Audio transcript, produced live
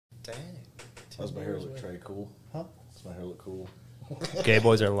Dang. Does my hair look Trey cool? Huh? Does my hair look cool? Gay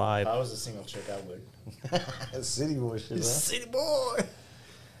boys are live. If I was a single chick, I would. City boy shit, huh? City boy.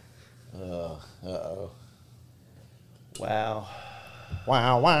 Uh-oh. Wow.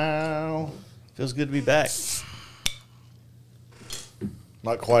 Wow. Feels good to be back.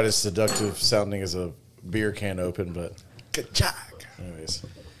 Not quite as seductive sounding as a beer can open, but Good job. anyways.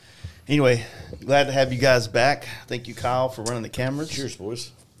 Anyway, glad to have you guys back. Thank you, Kyle, for running the cameras. Cheers,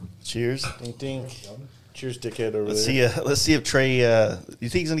 boys. Cheers. Ding, ding. Cheers, dickhead over Let's there. see. Let's see if Trey. You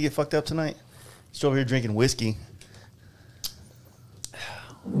think he's gonna get fucked up tonight? Still over here drinking whiskey.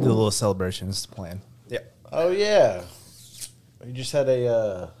 Do a little celebration is the plan. Yeah. Oh, yeah. You just had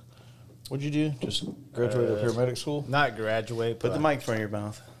a, what'd you do? Just graduated paramedic school? Not graduate, Put but the mic in front of your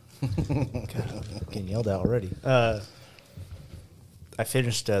mouth. God, I'm getting yelled at already. I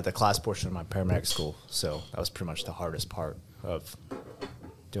finished the class portion of my paramedic school, so that was pretty much the hardest part of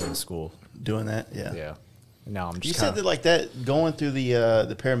doing the school. Doing that. Yeah. Yeah. And now I'm just You said that like that going through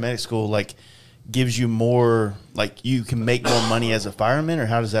the paramedic school like gives you more like you can make more money as a fireman, or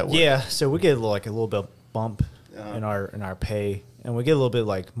how does that work? Yeah, so we get a little bit bump in our pay, and we get a little bit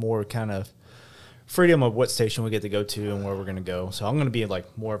like more kind of freedom of what station we get to go to and where we're going to go. So I'm going to be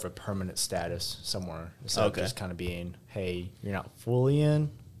like more of a permanent status somewhere instead of just kind of being, hey, you're not fully in,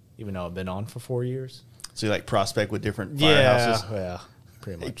 even though I've been on for 4 years. So you like prospect with different firehouses? Yeah,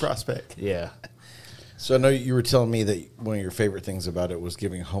 pretty much. Hey, prospect. Yeah. So I know you were telling me that one of your favorite things about it was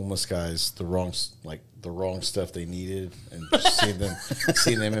giving homeless guys the wrong stuff they needed and just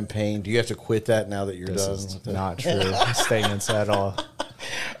seeing them in pain. Do you have to quit that now that you're This done? is with it? not true statements at all.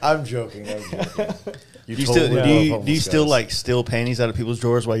 I'm joking. Do you still like steal panties out of people's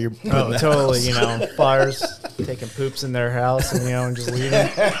drawers while you're Oh, totally. You know, fires, taking poops in their house, and and just leaving.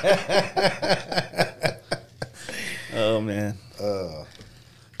 Oh man.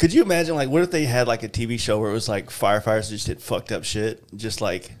 Could you imagine, like, what if they had, like, a TV show where it was, like, firefighters just did fucked up shit? Just,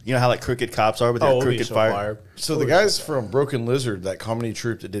 like, you know how, like, crooked cops are, but they're crooked fire. So the guys from Broken Lizard, that comedy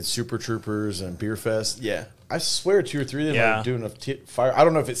troupe that did Super Troopers and Beer Fest, Yeah. I swear 2 or 3 of them Yeah. are doing a fire. I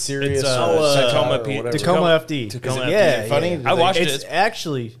don't know if it's serious It's, or Tacoma or P- whatever. Tacoma FD. Tacoma Is it Yeah, funny? yeah. I watched it. It's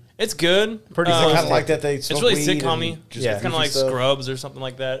actually It's good. Pretty Is it close kind of like that they It's smoke really weed sitcom-y. and just Yeah. It's kind goofy of like stuff? Scrubs or something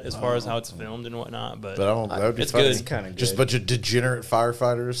like that as far as how it's filmed and whatnot. But But I don't. That would be it's funny. good. It's kinda good. Just a bunch of degenerate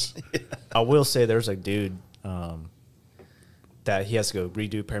firefighters. I will say there's a dude that he has to go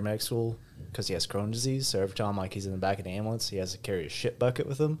redo paramedic school because he has Crohn's disease. So every time like he's in the back of the ambulance, he has to carry a shit bucket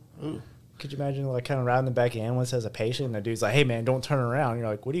with him. Ooh. Could you imagine like kind of riding the back of the ambulance as a patient? And the dude's like, "Hey man, don't turn around." And you're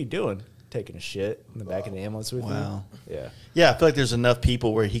like, "What are you doing?" Taking a shit in the back of the ambulance with Wow. you. Yeah. Yeah, I feel like there's enough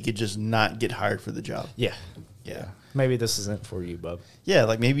people where he could just not get hired for the job. Yeah. Yeah. Maybe this isn't for you, bub. Yeah,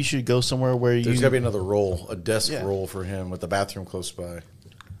 like maybe you should go somewhere where you... There's got to be another role, a desk Yeah. role for him with the bathroom close by.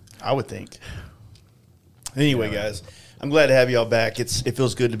 I would think. Anyway, guys, I'm glad to have you all back. It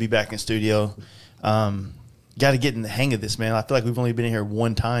feels good to be back in studio. Got to get in the hang of this, man. I feel like we've only been in here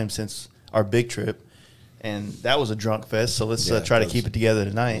one time since our big trip, and that was a drunk fest. So let's try to keep it together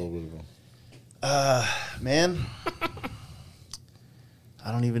tonight. Man,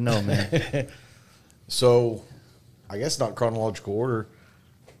 I don't even know, man. So, I guess not chronological order.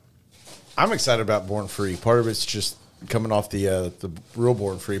 I'm excited about Born Free. Part of it's just coming off the real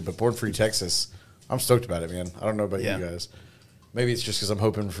Born Free, but Born Free Texas, I'm stoked about it, man. I don't know about you guys. Maybe it's just because I'm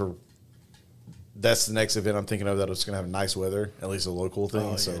hoping for that's the next event I'm thinking of that it's going to have nice weather, at least a local thing.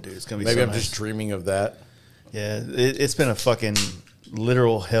 Oh, so yeah, dude, it's gonna be maybe so I'm nice. just dreaming of that. Yeah, it's been a fucking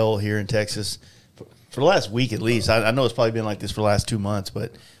literal hell here in Texas for the last week at least. I know it's probably been like this for the last 2 months,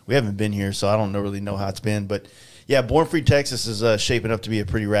 but we haven't been here, so I don't really know how it's been. But, yeah, Born Free Texas is shaping up to be a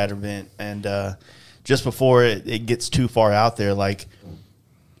pretty rad event. And just before it gets too far out there, like,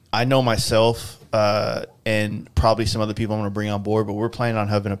 I know myself and probably some other people I'm going to bring on board, but we're planning on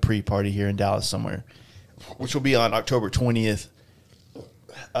having a pre-party here in Dallas somewhere, which will be on October 20th,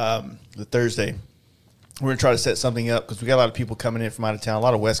 the Thursday. We're going to try to set something up because we got a lot of people coming in from out of town, a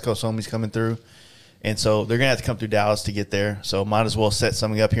lot of West Coast homies coming through. And so they're going to have to come through Dallas to get there. So might as well set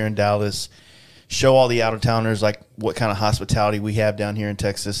something up here in Dallas, show all the out-of-towners like what kind of hospitality we have down here in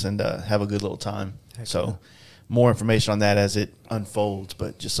Texas, and have a good little time. So more information on that as it unfolds,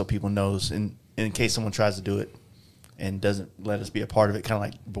 but just so people knows, in case someone tries to do it and doesn't let us be a part of it, kind of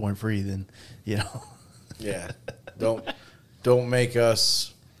like Born Free, then, you know. Yeah. Don't make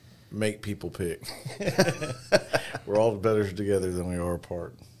us make people pick. We're all better together than we are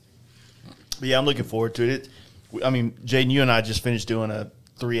apart. But yeah, I'm looking forward to it. I mean, Jaden, you and I just finished doing a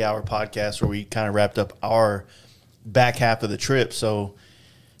 3-hour podcast where we kind of wrapped up our back half of the trip. So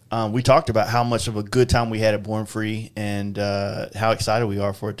we talked about how much of a good time we had at Born Free and how excited we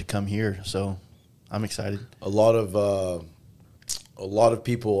are for it to come here. So I'm excited. A lot of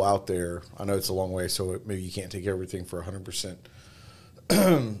people out there. I know it's a long way, so maybe you can't take everything for 100%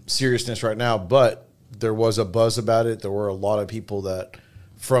 seriousness right now. But there was a buzz about it. There were a lot of people that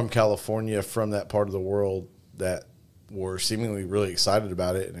from California, from that part of the world, that were seemingly really excited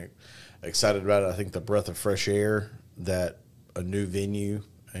about it and excited about it. I think the breath of fresh air, that a new venue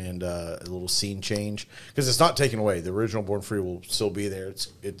and a little scene change, because it's not taken away. The original Born Free will still be there. It's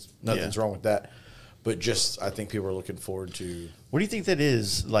nothing's wrong with that. But just, I think people are looking forward to. What do you think that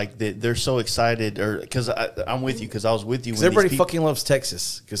is? Like they're so excited, or because I'm with you, because I was with you. Because everybody fucking loves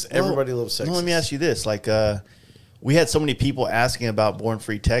Texas. Because everybody loves Texas. Well, let me ask you this: like, we had so many people asking about Born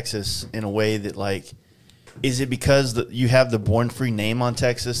Free Texas in a way that, like, is it because you have the Born Free name on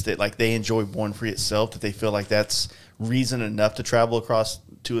Texas that, like, they enjoy Born Free itself, that they feel like that's reason enough to travel across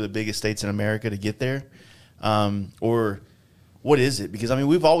two of the biggest states in America to get there, or what is it? Because, I mean,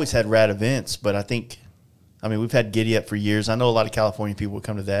 we've always had rad events, but we've had Giddy Up for years. I know a lot of California people would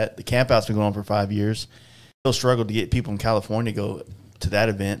come to that. The camp out's been going on for 5 years. Still struggle to get people in California to go to that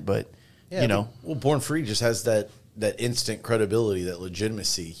event, but, you know. Well, Born Free just has that instant credibility, that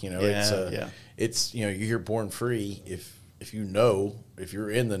legitimacy. You know, it's you know, you hear Born Free, if you know, if you're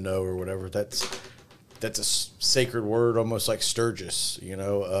in the know or whatever, that's a sacred word, almost like Sturgis, you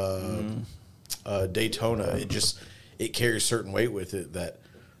know, Daytona. It carries certain weight with it that.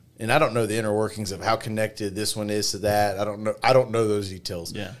 And I don't know the inner workings of how connected this one is to that. I don't know those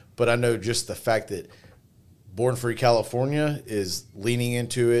details. Yeah. But I know just the fact that Born Free California is leaning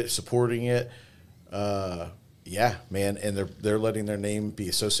into it, supporting it. Yeah, man, and they're letting their name be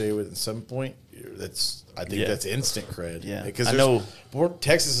associated with it at some point. I think that's instant cred. Yeah. Because I know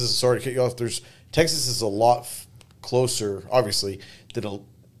Texas is, sorry to cut you off. Texas is a lot closer, obviously,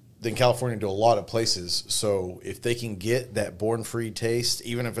 than California to a lot of places. So if they can get that Born Free taste,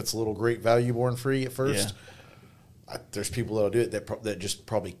 even if it's a little great value Born Free at first, there's people that'll do it that just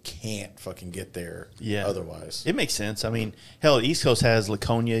probably can't fucking get there otherwise. It makes sense. I mean, hell, the East Coast has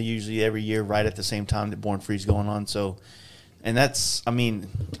Laconia usually every year right at the same time that Born Free's going on. So, and that's, I mean,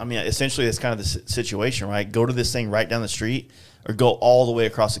 essentially that's kind of the situation, right? Go to this thing right down the street or go all the way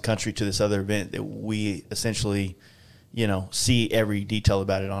across the country to this other event that we essentially – you know, see every detail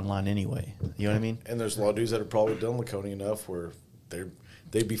about it online anyway. You know what I mean? And there's a lot of dudes that have probably done Laconia enough where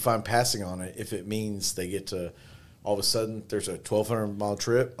they'd be fine passing on it if it means they get to, all of a sudden, there's a 1,200-mile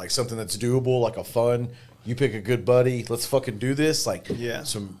trip, like something that's doable, like a fun, you pick a good buddy, let's fucking do this. Like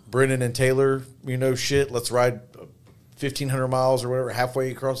some Brennan and Taylor, you know, shit, let's ride 1,500 miles or whatever,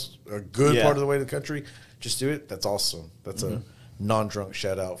 halfway across a good part of the way to the country. Just do it. That's awesome. That's a non-drunk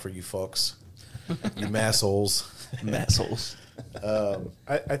shout-out for you fucks. You massholes. Massholes.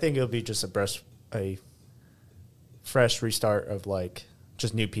 I think it'll be just a fresh restart of, like,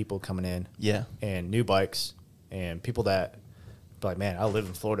 just new people coming in. Yeah. And new bikes and people that be like, man, I live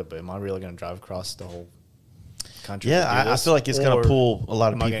in Florida, but am I really going to drive across the whole country? Yeah, I feel like it's going to pull a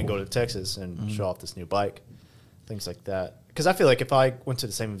lot of people. Am I going to go to Texas and show off this new bike? Things like that. Because I feel like if I went to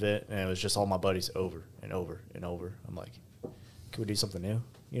the same event and it was just all my buddies over and over and over, I'm like, can we do something new?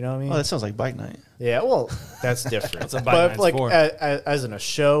 You know what I mean? Oh, that sounds like bike night. Yeah, well, that's different. That's what bike night's like for. As in a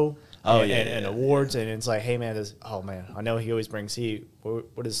show and awards, and it's like, hey, man, I know he always brings heat.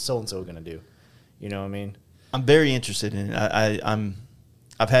 What is so-and-so going to do? You know what I mean? I'm very interested in it.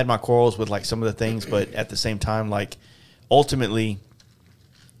 I've had my quarrels with, like, some of the things, but at the same time, like, ultimately,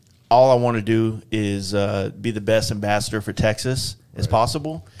 all I want to do is be the best ambassador for Texas as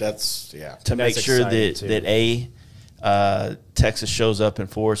possible. To make sure that Texas shows up in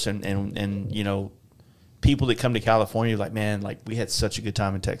force, and you know, people that come to California are like, man, like, we had such a good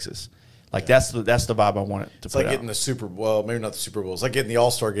time in Texas. Like, that's the vibe I want it to It's put like out. getting the Super Bowl. Well, maybe not the Super Bowl. It's like getting the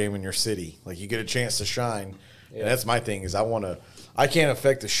All-Star game in your city. Like, you get a chance to shine. And that's my thing is I can't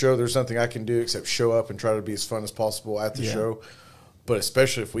affect the show. There's nothing I can do except show up and try to be as fun as possible at the show. But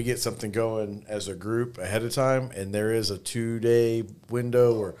especially if we get something going as a group ahead of time and there is a 2-day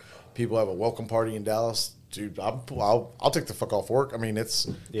window or people have a welcome party in Dallas, dude, I'll take the fuck off work. I mean, let's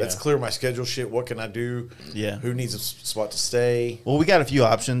clear my schedule shit. What can I do? Yeah. Who needs a spot to stay? Well, we got a few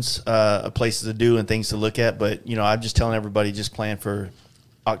options of places to do and things to look at. But, you know, I'm just telling everybody, just plan for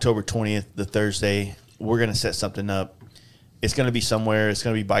October 20th, the Thursday. We're going to set something up. It's going to be somewhere. It's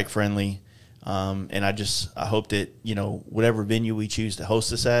going to be bike friendly. And I hope that, you know, whatever venue we choose to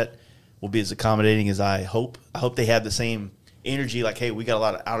host this at will be as accommodating as I hope. I hope they have the same energy. Like, hey, we got a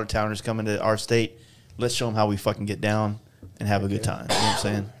lot of out-of-towners coming to our state. Let's show them how we fucking get down and have a good time. You know what I'm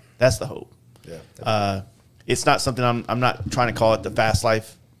saying? That's the hope. Yeah. It's not something I'm not trying to call it the Fast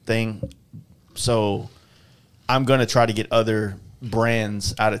Life thing. So I'm going to try to get other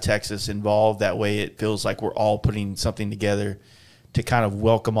brands out of Texas involved. That way it feels like we're all putting something together to kind of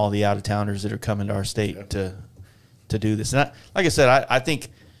welcome all the out-of-towners that are coming to our state to do this. And like I said, I think,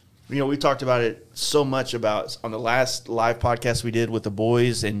 you know, we talked about it so much about on the last live podcast we did with the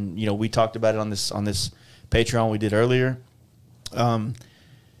boys, and, you know, we talked about it on this Patreon we did earlier.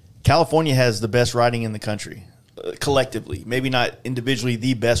 California has the best riding in the country, collectively. Maybe not individually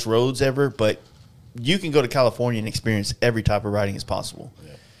the best roads ever, but you can go to California and experience every type of riding as possible.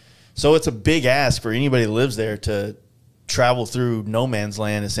 Yeah. So it's a big ask for anybody that lives there to travel through no man's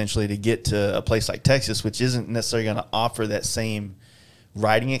land, essentially, to get to a place like Texas, which isn't necessarily going to offer that same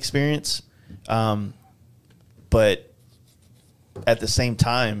riding experience. But at the same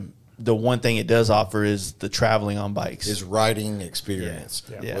time, the one thing it does offer is the traveling on bikes. Is riding experience.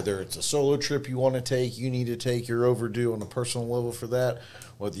 Yeah. Yeah. Whether it's a solo trip you want to take, you need to take, you're overdue on a personal level for that.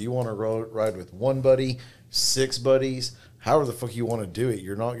 Whether you want to ride with one buddy, 6 buddies, however the fuck you want to do it,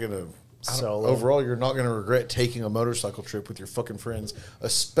 you're not going to... Overall, you're not going to regret taking a motorcycle trip with your fucking friends,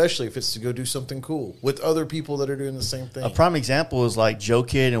 especially if it's to go do something cool with other people that are doing the same thing. A prime example is like Joe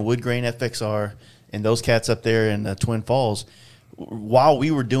Kidd and Woodgrain FXR and those cats up there in Twin Falls. While we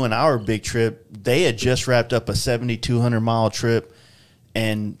were doing our big trip, they had just wrapped up a 7,200-mile trip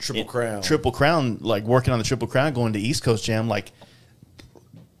and Triple Crown, like working on the Triple Crown, going to East Coast Jam. Like,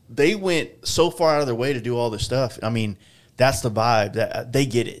 they went so far out of their way to do all this stuff. I mean, that's the vibe. That they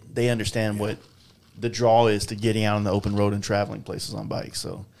get it. They understand what the draw is to getting out on the open road and traveling places on bikes.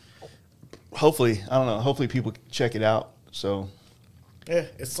 So hopefully, I don't know. Hopefully people check it out. So yeah,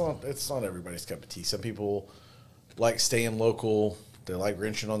 it's not everybody's cup of tea. Some people like staying local. They like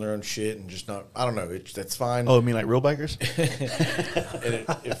wrenching on their own shit and just not. I don't know. That's fine. Oh, I mean like real bikers. And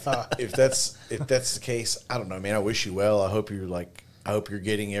if that's the case, I don't know, man. I wish you well. I hope you're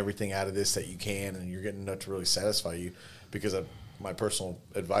getting everything out of this that you can, and you're getting enough to really satisfy you. Because my personal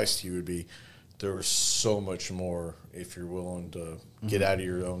advice to you would be, there's so much more if you're willing to get out of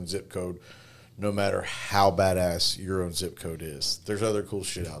your own zip code, no matter how badass your own zip code is. There's other cool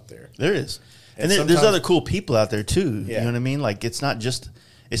shit out there. There is. And there's other cool people out there too. Yeah. You know what I mean? Like, it's not just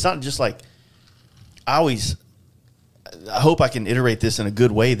like, I hope I can iterate this in a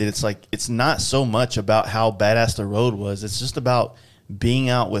good way, that it's like, it's not so much about how badass the road was. It's just about being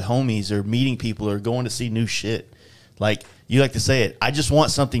out with homies or meeting people or going to see new shit. Like you like to say it, I just want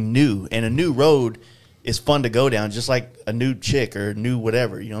something new, and a new road is fun to go down, just like a new chick or new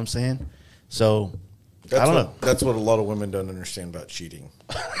whatever. You know what I'm saying? So I don't know. That's what a lot of women don't understand about cheating.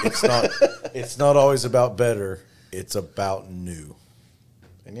 It's not always about better. It's about new.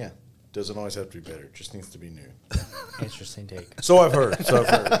 And yeah, it doesn't always have to be better. It just needs to be new. Interesting take. So I've heard.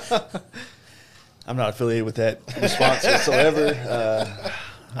 I'm not affiliated with that response whatsoever.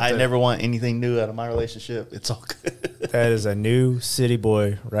 I never want anything new out of my relationship. It's all good. That is a new city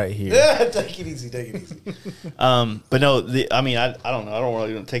boy right here. Yeah, take it easy. But no, I mean, I don't know. I don't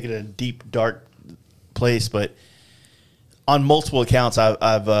really take it in a deep, dark place. But on multiple accounts,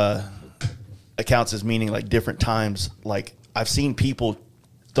 I've accounts as meaning like different times. Like, I've seen people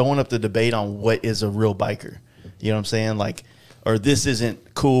throwing up the debate on what is a real biker. You know what I'm saying? Like, or this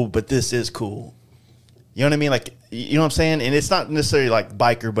isn't cool, but this is cool. You know what I mean? Like, you know what I'm saying? And it's not necessarily like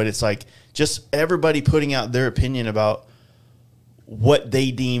biker, but it's like just everybody putting out their opinion about what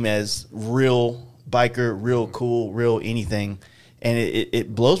they deem as real biker, real cool, real anything. And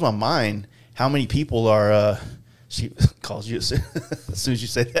it blows my mind how many people are, she calls you as soon as you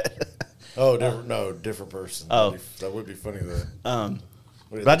say that. Oh, different person. Oh. That would be funny though.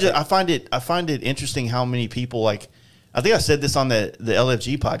 But I find it interesting how many people, like, I think I said this on the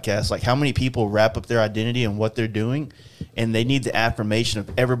LFG podcast, like how many people wrap up their identity and what they're doing, and they need the affirmation of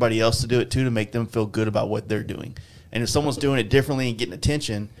everybody else to do it too to make them feel good about what they're doing. And if someone's doing it differently and getting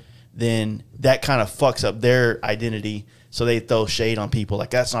attention, then that kind of fucks up their identity. So they throw shade on people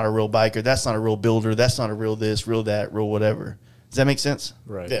like, that's not a real biker, that's not a real builder, that's not a real this, real that, real whatever. Does that make sense?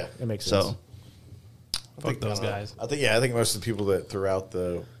 Right. Yeah, it makes sense. So Fuck those guys. I think most of the people that throw out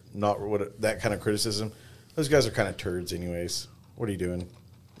that kind of criticism, those guys are kind of turds anyways. What are you doing?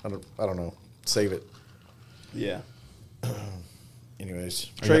 I don't know. Save it. yeah.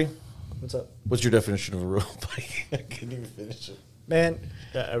 Anyways. Trey, What's up? what's your definition of a real bike? I couldn't even finish it. Man,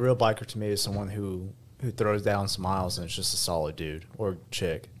 a real biker to me is someone who throws down smiles and it's just a solid dude or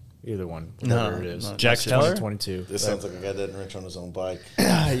chick. Either one, whatever it is. Jack Teller? 22. This sounds like a guy that didn't wrench on his own bike.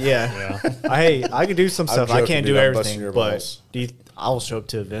 Yeah. I can do some stuff. I joking, can't dude. do I'm busting everything, your but balls. I'll show up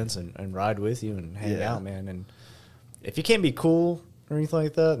to events and ride with you and hang Yeah. out, man. And if you can't be cool or anything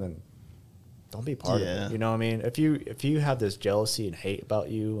like that, then don't be part of it. You know what I mean? If you have this jealousy and hate about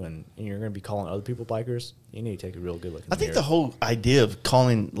you, and you're going to be calling other people bikers, you need to take a real good look. I think the whole idea of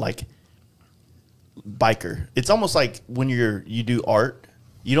calling like biker, it's almost like when you do art,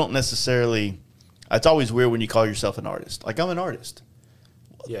 you don't necessarily. It's always weird when you call yourself an artist. Like, I'm an artist.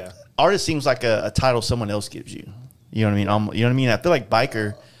 Yeah, artist seems like a title someone else gives you. You know what I mean? You know what I mean? I feel like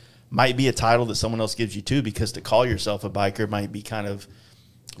biker might be a title that someone else gives you too, because to call yourself a biker might be kind of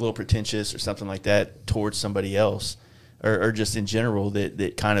a little pretentious or something like that towards somebody else, or just in general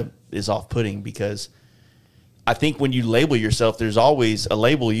that kind of is off-putting. Because I think when you label yourself, there's always a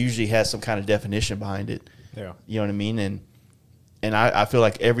label usually has some kind of definition behind it. Yeah, you know what I mean? And I feel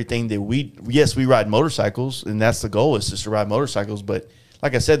like everything that we ride motorcycles, and that's the goal, is just to ride motorcycles. But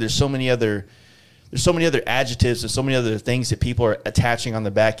like I said, there's so many other adjectives and so many other things that people are attaching on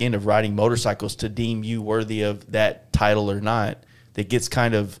the back end of riding motorcycles to deem you worthy of that title or not. That gets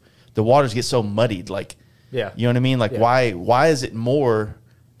kind of, the waters get so muddied. Like, yeah, you know what I mean? Like, why is it more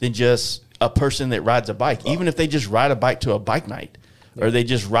than just a person that rides a bike? Even if they just ride a bike to a bike night, or they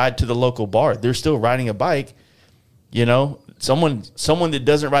just ride to the local bar, they're still riding a bike. You know, someone that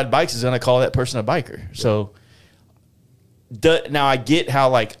doesn't ride bikes is going to call that person a biker. Yeah. So now I get how,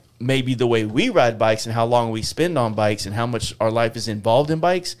 like, maybe the way we ride bikes and how long we spend on bikes and how much our life is involved in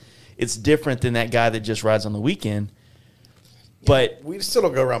bikes, it's different than that guy that just rides on the weekend. But we still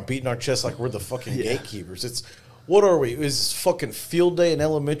don't go around beating our chests like we're the fucking gatekeepers. It's, what are we? Is this fucking field day in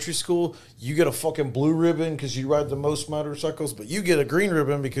elementary school? You get a fucking blue ribbon because you ride the most motorcycles, but you get a green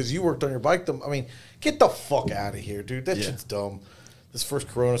ribbon because you worked on your bike. I mean, get the fuck out of here, dude. That shit's dumb. This first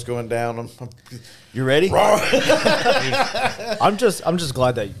Corona's going down. You ready? I'm just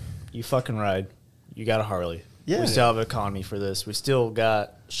glad that you fucking ride. You got a Harley. Yeah. We still have an economy for this. We still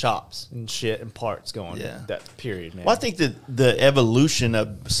got shops and shit and parts going. Yeah. That period, man. Well, I think that the evolution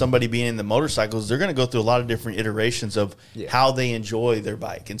of somebody being in the motorcycles, they're going to go through a lot of different iterations of how they enjoy their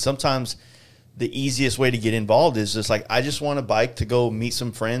bike. And sometimes the easiest way to get involved is just like, I just want a bike to go meet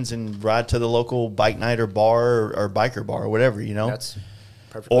some friends and ride to the local bike night or bar or biker bar or whatever, you know? That's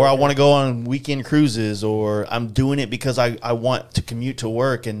perfect. Or I want to go on weekend cruises, or I'm doing it because I want to commute to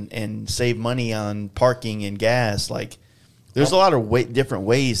work and save money on parking and gas. Like, there's a lot of different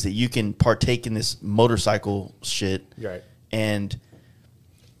ways that you can partake in this motorcycle shit. Right. And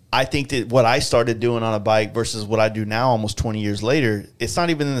I think that what I started doing on a bike versus what I do now almost 20 years later, it's not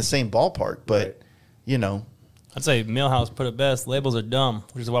even in the same ballpark, but, you know. I'd say Millhouse put it best. Labels are dumb,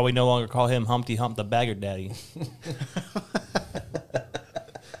 which is why we no longer call him Humpty Hump the Bagger Daddy.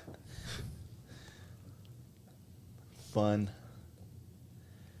 Fun.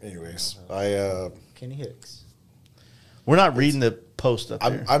 Anyways, Kenny Hicks. We're not reading the post up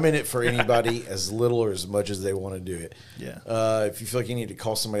there. I'm in it for anybody as little or as much as they want to do it. Yeah. If you feel like you need to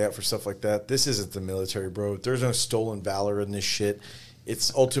call somebody out for stuff like that, this isn't the military, bro. There's no stolen valor in this shit.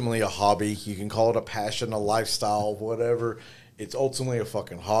 It's ultimately a hobby. You can call it a passion, a lifestyle, whatever. It's ultimately a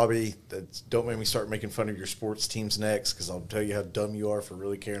fucking hobby. Don't make me start making fun of your sports teams next, because I'll tell you how dumb you are for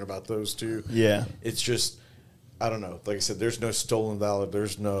really caring about those two. Yeah. It's just, I don't know. Like I said, there's no stolen valor.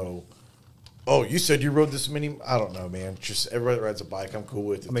 There's no, oh, you said you rode this many. I don't know, man. Just everybody that rides a bike, I'm cool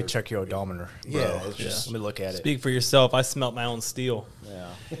with it. Let me check your odometer. Yeah, it's just, let me look at it. Speak for yourself. I smelt my own steel. Yeah.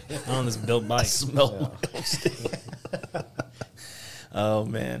 On this built bike. I smell my own steel. Oh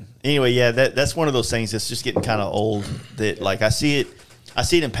man. Anyway, yeah, that's one of those things that's just getting kind of old. That like I see it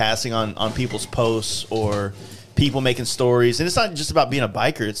in passing on people's posts or people making stories, and it's not just about being a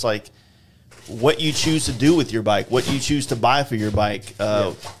biker. It's like what you choose to do with your bike, what you choose to buy for your bike,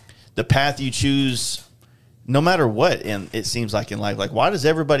 the path you choose, no matter what. And it seems like in life, like, why does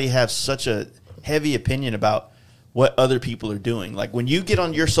everybody have such a heavy opinion about what other people are doing? Like, when you get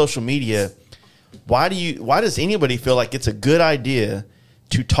on your social media, why does anybody feel like it's a good idea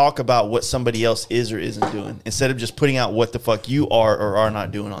to talk about what somebody else is or isn't doing, instead of just putting out what the fuck you are or are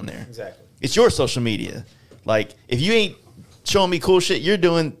not doing on there? Exactly. It's your social media. Like, if you ain't showing me cool shit you're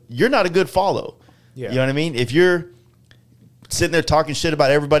doing, you're not a good follow. Yeah. You know what I mean? If you're sitting there talking shit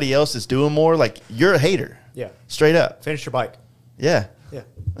about everybody else that's doing more, like, you're a hater. Yeah. Straight up. Finish your bike. Yeah. Yeah.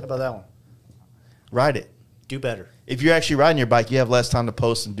 How about that one? Ride it. Do better. If you're actually riding your bike, you have less time to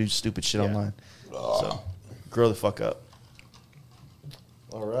post and do stupid shit online. So, grow the fuck up.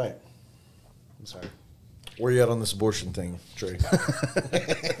 All right. I'm sorry. Where you at on this abortion thing, Trey?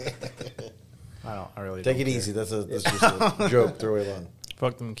 I really Take it easy. That's just a joke. Throw it on.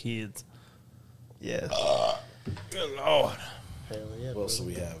 Fuck them kids. Yeah. Good Lord. Hell yeah. What else do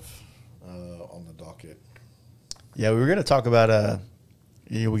we have on the docket? Yeah, we were going to talk about,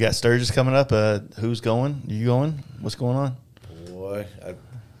 we got Sturgis coming up. Who's going? Are you going? What's going on? Boy,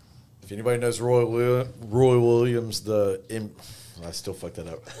 If anybody knows Roy Williams, I still fucked that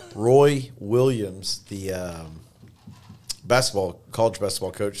up. Roy Williams, the college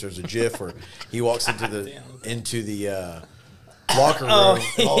basketball coach. There's a GIF where he walks into the locker room.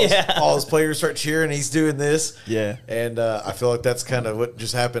 All his players start cheering. He's doing this. Yeah. And I feel like that's kind of what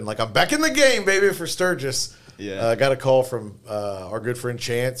just happened. Like, I'm back in the game, baby, for Sturgis. Yeah. I got a call from our good friend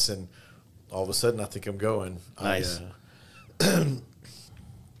Chance, and all of a sudden I think I'm going. Nice.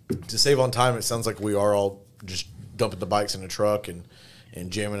 To save on time, it sounds like we are all just dumping the bikes in a truck and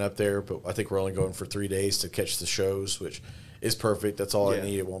jamming up there. But I think we're only going for 3 days to catch the shows, which is perfect. That's all I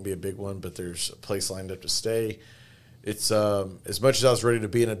need. It won't be a big one, but there's a place lined up to stay. It's as much as I was ready to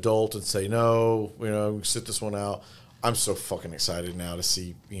be an adult and say no, sit this one out. I'm so fucking excited now to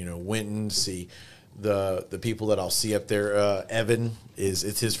see Winton, to see the people that I'll see up there. Evan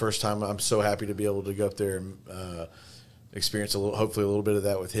it's his first time. I'm so happy to be able to go up there and experience hopefully a little bit of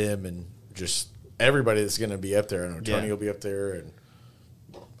that with him, and just everybody that's going to be up there. I know Tony will be up there, and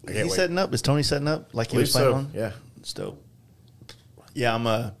I can't wait. Setting up? Is Tony setting up like he was planning on? Yeah, it's dope. Yeah, I'm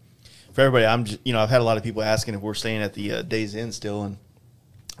for everybody. I'm just, I've had a lot of people asking if we're staying at the Days Inn still, and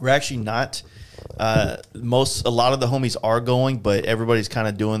we're actually not. A lot of the homies are going, but everybody's kind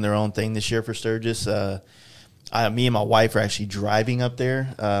of doing their own thing this year for Sturgis. Me and my wife are actually driving up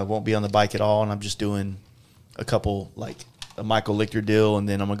there. Won't be on the bike at all, and I'm just doing a couple, like a Michael Lichter deal, and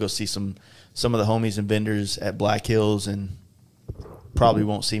then I'm gonna go see some of the homies and vendors at Black Hills, and probably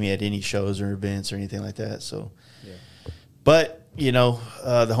won't see me at any shows or events or anything like that. So, yeah. But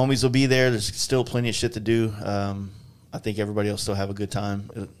the homies will be there. There's still plenty of shit to do. I think everybody will still have a good time.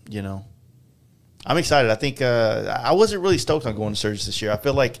 I'm excited. I think I wasn't really stoked on going to Sturgis this year. I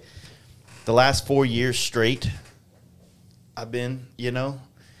feel like the last 4 years straight I've been,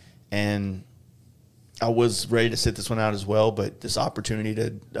 and I was ready to sit this one out as well, but this opportunity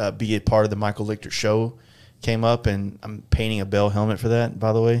to be a part of the Michael Lichter show came up, and I'm painting a Bell helmet for that,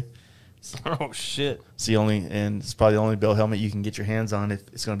 by the way. Oh, shit. It's probably the only Bell helmet you can get your hands on if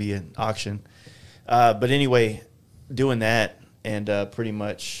it's going to be an auction. But anyway, doing that, and pretty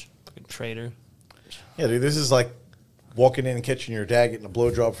much... Fucking traitor. Yeah, dude, this is like walking in and catching your dad getting a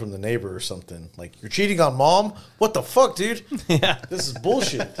blowjob from the neighbor or something. Like, you're cheating on mom? What the fuck, dude? Yeah. This is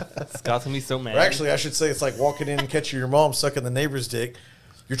bullshit. Scott's going to be so mad. Or actually, I should say it's like walking in and catching your mom sucking the neighbor's dick.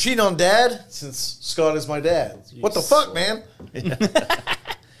 You're cheating on dad since Scott is my dad. What the fuck, man? Yeah.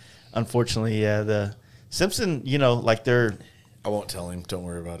 Unfortunately, yeah, the Simpson, they're... I won't tell him. Don't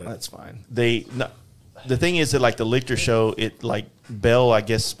worry about it. That's fine. The thing is that, like, the Lichter show, Bell, I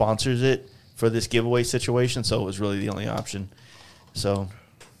guess, sponsors it for this giveaway situation, so it was really the only option. So,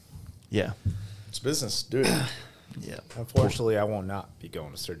 yeah. It's business. Do it. Yeah. Unfortunately, I will not be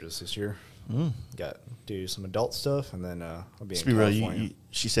going to Sturgis this year. Got to do some adult stuff, and then I'll be in California.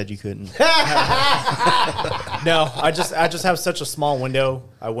 She said you couldn't. No, I just have such a small window.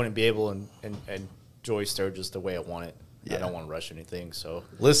 I wouldn't be able to enjoy Sturgis the way I want it. Yeah. I don't want to rush anything. So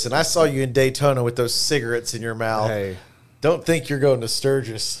listen, I saw you in Daytona with those cigarettes in your mouth. Hey, don't think you're going to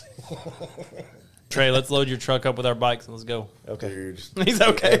Sturgis. Trey, let's load your truck up with our bikes and let's go. Okay, dude. He's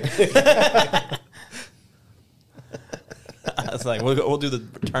okay. I was like, we'll do the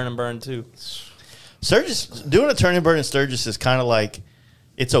turn and burn too. Sturgis, doing a turn and burn in Sturgis is kind of like,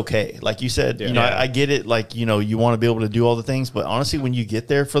 it's okay. Like you said, I get it. Like, you want to be able to do all the things, but honestly, when you get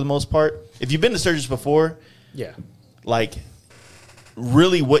there, for the most part, if you've been to Sturgis before, yeah, like,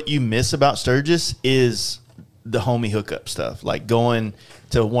 really what you miss about Sturgis is the homie hookup stuff, like going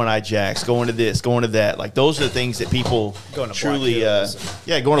to One Eye Jack's, going to this, going to that. Like, those are the things that people going to truly, going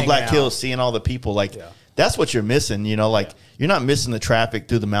to Black Hills, seeing all the people. Like, that's what you're missing, you're not missing the traffic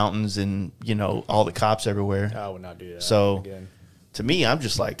through the mountains and, all the cops everywhere. I would not do that. So, again. To me, I'm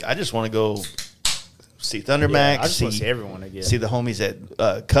just like, I just want to go see thundermax. I just want to see everyone again. See the homies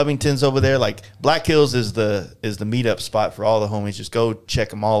at Covington's over there. Like, Black Hills is the meetup spot for all the homies. Just go check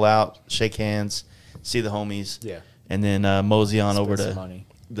them all out, shake hands, see the homies. Yeah. And then mosey on over to money.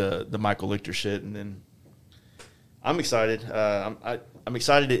 the Michael Lichter shit. And then I'm excited. I'm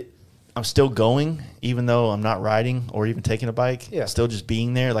excited. I'm still going, even though I'm not riding or even taking a bike. Yeah. Still just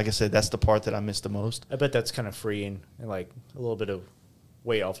being there. Like I said, that's the part that I miss the most. I bet that's kind of freeing and like a little bit of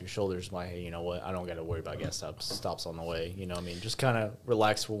weight off your shoulders. Like, hey, you know what? I don't got to worry about gas stops on the way. You know what I mean? Just kind of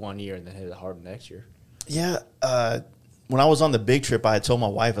relax for 1 year and then hit it hard next year. Yeah. When I was on the big trip, I had told my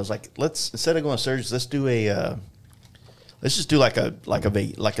wife, I was like, instead of going to Sturgis, let's just do like a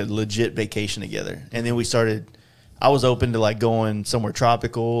legit vacation together. And then I was open to like going somewhere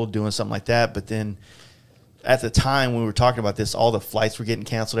tropical, doing something like that. But then at the time when we were talking about this, all the flights were getting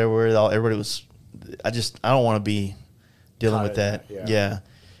canceled everywhere. Everybody was, I don't want to be dealing with that. Yeah.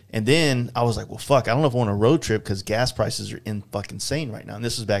 And then I was like, well, fuck, I don't know if I want a road trip because gas prices are fucking insane right now. And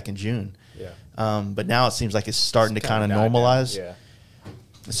this was back in June. Yeah. But now it seems like it's starting to kind of died down. normalize. Yeah.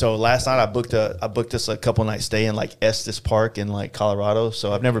 So last night I booked us a couple night stay in like Estes Park in like Colorado.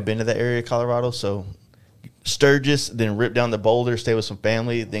 So I've never been to that area of Colorado. So Sturgis, then rip down the Boulder, stay with some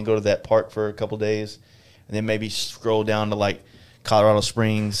family, then go to that park for a couple days, and then maybe scroll down to like Colorado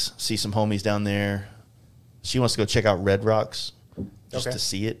Springs, see some homies down there. She wants to go check out Red Rocks just to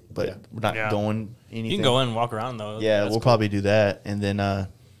see it, but we're not going anything. You can go in and walk around though. Yeah, we'll probably do that, and then I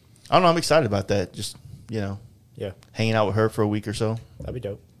don't know. I'm excited about that. Just hanging out with her for a week or so. That'd be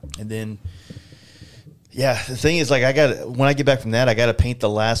dope. And then, the thing is, like, when I get back from that, I got to paint the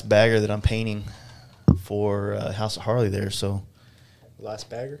last bagger that I'm painting for House of Harley there. So, last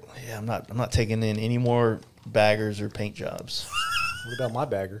bagger? Yeah, I'm not taking in any more baggers or paint jobs. What about my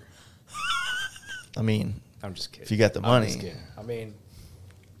bagger? I mean, I'm just kidding. If you got the money. I mean,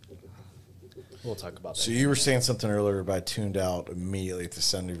 we'll talk about that. So you were saying something earlier, but I tuned out immediately at the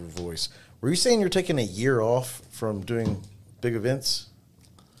sound of your voice. Were you saying you're taking a year off from doing big events?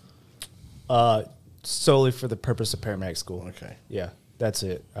 Solely for the purpose of paramedic school. Okay. Yeah, that's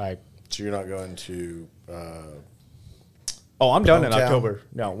it. So you're not going to... I'm done in hometown? October.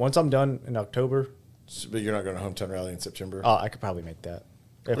 No, once I'm done in October... But you're not going to hometown rally in September? I could probably make that.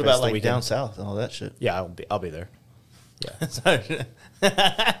 What about like down south and all that shit? Yeah, I'll be there. Yeah.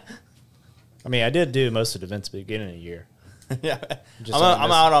 I mean, I did do most of the events at the beginning of the year. Yeah,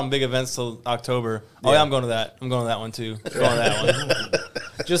 I'm out on big events till October. Oh yeah, I'm going to that. I'm going to that one too. Going to that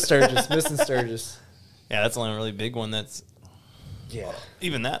one. Just Sturgis, missing Sturgis. Yeah, that's the only really big one. That's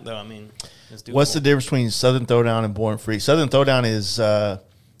Even that though, I mean, it's doable. What's the difference between Southern Throwdown and Born Free? Southern Throwdown is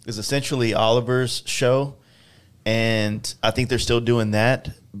essentially Oliver's show, and I think they're still doing that.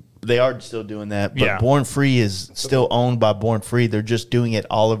 They are still doing that, but Born Free is still owned by Born Free. They're just doing it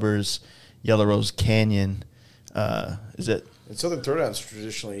Oliver's Yellow Rose Canyon. Is it? And Southern Throwdown is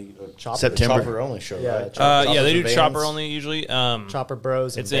traditionally a September. chopper only show, right? They do chopper only usually. Chopper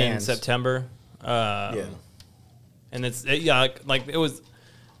Bros. And it's bands. in September. And it's like it was.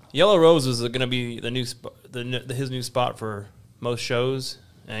 Yellow Rose was going to be the new his new spot for most shows,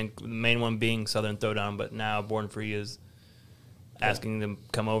 and the main one being Southern Throwdown. But now Born Free is asking them to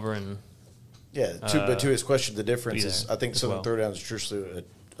come over and but to his question, the difference is I think Southern Throwdown is traditionally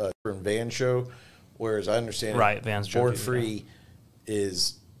a van show, whereas I understand Vans Born Free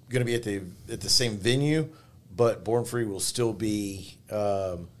is going to be at the same venue, but Born Free will still be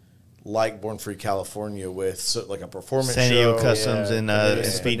like Born Free California with like a performance San Diego show. Customs and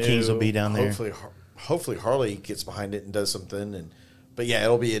Speed Kings will be down there. Hopefully Harley gets behind it and does something. But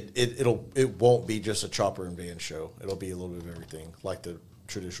it'll be it won't be just a chopper and van show. It'll be a little bit of everything, like the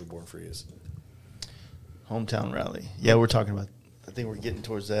traditional Born Free is. Hometown rally. Yeah, we're talking about. I think we're getting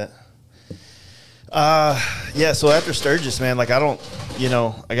towards that. So after Sturgis, man, like I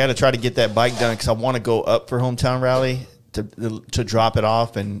got to try to get that bike done because I want to go up for hometown rally to drop it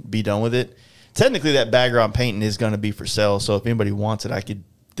off and be done with it. Technically, that bagger I'm painting is going to be for sale. So if anybody wants it,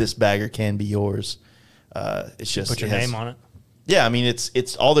 this bagger can be yours. It's just put your name on it. Yeah, I mean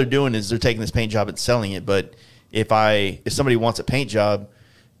it's all they're doing is they're taking this paint job and selling it. But if somebody wants a paint job,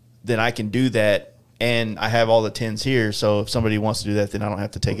 then I can do that, and I have all the tins here. So if somebody wants to do that, then I don't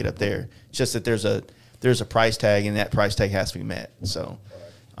have to take it up there. It's just that there's a price tag, and that price tag has to be met. So,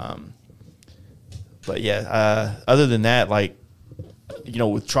 but yeah, other than that, like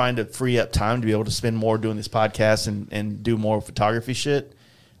with trying to free up time to be able to spend more doing this podcast and do more photography shit,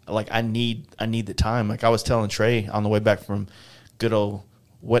 like I need the time. Like I was telling Trey on the way back from good old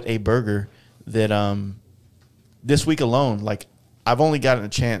What a Burger that this week alone, like I've only gotten a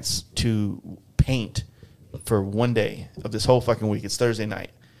chance to paint for one day of this whole fucking week. It's Thursday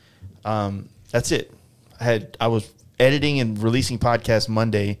night. That's it. I was editing and releasing podcasts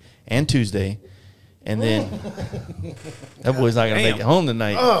Monday and Tuesday, and then that boy's not gonna make it home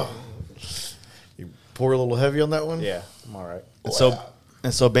tonight. Oh, you pour a little heavy on that one. Yeah, I'm all right.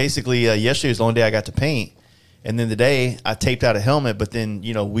 And so basically, yesterday was the only day I got to paint, and then today I taped out a helmet. But then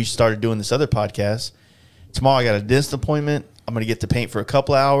we started doing this other podcast. Tomorrow I got a dentist appointment. I'm gonna get to paint for a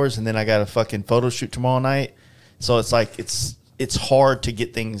couple of hours, and then I got a fucking photo shoot tomorrow night. So it's like it's hard to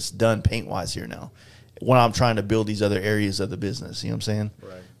get things done paint wise here now when I'm trying to build these other areas of the business. You know what I'm saying?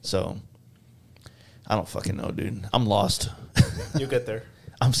 Right. So I don't fucking know, dude. I'm lost. You'll get there.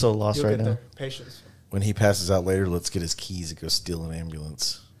 I'm so lost You'll right get now. there. Patience. When he passes out later, let's get his keys and go steal an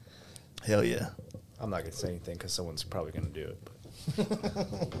ambulance. Hell yeah. I'm not gonna say anything because someone's probably gonna do it. But.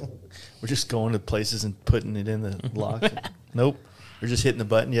 We're just going to places and putting it in the lock. Nope. We're just hitting the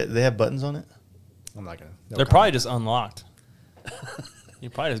button. Yeah, they have buttons on it. I'm not gonna. They're probably just unlocked. You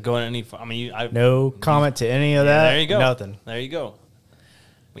probably just go in any. I mean, No comment to any of that. There you go. Nothing. There you go.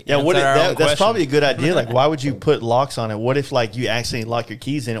 Yeah, that's probably a good idea. Like, why would you put locks on it? What if like you accidentally lock your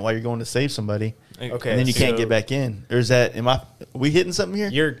keys in it while you're going to save somebody? Okay, and then you can't get back in. Or is that? We hitting something here?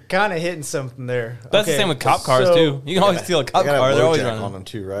 You're kind of hitting something there. That's the same with cop cars too. You can always steal a cop car. They're always running on them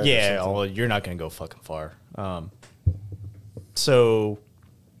too, right? Yeah, well, you're not going to go fucking far. So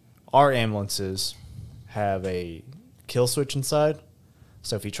our ambulances have a kill switch inside.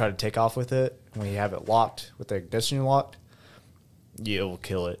 So if you try to take off with it, when you have it locked with the ignition locked, you'll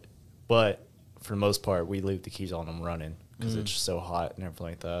kill it. But for the most part, we leave the keys on them running because it's just so hot and everything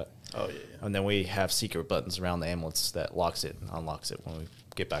like that. Oh, yeah. And then we have secret buttons around the ambulance that locks it and unlocks it when we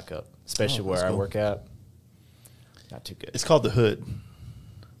get back up, especially where I work at. Not too good. It's called the hood.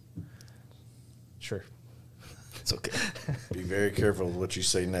 Sure. It's okay. Be very careful with what you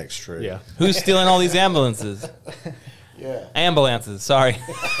say next, Trey. Yeah. Who's stealing all these ambulances? Yeah. Ambulances. Sorry.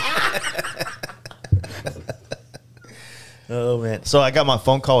 Oh, man. So I got my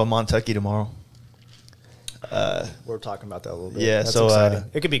phone call with Montucky tomorrow. We're talking about that a little bit. Yeah, That's so exciting.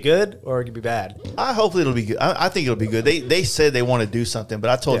 It could be good or it could be bad. Hopefully it'll be good. I think it'll be good. They said they want to do something, but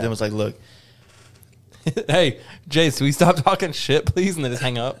I told them, I was like, look. Hey, Jace, we stop talking shit, please, and then just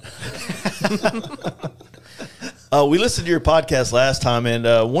hang up. We listened to your podcast last time, and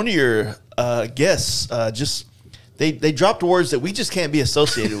one of your guests they dropped words that we just can't be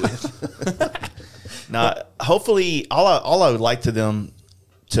associated with. Now, hopefully, all I would like to them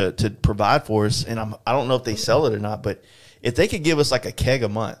to provide for us, and I don't know if they sell it or not, but if they could give us like a keg a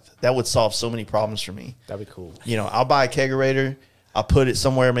month, that would solve so many problems for me. That'd be cool. You know, I'll buy a kegerator, I'll put it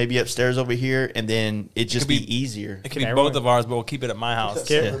somewhere, maybe upstairs over here, and then it just be easier. It can be both of ours, but we'll keep it at my house.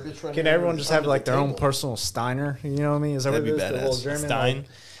 Can everyone just have like their own personal Steiner? You know what I mean? Is that That'd what be it is? The little badass. German, Stein. like-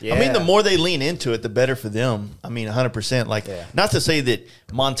 yeah. I mean, the more they lean into it, the better for them. I mean, 100%. Like, not to say that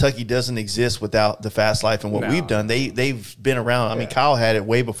Montucky doesn't exist without the Fast Life and what we've done. They've been around. I mean, Kyle had it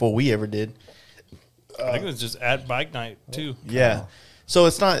way before we ever did. I think it was just at bike night too. Yeah. So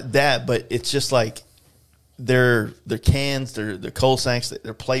it's not that, but it's just like their cans, their cold snacks,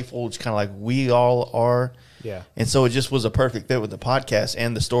 they're playful. It's kind of like we all are. Yeah. And so it just was a perfect fit with the podcast,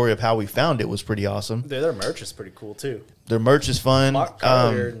 and the story of how we found it was pretty awesome. Their merch is pretty cool too. Their merch is fun. Mark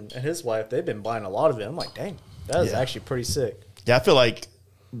Collier and his wife, they've been buying a lot of it. I'm like, dang, that is actually pretty sick. Yeah, I feel like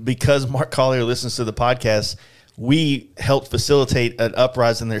because Mark Collier listens to the podcast, we helped facilitate an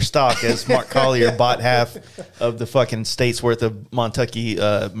uprise in their stock as Mark Collier bought half of the fucking state's worth of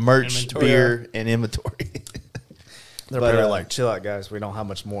Montucky merch, Inventory. beer, and inventory. They're probably like, chill out, guys. We don't have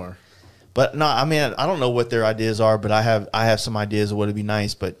much more. But no, I mean, I don't know what their ideas are, but I have some ideas of what would be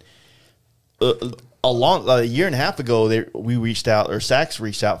nice. But a year and a half ago, we reached out, or Sachs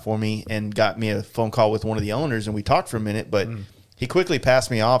reached out for me and got me a phone call with one of the owners, and we talked for a minute. But he quickly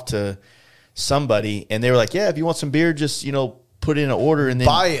passed me off to somebody, and they were like, "Yeah, if you want some beer, just put in an order and then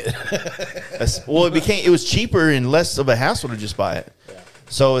Buy it. well, it was cheaper and less of a hassle to just buy it. Yeah.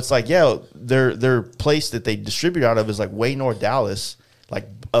 So it's like, yeah, their place that they distribute out of is like way north Dallas, like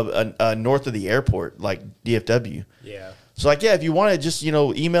north of the airport, like DFW. Yeah. So like, yeah, if you want to just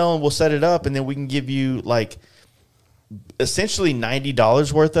email and we'll set it up, and then we can give you like essentially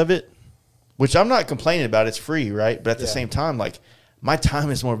 $90 worth of it, which I'm not complaining about. It's free, right? But at the same time, like my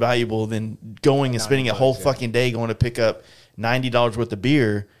time is more valuable than going and spending a whole fucking day going to pick up $90 worth of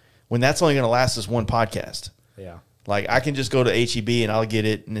beer when that's only going to last us one podcast. Yeah. Like I can just go to HEB and I'll get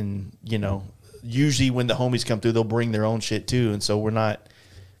it, and then usually when the homies come through, they'll bring their own shit too, and so we're not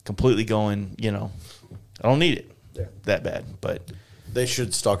completely going. I don't need it that bad, but They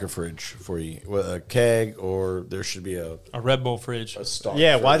should stock a fridge for you, with a keg, or there should be a Red Bull fridge. stock.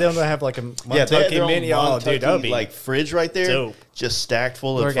 Yeah, fridge. why don't they have like a they have Montucky their own mini? Oh, dude, that would be like fridge right there, dope. just stacked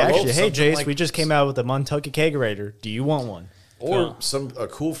full of. Look, fucking- actually, hey, something Jace, like- we just came out with a Montucky kegerator. Do you want one? Or a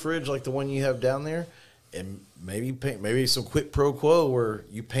cool fridge like the one you have down there, and maybe some quid pro quo where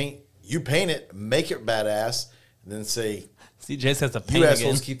you paint it, make it badass, and then say, See, Jace has to paint "You again.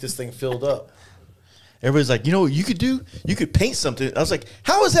 assholes keep this thing filled up." Everybody's like, you know what you could do? You could paint something. I was like,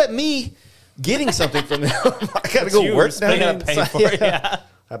 how is that me getting something from them? I gotta go you work spending down it. there. Pay for it, yeah.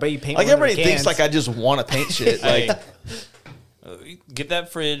 I bet you paint Like one of the everybody thinks cans. like I just want to paint shit. Hey, Like get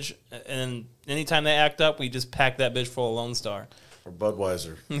that fridge, and anytime they act up, we just pack that bitch full of Lone Star. Or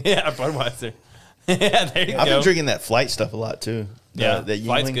Budweiser. Yeah, Budweiser. Yeah, there you I've go. been drinking that flight stuff a lot too. Yeah, that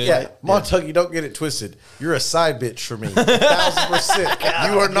Flight's Yuengling good. Yeah, Flight. Montucky, don't get it twisted. You're a side bitch for me,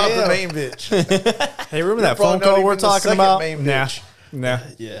 1,000%. You are not the main bitch. Hey, remember that probably phone call not we're even the talking second about? main Nah. bitch. Nah.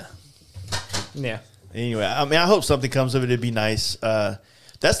 Yeah. Yeah. Anyway, I mean, I hope something comes of it. It'd be nice.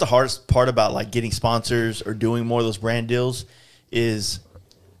 That's the hardest part about like getting sponsors or doing more of those brand deals is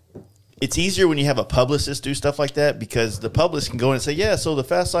it's easier when you have a publicist do stuff like that, because the publicist can go in and say, yeah, so the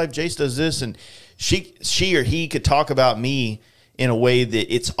Fast Life, Jace does this, and she or he could talk about me in a way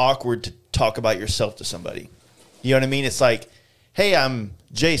that it's awkward to talk about yourself to somebody. You know what I mean? It's like, hey, I'm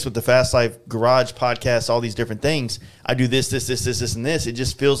Jace with the Fast Life Garage podcast, all these different things. I do this, and this. It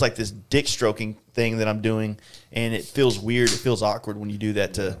just feels like this dick stroking thing that I'm doing, and it feels weird. It feels awkward when you do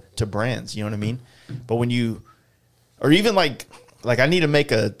that to brands. You know what I mean? But when you, or even like I need to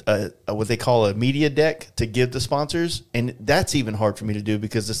make a what they call a media deck to give to sponsors, and that's even hard for me to do,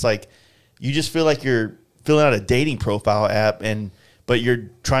 because it's like you just feel like you're filling out a dating profile app, but you're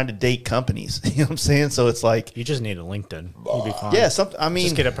trying to date companies. You know what I'm saying? So it's like You just need a LinkedIn. You'd be fine. yeah, something. I mean,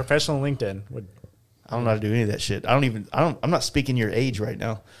 Just get a professional LinkedIn. I don't know how to do any of that shit. I'm not speaking your age right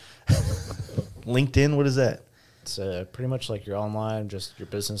now. LinkedIn, what is that? It's pretty much like your online, just your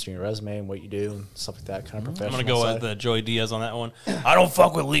business and your resume and what you do and stuff like that. Kind of professional. I'm gonna go with Joey Diaz on that one. I don't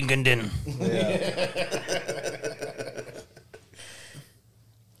fuck with LinkedIn.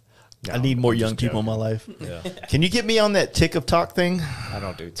 I need more young people in my life. Yeah. Can you get me on that tick of talk thing? I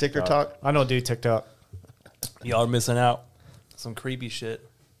don't do Ticker talk? I don't do TikTok. Y'all are missing out. Some creepy shit.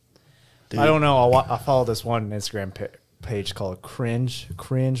 Dude. I don't know. I follow this one Instagram page called Cringe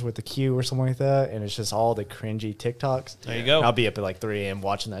with a Q or something like that, and it's just all the cringy TikToks. There you go. And I'll be up at like 3 a.m.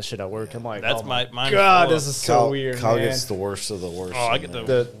 watching that shit at work. I'm like, That's oh my God, this is so weird, Kyle man. gets the worst of the worst. Oh, I get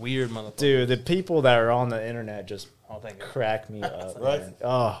the weird motherfucker. Dude, the people that are on the internet just crack me up. Right? Man.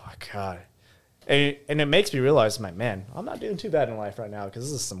 Oh my God. And it makes me realize, I'm like, man, I'm not doing too bad in life right now, because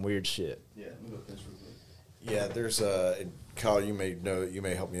this is some weird shit. Yeah, there's Kyle, you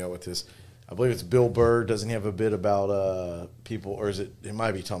may help me out with this. I believe it's Bill Burr. Doesn't he have a bit about people, or it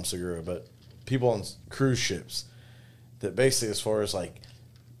might be Tom Segura, but people on cruise ships that basically, as far as like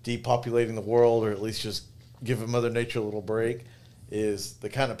depopulating the world, or at least just giving Mother Nature a little break, is the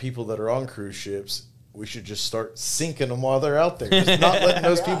kind of people that are on cruise ships. We should just start sinking them while they're out there, just not letting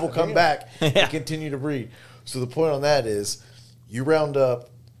those people come back and continue to breed. So the point on that is, you round up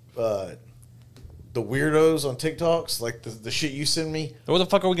the weirdos on TikToks, like the shit you send me. What the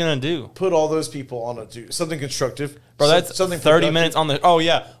fuck are we gonna do? Put all those people on something constructive. Bro, that's something 30 productive. minutes on the. Oh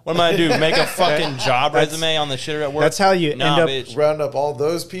yeah, what am I gonna do? Make a fucking job resume on the shit at work? That's how you end up. Bitch. Round up all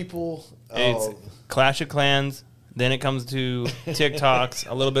those people. It's Clash of Clans. Then it comes to TikToks,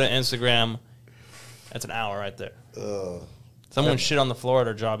 a little bit of Instagram. That's an hour right there. Someone shit on the floor at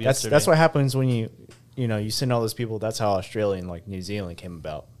our job yesterday. That's what happens when you send all those people. That's how Australia and like New Zealand came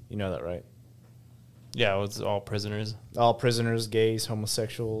about. You know that, right? Yeah, it was all prisoners. All prisoners, gays,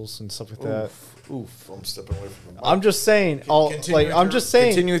 homosexuals, and stuff like that. Oof, I'm stepping away from the mic. I'm just saying.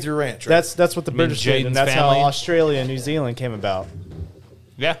 Continue with your rant. Right? That's what the British did, Jaden's and that's family? how Australia and New Zealand came about.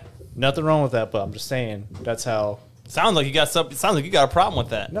 Yeah, Nothing wrong with that, but I'm just saying that's how. sounds like you got a problem with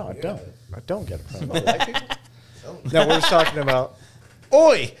that. No, I don't. I don't get a problem with that. No, we're just talking about.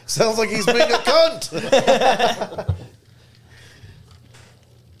 Oi! Sounds like he's being a cunt.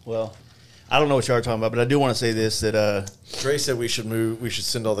 Well, I don't know what you are talking about, but I do want to say this, that Dre said we should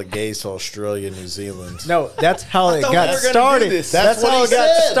send all the gays to Australia and New Zealand. No, that's how it thought got we were gonna started. do this. That's what how he it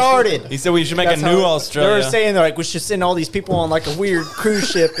got said. started. He said we should make That's a new how- Australia. They were saying they're like, we should send all these people on like a weird cruise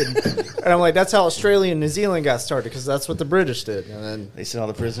ship, and I'm like, that's how Australia and New Zealand got started, because that's what the British did. And then they sent all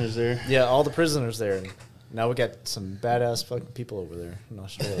the prisoners there. yeah, all the prisoners there. And now we got some badass fucking people over there in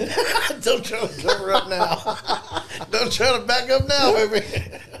Australia. Don't try to cover up now. Don't try to back up now, baby.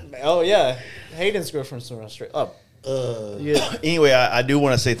 Oh yeah, Hayden's girlfriend's from Australia. Yeah. Anyway, I do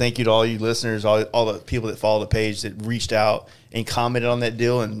want to say thank you to all you listeners, all the people that follow the page, that reached out and commented on that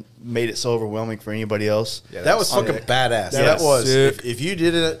deal and made it so overwhelming for anybody else. Yeah, that was fucking badass. Yeah, That was. sick. If you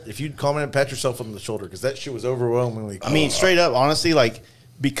did it, if you'd comment, pat yourself on the shoulder, because that shit was overwhelmingly. I mean, straight up, honestly, like,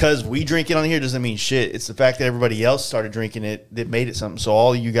 because we drink it on here doesn't mean shit. It's the fact that everybody else started drinking it that made it something. So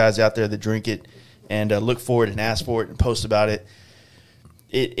all you guys out there that drink it and look for it and ask for it and post about it,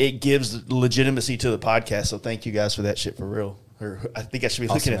 it gives legitimacy to the podcast. So thank you guys for that shit, for real. Or I think I should be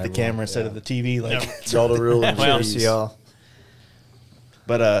looking at the camera instead of the TV. Like, y'all the real Well, MVPs. y'all.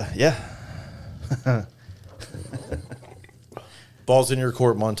 but yeah. Balls in your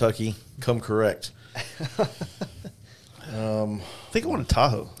court, Montucky. Come correct. I think I want a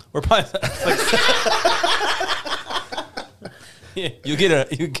Tahoe. We're probably yeah, you get a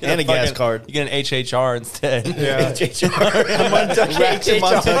And a gas card. You get an HHR instead. Yeah. That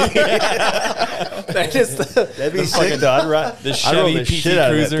is the That'd be sick, though. I'd The I roll Chevy the PT shit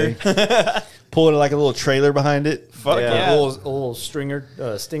out of that Cruiser. thing. pulling like a little trailer behind it. Fuck yeah. Little stinger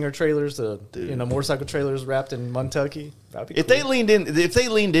trailers, motorcycle trailers wrapped in Montucky. That'd be If cool. they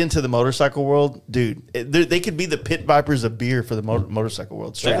leaned into the motorcycle world, dude, they could be the pit vipers of beer for the motorcycle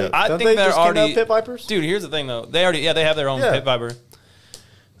world. Straight up. I Don't think they they're just came out already Pit Vipers? Dude, here's the thing though. They have their own Yeah. pit viper.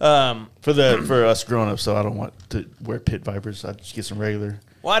 For us grown ups, so I don't want to wear pit vipers. I just get some regular.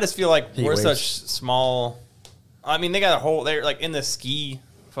 Well, I just feel like we're waves. such small. I mean, they got a whole. They're like in the ski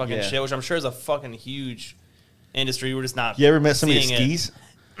fucking Yeah. shit, which I'm sure is a fucking huge industry. We're just not. You ever met somebody that seeing it. skis?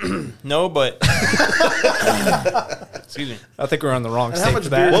 No, but excuse me. I think we're on the wrong how state much for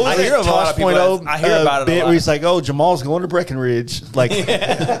that. beer- What was I that hear of a lot of people Tosh.0 I hear about it a bit lot. where he's like, "Oh, Jamal's going to Breckenridge." Like,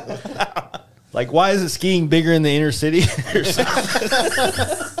 like why is it skiing bigger in the inner city?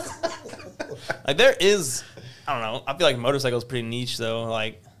 Like there is, I don't know. I feel like motorcycles pretty niche though.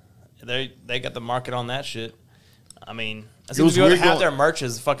 Like they got the market on that shit. I mean, I see was people that weird have going- their merch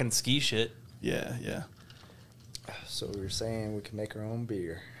is fucking ski shit. Yeah, yeah. So we were saying we can make our own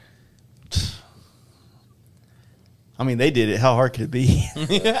beer. I mean, they did it. How hard could it be?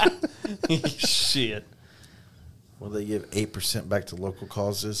 Yeah, shit. Will they give 8% back to local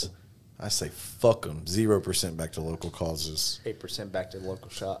causes? I say fuck them. 0% back to local causes. 8% back to local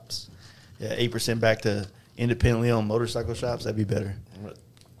shops. Yeah, 8% back to independently owned motorcycle shops. That'd be better.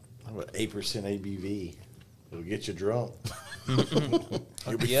 How about 8% ABV? It'll get you drunk.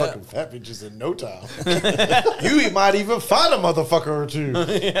 You'll be Yeah. fucking fat bitches in no time. You might even find a motherfucker or two.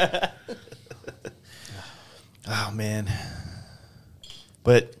 Oh man,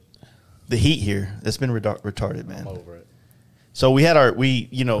 but the heat here, that's been retarded, man. I'm over it. So we had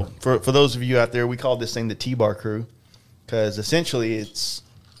for those of you out there, we called this thing the T-Bar crew because essentially it's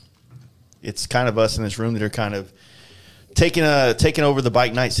kind of us in this room that are kind of taking over the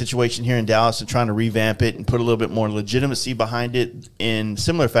bike night situation here in Dallas and trying to revamp it and put a little bit more legitimacy behind it in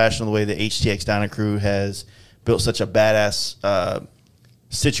similar fashion to the way the HTX Dyna crew has built such a badass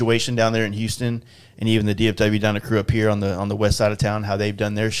situation down there in Houston, and even the DFW Dyna crew up here on the west side of town, how they've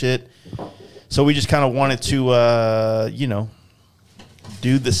done their shit. So we just kind of wanted to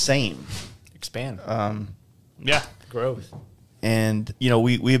do the same. Expand. Yeah. Growth. And,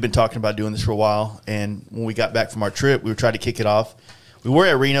 we have been talking about doing this for a while. And when we got back from our trip, we were trying to kick it off. We were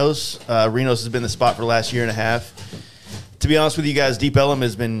at Reno's. Reno's has been the spot for the last year and a half. To be honest with you guys, Deep Ellum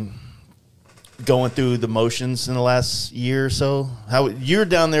has been going through the motions in the last year or so. You're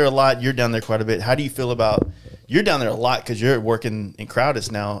down there a lot. You're down there quite a bit. How do you feel about you're down there a lot because you're working in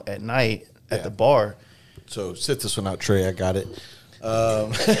Crowdis now at night at the bar. So sit this one out, Trey. I got it.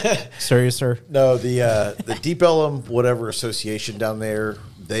 Serious, sir? No, the Deep Ellum whatever association down there,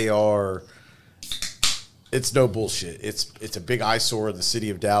 they are. It's no bullshit. It's a big eyesore in the city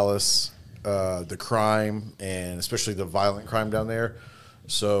of Dallas. The crime and especially the violent crime down there.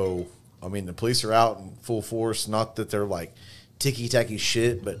 So I mean, the police are out in full force. Not that they're like ticky tacky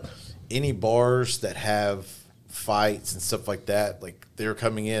shit, but any bars that have fights and stuff like that, like they're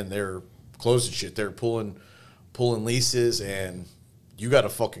coming in, they're closing shit. They're pulling leases, and you got to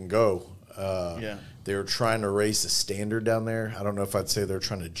fucking go. Yeah. They're trying to raise the standard down there. I don't know if I'd say they're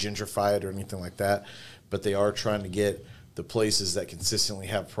trying to gentrify it or anything like that, but they are trying to get the places that consistently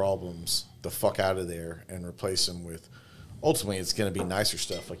have problems the fuck out of there and replace them with. Ultimately, it's going to be nicer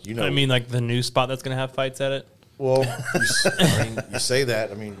stuff. Like, I mean, like the new spot that's gonna have fights at it. well, you say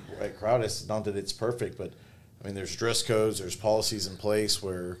that. I mean, at Crowdis, not that it's perfect, but I mean, there's dress codes, there's policies in place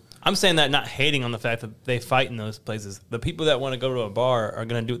where. I'm saying that not hating on the fact that they fight in those places. The people that want to go to a bar are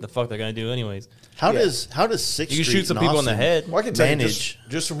gonna do what the fuck they're gonna do anyways. How does 6th You can Street shoot some in people in the Austin head. Well, I can tell manage? you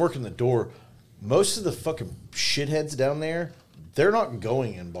just from working the door, most of the fucking shitheads down there, they're not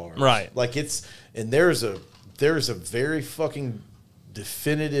going in bars. Right. Like and there's a very fucking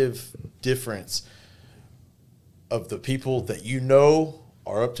definitive difference of the people that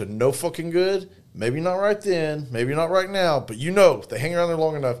are up to no fucking good. Maybe not right then, maybe not right now, but if they hang around there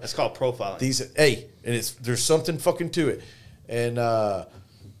long enough. That's called profiling. There's something fucking to it. And you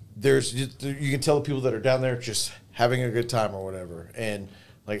can tell the people that are down there just having a good time or whatever. And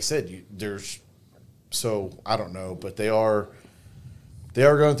like I said, I don't know, but they are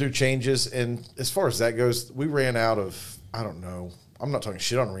going through changes. And as far as that goes, we ran out of, I don't know, I'm not talking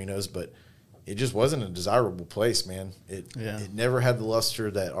shit on Reno's, but it just wasn't a desirable place, man. It never had the luster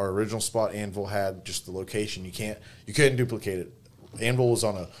that our original spot, Anvil, had. Just the location, you couldn't duplicate it. Anvil was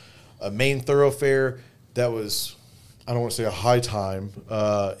on a main thoroughfare that was, I don't want to say a high time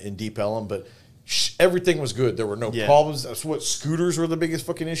in Deep Ellum, but everything was good. There were no problems. That's what scooters were the biggest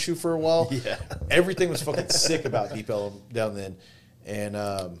fucking issue for a while. Yeah, everything was fucking sick about Deep Ellum down then, And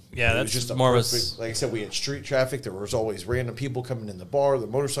yeah, it that's was just a more perfect, like I said, we had street traffic. There was always random people coming in the bar. The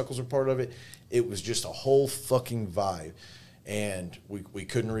motorcycles were part of it. It was just a whole fucking vibe. And we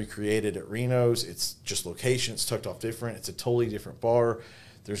couldn't recreate it at Reno's. It's just location. It's tucked off different. It's a totally different bar.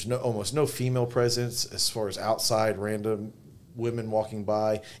 There's almost no female presence as far as outside random women walking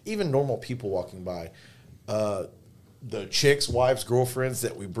by, even normal people walking by. The chicks, wives, girlfriends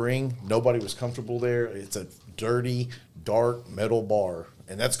that we bring, nobody was comfortable there. It's a dirty, dark, metal bar.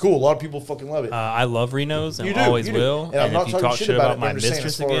 And that's cool. A lot of people fucking love it. I love Reno's and You do, always you do. will. And I'm not if you talking talk shit shit about about it, my I'm just saying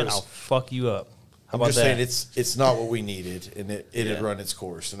mistress as far again, as- I'll fuck you up. How I'm about just that? saying it's not what we needed, and it Yeah. had run its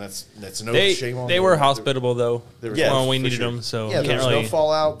course, and that's no They shame on they them. were hospitable though. There was when no- we for needed sure. them, so Yeah, you there can't was really. no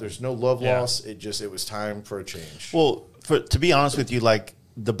fallout. There's no love Yeah. loss. It was time for a change. Well, to be honest with you, like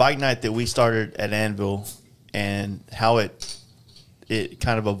the bike night that we started at Anvil and how it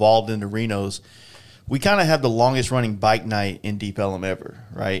kind of evolved into Reno's, we kind of have the longest running bike night in Deep Ellum ever,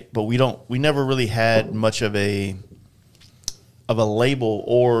 right? But we never really had much of a label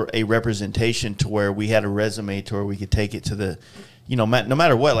or a representation to where we had a resume to where we could take it to the, no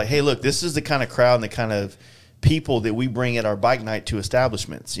matter what, like, hey, look, this is the kind of crowd and the kind of people that we bring at our bike night to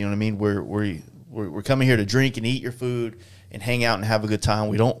establishments. You know what I mean? We're coming here to drink and eat your food and hang out and have a good time.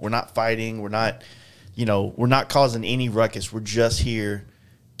 We're not fighting. We're not causing any ruckus. We're just here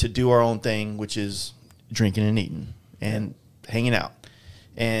to do our own thing, which is drinking and eating and hanging out.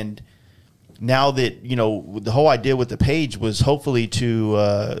 And now that, the whole idea with the page was hopefully to,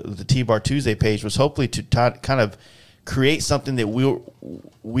 the T-Bar Tuesday page was hopefully to kind of create something that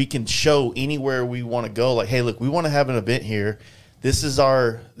we can show anywhere we want to go. Like, hey, look, we want to have an event here. This is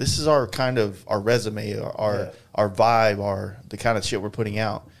our kind of our resume, our vibe, the kind of shit we're putting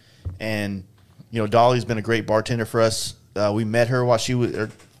out. And, Dolly's been a great bartender for us. We met her while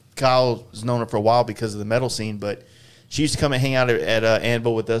Kyle's known her for a while because of the metal scene, but she used to come and hang out at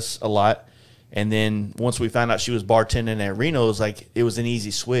Anvil with us a lot. And then once we found out she was bartending at Reno's, like it was an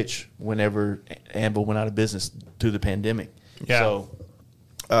easy switch whenever Anvil went out of business through the pandemic. Yeah. So,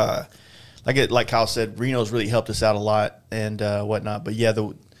 like Kyle said, Reno's really helped us out a lot and whatnot. But yeah,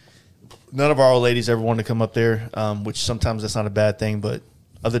 none of our old ladies ever wanted to come up there, which sometimes that's not a bad thing. But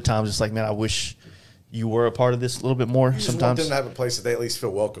other times it's like, man, I wish you were a part of this a little bit more. You just want Sometimes them to have a place that they at least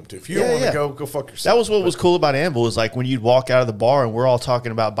feel welcome to. If you don't want to go fuck yourself. that was what was cool about Anvil is like when you'd walk out of the bar and we're all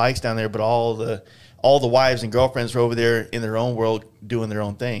talking about bikes down there, but all the wives and girlfriends were over there in their own world doing their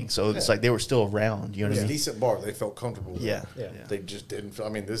own thing. So it's like they were still around. You know It was what I a mean? decent bar. They felt comfortable. Yeah. They just didn't. I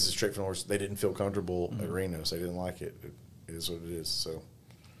mean, this is straight from the horse. They didn't feel comfortable at Reno's. They didn't like it. It is what it is. So,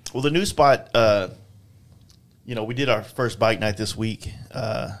 Well, the new spot, we did our first bike night this week.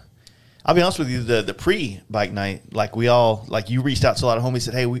 I'll be honest with you, the pre-bike night, like you reached out to a lot of homies,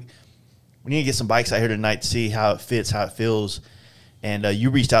 said, hey, we need to get some bikes out here tonight to see how it fits, how it feels. And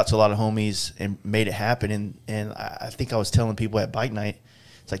you reached out to a lot of homies and made it happen. And I think I was telling people at bike night,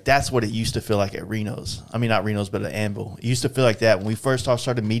 it's like that's what it used to feel like at Reno's. I mean, not Reno's, but at Anvil. It used to feel like that. When we first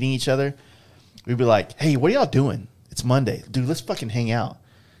started meeting each other, we'd be like, hey, what are y'all doing? It's Monday. Dude, let's fucking hang out.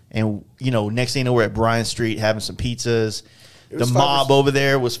 And, next thing you know, we're at Bryan Street having some pizzas. The mob over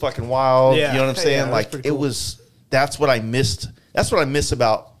there was fucking wild. Yeah. You know what I'm saying? Yeah, like pretty cool. that's what I missed. That's what I miss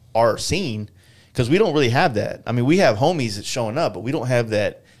about our scene because we don't really have that. I mean, we have homies that's showing up, but we don't have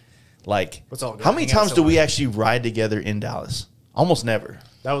that. Like, What's all good? how many Hang out times do we somewhere. actually ride together in Dallas? Almost never.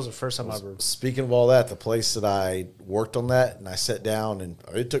 That was the first time I ever. speaking of all that, the place that I worked on that, and I sat down, and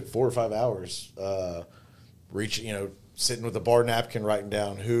it took 4 or 5 hours. Sitting with a bar napkin, writing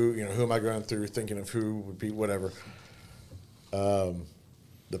down who am I going through, thinking of who would be whatever.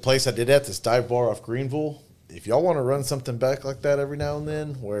 The place I did at, this dive bar off Greenville, if y'all want to run something back like that every now and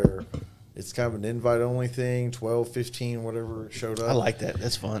then where it's kind of an invite-only thing, 12, 15, whatever showed up. I like that.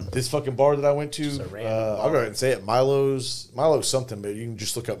 That's fun. This fucking bar that I went to, a random I'll go ahead and say it, Milo's something, but you can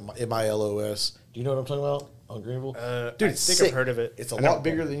just look up MILOS. Do you know what I'm talking about on Greenville? Dude, I it's think sick. I've heard of it. It's a lot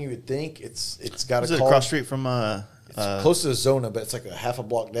bigger than you would think. It's got Is a it call. across the street from It's close to the Zona, but it's like a half a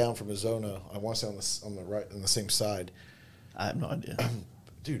block down from the Zona. I want to say on the right, on the same side. I have no idea.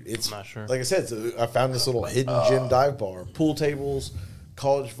 Dude, it's I'm not sure. like I said, I found this little hidden gym dive bar, pool tables,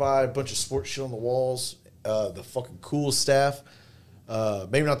 college vibe, bunch of sports shit on the walls, the fucking cool staff.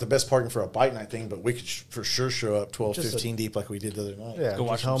 Maybe not the best parking for a bike night thing, but we could for sure show up 12, Just 15 deep like we did the other night. Yeah, Go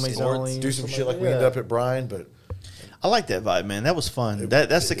watch just some homies sports. only. Do some something shit like we that. ended up at Bryan, but I like that vibe, man. That was fun.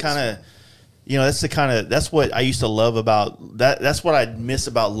 That's the it is kind of, that's what I used to love about that. That's what I miss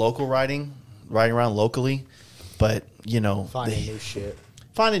about local riding around locally. But Finding new shit.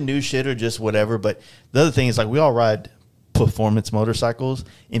 finding new shit or just whatever. But the other thing is, like, we all ride performance motorcycles,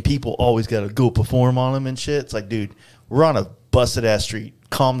 and people always got to go perform on them and shit. It's like, dude, we're on a busted ass street.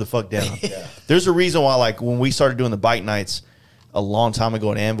 Calm the fuck down. There's a reason why, like, when we started doing the bike nights a long time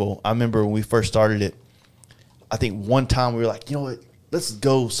ago in Anvil, I remember when we first started it, I think one time we were like, you know what, let's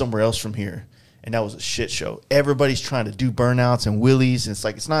go somewhere else from here. And that was a shit show. Everybody's trying to do burnouts and wheelies, and it's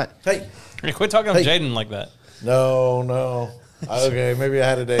like, it's not. Hey, Quit talking to Jaden like that. no. Okay, maybe I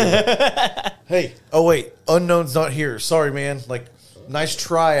had a day. Hey, oh wait, unknown's not here. Sorry, man. Like, nice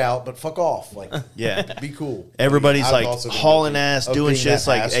tryout, but fuck off. Like, Yeah. be cool. Everybody's I've like also been hauling guilty ass, of doing being shit. It's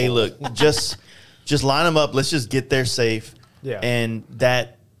that like, hey, asshole. look, just line them up. Let's just get there safe. Yeah. And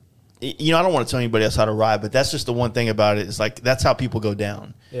that, you know, I don't want to tell anybody else how to ride, but that's just the one thing about it. It's like, that's how people go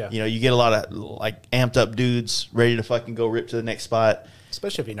down. Yeah. You know, you get a lot of like amped up dudes ready to fucking go rip to the next spot.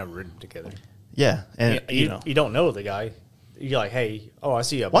 Especially if you've never ridden together. Yeah. And, you know. You don't know the guy. You're like, hey, I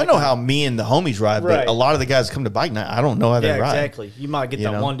see you. Well, I know how me and the homies ride, Right. but a lot of the guys that come to bike night, I don't know how they Yeah, ride. exactly. You might get You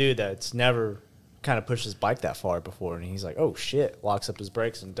that know? one dude that's never kind of pushed his bike that far before, and he's like, oh, shit, locks up his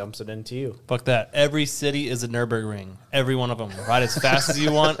brakes and dumps it into you. Fuck that. Every city is a Nürburgring. Every one of them. Ride as fast as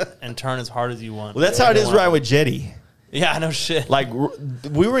you want and turn as hard as you want. Well, that's how it is riding with Jetty. Yeah, no shit. Like,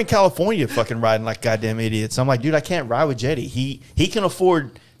 we were in California fucking riding like goddamn idiots. I'm like, dude, I can't ride with Jetty. He can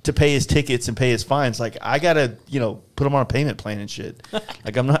afford to pay his tickets and pay his fines. Like, I got to, you know, put him on a payment plan and shit.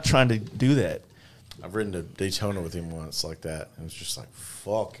 Like, I'm not trying to do that. I've ridden to Daytona with him once like that. It was just like,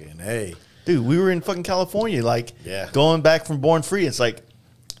 fucking hey. Dude, we were in fucking California, like, Yeah. going back from Born Free. It's like,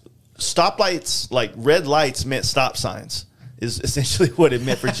 stoplights, like, red lights meant stop signs is essentially what it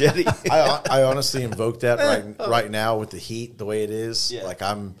meant for Jetty. I honestly invoke that right now with the heat the way it is. Yeah. Like,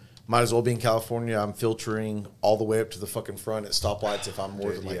 might as well be in California. I'm filtering all the way up to the fucking front at stoplights if I'm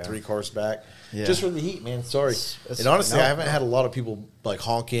more than like 3 cars back. Yeah. Just for the heat, man. Sorry. It's- And honestly, no, I haven't no. had a lot of people like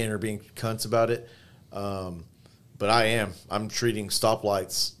honking or being cunts about it. But I'm treating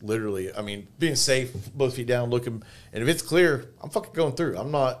stoplights literally. I mean, being safe, both feet down, looking. And if it's clear, I'm fucking going through. I'm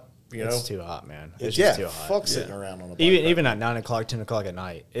not, you know. It's too hot, man. It's yeah, just too hot. fuck sitting around on a bike. Even at 9 o'clock, 10 o'clock at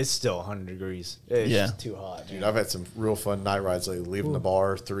night, it's still 100 degrees. It's Yeah. just too hot, Dude, man. I've had some real fun night rides lately, leaving the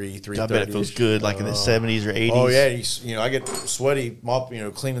bar 3:30. I bet it feels good, like in the 70s or 80s. Oh yeah, you know I get sweaty,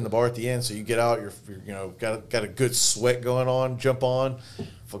 cleaning the bar at the end. So you get out, you're got a good sweat going on. Jump on,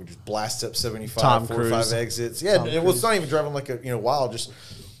 fucking just blast up 75, Tom 45 Cruise. exits. Yeah, it's not even driving like a wild, just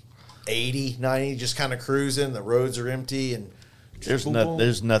 80, 90, just kind of cruising. The roads are empty and There's boom, no- boom.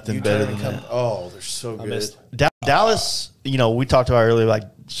 there's nothing You better turn than and that. Oh, they're so good. missed- Dallas, you know, we talked about earlier, like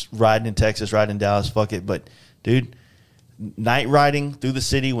just riding in Texas, riding in Dallas, fuck it. But, dude, night riding through the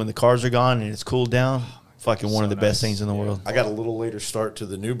city when the cars are gone and it's cooled down, fucking one of the best things in the world. I got a little later start to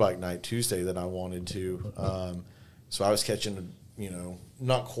the new bike night Tuesday than I wanted to. So I was catching,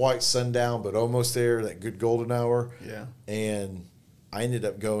 not quite sundown, but almost there, that good golden hour. Yeah. And I ended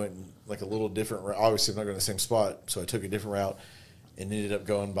up going like a little different route. Obviously, I'm not going to the same spot, so I took a different route and ended up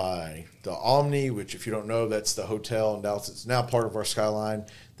going by the Omni, which, if you don't know, that's the hotel in Dallas. It's now part of our skyline.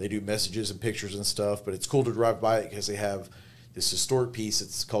 They do messages and pictures and stuff, but it's cool to drive by it because they have this historic piece.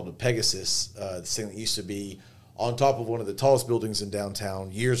 It's called the Pegasus, this thing that used to be on top of one of the tallest buildings in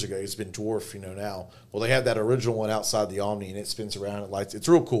downtown years ago. It's been dwarfed, now. Well, they had that original one outside the Omni, and it spins around. It lights. It's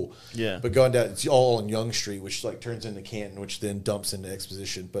real cool. Yeah. But going down, it's all on Young Street, which like turns into Canton, which then dumps into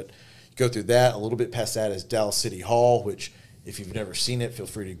Exposition. But you go through that. A little bit past that is Dallas City Hall, which if you've never seen it, feel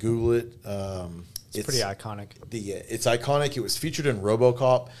free to Google it. It's pretty iconic. It's iconic. It was featured in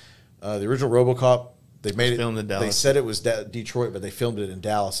RoboCop, the original RoboCop. They made it. filmed in Dallas. They said it was Detroit, but they filmed it in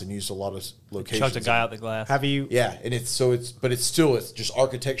Dallas and used a lot of locations. Chucked a guy out the glass. Have you? Yeah, and it's just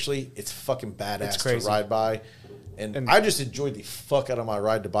architecturally, it's fucking badass It's crazy. to ride by. And I just enjoyed the fuck out of my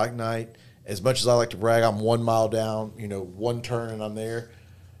ride to bike night. As much as I like to brag, I'm 1 mile down, one turn and I'm there.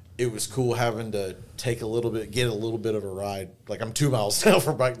 It was cool having to get a little bit of a ride. Like, I'm 2 miles down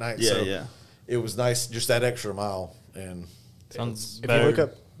for bike night. Yeah, so yeah. It was nice, just that extra mile. And Sounds If you better look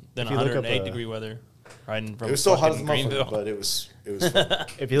up- than if you look up, 108-degree weather riding from it was still hot as a fucking motherfucker, Greenville. but it was fun.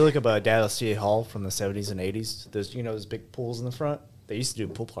 If you look up Dallas City Hall from the 70s and 80s, there's those big pools in the front. They used to do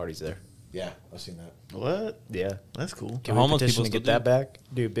pool parties there. Yeah, I've seen that. What? Yeah. That's cool. Can homeless we petition people to still get that back?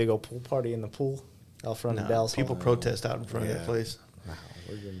 Do a big old pool party in the pool out front of Dallas People Hall? protest out in front of Yeah. that place.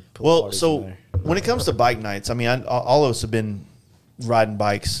 We're doing pool Well, parties in so there. when it comes to bike nights, I mean, all of us have been riding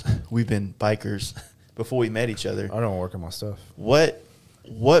bikes. We've been bikers before we met each other. I don't work on my stuff. What,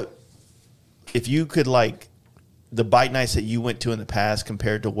 if you could, like, the bike nights that you went to in the past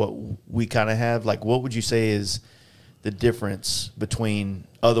compared to what we kind of have, like, what would you say is the difference between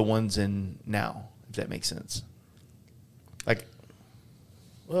other ones and now, if that makes sense? Like,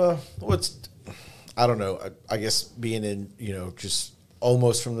 I don't know. I guess being in, just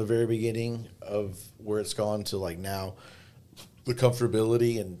almost from the very beginning of where it's gone to like now, the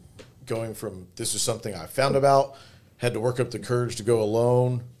comfortability and going from this is something I found about, had to work up the courage to go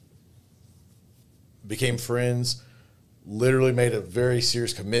alone, became friends, literally made a very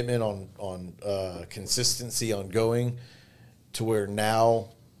serious commitment on consistency on going, to where now,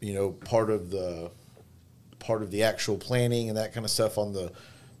 you know, part of the actual planning and that kind of stuff on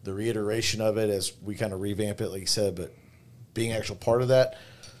the reiteration of it as we kind of revamp it, like you said, but being actual part of that,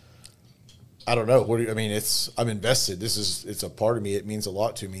 I don't know. I'm invested. It's a part of me. It means a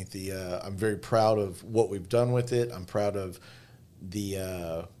lot to me. I'm very proud of what we've done with it. I'm proud of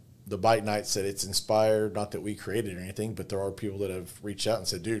the bike nights that it's inspired. Not that we created or anything, but there are people that have reached out and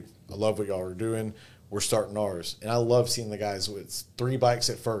said, dude, I love what y'all are doing. We're starting ours. And I love seeing the guys with 3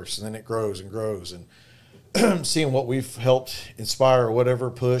 bikes at first, and then it grows and grows. And seeing what we've helped inspire or whatever,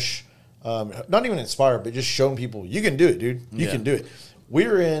 push, not even inspire, but just showing people, you can do it, dude. You can do it.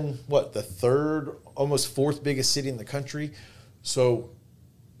 We're in, the 3rd, almost 4th biggest city in the country. So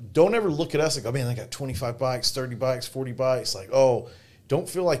don't ever look at us like, oh, man, I got 25 bikes, 30 bikes, 40 bikes. Like, oh, don't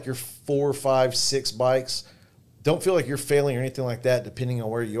feel like you're 4, 5, 6 bikes. Don't feel like you're failing or anything like that, depending on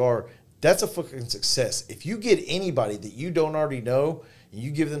where you are. That's a fucking success. If you get anybody that you don't already know and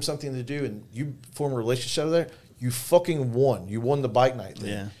you give them something to do and you form a relationship with that, you fucking won. You won the bike night thing.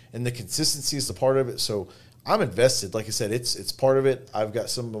 Yeah. And the consistency is the part of it. So I'm invested. Like I said, it's part of it. I've got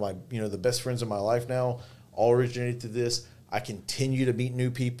some of my, the best friends in my life now, all originated through this. I continue to meet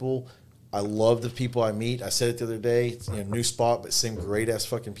new people. I love the people I meet. I said it the other day. It's, new spot, but same great ass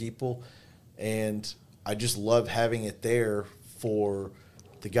fucking people. And I just love having it there for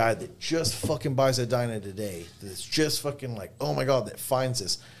the guy that just fucking buys a Dyna today. That's just fucking like, oh my God, that finds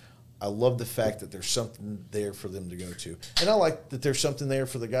this. I love the fact that there's something there for them to go to. And I like that there's something there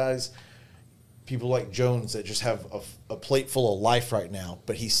for the guys, people like Jones, that just have a plate full of life right now,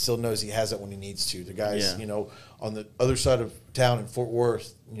 but he still knows he has it when he needs to. The guys, on the other side of town in Fort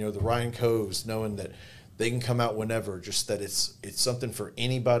Worth, the Ryan Coves, knowing that they can come out whenever, just that it's something for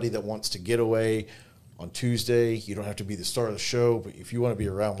anybody that wants to get away on Tuesday. You don't have to be the star of the show, but if you want to be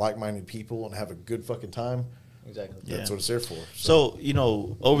around like-minded people and have a good fucking time, exactly, that's what it's there for. So,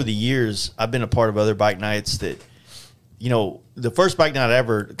 over the years, I've been a part of other bike nights that, the first bike night I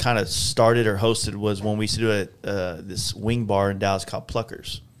ever kind of started or hosted was when we used to do it at this wing bar in Dallas called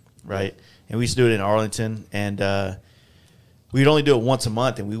Pluckers, right? And we used to do it in Arlington, and we'd only do it once a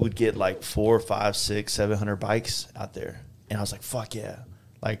month, and we would get like 400, 500, 600, 700 bikes out there. And I was like, fuck yeah.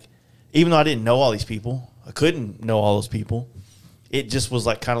 Like, even though I didn't know all these people, I couldn't know all those people. It just was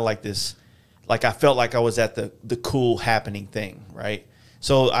like kind of like this, like I felt like I was at the cool happening thing, right?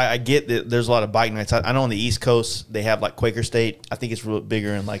 So I get that there's a lot of bike nights. I know on the East Coast they have like Quaker State. I think it's real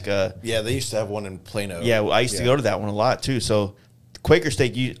bigger in like yeah, they used to have one in Plano. Yeah, I used to go to that one a lot too. So Quaker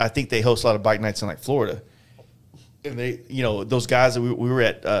State, I think they host a lot of bike nights in like Florida. And they, those guys that we were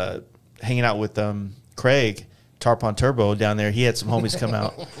at hanging out with Craig Tarpon Turbo down there. He had some homies come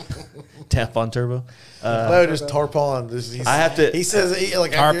out. Tarpon Turbo. No, just Tarpon. I have to. He says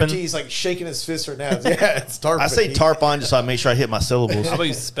he's like shaking his fist right now. Yeah, it's Tarpon. I say Tarpon just so I make sure I hit my syllables. How about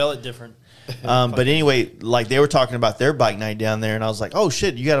you spell it different? But anyway, like they were talking about their bike night down there, and I was like, "Oh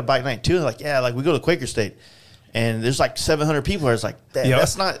shit, you got a bike night too?" And like, yeah, like we go to Quaker State, and there's like 700 people. I was like,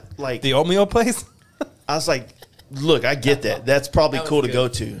 that's not like the oatmeal place. I was like, look, I get that. That's probably cool to go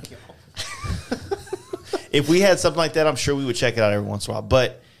to. If we had something like that, I'm sure we would check it out every once in a while.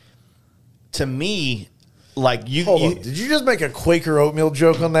 But to me, like Hold on. Did you just make a Quaker oatmeal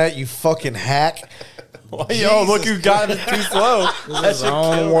joke on that, you fucking hack? Yo, look who got it too slow. That's his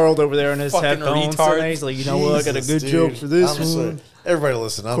own world over there in his headphones. He's like, what? I got a good joke for this one. Everybody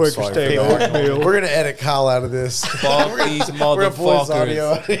listen, I'm Quaker sorry. State oatmeal. We're going to edit Kyle out of this. Fuck these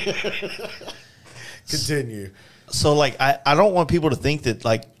motherfuckers. Continue. So, like, I don't want people to think that,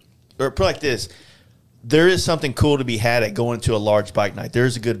 like, or put it like this. There is something cool to be had at going to a large bike night. There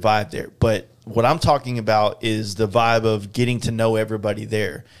is a good vibe there. But what I'm talking about is the vibe of getting to know everybody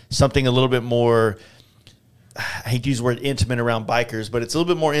there. Something a little bit more, I hate to use the word intimate around bikers, but it's a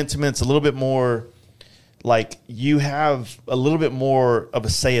little bit more intimate. It's a little bit more like you have a little bit more of a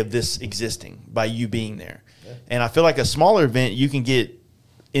say of this existing by you being there. Yeah. And I feel like a smaller event, you can get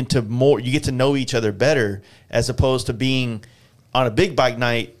into more, you get to know each other better as opposed to being on a big bike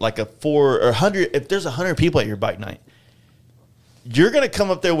night, like a 400 or 100, if there's 100 people at your bike night, you're going to come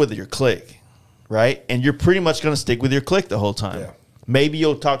up there with your clique, right? And you're pretty much going to stick with your clique the whole time. Yeah. Maybe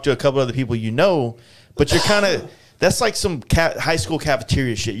you'll talk to a couple other people but you're kind of, that's like some high school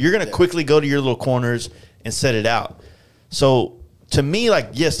cafeteria shit. You're going to quickly go to your little corners and set it out. So to me, like,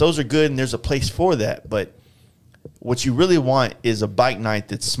 yes, those are good and there's a place for that. But what you really want is a bike night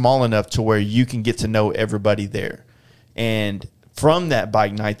that's small enough to where you can get to know everybody there. And from that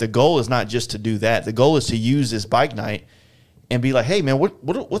bike night, the goal is not just to do that. The goal is to use this bike night and be like, hey man,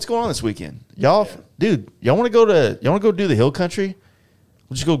 what's going on this weekend? Y'all, dude, y'all want to go do the hill country?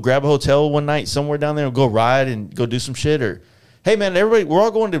 We'll just go grab a hotel one night somewhere down there and go ride and go do some shit. Or, hey man, everybody, we're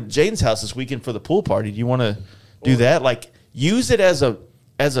all going to Jaden's house this weekend for the pool party. Do you want to do that? Like, use it as a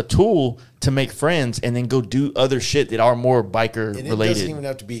tool to make friends and then go do other shit that are more biker related. It doesn't even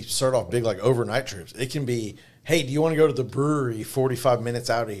have to start off big like overnight trips. It can be, hey, do you want to go to the brewery 45 minutes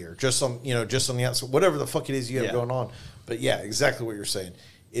out of here? Just on the outside, whatever the fuck it is you have going on. But yeah, exactly what you're saying.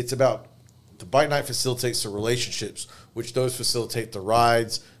 It's about the bike night facilitates the relationships, which those facilitate the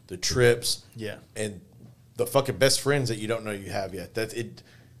rides, the trips, and the fucking best friends that you don't know you have yet. That's it.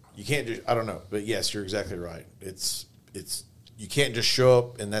 You can't just, I don't know, but yes, you're exactly right. It's you can't just show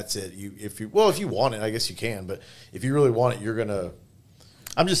up and that's it. If you want it, I guess you can, but if you really want it, you're gonna.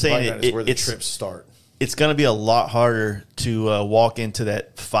 I'm just saying it's where the trips start. It's going to be a lot harder to walk into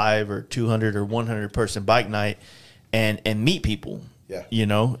that 5 or 200 or 100 person bike night and meet people. Yeah,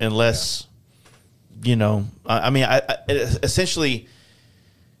 unless essentially,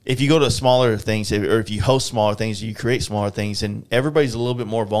 if you go to smaller things or if you host smaller things, you create smaller things, and everybody's a little bit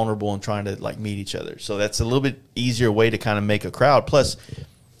more vulnerable in trying to like meet each other. So that's a little bit easier way to kind of make a crowd. Plus,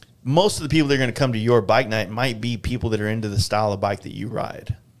 most of the people that are going to come to your bike night might be people that are into the style of bike that you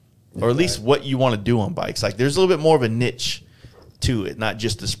ride, or at least what you want to do on bikes. Like there's a little bit more of a niche to it, not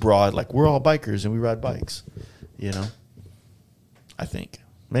just this broad, like we're all bikers and we ride bikes, I think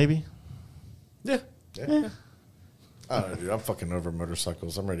maybe. Yeah. I don't know, dude. I'm fucking over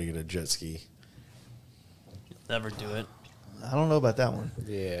motorcycles. I'm ready to get a jet ski. Never do it. I don't know about that one.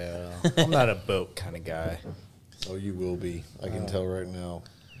 Yeah. I'm not a boat kind of guy. Oh, you will be. I can tell right now.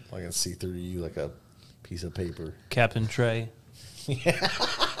 I can see through you like a piece of paper. Captain Trey.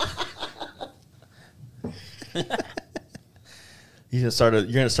 You're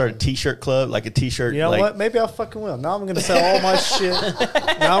gonna start a t-shirt club, like a t-shirt. You know what? Maybe I fucking will. Now I'm gonna sell all my shit.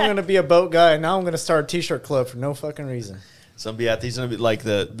 Now I'm gonna be a boat guy. And now I'm gonna start a t-shirt club for no fucking reason. Somebody out there's gonna be like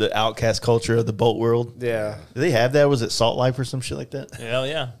the outcast culture of the boat world. Yeah. Do they have that? Was it Salt Life or some shit like that? Hell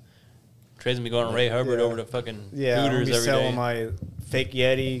yeah. Trey's gonna be going to Ray Hubbard over to fucking Hooters I'm gonna be every selling day. my fake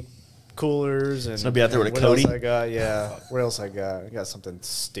Yeti coolers and. It's gonna be out there with a what Cody. else I got? Yeah. What else I got? I got something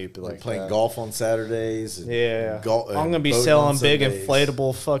stupid like playing that. golf on Saturdays. And I'm gonna be selling big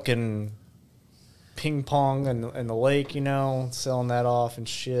inflatable fucking ping pong in the lake. Selling that off and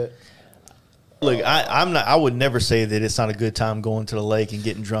shit. Look, I would never say that it's not a good time going to the lake and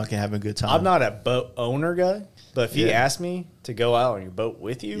getting drunk and having a good time. I'm not a boat owner guy, but if you ask me to go out on your boat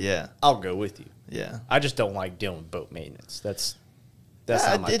with you, I'll go with you. Yeah. I just don't like doing boat maintenance. That's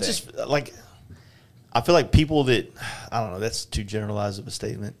not my thing. Just like I feel like people that I don't know. That's too generalized of a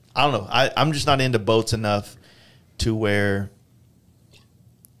statement. I don't know. I'm just not into boats enough to where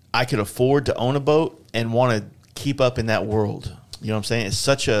I could afford to own a boat and want to keep up in that world. You know what I'm saying? It's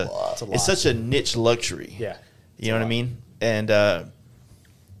such a niche luxury. Yeah. You know what I mean? And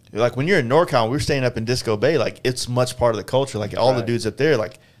like when you're in NorCal, we're staying up in Disco Bay. Like it's much part of the culture. Like all the dudes up there,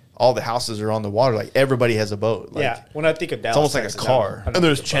 like all the houses are on the water. Like everybody has a boat. Like, yeah. When I think of Dallas, it's almost like a car. And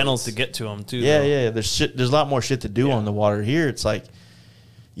there's channels to get to them too. Yeah, yeah. There's a lot more shit to do on the water. Here, it's like,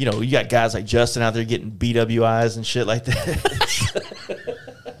 you got guys like Justin out there getting BWIs and shit like that.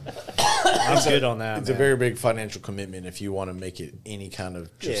 I'm good on that. It's a very big financial commitment if you want to make it any kind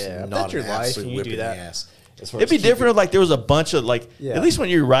of just not your an life absolute and you whip do in the that. ass. It'd be different if like there was a bunch of like at least when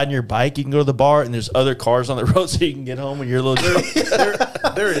you're riding your bike, you can go to the bar and there's other cars on the road so you can get home when you're a little drunk.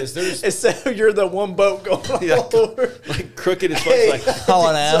 There it is. Instead you're the one boat going all over. Like crooked as fuck. Like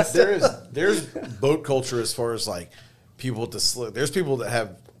hauling ass. There's boat culture as far as like people with the slip. There's people that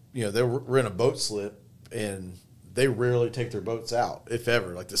have they rent a boat slip and they rarely take their boats out, if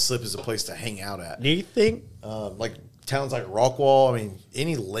ever. Like the slip is a place to hang out at. Do you think like towns like Rockwall? I mean,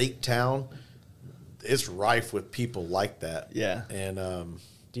 any lake town, it's rife with people like that. Yeah. And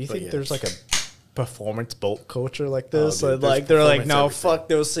do you think there's like a performance boat culture like this? Oh, dude, like they're like, no, everything. fuck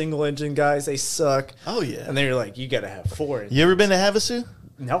those single engine guys, they suck. Oh yeah. And then you're like, you got to have 4 engines. You ever been to Havasu?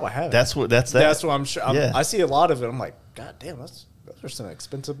 No, I haven't. That's what I'm sure. Yeah. I see a lot of it. I'm like, God damn, those are some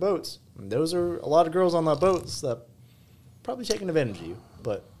expensive boats. And those are a lot of girls on the boats that probably taking advantage of you.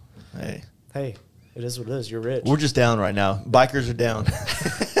 But hey, it is what it is. You're rich. We're just down right now. Bikers are down.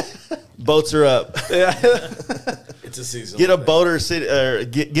 Boats are up. Yeah. it's a season. Get a boat or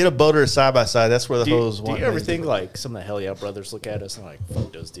get a boat or a side by side. That's where the hoes want. Do you ever think like some of the Hell Yeah brothers look at us and like,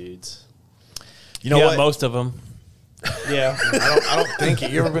 fuck those dudes? You know what? Most of them. Yeah. I don't think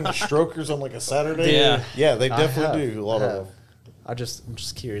it. You ever been to Strokers on like a Saturday? Yeah. Yeah, they definitely do. A lot of them. I'm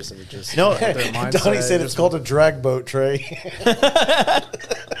just curious of it. Just No, their mindset. Donnie said it's called a drag boat, Trey.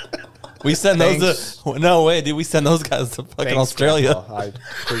 We send those to, no way, dude. We send those guys to fucking Australia. Grandpa. I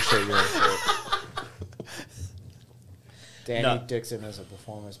appreciate your input. Danny No. Dixon is a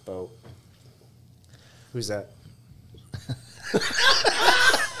performance boat. Who's that?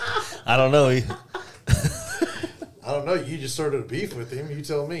 I don't know. I don't know. You just started a beef with him. You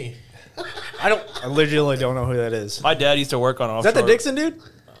tell me. I literally don't know who that is. My dad used to work on Is offshore. that the Dixon dude?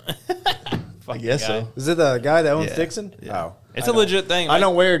 I guess so. Is it the guy that owns Yeah. Dixon? Yeah. Oh, It's a legit thing. I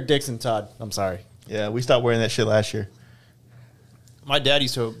don't wear Dixon, Todd. I'm sorry. Yeah, we stopped wearing that shit last year. My dad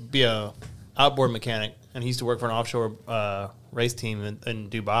used to be a outboard mechanic, and he used to work for an offshore race team in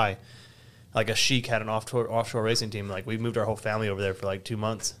Dubai. Like a sheik had an offshore racing team. Like we moved our whole family over there for like 2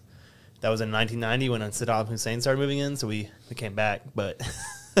 months. That was in 1990 when Saddam Hussein started moving in, so we came back. But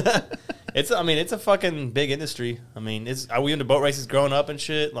it's a fucking big industry. I mean, we into boat races growing up and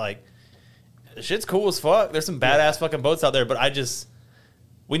shit. Like shit's cool as fuck. There's some badass fucking boats out there, but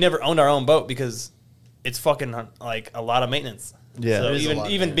we never owned our own boat because it's fucking like a lot of maintenance. Yeah. So It is a lot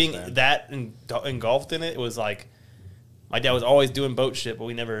of even being maintenance, that engulfed in it, it was like my dad was always doing boat shit, but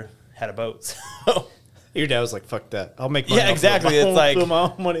we never had a boat. So Your dad was like, "Fuck that. I'll make money." Yeah, I'll exactly. Put It's like- put my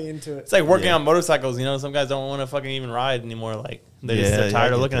own money into it. it's like working on motorcycles. You know, some guys don't want to fucking even ride anymore. Like they're tired I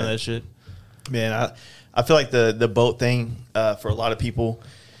of get looking at that. that shit. Man, I feel like the boat thing for a lot of people,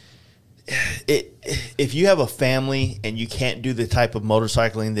 if you have a family and you can't do the type of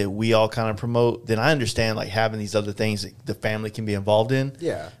motorcycling that we all kind of promote, then I understand like having these other things that the family can be involved in.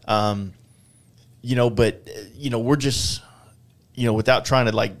 Yeah. You know, but we're just, without trying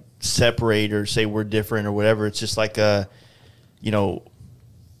to like separate or say we're different or whatever, it's just like I'm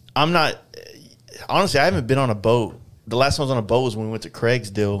not, honestly, I haven't been on a boat. The last time I was on a boat was when we went to Craig's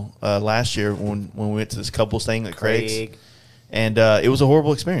deal last year when we went to this couples thing at Craig's. And it was a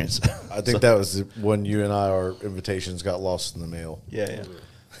horrible experience. I think that was when you and our invitations got lost in the mail. Yeah.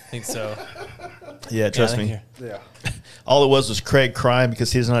 I think so. Yeah, trust me. Yeah. All it was Craig crying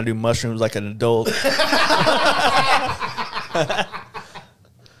because he doesn't know how to do mushrooms like an adult.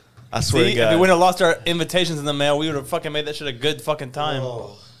 I swear to See, God. if we wouldn't have lost our invitations in the mail, we would have fucking made that shit a good fucking time.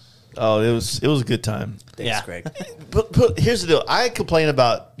 Oh, it was a good time. Thanks, Yeah. Craig. But here's the deal. I complain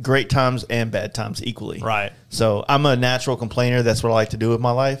about great times and bad times equally. Right. So I'm a natural complainer. That's what I like to do with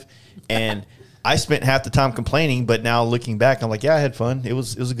my life. And I spent half the time complaining, but now looking back, I'm like, yeah, I had fun. It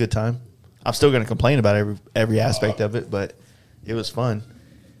was a good time. I'm still going to complain about every aspect of it, but it was fun.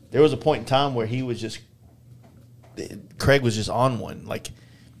 There was a point in time where Craig was just on one. Like,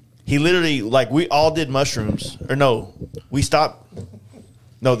 he literally, like, we all did mushrooms. Or no, we stopped.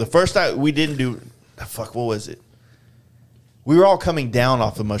 No, the first time we didn't do, what was it? We were all coming down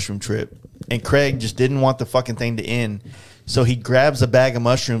off the mushroom trip, and Craig just didn't want the fucking thing to end. So he grabs a bag of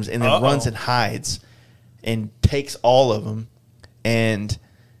mushrooms and then runs and hides and takes all of them. And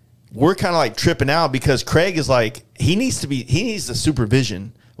we're kind of like tripping out because Craig is like, he needs the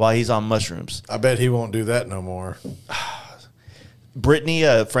supervision while he's on mushrooms. I bet he won't do that no more. Brittany,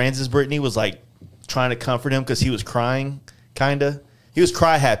 Francis Brittany was like trying to comfort him because he was crying, kind of. He was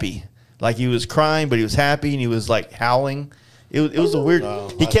cry happy. Like he was crying, but he was happy and he was like howling. It was a weird.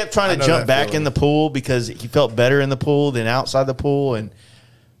 He kept trying to jump back in the pool because he felt better in the pool than outside the pool. And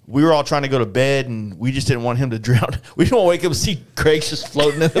we were all trying to go to bed and we just didn't want him to drown. We didn't want to wake up and see Craig just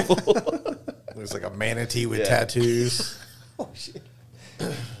floating in the pool. Looks like a manatee with tattoos. Oh, shit.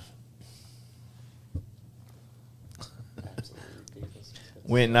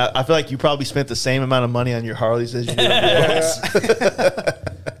 I feel like you probably spent the same amount of money on your Harleys as you did on your boats.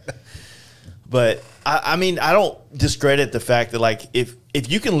 But I mean, I don't discredit the fact that like if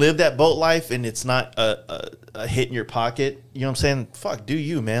you can live that boat life and it's not a hit in your pocket, you know what I'm saying? Fuck, do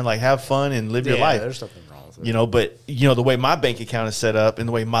you, man? Like have fun and live your life. There's nothing wrong with it. But the way my bank account is set up and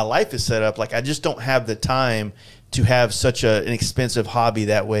the way my life is set up, like I just don't have the time to have such an expensive hobby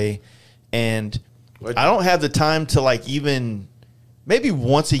that way, and I don't have the time to like even. Maybe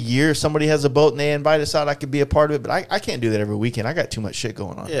once a year somebody has a boat and they invite us out, I could be a part of it, but I can't do that every weekend. I got too much shit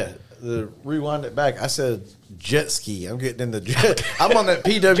going on. Yeah, rewind it back. I said jet ski. I'm getting in the jet. I'm on that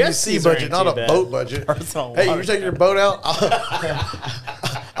PWC budget, not a boat budget. Hey, you're taking your boat out?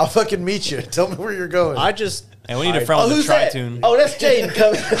 I'll fucking meet you. Tell me where you're going. And we need a friend with a who's that? tri-tune. Oh, that's Jaden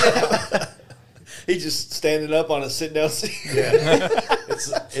coming. He's just standing up on a sit-down seat. Yeah.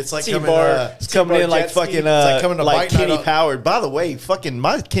 It's like T-bar. It's coming in like fucking it's like coming to like bike night Kenny up. Powered. By the way, fucking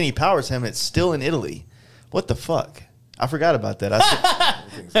my Kenny Powers helmet's still in Italy. What the fuck? I forgot about that.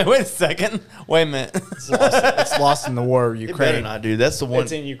 Wait a second. Wait a minute. It's lost in the war of It better Ukraine. not, dude. That's the one.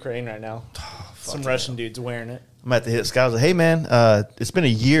 It's in Ukraine right now. Some Russian dude's wearing it. I'm at the hit Scott. I was like, hey man, it's been a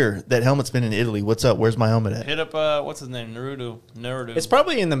year. That helmet's been in Italy. What's up? Where's my helmet at? Hit up what's his name? Naruto. It's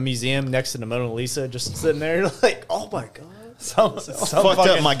probably in the museum next to the Mona Lisa, just sitting there like, oh my god. Some Fucked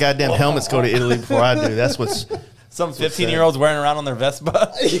up my goddamn helmets go to Italy before I do. That's what's some 15-year-olds wearing around on their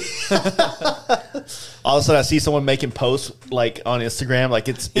Vespa. all of a sudden I see someone making posts like on Instagram, like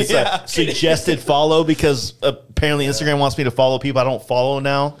it's Yeah. a suggested follow because apparently Instagram wants me to follow people I don't follow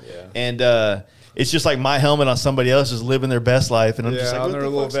now. Yeah. And it's just like my helmet on somebody else just living their best life, and I'm just like, on what their the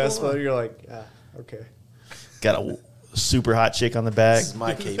little fuck's going Vespa, on? you're like, okay. Got a super hot chick on the back. This is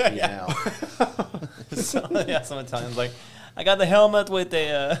my KP now. Some Italians like, I got the helmet with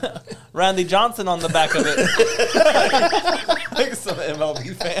a Randy Johnson on the back of it. Like some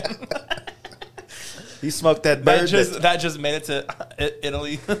MLB fan. He smoked that bird. That just made it to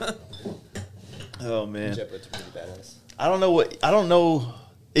Italy. Oh man, It's pretty badass. I don't know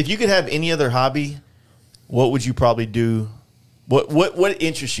if you could have any other hobby. What would you probably do? What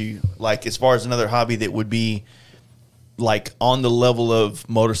interests you? Like as far as another hobby that would be like on the level of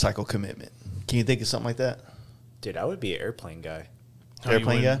motorcycle commitment. Can you think of something like that? Dude, I would be an airplane guy. No, you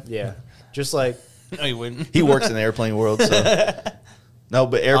Airplane guy? wouldn't. Yeah. Just like, No, you wouldn't. He works in the airplane world, so no.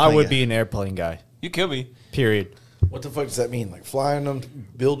 But airplane. I would guy. be an airplane guy. You could be. Period. What the fuck does that mean? Like flying them,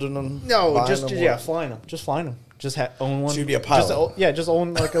 building them? No, buying just them, yeah, what? flying them. Just flying them. Just own one. So you'd be a Just pilot. just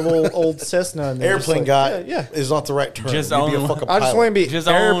own like a little old Cessna. And then just Airplane like, guy Yeah. is not the right term. Just You'd be a own- fucking I just pilot. want to be Just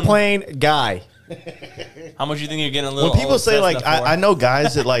own- airplane guy. How much you think you're getting a little? When people old say like, Cessna for? I know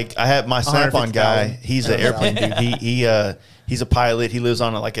guys that like, I have my Snap-on guy. 150,000. He's an airplane dude. He's a pilot. He lives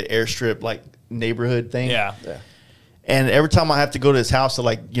on like an airstrip like neighborhood thing. Yeah. And every time I have to go to his house to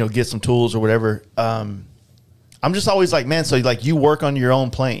like get some tools or whatever, I'm just always like, man, so like you work on your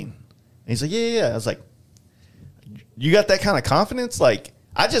own plane? And he's like, yeah. I was like, you got that kind of confidence? Like,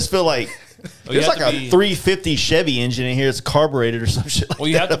 I just feel like Well, you there's have like to a be- 350 Chevy engine in here. It's carbureted or some shit. Like Well,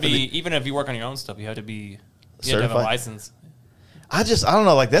 you have that to be, up in the- even if you work on your own stuff, you have to be, you have to have a Certified? license. I don't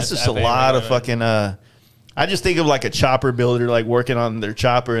know. Like that's That's just a FAA lot of regulated. fucking. I just think of like a chopper builder, like working on their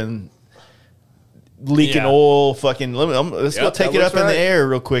chopper and leaking Yeah. oil. Fucking, let's go Yep, take that it up looks in the right. air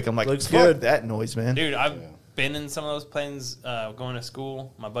real quick. I'm like, Looks fuck good. that noise, man. Dude, I've been in some of those planes going to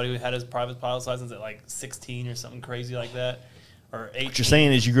school. My buddy had his private pilot's license at like 16 or something crazy like that, or 18. What you're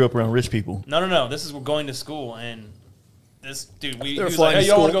saying is you grew up around rich people. No. This is we're going to school, and this dude, he were was flying like, to "Hey,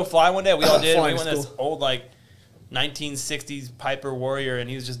 y'all want to school. go fly one day?" We all did. We Flying went to this school. old like 1960s Piper Warrior, and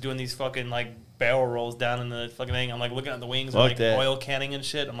he was just doing these fucking like barrel rolls down in the fucking thing. I'm like looking at the wings, and Fuck like that. oil canning and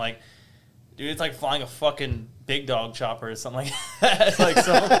shit. I'm like, dude, it's like flying a fucking big dog chopper or something like that.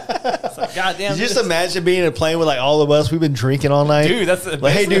 It's like goddamn. Just dude, imagine being in a plane with like all of us. We've been drinking all night. Dude, that's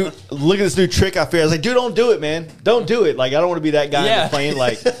like, hey, dude, look at this new trick I figured. I was like, dude, don't do it, man. Don't do it. Like, I don't want to be that guy in Yeah. the plane.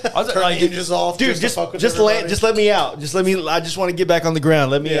 Like, I was Turn like, the engines off. dude, to fuck with just everybody. let me out. I just want to get back on the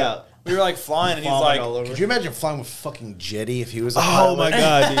ground. Let me out. we were like flying, and he's Vomit like, all over. Could you imagine flying with fucking Jetty if he was a Oh pilot? my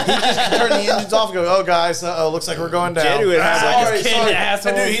god, dude. Just turn the engines off and go, oh, guys, looks like we're going down. Jetty would have like sorry, a kid sorry.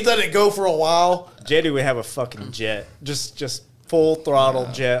 asshole. And dude, he'd let it go for a while. JD would have a fucking jet. Just full throttle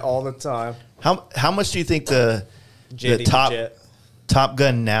jet all the time. How much do you think the JD top jet. Top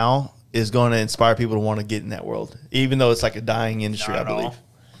Gun now is going to inspire people to want to get in that world, even though it's like a dying industry? Not I at believe. all.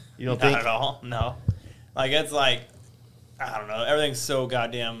 You don't Not think? at all. No. Like it's like I don't know. Everything's so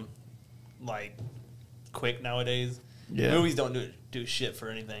goddamn like quick nowadays. Yeah. Movies don't do shit for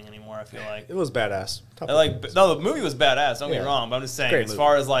anything anymore. I feel like. It was badass. Top They're like no, the movie was badass. Don't get me Yeah. wrong, but I'm just saying, Great as movie.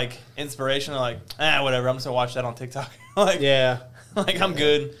 far as like inspiration, they're like whatever. I'm just gonna watch that on TikTok. Like Yeah. like I'm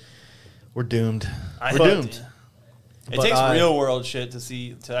good. We're doomed. I We're but- doomed. It But takes I- real world shit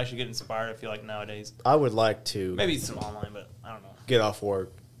to actually get inspired. I feel like nowadays, I would like to maybe some online, but I don't know. get off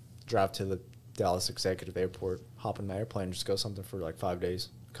work, drive to the Dallas Executive Airport, hop in the airplane, just go something for like 5 days,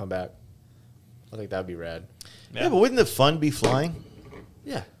 come back. I think that'd be rad. Yeah, but wouldn't the fun be flying?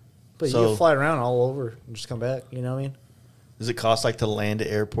 Yeah. But So- you fly around all over and just come back, you know what I mean? Does it cost like to land at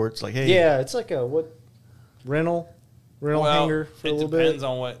airports? Like, hey, Yeah, it's like a rental well, hangar for a it little depends bit.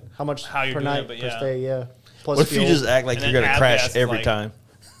 on what How much how you're per doing night, it, but per yeah. stay, yeah. Plus what if you fuel. just act like And you're then gonna add crash gas is every like- time?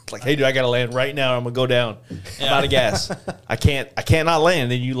 It's like, hey, dude, I gotta land right now. Or I'm gonna go down. I'm Yeah. out of gas. I can't not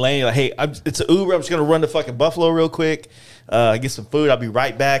land. Then you land. You're like, hey, it's an Uber. I'm just gonna run to fucking Buffalo real quick. Get some food. I'll be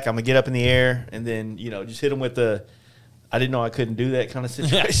right back. I'm gonna get up in the air and then just hit them with the. I didn't know I couldn't do that kind of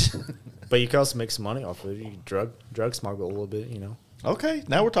situation. But you can also make some money off of it. You can drug smuggle a little bit, you know. Okay,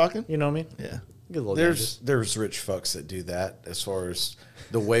 now we're talking. You know what I mean? Yeah. Get a little There's rich fucks that do that as far as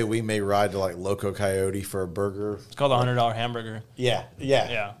the way we may ride to like Loco Coyote for a burger. It's called a $100 hamburger. Yeah.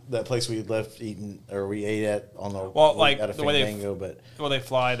 Yeah. That place we left eating or we ate at on the Well, like at a the way Fandango, but they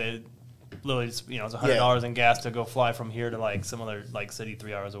fly, they literally just, you know, it's $100 in gas to go fly from here to like some other like city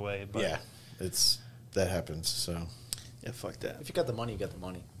 3 hours away. But Yeah, that happens. So Yeah, fuck that. If you got the money, you got the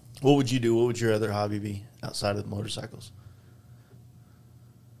money. What would you do? What would your other hobby be outside of motorcycles?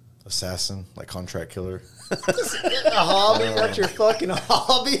 assassin, like contract killer. A hobby? That's your fucking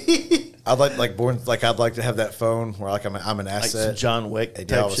hobby? I'd I'd like to have that phone where like I'm an Like asset. some John Wick They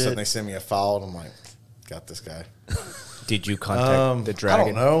type all of a sudden shit? they send me a file and I'm like, got this guy. Did you contact the dragon? I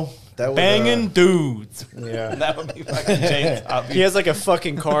don't know. That would, banging dudes. Yeah. That would be fucking James' hobby. He has like a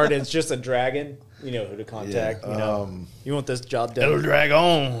fucking card and it's just a dragon. You know who to contact. Yeah, You know, you want this job done? It'll drag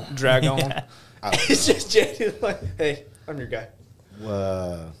on. Drag on. Yeah. It's just Jaden like, hey, I'm your guy.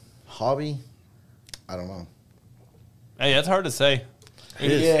 Hobby? I don't know. Hey, that's hard to say.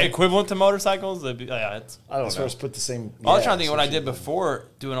 is. Equivalent to motorcycles? It'd be, yeah, it's. I don't As know. far as put the same. I was trying to think of what I did before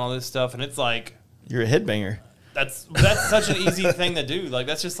doing all this stuff, and it's like You're a headbanger. that's such an easy thing to do. Like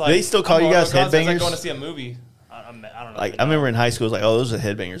that's just like They still call I'm you guys it's like headbangers? going to see a movie. I don't know. Like I remember in high school, it was like, oh, those are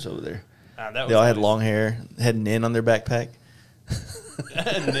headbangers over there. That They all had always- long hair, had an N on their backpack.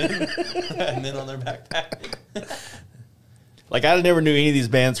 and then on their backpack. Like I never knew any of these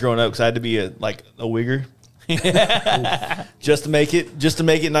bands growing up because I had to be a wigger. just to make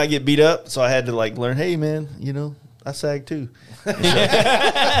it not get beat up. So I had to like learn, hey man, you know, I sag too. But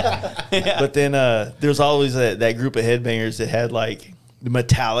then there's always that group of headbangers that had like the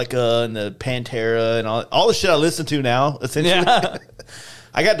Metallica and the Pantera and all the shit I listen to now, essentially. Yeah.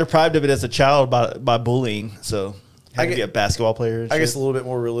 I got deprived of it as a child by bullying, so I had to be a basketball player. And I guess shit. a little bit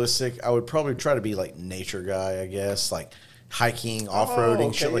more realistic. I would probably try to be like nature guy. I guess like hiking, off-roading,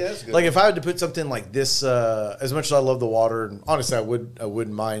 okay, shit. yeah, that's good. Like if I had to put something like this, as much as I love the water, and honestly, I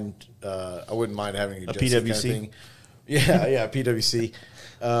wouldn't mind having a jet ski kind of PWC? thing. Yeah, PWC.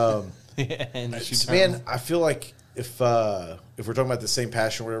 Man, I feel like if we're talking about the same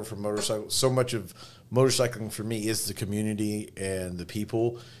passion or whatever for motorcycles, so much of motorcycling for me is the community and the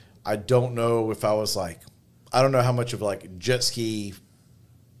people. I don't know if I was like, I don't know how much of like jet ski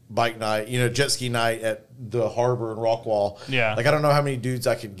bike night, jet ski night at the harbor in Rockwall. Yeah. Like I don't know how many dudes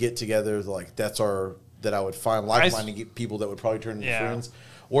I could get together. Like that I would find like-minded people that would probably turn into friends.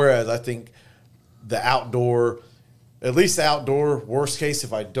 Whereas I think at least the outdoor, worst case,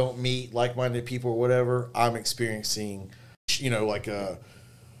 if I don't meet like-minded people or whatever, I'm experiencing,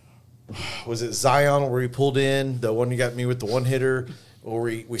 was it Zion where he pulled in, the one you got me with the one hitter, or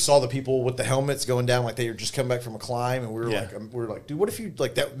we saw the people with the helmets going down like they were just coming back from a climb, and we were like, dude, what if you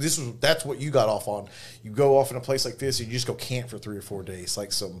like that? That's what you got off on. You go off in a place like this, and you just go camp for 3 or 4 days,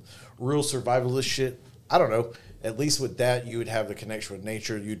 like some real survivalist shit. I don't know. At least with that, you would have the connection with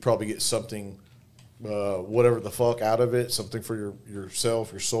nature. You'd probably get something, whatever the fuck, out of it. Something for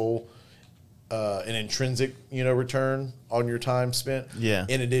yourself, your soul. An intrinsic, return on your time spent. Yeah.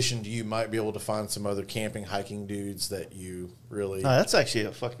 In addition to, you might be able to find some other camping, hiking dudes that you really. No, that's actually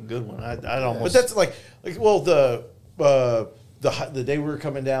a fucking good one. I'd almost. But that's the day we were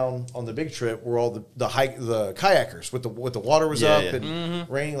coming down on the big trip were all the kayakers with the water was up and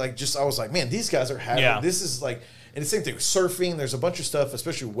raining. Like I was like, man, these guys are having. Yeah. This is like, and the same thing with surfing. There's a bunch of stuff,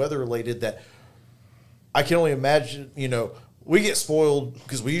 especially weather related, that I can only imagine. We get spoiled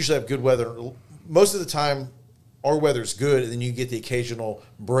because we usually have good weather. Most of the time, our weather's good, and then you get the occasional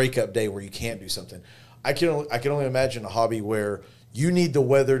breakup day where you can't do something. I can only imagine a hobby where you need the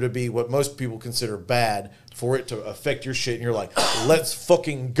weather to be what most people consider bad for it to affect your shit, and you're like, let's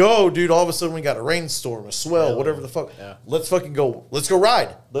fucking go, dude. All of a sudden, we got a rainstorm, a swell, whatever the fuck. Yeah. Let's fucking go. Let's go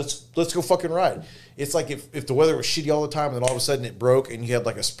ride. Let's go fucking ride. It's like if the weather was shitty all the time, and then all of a sudden it broke, and you had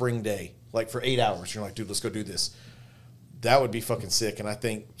like a spring day, like for 8 hours. You're like, dude, let's go do this. That would be fucking sick. And I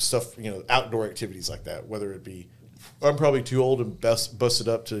think stuff, outdoor activities like that, whether it be, I'm probably too old and busted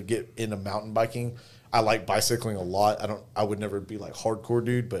up to get into mountain biking. I like bicycling a lot. I would never be like hardcore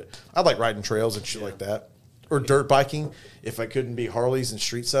dude, but I like riding trails and shit like that. Or dirt biking. If I couldn't be Harleys and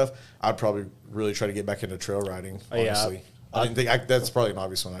street stuff, I'd probably really try to get back into trail riding, honestly. I didn't think that's probably an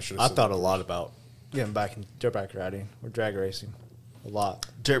obvious one I should have said. I thought a lot about getting back in dirt bike riding or drag racing. A lot.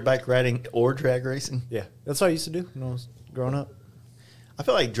 dirt bike riding or drag racing. Yeah. That's what I used to do when I was growing up. I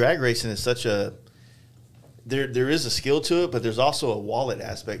feel like drag racing is such a there is a skill to it, but there's also a wallet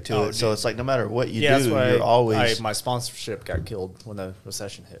aspect to it. So it's like no matter what you do, you're always my sponsorship got killed when the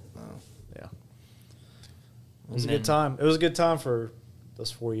recession hit. Yeah. It was a good time. It was a good time for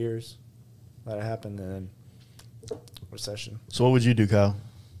those 4 years that it happened, and then recession. So what would you do, Kyle?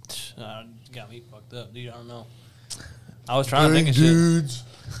 Got me fucked up, dude. I don't know. I was trying to think of dudes.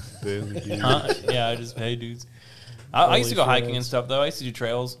 Shit. Yeah, I just pay dudes. I used to go hiking and stuff, though. I used to do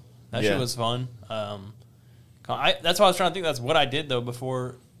trails. That shit was fun. That's why I was trying to think. That's what I did, though,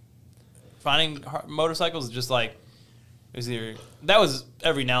 before finding motorcycles is just like that was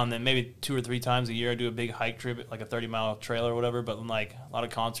every now and then, maybe 2 or 3 times a year. I do a big hike trip, like a 30-mile trail or whatever. But like a lot of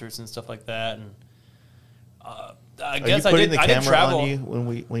concerts and stuff like that. And I guess I did travel. On you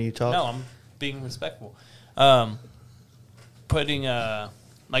when you talk? No, I'm being respectful. Putting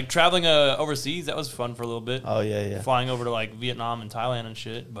like traveling overseas, that was fun for a little bit. Oh yeah. Flying over to like Vietnam and Thailand and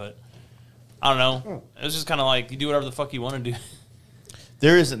shit, but I don't know. It was just kind of like you do whatever the fuck you want to do.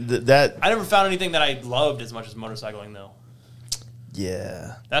 There isn't that. I never found anything that I loved as much as motorcycling, though.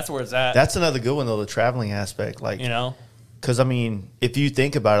 Yeah, that's where it's at. That's another good one though. The traveling aspect, like because I mean, if you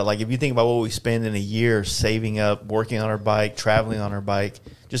think about it, like if you think about what we spend in a year saving up, working on our bike, traveling on our bike,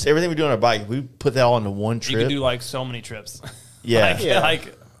 just everything we do on our bike, if we put that all into one trip. You could do like so many trips. Yeah,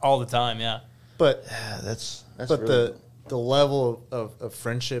 like all the time. Yeah, but that's but really the level of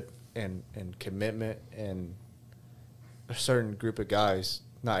friendship and commitment and a certain group of guys,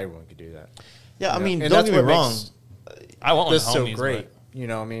 not everyone could do that. Yeah, I mean, don't get me wrong. I want this homies, so great. You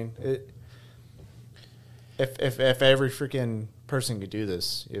know what I mean? If every freaking person could do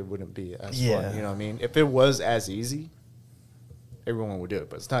this, it wouldn't be as fun. You know what I mean? If it was as easy, everyone would do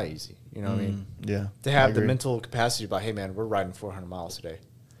it, but it's not easy. You know what I mean? Yeah. To have the mental capacity about, hey man, we're riding 400 miles today.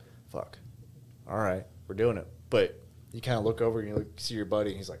 Fuck. All right, we're doing it. But you kind of look over and you see your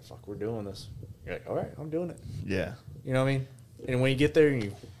buddy, and he's like, fuck, we're doing this. You're like, all right, I'm doing it. Yeah. You know what I mean? And when you get there and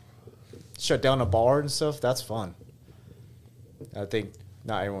you shut down a bar and stuff, that's fun. I think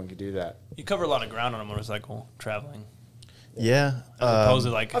not everyone can do that. You cover a lot of ground on a motorcycle traveling. Yeah. As opposed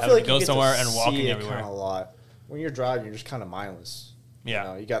to like having to go somewhere and walking everywhere. A lot. When you're driving, you're just kind of mindless.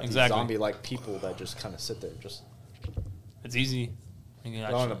 Yeah. You got these zombie-like people that just kind of sit there. It's easy.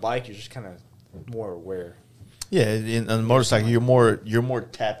 But on a bike, you're just kind of more aware. Yeah, on a motorcycle, you're more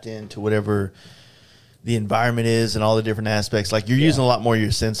tapped into whatever the environment is and all the different aspects. Like you're using a lot more of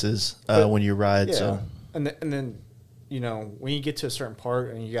your senses when you ride. Yeah. So and then when you get to a certain part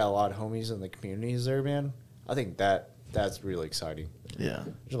and you got a lot of homies in the communities there, man, I think that's really exciting. Yeah,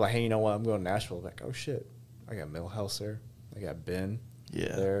 just like, hey, you know what? I'm going to Nashville. Like, oh shit, I got Millhouse there. I got Ben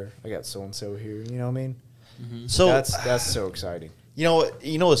there. I got so and so here. You know what I mean? Mm-hmm. So that's so exciting. You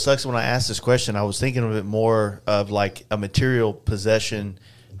know what sucks when I asked this question? I was thinking of it more of like a material possession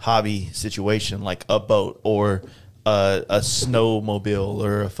hobby situation, like a boat or a snowmobile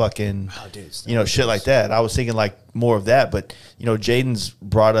or a fucking shit like that. I was thinking like more of that, but Jaden's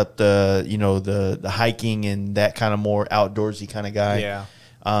brought up the hiking and that kind of more outdoorsy kind of guy. Yeah.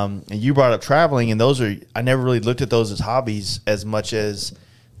 And you brought up traveling, and I never really looked at those as hobbies as much as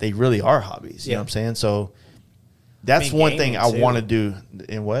they really are hobbies. You know what I'm saying? So that's one thing I want to do.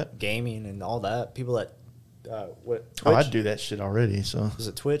 In what? Gaming and all that. People that Twitch? I do that shit already. So is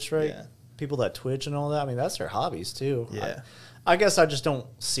it Twitch, right? Yeah. People that Twitch and all that. I mean, that's their hobbies too. Yeah. I guess I just don't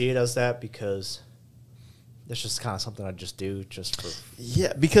see it as that because it's just kind of something I just do just for.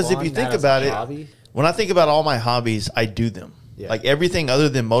 Yeah, because if you think about it, when I think about all my hobbies, I do them. Yeah. Like everything other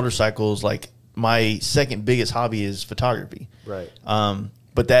than motorcycles, like my second biggest hobby is photography. Right.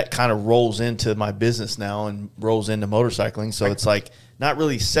 But that kind of rolls into my business now and rolls into motorcycling. So it's like not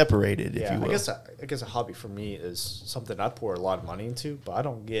really separated, if you will. I guess a hobby for me is something I pour a lot of money into, but I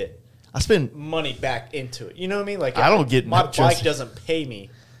don't get money back into it. You know what I mean? Like I don't get my bike doesn't pay me.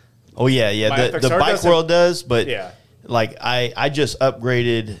 Oh yeah. The bike world does, but like I just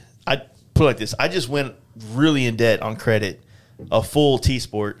upgraded. I put it like this. I just went really in debt on credit, a full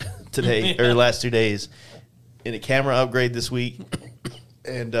T-Sport today or last 2 days, and a camera upgrade this week.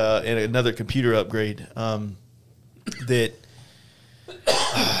 And another computer upgrade that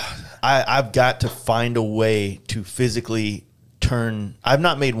I've got to find a way to physically turn. I've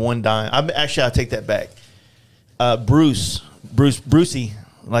not made one dime. I'll take that back. Brucey,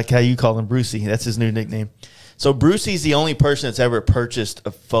 like how you call him, Brucey. That's his new nickname. So Brucey's the only person that's ever purchased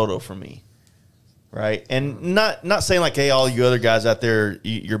a photo from me, right? And not saying like, hey, all you other guys out there,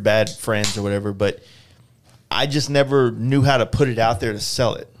 you're bad friends or whatever, but I just never knew how to put it out there to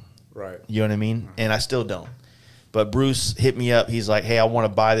sell it. Right. You know what I mean? And I still don't. But Bruce hit me up. He's like, hey, I want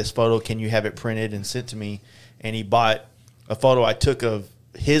to buy this photo. Can you have it printed and sent to me? And he bought a photo I took of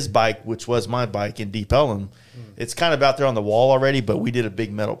his bike, which was my bike in Deep Ellum. It's kind of out there on the wall already, but we did a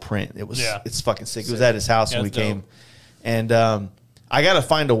big metal print. It's fucking sick. It was at his house when we came. And I got to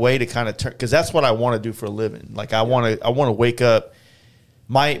find a way to kind of turn, because that's what I want to do for a living. Like I want to wake up.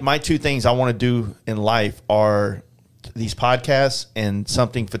 My two things I want to do in life are these podcasts and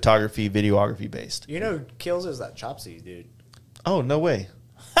something photography, videography based. You know, kills is that Chopsy dude. Oh, no way.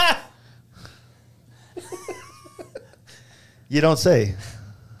 You don't say.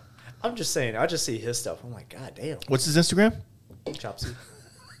 I'm just saying. I just see his stuff. I'm like, God damn. What's his Instagram? Chopsy.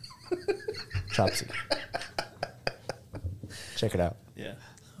 Chopsy. Check it out. Yeah.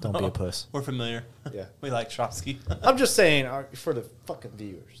 Don't be a puss. We're familiar. Yeah. We like Trotsky. I'm just saying for the fucking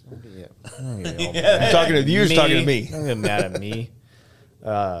viewers. Don't be, I'm talking to you. Talking to me. Don't get mad at me. We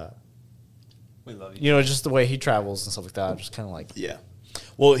love you. You know, just the way he travels and stuff like that. I'm just kind of like, Yeah.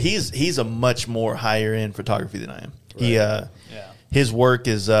 Well, he's a much more higher end photography than I am. Right. His work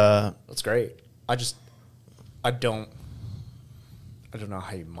is that's great. I don't know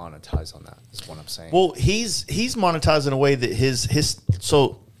how you monetize on that. Is what I'm saying. well, he's monetized in a way that his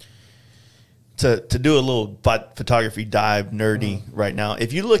so to do a little photography dive nerdy right now.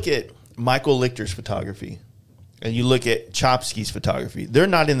 If you look at Michael Lichter's photography and you look at Chopsky's photography, they're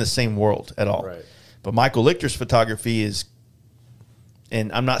not in the same world at all. Right. But Michael Lichter's photography is,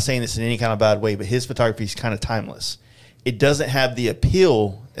 and I'm not saying this in any kind of bad way, but his photography is kind of timeless. It doesn't have the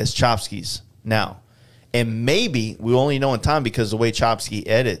appeal as Chopsky's now. And maybe we only know in time because the way Chopsky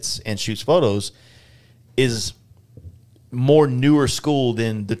edits and shoots photos is more newer school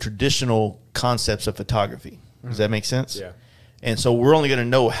than the traditional concepts of photography. Does that make sense? Yeah. And so we're only going to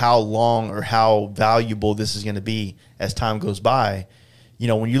know how long or how valuable this is going to be as time goes by. You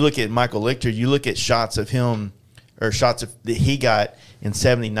know, when you look at Michael Lichter, you look at shots of him or shots that he got in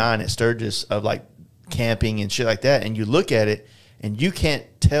 79 at Sturgis of like camping and shit like that. And you look at it and you can't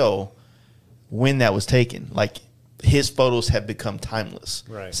tell when that was taken. Like his photos have become timeless.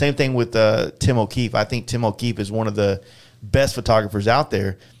 Right. Same thing with Tim O'Keefe. I think Tim O'Keefe is one of the best photographers out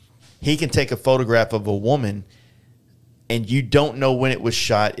there. He can take a photograph of a woman and you don't know when it was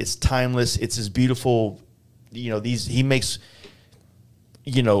shot. It's timeless. It's as beautiful. You know, he makes,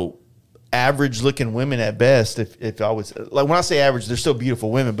 you know, average looking women at best. If I was like, when I say average, they're still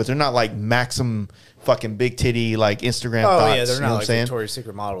beautiful women, but they're not like Maxim fucking big titty, like Instagram thoughts. Yeah, they're you know not what like I'm saying? Victoria's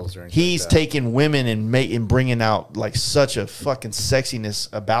Secret models or anything. He's like that. taking women and bringing out like such a fucking sexiness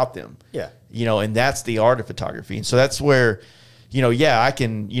about them. Yeah. You know, and that's the art of photography. And so that's where, you know, yeah, I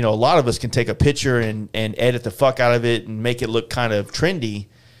can, you know, a lot of us can take a picture and edit the fuck out of it and make it look kind of trendy.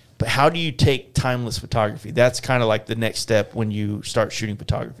 But how do you take timeless photography? That's kind of like the next step when you start shooting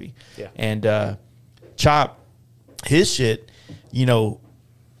photography. Yeah. And Chop, his shit, you know,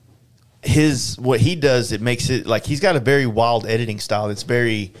 what he does, it makes it like he's got a very wild editing style that's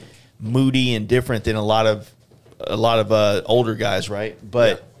very moody and different than a lot of older guys, right?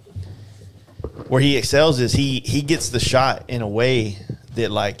 But where he excels is he gets the shot in a way that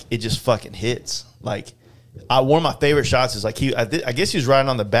like it just fucking hits. Like one of my favorite shots is like I guess he was riding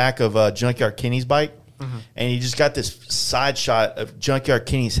on the back of Junkyard Kenny's bike, and he just got this side shot of Junkyard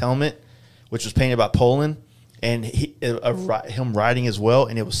Kenny's helmet, which was painted by Poland, and him riding as well,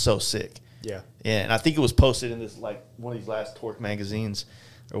 and it was so sick. Yeah. Yeah, and I think it was posted in this like one of these last Torque magazines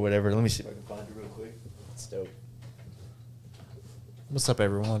or whatever. Let me see if I can find it real quick. That's dope. What's up,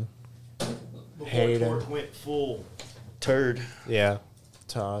 everyone? Before Hayden. Torque went full turd. Yeah.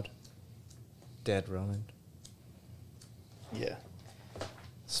 Todd. Dead Roman. Yeah,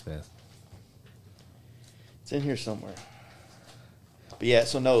 Smith. it's in here somewhere. But yeah,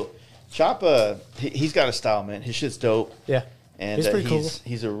 so no, Chop, he's got a style, man. His shit's dope. Yeah. And He's pretty cool.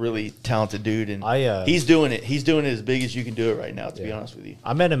 He's a really talented dude, and He's doing it. He's doing it as big as you can do it right now. To be honest with you,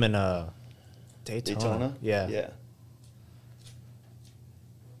 I met him in Daytona. Daytona. Yeah. Yeah.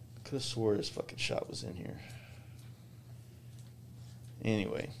 Could have swore this fucking shot was in here.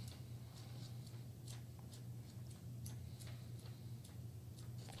 Anyway.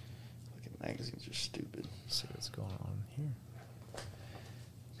 Fucking magazines are stupid. Let's see what's going on here.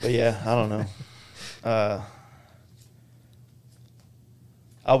 But yeah, I don't know.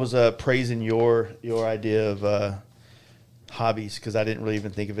 I was praising your idea of hobbies because I didn't really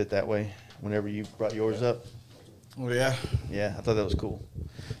even think of it that way whenever you brought yours up. Oh, yeah. Yeah, I thought that was cool.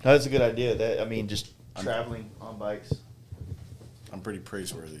 No, that's a good idea. I mean, just traveling on bikes. I'm pretty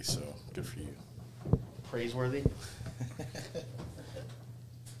praiseworthy, so good for you. Praiseworthy?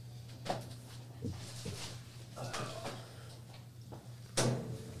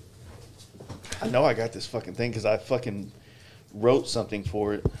 I know I got this fucking thing because I fucking wrote something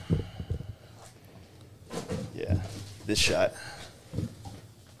for it. Yeah, this shot.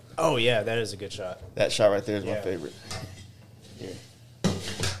 Oh, yeah, that is a good shot. That shot right there is my Yeah. favorite. Here.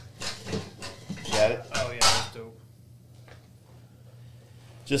 Got it? Oh yeah, that's dope.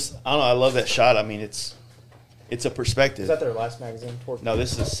 Just, I don't know, I love that shot. I mean, it's a perspective. Is that their last magazine? No,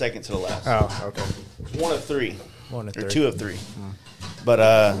 this is the second to the last. Oh, okay. One of three. One of Or three. two of three.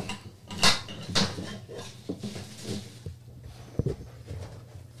 But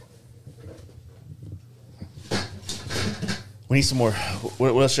we need some more.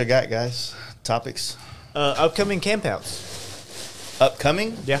 What else you got, guys? Topics? Upcoming campouts.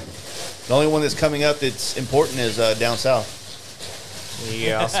 Upcoming? Yeah. The only one that's coming up that's important is down south.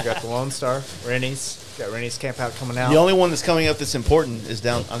 We also got the Lone Star, Rennie's. Got Rennie's Camp Out coming out. The only one that's coming up that's important is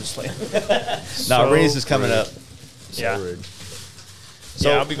down. I'm just playing. No, Rennie's is coming up. Yeah. Rude. So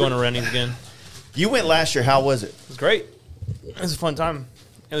yeah, I'll be going to Rennie's again. You went last year. How was it? It was great. It was a fun time.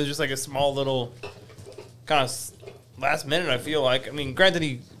 It was just like a small little kind of last minute, I feel like. I mean, granted,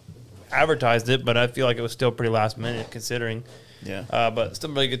 he advertised it, but I feel like it was still pretty last minute considering. Yeah. But still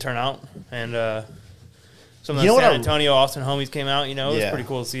really good turnout. And some of You the know San what Antonio, Austin homies came out. You know, it was pretty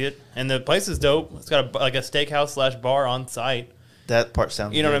cool to see it. And the place is dope. It's got like a steakhouse / bar on site. That part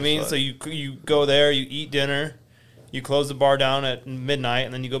sounds. You know good, what I mean? but- So you go there, you eat dinner, you close the bar down at midnight,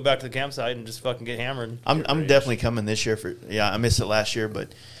 and then you go back to the campsite and just fucking get hammered. I'm definitely coming this year for. Yeah, I missed it last year,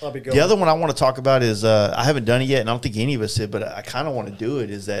 but I'll be going. the other one I want to talk about is I haven't done it yet, and I don't think any of us did, but I kind of want to do it.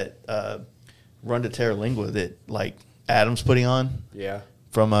 Is that Run to Terralingua that like Adam's putting on Yeah.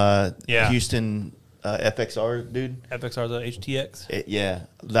 from Yeah. Houston FXR dude? FXR, the HTX. Yeah,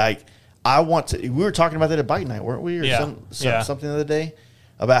 like I want to. We were talking about that at bike night, weren't we? Or Yeah. something the other day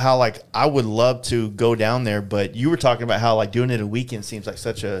about how like I would love to go down there, but you were talking about how like doing it a weekend seems like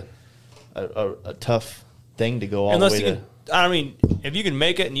such a tough thing to go all Unless the way you can, I mean, if you can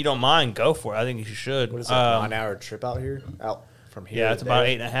make it and you don't mind, go for it. I think you should. What is that, 9 hour trip out here? Out from here? Yeah, it's to about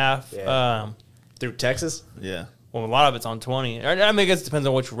there? 8.5. Yeah. Through Texas? Yeah. Well, a lot of it's on 20. I mean, I guess it depends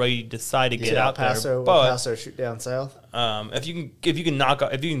on which way you decide to get out Paso, there. El But Paso, shoot down south. if you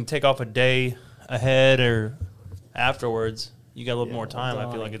can take off a day ahead or afterwards, you got a little more time.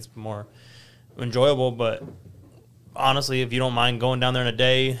 I feel like it's more enjoyable. But honestly, if you don't mind going down there in a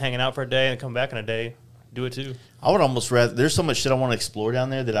day, hanging out for a day, and come back in a day, do it too. I would almost rather. There's so much shit I want to explore down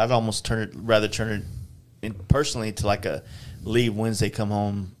there that I'd almost rather turn it in personally to like a leave Wednesday, come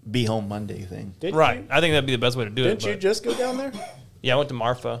home, be home Monday thing. Didn't Right. you? I think that'd be the best way to do Didn't it. you just go down there? Yeah, I went to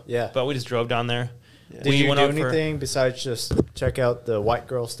Marfa. Yeah. But we just drove down there. Did We you went do out for- anything besides just check out the white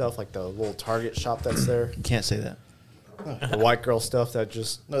girl stuff, like the little Target shop that's there? Can't say that. The white girl stuff that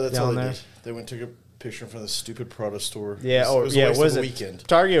just No, that's all down they there. did. They went and took a picture from the stupid Prada store. Yeah, it was a waste was of it the weekend.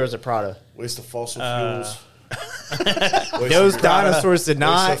 Target or was it Prada? Waste of fossil fuels. Those dinosaurs did waste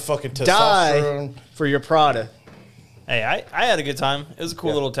not of fucking die testosterone. for your Prada. Hey, I had a good time. It was a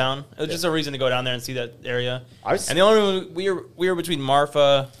cool little town. It was just a reason to go down there and see that area. I was- And the only one we were between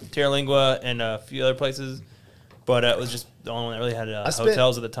Marfa, Terralingua, and a few other places, but it was just the only one that really had spent-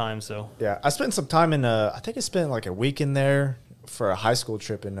 hotels at the time. So Yeah, I spent some time in. I think I spent like a week in there for a high school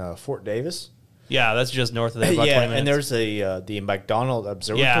trip in Fort Davis. yeah, that's just north of there. About 20 Yeah, minutes. and there's the McDonald yeah,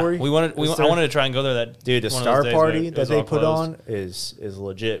 Observatory. I wanted to try and go there. That Dude, the one of those star days, party but it that was they all put closed. on is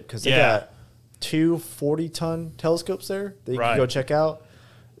legit because they Yeah. got 2 40-ton telescopes there that you Right. can go check out,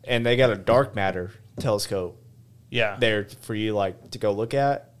 and they got a dark matter telescope Yeah, there for you like to go look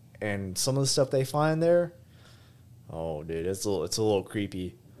at, and some of the stuff they find there, oh dude, it's a little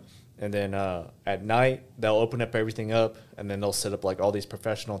creepy. And then at night they'll open up everything up, and then they'll set up like all these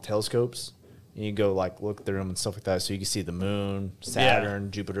professional telescopes. And you go like look through them and stuff like that, so you can see the moon,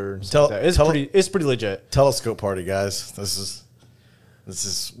 Saturn, Jupiter, and stuff like that. It's pretty legit. Telescope party, guys. This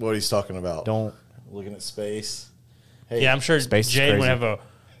is what he's talking about. Don't Looking at space. Hey, yeah. I'm sure Space is Jade would crazy. have a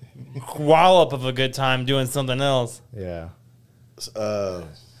wallop of a good time doing something else. yeah.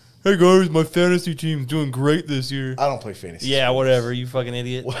 Hey guys, my fantasy team's doing great this year. I don't play fantasy. Yeah, whatever, you fucking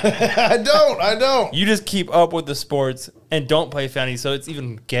idiot. I don't. You just keep up with the sports and don't play fantasy, so it's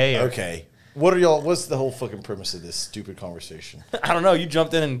even gayer. Okay. What's the whole fucking premise of this stupid conversation? I don't know. You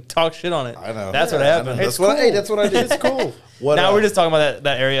jumped in and talked shit on it. I know. That's what Yeah, I happened. know. That's what I did. It's cool. What, Now we're just talking about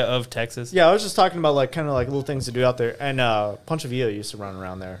that area of Texas. Yeah, I was just talking about like kind of like little things to do out there. And Poncho Villa used to run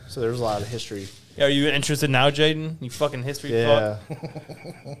around there, so there's a lot of history. Are you interested now, Jaden? You fucking history Yeah.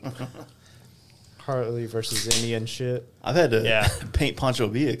 fuck. Harley versus Indian shit. I've had to Yeah. paint Pancho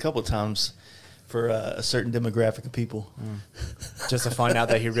Villa a couple of times for a certain demographic of people. Just to find out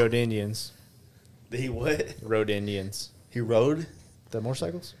that he rode Indians. He what? Rode Indians. He rode? The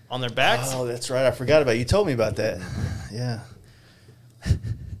motorcycles? On their backs? Oh, that's right. I forgot about it. You told me about that. Yeah.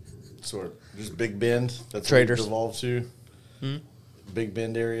 sort of just Big Bend? That's Traders. what it evolved to. Hmm? Big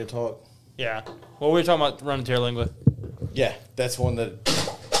Bend area talk. Yeah. Well, we were talking about running Terralingua. Yeah, that's one that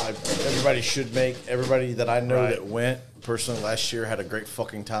everybody should make. Everybody that I know Right. that went personally last year had a great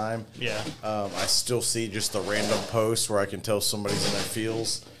fucking time. Yeah. I still see just the random posts where I can tell somebody's in their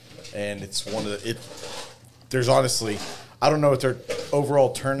feels, and it's one of the. There's honestly, I don't know what their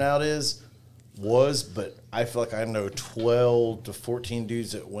overall turnout was, but I feel like I know 12 to 14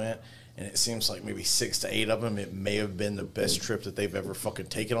 dudes that went, and it seems like maybe 6 to 8 of them, it may have been the best trip that they've ever fucking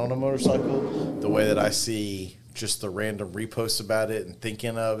taken on a motorcycle. The way that I see just the random reposts about it and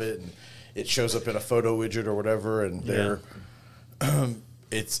thinking of it, and it shows up in a photo widget or whatever, and they're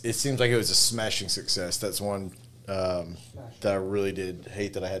it seems like it was a smashing success. That's one that I really did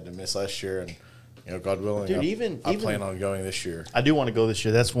hate that I had to miss last year, and you know, God willing, dude, I plan on going this year. I do want to go this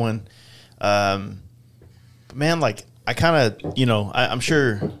year. That's one. Man, like I kind of, you know, I'm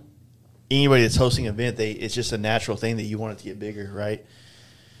sure anybody that's hosting an event, it's just a natural thing that you want it to get bigger, right?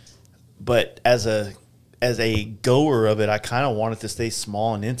 But as a goer of it, I kind of want it to stay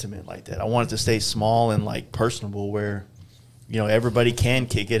small and intimate like that. I want it to stay small and like personable, where you know everybody can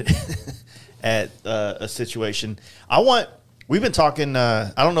kick it at a situation. We've been talking.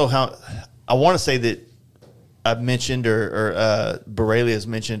 I don't know how. I want to say that I've mentioned or Borrelia has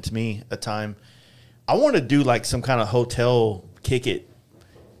mentioned to me a time. I want to do like some kind of hotel kick it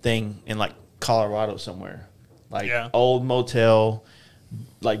thing in like Colorado somewhere, like old motel,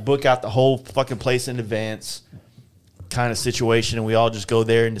 like book out the whole fucking place in advance kind of situation, and we all just go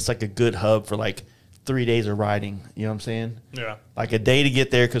there, and it's like a good hub for like 3 days of riding. You know what I'm saying? Yeah. Like a day to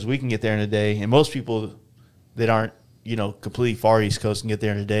get there, because we can get there in a day, and most people that aren't, you know, completely far East Coast can get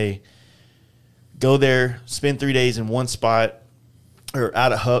there in a day. Go there, spend 3 days in one spot, or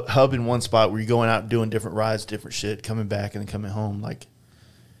out of hub in one spot where you're going out and doing different rides, different shit, coming back and then coming home. Like,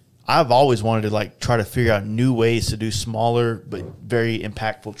 I've always wanted to like try to figure out new ways to do smaller but very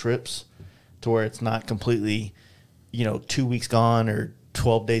impactful trips, to where it's not completely, you know, 2 weeks gone or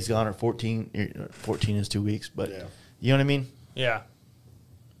 12 days gone or 14. 14 is 2 weeks, but you know what I mean? Yeah.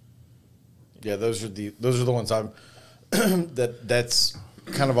 Yeah, those are the ones I'm that's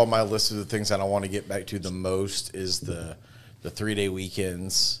kind of on my list of the things that I want to get back to the most, is the 3 day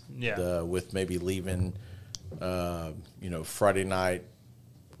weekends. Yeah. With maybe leaving you know, Friday night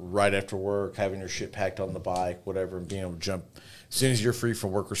right after work, having your shit packed on the bike, whatever, and being able to jump as soon as you're free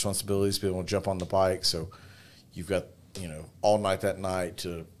from work responsibilities, being able to jump on the bike. So you've got, you know, all night that night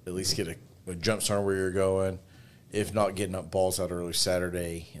to at least get a jump start where you're going. If not, getting up balls out early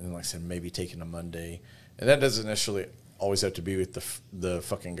Saturday, and then, like I said, maybe taking a Monday. And that doesn't necessarily always have to be with the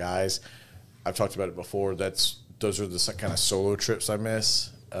fucking guys. I've talked about it before. Those are the kind of solo trips I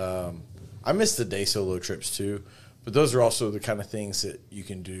miss. I miss the day solo trips too, but those are also the kind of things that you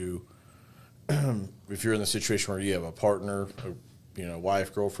can do if you're in the situation where you have a partner, you know,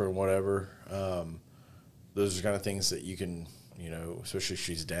 wife, girlfriend, whatever. Those are kind of things that you can, you know, especially if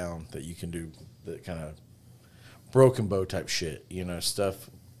she's down, that you can do that kind of broken bow type shit, you know, stuff.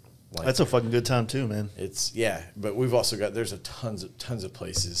 Like, that's a fucking good time too, man. It's but we've also got, there's tons of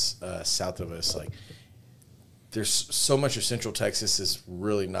places south of us. Like, there's so much of Central Texas is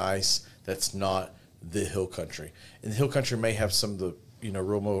really nice. That's not the hill country, and the hill country may have some of the, you know,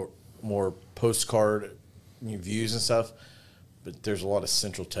 real more postcard views and stuff. But there's a lot of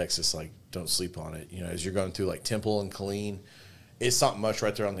Central Texas, like, don't sleep on it. You know, as you're going through like Temple and Killeen, it's not much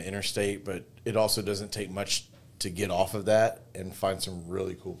right there on the interstate, but it also doesn't take much to get off of that and find some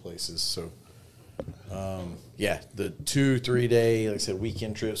really cool places. So, the 2-3 day, like I said,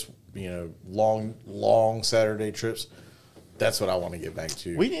 weekend trips, you know, long Saturday trips. That's what I want to get back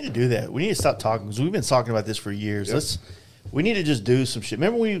to. We need to do that. We need to stop talking, because we've been talking about this for years. Yep. We need to just do some shit.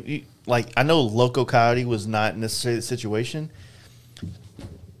 Remember like, I know Loco Coyote was not necessarily the situation.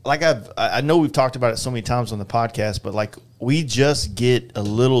 Like, I know we've talked about it so many times on the podcast, but like, we just get a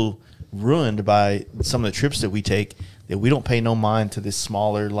little ruined by some of the trips that we take, that we don't pay no mind to this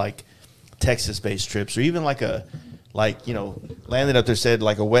smaller, like, Texas-based trips, or even like you know, Landon up there said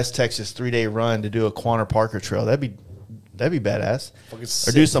like a West Texas 3 day run to do a Quanner Parker trail. That'd be badass.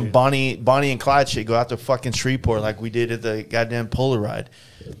 Or do some Bonnie and Clyde shit. Go out to fucking Shreveport like we did at the goddamn Polar Ride.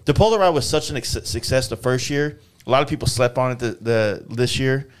 The Polar Ride was such an success the first year. A lot of people slept on it this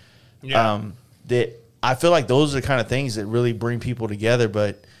year. Yeah. That I feel like those are the kind of things that really bring people together.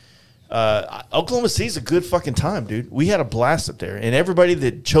 But Oklahoma City's a good fucking time, dude. We had a blast up there, and everybody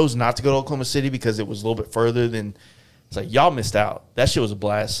that chose not to go to Oklahoma City because it was a little bit further than. It's like, y'all missed out. That shit was a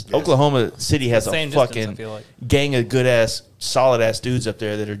blast. Yes. Oklahoma City has a fucking gang of good-ass, solid-ass dudes up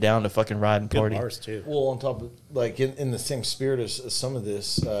there that are down to fucking ride and party. Good bars, too. Well, on top of, like, in the same spirit as some of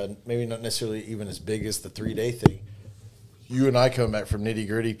this, maybe not necessarily even as big as the 3 day thing, you and I come back from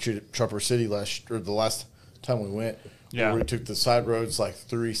nitty-gritty Chopper City the last time we went. Yeah. We took the side roads, like,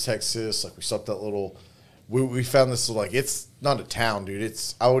 through East Texas. Like, we stopped that little... We found this, like, it's not a town, dude.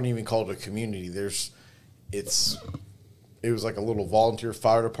 I wouldn't even call it a community. It was like a little volunteer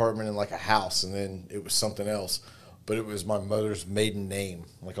fire department and like a house, and then it was something else. But it was my mother's maiden name,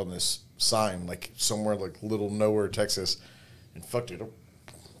 like on this sign, like somewhere like little nowhere, Texas. And fucked it.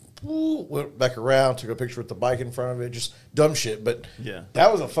 Went back around, took a picture with the bike in front of it, just dumb shit. But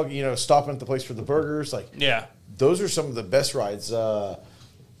that was a fucking, you know, stopping at the place for the burgers. Like, those are some of the best rides.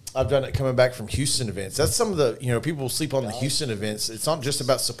 I've done it coming back from Houston events. That's some of the, people sleep on the Houston events. It's not just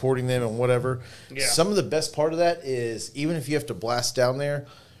about supporting them and whatever. Yeah. Some of the best part of that is even if you have to blast down there,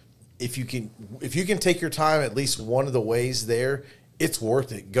 if you can take your time at least one of the ways there, it's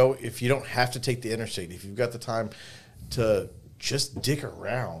worth it. Go if you don't have to take the interstate. If you've got the time to just dick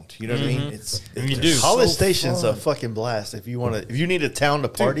around, you know what I mean? You do. College Station's a fucking blast. If you need a town to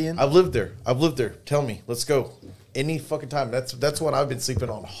party in. I've lived there. Tell me, let's go. Any fucking time. That's what I've been sleeping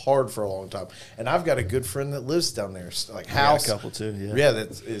on hard for a long time. And I've got a good friend that lives down there, like house. A couple too. Yeah. Yeah,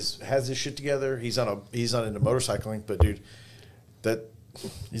 has his shit together. He's not into motorcycling, but dude,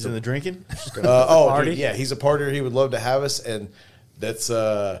 he's in the drinking. Dude, yeah, he's a partier. He would love to have us, and that's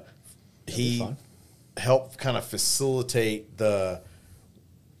he helped kind of facilitate the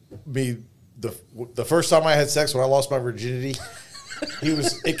first time I had sex when I lost my virginity.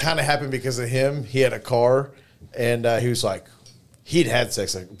 It kind of happened because of him. He had a car. And he was like, he'd had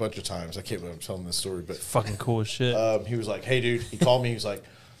sex like a bunch of times. I can't believe I'm telling this story, but Fucking cool as shit. he was like, hey, dude. He called me. He was like,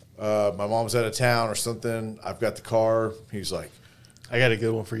 my mom's out of town or something. I've got the car. He was like, I got a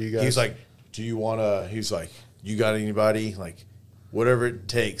good one for you guys. he's like, do you want to? He's like, you got anybody? Like, whatever it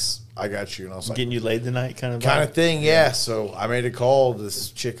takes, I got you. And I was like, getting you laid tonight, kind of thing. Yeah. So I made a call to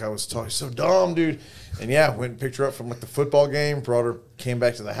this chick I was talking. So dumb, dude. And yeah, went and picked her up from like the football game. Brought her, came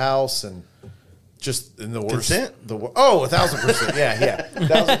back to the house and. Just in the worst. Consent? 1,000%. Yeah.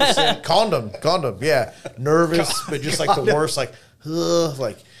 1,000%. Condom. Yeah. Nervous, but just like the worst. Like,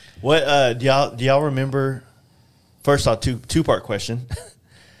 like. What do y'all remember? First off, two-part question.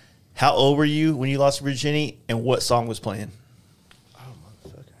 How old were you when you lost your virginity, and what song was playing? Oh,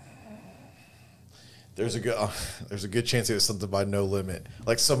 motherfucker. There's a good chance it was something by No Limit,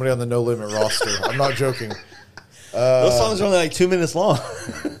 like somebody on the No Limit roster. I'm not joking. Those songs are only like 2 minutes long.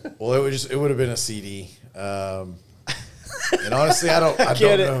 Well, it would have been a CD. And honestly, I don't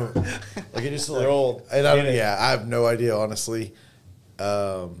know. Like it just They're old. And I have no idea, honestly.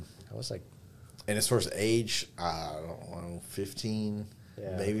 I was like, and as far as age, I don't know, 15,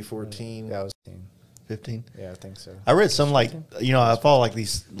 maybe 14. Yeah, I was 15. Yeah, I think so. I read some I follow like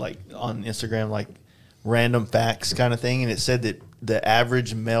these like on Instagram like random facts kind of thing, and it said that the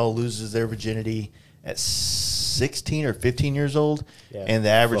average male loses their virginity at 16 or 15 years old, and the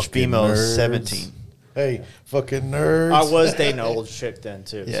average female is 17. Hey, fucking nerds. I was dating an old chick then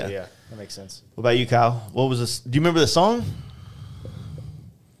too. Yeah. So yeah, that makes sense. What about you, Kyle? What was this? Do you remember the song?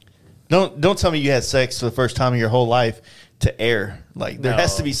 Don't tell me you had sex for the first time in your whole life to air. Like there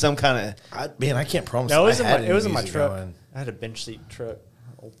has to be some kind of. I can't promise. No, it was in my truck. Going. I had a bench seat truck,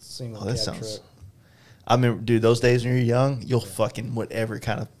 old single cab truck. I remember, dude. Those days when you're young, you'll fucking whatever.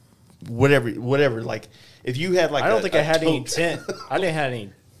 Like if you had like, I don't think I had any tent. I didn't have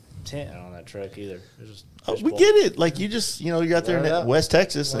any tent on that truck either. It was just we get it. Like you just you're out there in West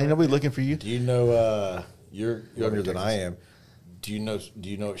Texas, ain't nobody looking for you. Do you know you're younger than I am? Do you know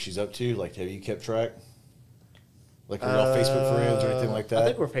what she's up to? Like, have you kept track? Like, are y'all Facebook friends or anything like that? I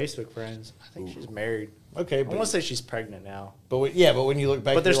think we're Facebook friends. I think she's married. Okay, I want to say she's pregnant now. But when you look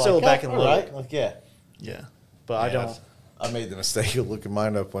back, but they're still back in the loop. Right? Like, yeah. But I don't. I made the mistake of looking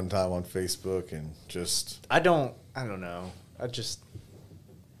mine up one time on Facebook and just. I don't know. I just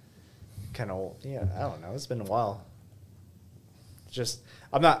kind of I don't know. It's been a while. Just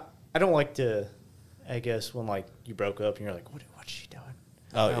I don't like to. I guess when like you broke up and you're like, what's she doing?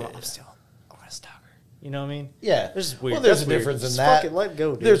 Oh I'm gonna stalk her. You know what I mean? Yeah. This is weird. Well, there's a difference in that. Fucking let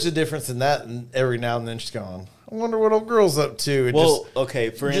go, dude. There's a difference in that, and every now and then she's gone. I wonder what old girl's up to. And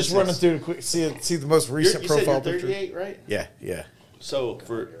okay. For instance, just running through the quick, see the most recent profile said you're picture. 38, right? Yeah. So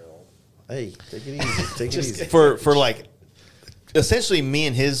hey, take it easy. Take it easy. For like, essentially me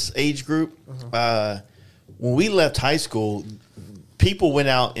and his age group, when we left high school, people went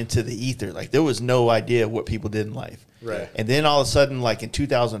out into the ether. Like there was no idea what people did in life. Right. And then all of a sudden, like in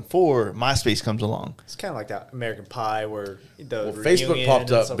 2004, MySpace comes along. It's kind of like that American Pie where Facebook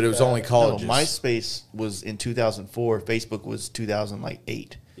popped up, but it was only colleges. No, MySpace was in 2004. Facebook was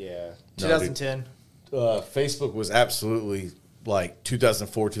 2008. Yeah. 2010. Facebook was absolutely like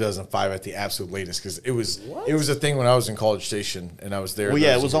 2004, 2005 at the absolute latest because it was a thing when I was in College Station and I was there. Well,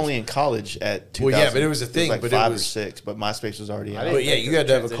 yeah, it was only in college at 2000. Well, yeah, but it was a thing. Like but 5 it was or 6, but MySpace was already out. But yeah, you had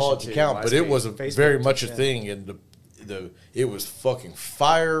to have a college account, but it was very much a thing, and it was fucking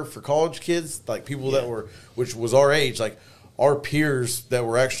fire for college kids, like people that were, which was our age, like our peers that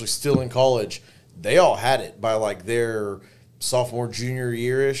were actually still in college, they all had it by like their sophomore, junior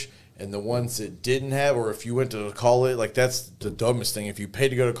year-ish. And the ones that didn't have, or if you went to college, like that's the dumbest thing. If you paid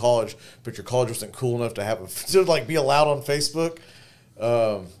to go to college, but your college wasn't cool enough to have to like be allowed on Facebook,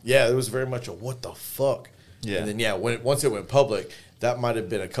 it was very much a what the fuck. Yeah. And then once it went public, that might have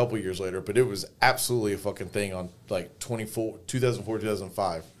been a couple years later, but it was absolutely a fucking thing on like 2004,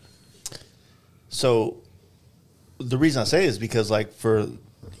 2005. So the reason I say is because like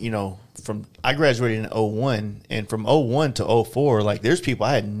I graduated in 01, and from 01 to 04, like there's people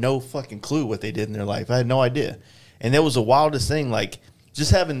I had no fucking clue what they did in their life. I had no idea. And that was the wildest thing. Like just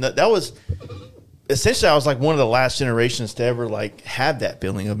having that was essentially, I was like one of the last generations to ever like have that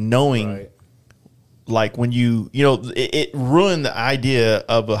feeling of knowing, Right. like when it ruined the idea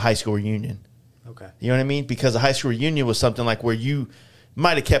of a high school reunion. Okay. You know what I mean? Because a high school reunion was something like where you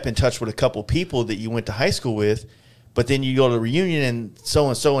might have kept in touch with a couple people that you went to high school with, but then you go to the reunion and so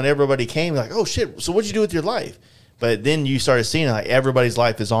and everybody came like, oh shit, so what'd you do with your life? But then you started seeing like everybody's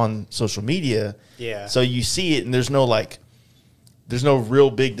life is on social media. Yeah. So you see it and there's no real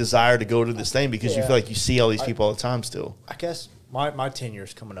big desire to go to this thing because you Yeah. feel like you see all these people all the time still. I guess my 10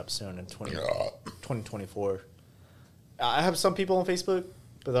 years coming up soon in 2024. I have some people on Facebook,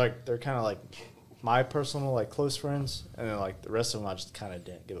 but they're kind of like my personal like close friends, and then like the rest of them I just kind of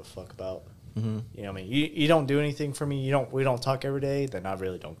didn't give a fuck about. Mm-hmm. You know what I mean? You don't do anything for me. We don't talk every day. Then I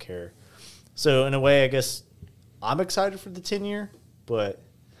really don't care. So in a way, I guess I'm excited for the 10 year, but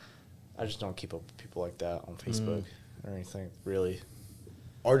I just don't keep up with people like that on Facebook or anything really.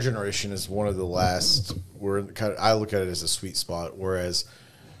 Our generation is one of the last. I look at it as a sweet spot, whereas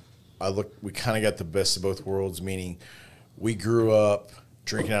we kind of got the best of both worlds. Meaning, we grew up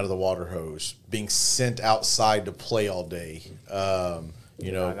drinking out of the water hose, being sent outside to play all day.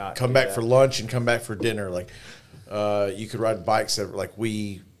 Come back for lunch and come back for dinner. Like, you could ride bikes. Like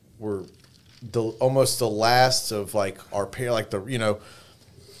we were almost the last of like our pair. Like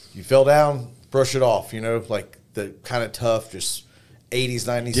you fell down, brush it off. Like the kind of tough, just 80s,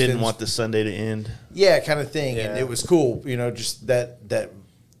 90s. Didn't want the Sunday to end. Yeah, kind of thing. Yeah. And it was cool, just that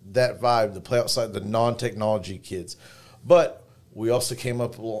vibe, the play outside, the non-technology kids. But we also came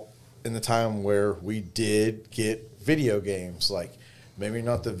up in the time where we did get video games, like maybe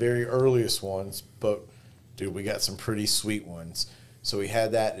not the very earliest ones, but dude, we got some pretty sweet ones. So we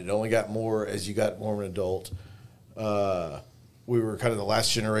had that. It only got more as you got more of an adult. We were kind of the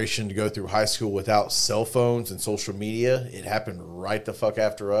last generation to go through high school without cell phones and social media. It happened right the fuck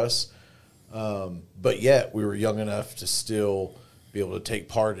after us. But yet we were young enough to still be able to take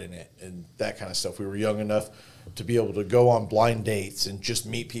part in it and that kind of stuff. We were young enough to be able to go on blind dates and just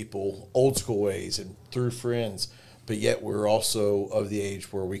meet people old school ways and through friends. But yet we're also of the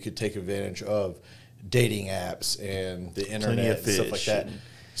age where we could take advantage of dating apps and the internet and stuff like that.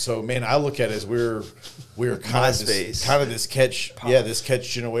 So man, I look at it as we're kind of this catch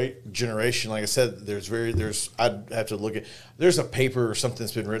generation. Like I said, I'd have to look at. There's a paper or something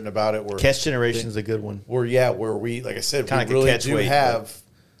that's been written about it where Catch generation is a good one. Where we, like I said, Kinda we really catch do weight, have.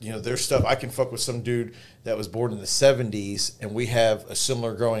 There's stuff I can fuck with some dude that was born in the 70s, and we have a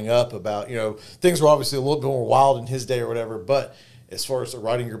similar growing up about, things were obviously a little bit more wild in his day or whatever, but as far as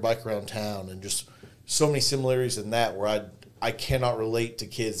riding your bike around town and just so many similarities in that where I cannot relate to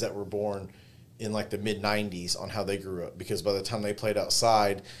kids that were born in like the mid 90s on how they grew up, because by the time they played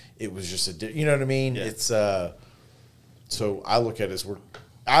outside, it was just you know what I mean? Yeah. It's so I look at it as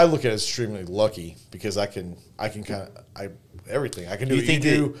extremely lucky because I can kind of everything. I can do what you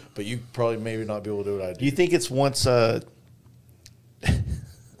do, but you probably maybe not be able to do what I do. Do you think it's once here's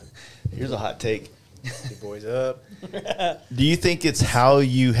a hot take. Big boys up. Do you think it's how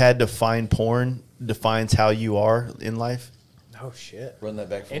you had to find porn defines how you are in life? Oh shit. Run that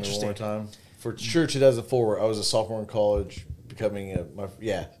back for me one more time. For sure, 2004, I was a sophomore in college, becoming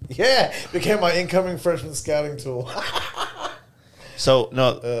became my incoming freshman scouting tool. So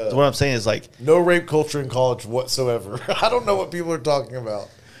no, what I'm saying is like no rape culture in college whatsoever. I don't know what people are talking about.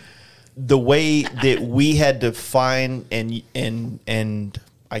 The way that we had to find and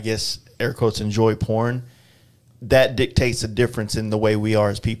I guess air quotes enjoy porn, that dictates a difference in the way we are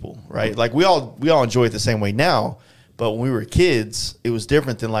as people, right? Like we all enjoy it the same way now, but when we were kids, it was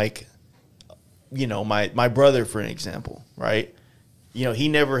different than like, my brother, for an example, right? He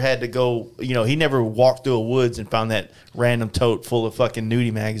never had to go, he never walked through a woods and found that random tote full of fucking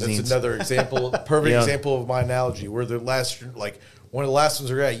nudie magazines. That's another example, perfect example of my analogy, where one of the last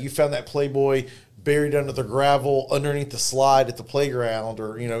ones are, you found that Playboy buried under the gravel underneath the slide at the playground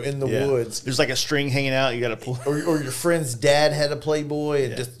or, in the woods. There's like a string hanging out. You got to pull. Or your friend's dad had a Playboy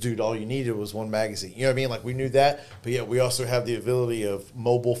and just, dude, all you needed was one magazine. You know what I mean? Like we knew that, but yet we also have the ability of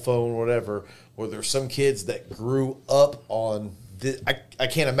mobile phone, whatever, where there's some kids that grew up on this. I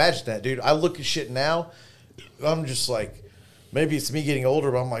can't imagine that, dude. I look at shit now. I'm just like, maybe it's me getting older,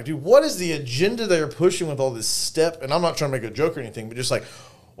 but I'm like, dude, what is the agenda they're pushing with all this step? And I'm not trying to make a joke or anything, but just like,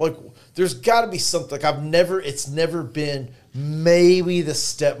 Like, there's got to be something. Like, it's never been maybe the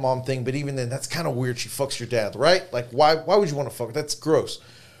stepmom thing, but even then, that's kind of weird. She fucks your dad, right? Like, why would you want to fuck? That's gross.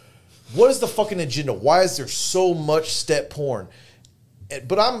 What is the fucking agenda? Why is there so much step porn?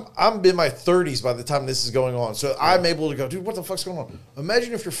 But I'm in my 30s by the time this is going on. So I'm able to go, dude, what the fuck's going on?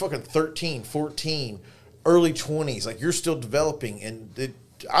 Imagine if you're fucking 13, 14, early 20s. Like, you're still developing. And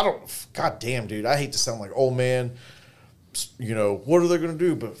God damn, dude. I hate to sound like old man. You know, what are they going to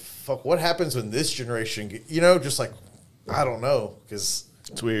do? But fuck, what happens when this generation, just like, I don't know. Because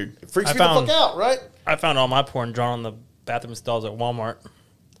it's weird. It freaks me the fuck out, right? I found all my porn drawn on the bathroom stalls at Walmart.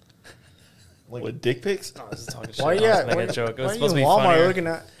 Like, with dick pics? I was just talking shit. Why I was yeah? making a joke. It was Why supposed to you be in Walmart funnier. looking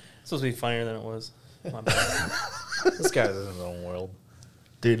at? It's supposed to be funnier than it was. My bad. This guy's in his own world.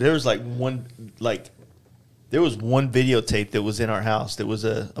 Dude, there was one videotape that was in our house that was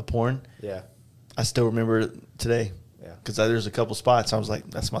a porn. Yeah. I still remember it today. Yeah. Because there's a couple spots. I was like,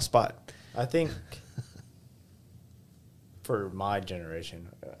 that's my spot. I think for my generation,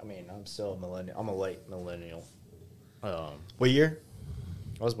 I mean, I'm still a millennial. I'm a late millennial. What year?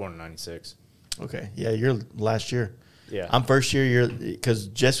 I was born in 96. Okay. Yeah, you're last year. Yeah. I'm first year, because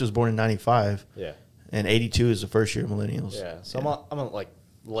Jess was born in 95. Yeah. And 82 is the first year of millennials. Yeah. So I'm like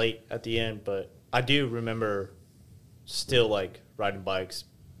late at the end, but I do remember still like riding bikes,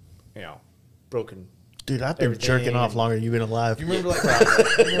 broken. Dude, I've been jerking off longer than you've been alive. You remember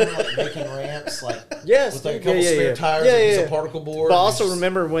like making ramps, like Yes, with like a dude, couple spare tires and a piece of particle board. But I also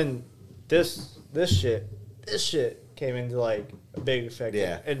remember when this shit came into like a big effect.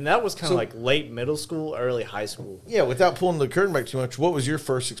 Yeah. And that was kind of So- like late middle school, early high school. Yeah, without pulling the curtain back too much, what was your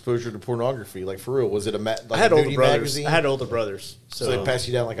first exposure to pornudography? Like, for real, was it I had older brothers. magazine? I had older brothers. So they passed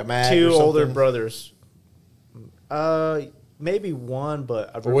you down like a mag two or something? older brothers. Maybe one, but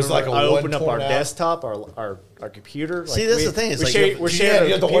I remember was it like a I one opened up our torn out? desktop, our computer. See, that's the thing. It's like we're you sharing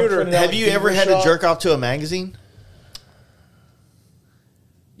had a the one computer. printed out. Have you ever had to jerk off to a magazine?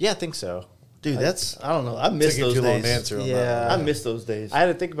 Yeah, I think so. Dude, I don't know. I miss Took you those too long to days. answer on Yeah. that. I miss those days. I had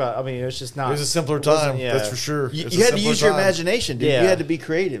to think about. I mean, it was just not. It was a simpler it wasn't- time, yeah. that's for sure. You It's a had to simpler use your time. imagination, dude. Yeah. You had to be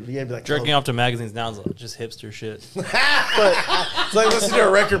creative. You had to be like, Jerking off to magazines now is just hipster shit. It's like listening to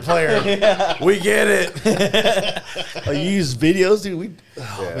a record player. We get it. Oh, you use videos, dude.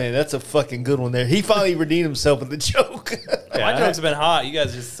 Man, that's a fucking good one there. He finally redeemed himself with the joke. My jokes have been hot. You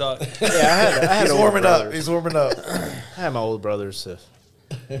guys just suck. Yeah, I had He's older warming up. brothers. He's warming up. I had my older brothers to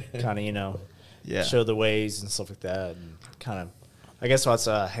kind of, Yeah. show the ways and stuff like that, and kind of. I guess that's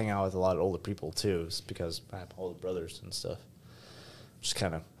hang out with a lot of older people too, is because I have older brothers and stuff. Just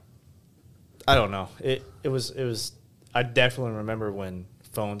kind of. I don't know. It was. I definitely remember when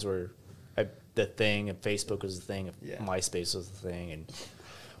phones were the thing, and Facebook was the thing, and Yeah. MySpace was the thing,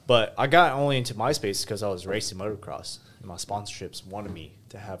 but I got only into MySpace because I was racing motocross, and my sponsorships wanted me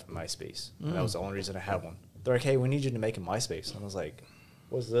to have a MySpace. And that was the only reason I had one. They're like, "Hey, we need you to make a MySpace," and I was like,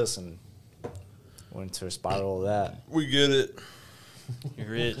 "What's this?" And went to a spiral of that. We get it. You're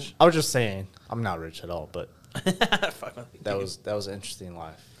rich. I was just saying, I'm not rich at all, but Fuck with me. that was an interesting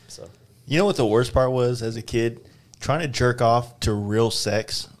life. So You know what the worst part was as a kid? Trying to jerk off to real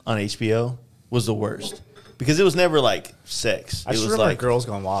sex on HBO was the worst. Because it was never like sex. I It just was remember like Girls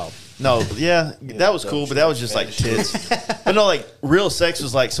Gone Wild. no, yeah, that was cool, but that was just like tits. But no, like real sex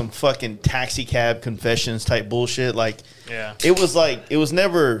was like some fucking taxi cab confessions type bullshit. Like, Yeah. it was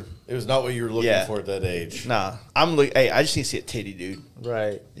never. It was not what you were looking Yeah. for at that age. Nah, hey, I just need to see a titty, dude.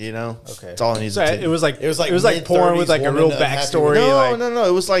 Right. You know, Okay. that's all I need. Is So a titty. it was like mid-30s porn with like a real woman unhappy backstory. with- no, like,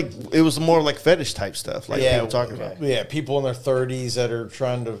 no. It was more like fetish type stuff. Like people talking okay. about. Yeah, people in their 30s that are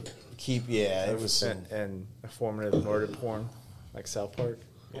trying to keep. Yeah, it was. and informative murder porn, like South Park.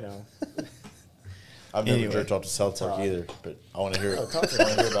 I've never Anyway. jerked off to South Park either, but I want to hear it. I talk to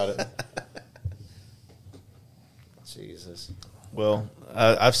want to hear about it. Jesus. Well,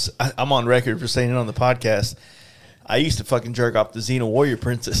 I'm on record for saying it on the podcast. I used to fucking jerk off the Xena Warrior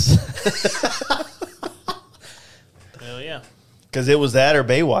Princess Hell yeah. because it was that or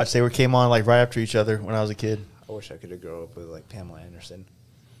Baywatch. They came on like right after each other when I was a kid. I wish I could have grown up with like Pamela Anderson.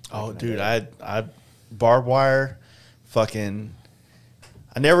 Oh, dude, I barbed wire, fucking.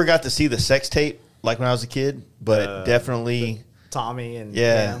 I never got to see the sex tape like when I was a kid, but definitely, Tommy and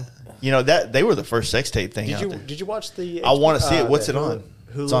yeah. Pam. You know that they were the first sex tape thing out there. Did you watch the? I want to see it. What's the it on?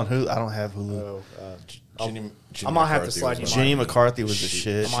 Hulu? It's on Hulu. I don't have Hulu. Oh, Jenny I might have to McCarthy slide was you one. Jenny McCarthy was the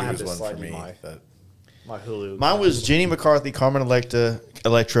shit. I might have She to was one slide for you me. my- that- my Hulu. Mine was Jenny McCarthy, Carmen Electra,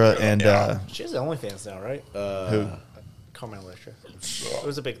 and She has the OnlyFans now, right? who? Carmen Electra. It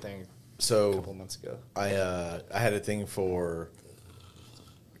was a big thing a So couple months ago. I had a thing for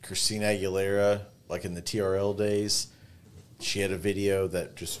Christina Aguilera, like in the TRL days. she had a video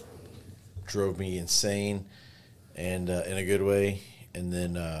that just drove me insane, and in a good way. And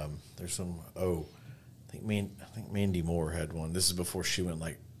then there's some. Oh, I think Mandy Moore had one. This is before she went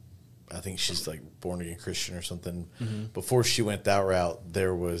like. I think she's like born again Christian or something. Before she went that route,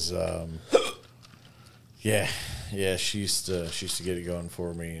 there was. Yeah, she used to get it going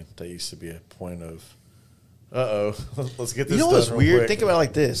for me. That used to be a point of, let's get this. You know done what's real weird? quick. Think about it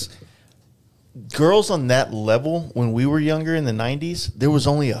like this: girls on that level when we were younger in the '90s, there was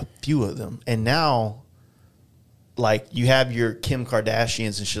only a few of them, and now, like you have your Kim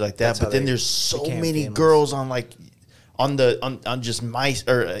Kardashians and shit like that, That's but how then they there's so became many famous. girls on like on just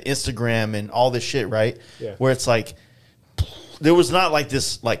Instagram and all this shit, right? Yeah. Where it's like. There was not like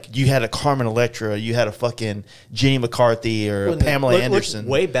this, like you had a Carmen Electra, you had a fucking Jenny McCarthy or a Pamela Anderson.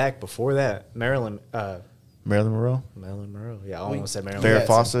 Way back before that, Marilyn Monroe? Monroe. Yeah, I almost said Marilyn. Farrah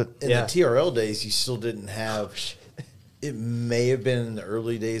Fawcett? In Yeah. the TRL days, you still didn't have. It may have been in the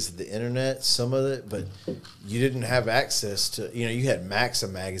early days of the internet, some of it, but you didn't have access to. You had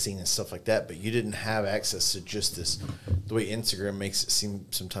Maxim magazine and stuff like that, but you didn't have access to just this. The way Instagram makes it seem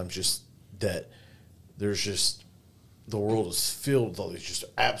sometimes just that there's just. The world is filled with all these just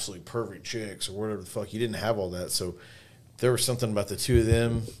absolutely perfect chicks or whatever the fuck. You didn't have all that. So there was something about the two of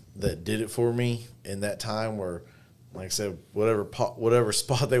them that did it for me in that time where, like I said, whatever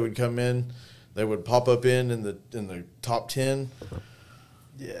spot they would come in, they would pop up in the top 10.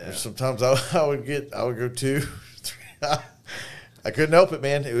 Yeah. Sometimes I would go 2, 3. I couldn't help it,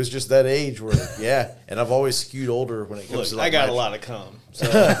 man. It was just that age where, and I've always skewed older when it comes to like I got a lot of cum. So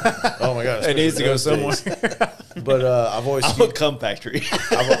Oh my gosh. It needs to go especially somewhere. those days. But I've always I'm a skewed, cum factory.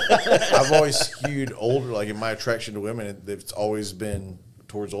 I've always skewed older. Like in my attraction to women, it's always been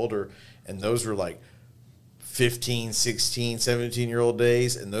towards older. And those were like 15, 16, 17-year-old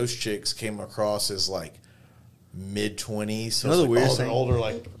days. And those chicks came across as like mid-20s. So You know the it's like, weirdest they're thing? older,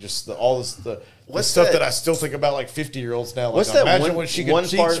 like just the What's stuff that- that I still think about like 50-year-olds now. Like, What's that imagine one, when she could one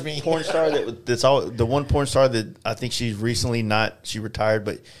teach part, me. porn star that's all the one porn star that I think she's recently she retired,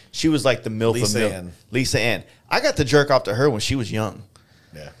 but she was like the MILF Lisa of MILF. Ann. Lisa Ann. I got to jerk off to her when she was young.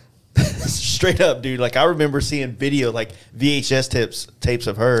 Yeah. Straight up, dude. Like I remember seeing video, like VHS tapes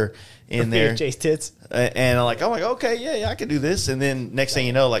of her in there. VHS tits. And I'm like, okay, yeah, I can do this. And then next thing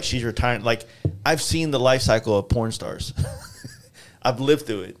you know, like she's retiring. Like I've seen the life cycle of porn stars. I've lived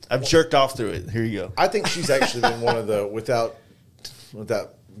through it. I've jerked off through it. Here you go. I think she's actually been one of the without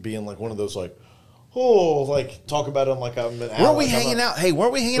being like one of those like like talk about them like I'm an Weren't we hanging out? Hey,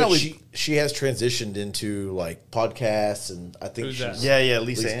 weren't we hanging out with? She has transitioned into like podcasts, and I think Who's she's that? Yeah,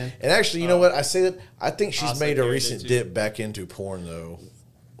 Lisa Ann. And actually, you know what I say that I think she's Also made a Gary recent did too. dip back into porn though.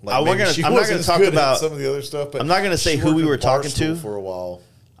 Like I'm not maybe gonna- she I'm not wasn't gonna as talk good at about- some of the other stuff. But I'm not gonna say she who worked we with were talking Barstool to. for a while.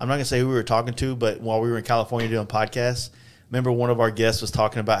 I'm not gonna say who we were talking to, but while we were in California doing podcasts, remember one of our guests was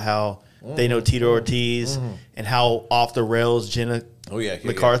talking about how they know Tito Ortiz and how off the rails Jenna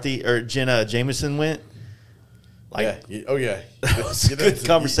McCarthy or Jenna Jameson went. Like, yeah. good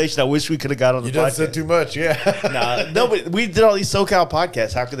conversation. I wish we could have got on the You done podcast. said too much, yeah. No, but we did all these SoCal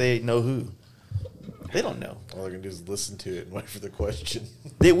podcasts. How could they know who? They don't know. All they're gonna do is listen to it and wait for the question.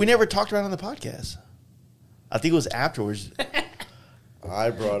 We never talked about it on the podcast. I think it was afterwards.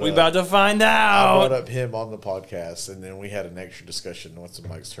 we about to find I brought out. up him on the podcast, and then we had an extra discussion once the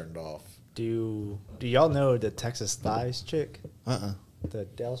mics turned off. Do y'all know the Texas Thighs chick? The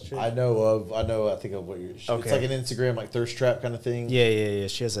Dallas chick? I think of what you're. It's Okay. like an Instagram, like thirst trap kind of thing. Yeah.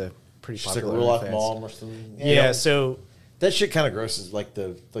 She has a pretty She's like a popular real life OnlyFans. mom or something. Yeah, so that shit kind of grosses, like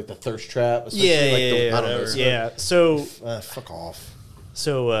the thirst trap. Especially I don't know. yeah. So Fuck off.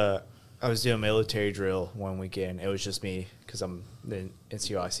 I was doing military drill one weekend. It was just me because I'm the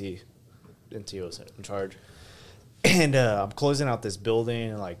NCO was in charge, and I'm closing out this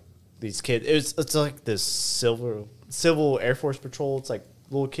building and like these kids. It's like this civil Air Force patrol. It's like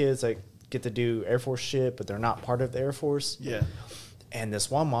little kids like get to do Air Force shit, but they're not part of the Air Force. Yeah. And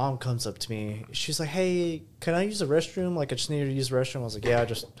this one mom comes up to me. She's like, "Hey, can I use the restroom? Like, I just need to use the restroom." I was like, "Yeah,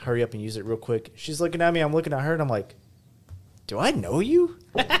 just hurry up and use it real quick." She's looking at me. I'm looking at her, and I'm like, "Do I know you?"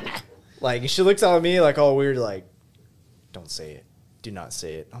 Like, she looks at me like all weird, like, "Don't say it. Do not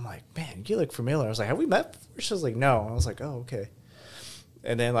say it." I'm like, "Man, you look familiar." I was like, "Have we met before?" She was like, "No." I was like, "Oh, okay."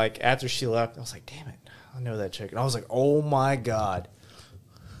 And then, like, after she left, I was like, "Damn it, I know that chick." And I was like, "Oh my God.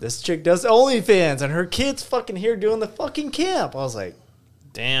 This chick does OnlyFans, and her kid's fucking here doing the fucking camp." I was like,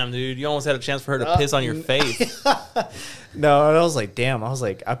 Damn, dude, you almost had a chance for her to piss on your face. no, and I was like, damn. I was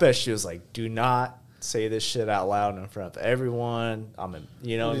like, I bet she was like, "Do not say this shit out loud in front of everyone."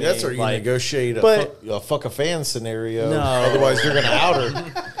 You know, what I That's mean? where you Like, negotiate but- a fuck a fan scenario. No. Otherwise, you're gonna out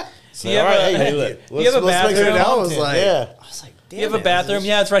her. So, You have all right, a- hey, you let's have a make bathroom? it I was like, yeah. I was like, You have a bathroom?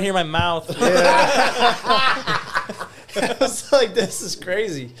 Yeah, it's right here in my mouth. I was like, this is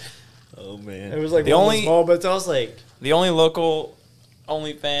crazy. Oh man. It was like The one of only- those moments. I was like, The only local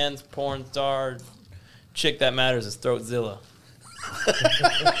OnlyFans porn star chick that matters is Throatzilla.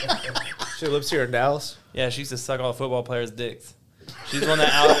 she lives here in Dallas. Yeah, she used to suck all football players' dicks. She's the one that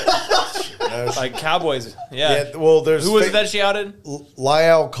outed, like Cowboys. Yeah. Yeah, well, there's Who was it that she outed?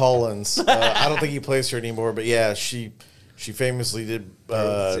 Lyle Collins. I don't think he plays here anymore, but yeah, she famously did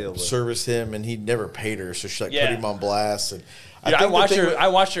service him, and he never paid her, so she put him on blast. And Dude, I watched her I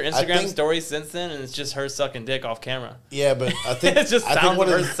Instagram think- stories since then, and it's just her sucking dick off camera. Yeah, but I think It's just I think sounds one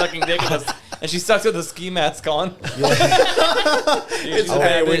of of her sucking dick, and she sucks with a ski mask on. Dude, she's a Hey,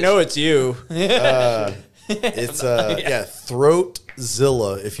 bad we bitch. know it's you. it's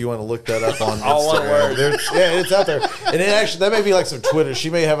Throatzilla, if you want to look that up on All one Instagram. word. Yeah, it's out there, and it actually that may be like some Twitter. She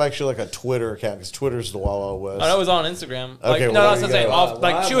may have actually like a Twitter account because Twitter's the Wild Wild West. Oh, that was on Instagram. Like, Okay, no, well, that's what I'm there you saying. go. Off,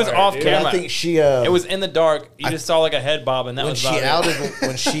 like she was off Dude, camera. I think she. It was in the dark. You just saw like a head bob, and that when was she about it. outed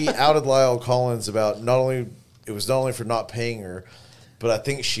when she outed Lyle Collins about not only for not paying her, but I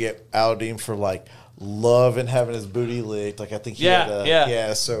think she outed him for like loving having his booty licked. Like I think he had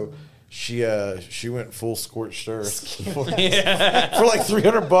Yeah. So she went full scorched earth for Yeah. like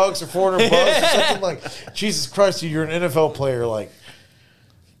 $300 or $400 or something. Like Jesus Christ, you're an NFL player. Like,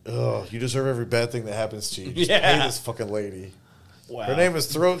 oh, you deserve every bad thing that happens to you. Just pay this fucking lady. Wow. Her name is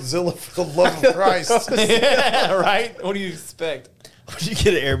Throatzilla, for the love of Christ. Yeah, right? What do you expect? When you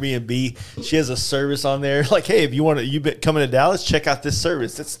get an Airbnb, she has a service on there. Like, hey, if you want to, you've been coming to Dallas, check out this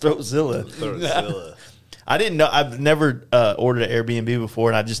service. It's Throatzilla. I didn't know. I've never ordered an Airbnb before,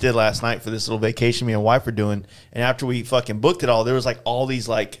 and I just did last night for this little vacation me and wife were doing. And after we fucking booked it all, there was like all these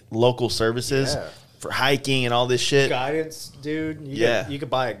like local services for hiking and all this shit. Guidance, dude. You could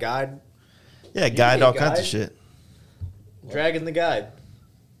buy a guide. Yeah, can guide, get all a kinds of guide. shit. Dragging the guide.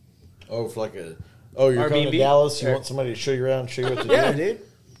 Oh, for like you're coming to Airbnb? Dallas, you Or- want somebody to show you around, show you what to do? Yeah, dude.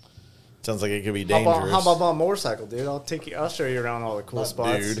 Sounds like it could be How dangerous. about on a motorcycle, dude? I'll show you around all the cool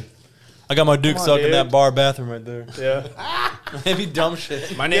spots. Dude. I got my dick Come on, sucked in dude. that bar bathroom right there. Yeah. Maybe dumb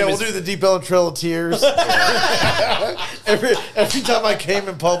shit. My name Yeah, we'll is do the Deep Ellen Trail of Tears. every time I came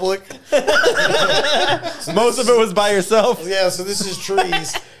in public. Most of it was by yourself. Yeah, so this is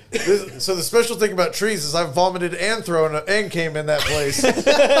trees. So the special thing about trees is I've vomited and and came in that place.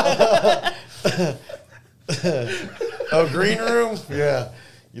 Oh, green room? Yeah.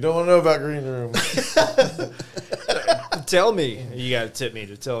 You don't want to know about green room. Tell me. You got to tip me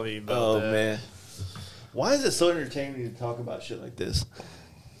to tell me about that. Man. Why is it so entertaining to talk about shit like this?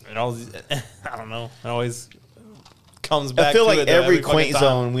 And always, I don't know. It always comes back. I feel to like it, though, every fucking quaint time.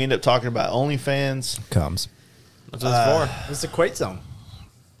 zone we end up talking about OnlyFans. Comes. That's what it's for. It's a Quate zone.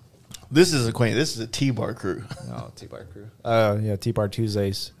 This is a quaint. This is a T-bar crew. Oh, T-Bar crew. Yeah, T-Bar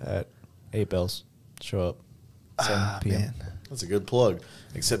Tuesdays at 8 bells. Show up. 7 p.m. Man. That's a good plug.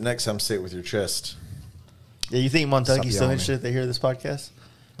 Except next time, say it with your chest. Yeah, you think Stop Montucky's still yelling. interested if they hear this podcast?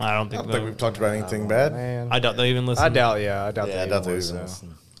 I don't I think. don't think we've talked about anything bad. Man. I doubt they even listen. I doubt they I doubt they listen.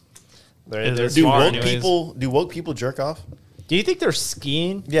 listen. They're Do Do smart woke anyways. people? Do woke people jerk off? Do you think they're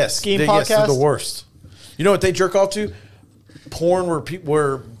skiing? Yes, Skiing yes, they're podcast? the worst. You know what they jerk off to? Porn where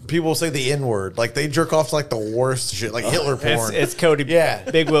people say the N word. Like they jerk off to like the worst shit, like Hitler porn. It's Cody. Yeah.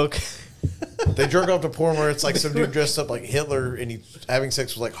 Big Wilk. They jerk off to porn where it's like some dude dressed up like Hitler and he's having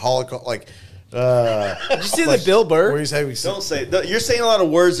sex with like Holocaust, like. Did you see like, the Bill Burr? Where he's having sex. Don't say. You're saying a lot of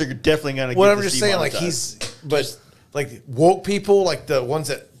words that are definitely going to. What I'm just saying, like but like woke people, like the ones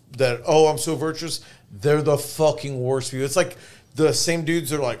that oh, I'm so virtuous, they're the fucking worst people. It's like the same dudes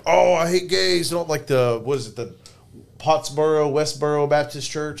that are like, oh, I hate gays. Don't like the the Pottsboro, Westboro Baptist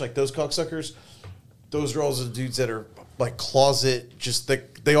Church, like those cocksuckers. Those are all the dudes that are like closet, just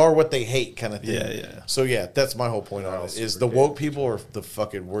they are what they hate kind of thing. Yeah, yeah. So yeah, that's my whole point on it. Is the woke people are the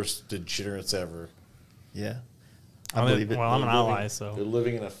fucking worst degenerates ever. Yeah, I believe it. Well, I'm an They're living- ally, so They're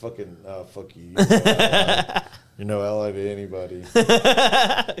living in a fucking fuck you. You're no ally to anybody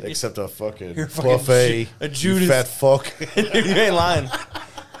except a fucking buffet. a you Judas. fat fuck. you ain't lying.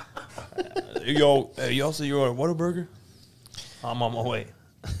 Y'all say you're a Whataburger? I'm on my way.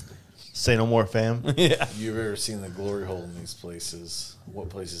 Say no more, fam. Yeah. You've ever seen the glory hole in these places? What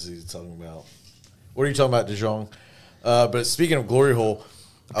places are you talking about? What are you talking about, DeJong? But speaking of glory hole,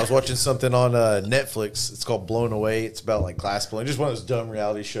 I was watching something on Netflix. It's called Blown Away. It's about like glass blowing. Just one of those dumb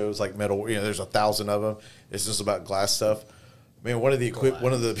reality shows like Metal. You know, there's 1,000 of them. It's just about glass stuff. Man, one of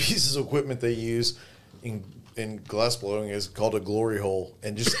the pieces of equipment they use in glass blowing is called a glory hole.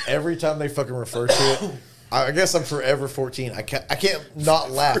 And just every time they fucking refer to it, I guess I'm forever 14. I can't not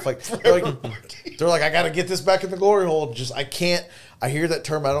laugh. Like they're like, I got to get this back in the glory hole. Just I can't. I hear that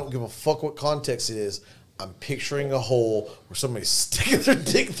term. I don't give a fuck what context it is. I'm picturing a hole where somebody's sticking their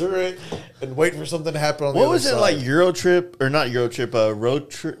dick through it and waiting for something to happen on the other side. What was it like Euro Trip or not Euro Trip? Road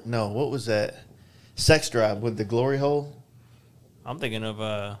Trip? No, what was that? Sex Drive with the glory hole. I'm thinking of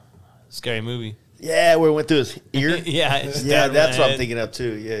a scary movie. Yeah, where it went through his ear. Yeah, That's what I'm thinking of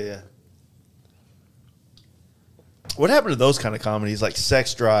too. Yeah. What happened to those kind of comedies like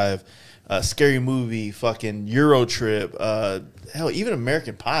Sex Drive, Scary Movie, fucking Euro Trip, hell, even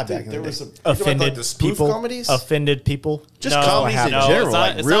American Pie back in the day. Was some Offended the spoof people. comedies. Offended people. Just comedies in No, general, it's not,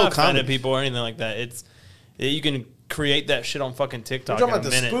 like it's real not offended comedy. people or anything like that. You can create that shit on fucking We're TikTok talking in about a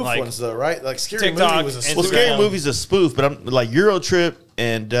the minute. spoof Like, ones, though, right? Like Scary TikTok, Movie was a spoof. Well, Instagram. Scary Movie's a spoof, but I'm like Euro Trip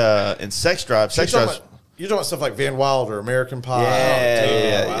and Sex Drive. Sex Drive. You're talking about stuff like Van Wilder, American Pie.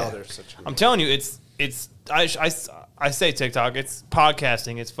 Yeah. Wilder's such a I'm telling you, I say TikTok. It's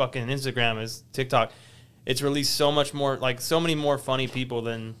podcasting. It's fucking Instagram. It's TikTok. It's released so much more, like so many more funny people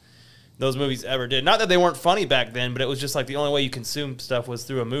than those movies ever did. Not that they weren't funny back then, but it was just like the only way you consume stuff was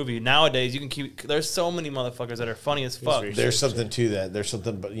through a movie. Nowadays, you can keep. There's so many motherfuckers that are funny as fuck. There's something to that. There's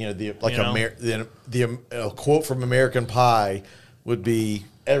something, but You know? a quote from American Pie would be,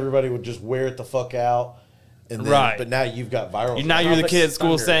 "Everybody would just wear it the fuck out." And then, Right. But now you've got viral. Now you're the kid at school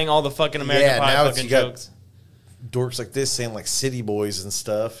Thunder. saying all the fucking American Pie now fucking you got jokes. dorks like this saying like City Boys and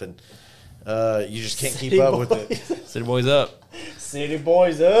stuff, and you just can't keep up with it. City boys up. City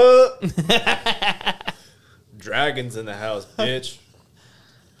boys up. Dragons in the house, bitch.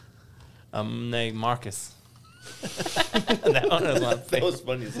 Nay, Marcus. That one was my That favorite. was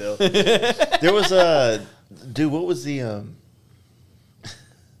funny as hell. There was a dude. What was the?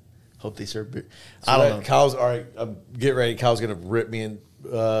 Hope they serve beer. So I don't know. Kyle's all right. Get ready. Kyle's gonna rip me in.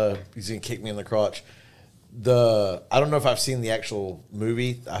 He's gonna kick me in the crotch. I don't know if I've seen the actual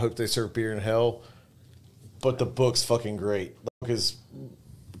movie. I hope they serve beer in hell, but the book's fucking great because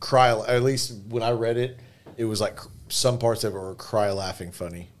at least when I read it, it was like some parts of it were cry laughing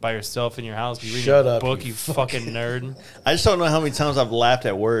funny. By yourself in your house, you reading Shut a up, book, you you fucking nerd. I just don't know how many times I've laughed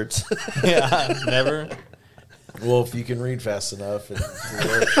at words. Yeah, never. Well, if you can read fast enough and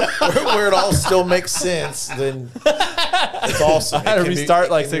where it all still makes sense, then it's awesome. I had to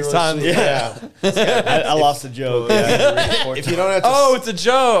restart like 6 times. Yeah. I lost a joke. If you don't have to, Oh, it's a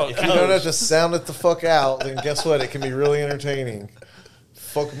joke. if you don't have to sound it the fuck out, then guess what? It can be really entertaining.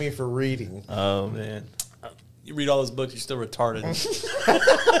 Fuck me for reading. Oh man. You read all those books, you're still retarded.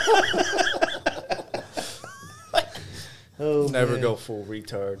 Oh, Never man. go full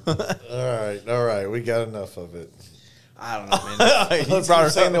retard. All right. We got enough of it. I don't know, man. Let's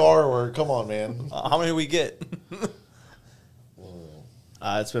start saying the R word. Come on, man. How many do we get?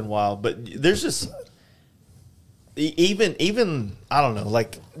 It's been wild, but there's just even I don't know.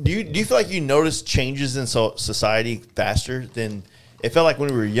 Like, do you feel like you notice changes in society faster than it felt like when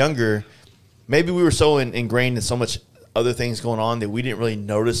we were younger? Maybe we were so ingrained in so much other things going on that we didn't really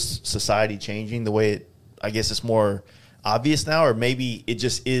notice society changing the way I guess it's more obvious now, or maybe it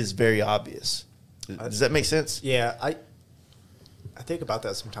just is very obvious. Does that make sense? Yeah, I think about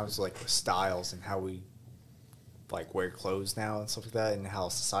that sometimes, like with styles and how we like wear clothes now and stuff like that, and how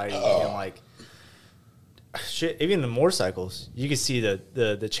society can like shit. Even the motorcycles, you can see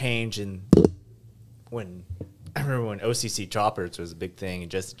the change in when I remember when OCC choppers was a big thing,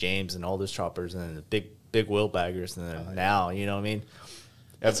 and Jesse James and all those choppers, and then the big wheel baggers, and then now you know what I mean.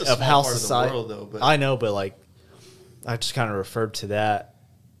 That's a Of small how part of the society, world, though, but- I know, but like I just kind of referred to that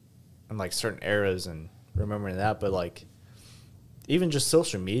in like certain eras and remembering that, but like even just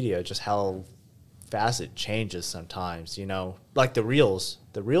social media, just how fast it changes sometimes, you know, like the reels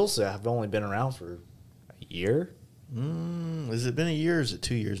have only been around for a year. Has it been a year or is it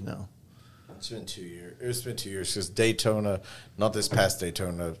 2 years now? It's been 2 years. It's been 2 years because Daytona, not this past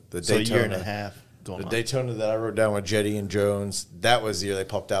Daytona, the So Daytona, a year and a half going the on. Daytona that I wrote down with Jetty and Jones. That was the year they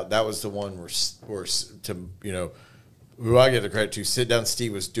popped out. That was the one where to you know, who I give the credit to. Sit Down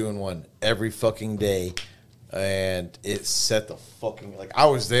Steve was doing one every fucking day, and it set the fucking like I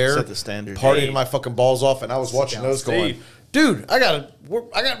was there, Set the standard. partying Hey. my fucking balls off, and I was watching Down those going, Steve. dude, I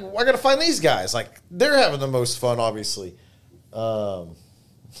gotta find these guys. Like they're having the most fun, obviously.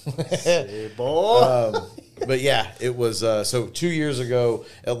 But yeah, it was so 2 years ago.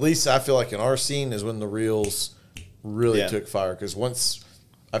 At least I feel like in our scene is when the reels really Yeah. took fire because once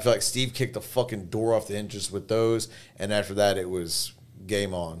I feel like Steve kicked the fucking door off the hinges with those, and after that it was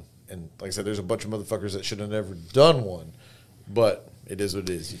game on. And like I said, there's a bunch of motherfuckers that should have never done one, but It is what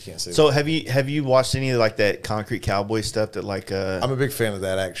it is. You can't say. So that. have you watched any of like that Concrete Cowboy stuff that like? I'm a big fan of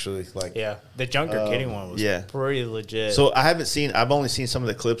that actually. Like Yeah, the Junker Kidding one was pretty legit. So I've only seen some of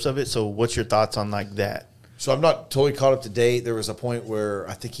the clips of it. So what's your thoughts on like that? So I'm not totally caught up to date. There was a point where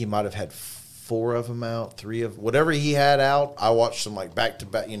I think he might have had 4 of them out, 3 of whatever he had out. I watched them like back to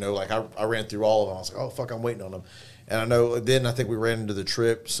back. You know, like I ran through all of them. I was like, oh fuck, I'm waiting on them. And I know then I think we ran into the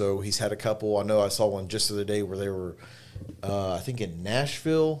trip. So he's had a couple. I know I saw one just the other day where they were. I think in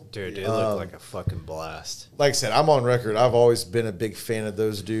Nashville. Dude, it looked like a fucking blast. Like I said, I'm on record. I've always been a big fan of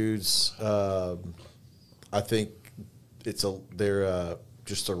those dudes. I think they're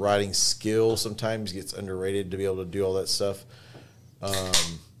just a riding skill sometimes gets underrated to be able to do all that stuff. I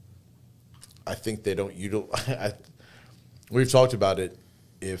think they don't utilize. We've talked about it.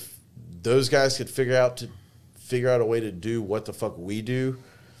 If those guys could figure out a way to do what the fuck we do,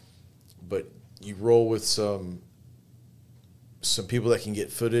 but you roll with some people that can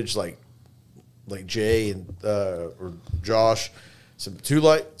get footage like Jay and or Josh, some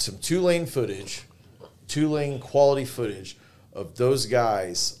two-lane footage, 2-lane quality footage of those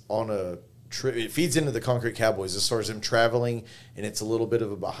guys on a trip. It feeds into the Concrete Cowboys as far as them traveling, and it's a little bit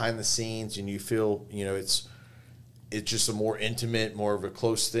of a behind the scenes, and you feel it's just a more intimate, more of a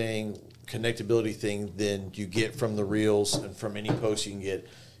close thing, connectability thing than you get from the reels and from any post you can get.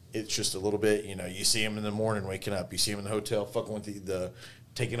 It's just a little bit, you see them in the morning waking up. You see them in the hotel fucking with the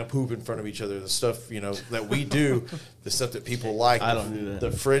taking a poop in front of each other. The stuff, that we do, the stuff that people like. I don't do that.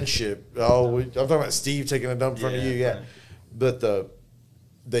 The friendship. I'm talking about Steve taking a dump in front of you, yeah. But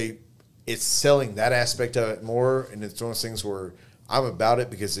it's selling that aspect of it more, and it's one of those things where I'm about it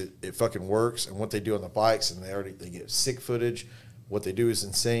because it fucking works, and what they do on the bikes, and they get sick footage. What they do is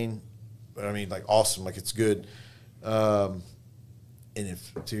insane. But I mean, like awesome, like it's good. And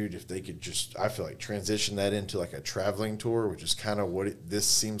if they could just, I feel like transition that into like a traveling tour, which is kind of what this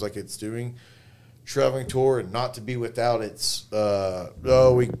seems like it's doing, traveling tour, and not to be without its,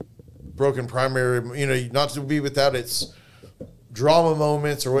 broken primary, not to be without its drama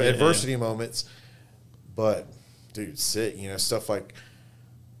moments or adversity moments. But dude, stuff like,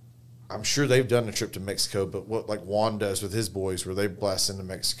 I'm sure they've done a trip to Mexico, but what like Juan does with his boys where they blast into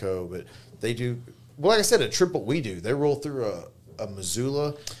Mexico, but they do, well, like I said, a trip what we do, they roll through a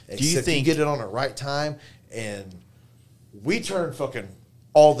Missoula, except you get it on the right time, and we turn fucking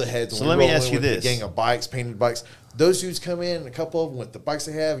all the heads. So let me ask you this: a gang of bikes, painted bikes. Those dudes come in, a couple of them with the bikes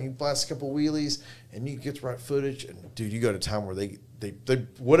they have, and you blast a couple of wheelies, and you get the right footage. And dude, you go to a time where they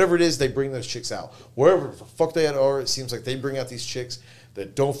whatever it is, they bring those chicks out. Wherever the fuck they are, it seems like they bring out these chicks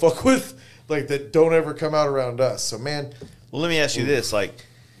that don't fuck with, like that don't ever come out around us. So man, well, let me ask you this: like,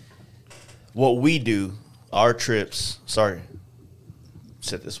 what we do, our trips. Sorry.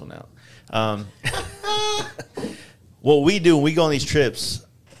 Set this one out. What we do when we go on these trips,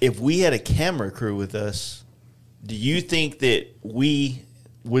 if we had a camera crew with us, do you think that we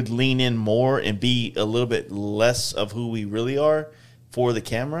would lean in more and be a little bit less of who we really are for the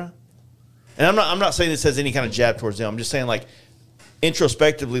camera? And I'm not saying this has any kind of jab towards them. I'm just saying, like,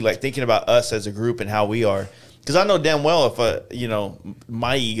 introspectively, like thinking about us as a group and how we are. Because I know damn well if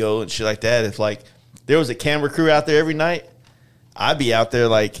my ego and shit like that, if like there was a camera crew out there every night, I'd be out there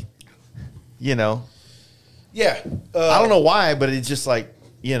like, Yeah. I don't know why, but it's just like,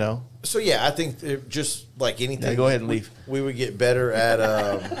 So, yeah, I think just like anything. Yeah, go ahead and leave. We would get better at,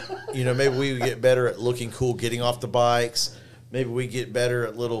 maybe we would get better at looking cool, getting off the bikes. Maybe we get better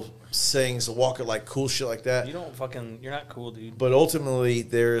at little sayings, walking like cool shit like that. You're not cool, dude. But ultimately,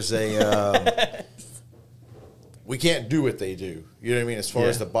 there's a, we can't do what they do. You know what I mean? As far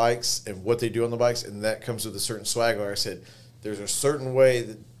as the bikes and what they do on the bikes, and that comes with a certain swag. Like I said, there's a certain way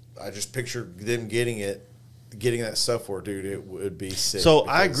that I just picture them getting that stuff for, dude. It would be sick. So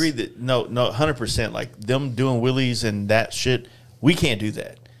I agree that no, 100%. Like them doing wheelies and that shit, we can't do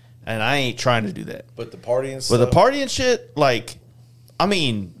that, and I ain't trying to do that. But the party and stuff. But the party and shit, like, I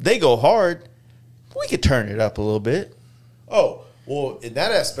mean, they go hard. We could turn it up a little bit. Oh, well, in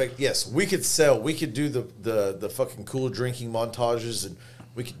that aspect, yes, we could sell. We could do the fucking cool drinking montages, and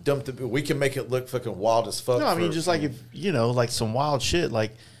we could we can make it look fucking wild as fuck. No, I mean, just like if like some wild shit,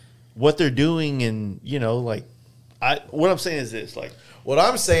 like what they're doing, and like what I'm saying is this, like what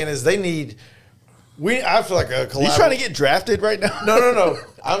I'm saying is they need. I feel like a collab. You trying to get drafted right now? No.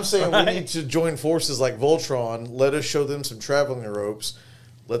 I'm saying we need to join forces like Voltron. Let us show them some traveling ropes.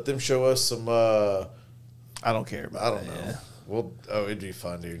 Let them show us some. I don't care about. I don't know. Yeah. Well, it'd be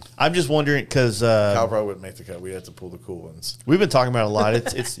fun, dude. I'm just wondering because Kyle probably wouldn't make the cut. We have to pull the cool ones. We've been talking about it a lot.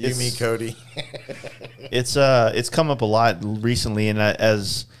 It's you, me, Cody. It's come up a lot recently, and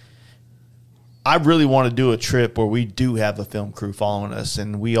as I really want to do a trip where we do have a film crew following us,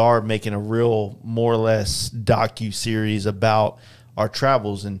 and we are making a real, more or less, docu-series about our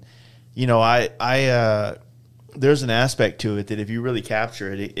travels. And, you know, there's an aspect to it that if you really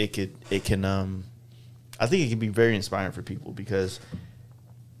capture it, I think it can be very inspiring for people, because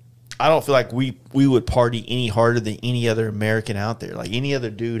I don't feel like we would party any harder than any other American out there. Like, any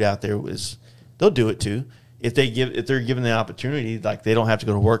other dude out there they'll do it too. If they're given the opportunity, like, they don't have to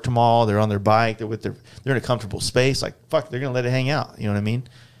go to work tomorrow, they're on their bike, they're in a comfortable space, like, fuck, they're gonna let it hang out. You know what I mean?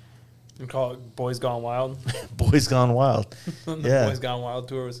 And call it Boys Gone Wild. Boys Gone Wild. The Yeah. Boys Gone Wild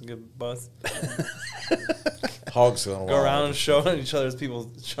tour was a good bus. Hogs Gone Wild. Go around and showing each other's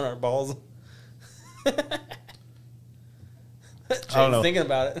people, showing our balls. I don't know. Thinking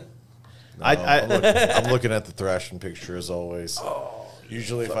about it. No, I'm looking at the thrashing picture as always.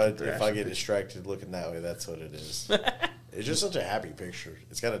 Usually if I get distracted looking that way, that's what it is. It's just such a happy picture.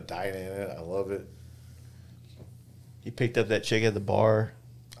 It's got a dine in it. I love it. He picked up that chick at the bar.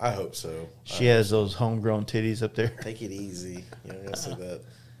 I hope so. She has those homegrown titties up there. Take it easy. You know, I say that.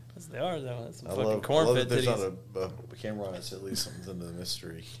 Yes, they are, though. That's some I fucking love corn that fit there's titties. not a camera on it, so at least something to the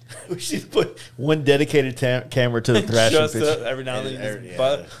mystery. We should put one dedicated camera to the thrashing Just picture. every now and then. And- You just yeah.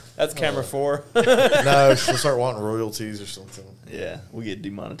 butt. That's camera 4. No, she'll start wanting royalties or something. Yeah, we get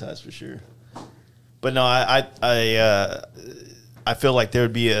demonetized for sure. But no, I feel like there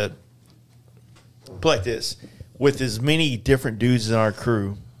would be put like this, with as many different dudes in our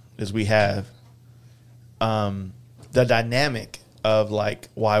crew as we have, the dynamic of, like,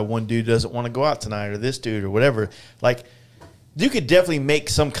 why one dude doesn't want to go out tonight, or this dude, or whatever. Like, you could definitely make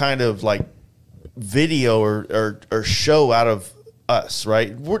some kind of, like, video or show out of us,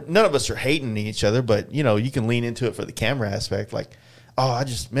 right? None of us are hating each other, but, you know, you can lean into it for the camera aspect. Like, oh, I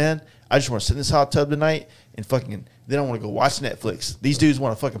just want to sit in this hot tub tonight and fucking, then I want to go watch Netflix. These dudes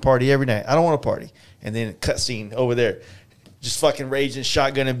want to fucking party every night. I don't want to party. And then cutscene over there, just fucking raging,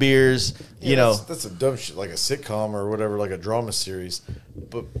 shotgunning beers, you know. That's a dumb shit, like a sitcom or whatever, like a drama series.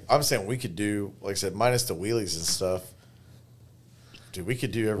 But I'm saying we could do, like I said, minus the wheelies and stuff. Dude, we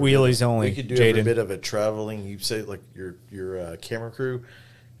could do Wheelies only, We could do every Jaden. bit of a traveling. You say like your camera crew,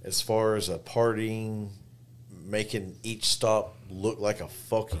 as far as a partying, making each stop look like a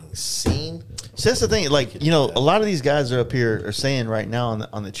fucking scene. So that's the thing. Like, you know, a lot of these guys are up here are saying right now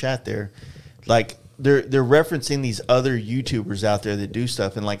on the chat there, like, they're referencing these other YouTubers out there that do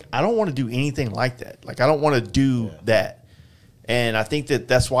stuff, and, like, I don't want to do anything like that. Like, I don't want to do that. And I think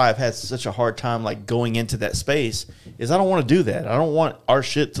that's why I've had such a hard time, like, going into that space, is I don't want to do that. I don't want our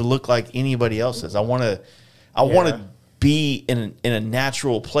shit to look like anybody else's. I want to be in a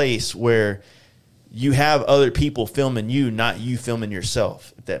natural place where you have other people filming you, not you filming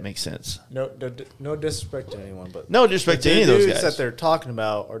yourself, if that makes sense. No disrespect to anyone, but No disrespect the to any of those dudes guys. that they're talking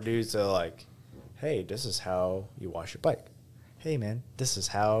about are dudes that are like, hey, this is how you wash your bike. Hey, man, this is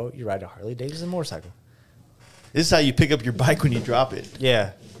how you ride a Harley Davidson motorcycle. This is how you pick up your bike when you drop it.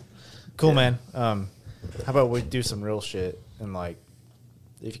 Yeah. Cool, Yeah. man. How about we do some real shit, and, like,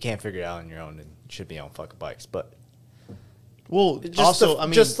 if you can't figure it out on your own, then you should be on fucking bikes. But Well, just also, I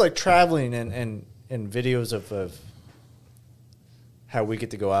mean, just like traveling and videos of how we get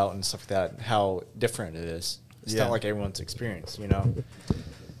to go out and stuff like that, and how different it is. It's Yeah. not like everyone's experience, you know?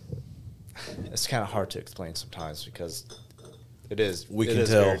 It's kind of hard to explain sometimes because it is. We it can is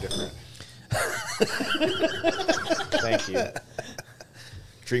tell. very different. Thank you.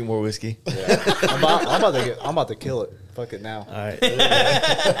 drink more whiskey. Yeah. I'm about to kill it. Fuck it now. All right.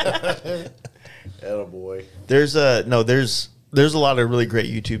 Attaboy. There's a lot of really great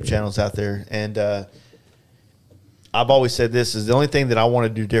YouTube channels out there, and I've always said this is the only thing that I want to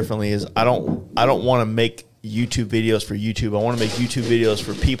do differently is I don't want to make YouTube videos for YouTube. I want to make YouTube videos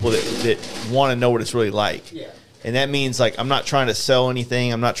for people that want to know what it's really like. Yeah. And that means, like, I'm not trying to sell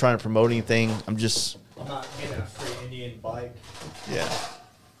anything. I'm not trying to promote anything. I'm not getting a free Indian bike. yeah.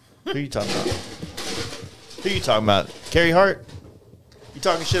 Who are you talking about? Who are you talking about? Carrie Hart? You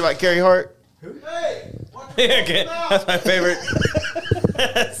talking shit about Carrie Hart? Okay, that's my favorite.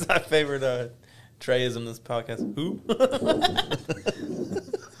 That's my favorite Treyism this podcast. Who?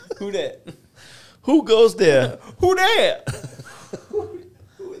 Who that? Who goes there? Who that? Who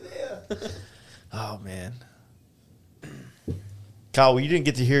there? Oh man, Kyle, you didn't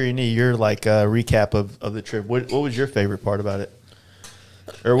get to hear any of your like recap of the trip. What was your favorite part about it,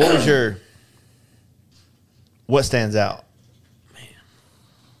 or what was what stands out?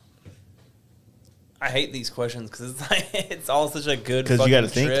 I hate these questions because it's like it's all such a good 'Cause you fucking gotta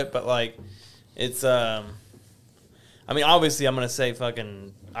think. trip, but like it's I mean, obviously I'm gonna say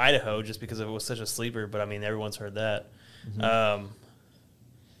fucking Idaho just because it was such a sleeper, but I mean everyone's heard that.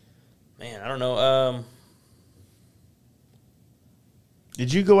 Man, I don't know.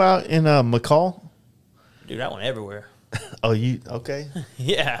 Did you go out in McCall? Dude, that went everywhere. Oh, you okay?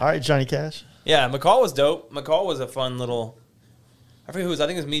 Yeah. All right, Johnny Cash. Yeah, McCall was dope. McCall was a fun little. I forget who it was. I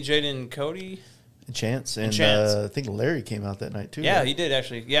think it was me, Jaden, and Cody. Chance and Chance. I think Larry came out that night too. Yeah, right? he did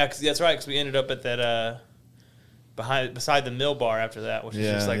actually. Yeah, cause that's right. Because we ended up at that beside the mill bar after that, which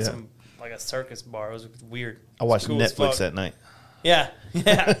is just like some like a circus bar. It was weird. I watched Cool as Netflix fuck. that night. Yeah,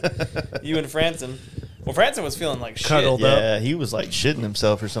 yeah. You and Franson. Well, Franson was feeling like Cuddled shit. up. Yeah, he was like shitting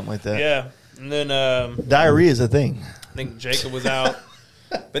himself or something like that. Yeah, and then Diarrhea is a thing. I think Jacob was out.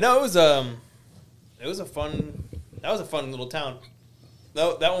 But no, it was a fun. That was a fun little town.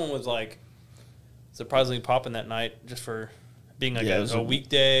 No, that one was like surprisingly popping that night, just for being like a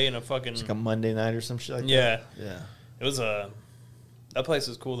weekday and a fucking Like a Monday night or some shit like yeah. that. Yeah. It was that place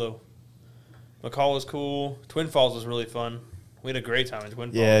was cool though. McCall was cool. Twin Falls was really fun. We had a great time in Twin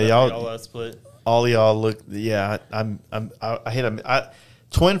Falls. Yeah, y'all all that split. All y'all look. Yeah, I hate them.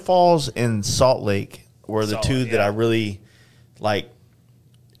 Twin Falls and Salt Lake were the two that I really like.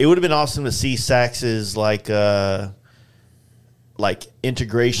 It would have been awesome to see Sax's like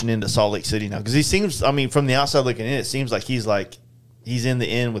integration into Salt Lake City now, because he seems. I mean, from the outside looking in, it seems like he's in the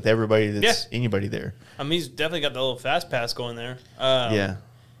inn with everybody that's anybody there. I mean, he's definitely got the little fast pass going there. Yeah,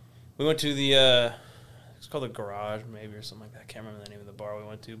 we went to the. It's called the Garage, maybe, or something like that. I can't remember the name of the bar we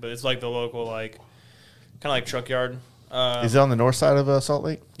went to, but it's like the local, like, kind of like truck yard. is it on the north side of Salt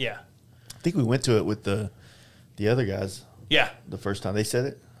Lake? Yeah. I think we went to it with the other guys. Yeah. The first time they said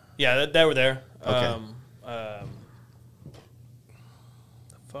it. Yeah, they were there. Okay. The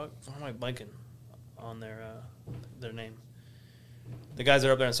fuck? Why am I blanking on their name? The guys that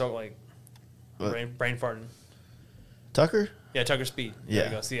are up there in Salt Lake. Brain farting. Tucker? Yeah, Tucker Speed. Yeah. There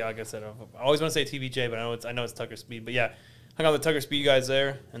you go. See, like I said, I always want to say TVJ, but I know it's Tucker Speed. But yeah, hung out with the Tucker Speed guys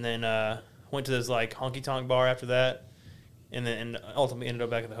there, and then went to this like honky tonk bar after that, and ultimately ended up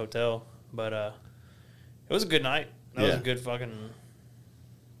back at the hotel. But it was a good night. That was a good fucking.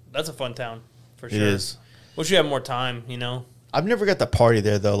 That's a fun town for sure. It is. Wish you had more time, you know. I've never got the party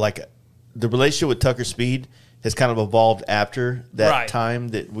there though. Like the relationship with Tucker Speed has kind of evolved after that time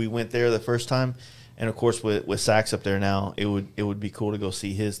that we went there the first time. And of course, with Sax up there now, it would be cool to go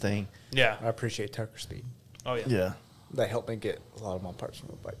see his thing. Yeah, I appreciate Tucker Speed. Oh yeah. Yeah. They helped me get a lot of my parts from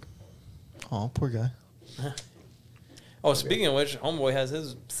the bike. Oh, poor guy. Oh, speaking of which, homeboy has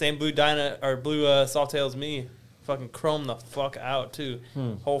his same blue Sawtail as me. Fucking chrome the fuck out too.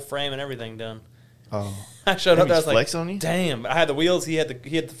 Whole frame and everything done. Oh. I showed up there. I was flex like, on you? damn. I had the wheels. He had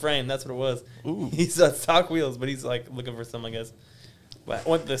the frame. That's what it was. Ooh. He's stock wheels, but he's like looking for some, I guess. But I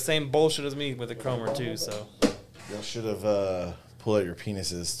went the same bullshit as me with the chromer too. So Y'all should have pulled out your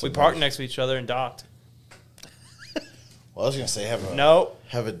penises. we parked next to each other and docked. Well, I was gonna say have a.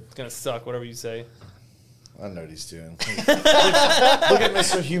 It's gonna suck. Whatever you say. I know what he's doing. Look at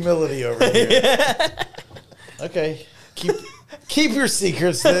Mr. Humility over here. Okay, keep your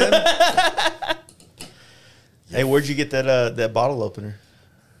secrets then. Hey, where'd you get that bottle opener?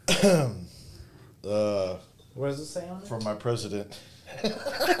 What does it say on it? From my president. What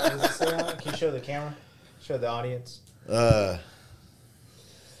does it say on it? Can you show the camera? Show the audience.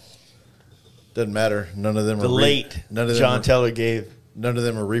 Doesn't matter. None of them The are late none of them John are, Teller gave. None of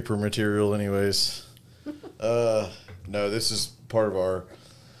them are Reaper material, anyways. No, this is part of our.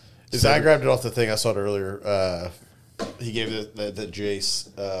 I grabbed it off the thing. I saw it earlier. He gave it the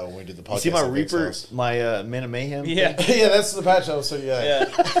Jace when we did the podcast. You see my at Vic's Reaper, house. my Men of Mayhem? Yeah. thing? Yeah, that's the patch. So yeah.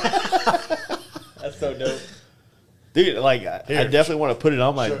 That's so dope. Dude, like, I definitely want to put it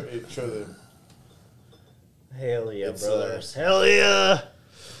on my. Show the. Hell yeah, It's, brothers. Hell yeah.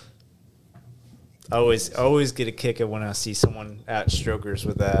 I always get a kick at when I see someone at Strokers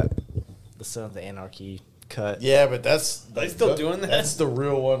with that. The Son of the Anarchy cut. Yeah, but that's They still doing that? That's the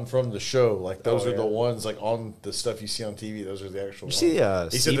real one from the show. Like those Oh, are the yeah. ones like on the stuff you see on TV. Those are the actual. You see, He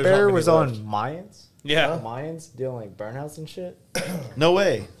said Sea there's not Bear many was on left. Mayans? Yeah. Mayans doing like burnouts and shit? No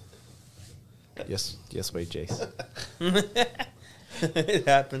way. Yes, wait, Jace. It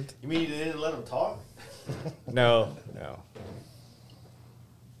happened. You mean you didn't let him talk? No.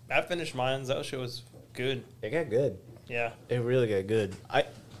 I finished mine. That shit was good. It got good. Yeah. It really got good. I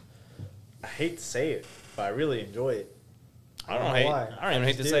hate to say it, but I really enjoy it. I don't even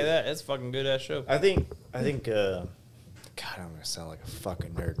hate to say that. It's a fucking good ass show. I think God, I'm gonna sound like a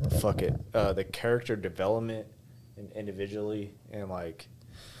fucking nerd, but fuck it. The character development and individually and like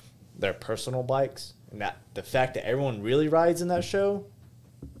their personal bikes and that the fact that everyone really rides in that show,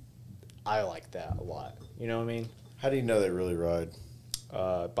 I like that a lot. You know what I mean? How do you know they really ride?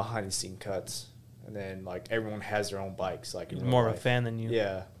 Behind the scene cuts, and then like everyone has their own bikes. Like in real More of a life. fan than you.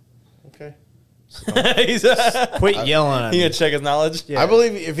 Yeah, Okay. He's Quit yelling at You me. gonna check his knowledge? Yeah. I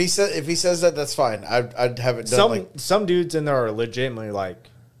believe if he says that, that's fine. I haven't done Some dudes in there are legitimately like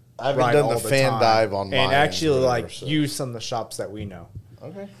I haven't ride done all the fan time dive on and mine actually or whatever, like so. use some of the shops that we know.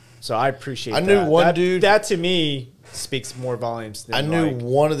 Okay. So I appreciate. I knew that. one dude- that to me speaks more volumes than I knew like,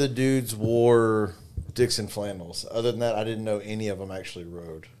 one of the dudes wore Dixon flannels. Other than that, I didn't know any of them actually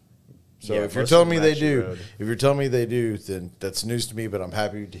rode. So Yeah, if you're most telling of me them they actually do, rode. if you're telling me they do, then that's news to me. But I'm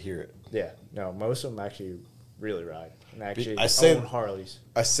happy to hear it. Yeah, no, most of them actually really ride and actually I say- own Harleys.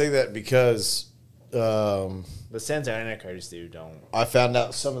 I say that because The Sons of Anarchy do don't. I found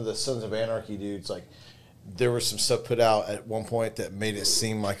out some of the Sons of Anarchy dudes, like, there was some stuff put out at one point that made it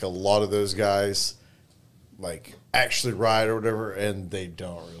seem like a lot of those guys, like, actually ride or whatever, and they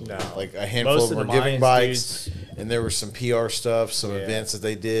don't really. No. Like, a handful Most of them of were the giving Mines bikes, and there was some PR stuff, some Yeah. events that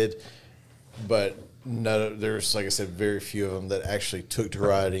they did, but there's, like I said, very few of them that actually took to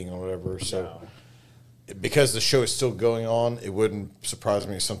riding or whatever, so... No. Because the show is still going on, it wouldn't surprise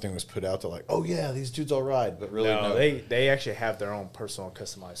me if something was put out that like, oh yeah, these dudes all ride, but really No, no. they actually have their own personal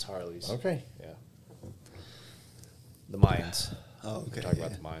customized Harleys. Okay. Yeah. The Mines. Oh, okay. Talk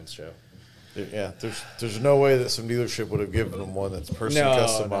about the Mines show. Yeah, there's no way that some dealership would have given them one that's personally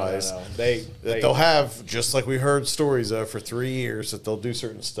customized. No. That they'll have, just like we heard stories of for 3 years, that they'll do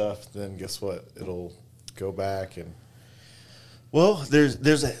certain stuff. Then guess what? It'll go back and Well,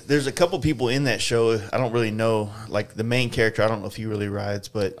 there's a couple people in that show. I don't really know, like the main character. I don't know if he really rides,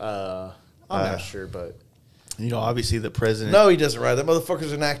 but I'm not sure, but you know, obviously the president. no, he doesn't ride. That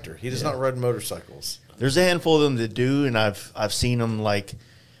motherfucker's an actor. He does not ride motorcycles. There's a handful of them that do, and I've seen them like,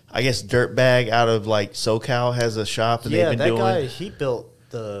 I guess Dirtbag out of like SoCal has a shop, and yeah, they've been that doing guy he built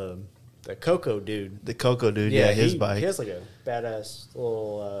the Coco dude. the Coco dude. Yeah, his he, bike. He has like a badass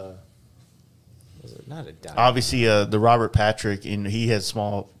little. Was it not a dime? Obviously, the Robert Patrick, and he has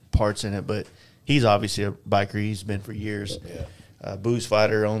small parts in it, but he's obviously a biker. He's been for years. Yeah. Booze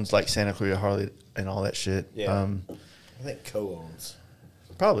Fighter owns like Santa Clarita Harley and all that shit. Yeah. I think co-owns.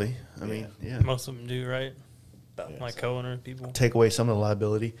 Probably. I mean, yeah. Most of them do, right? Like co-owner people. Take away some of the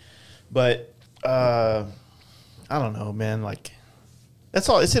liability, but I don't know, man. Like, that's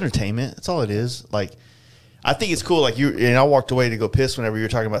all. It's entertainment. That's all it is. Like, I think it's cool. Like you and I walked away to go piss whenever you were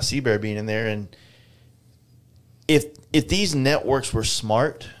talking about Sea Bear being in there, and if these networks were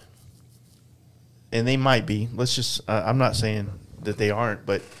smart, and they might be, let's just. I'm not saying that they aren't,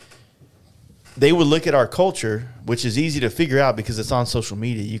 but they would look at our culture, which is easy to figure out because it's on social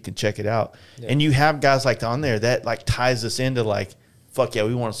media. You can check it out. Yeah. And you have guys like on there that like ties us into like, fuck yeah,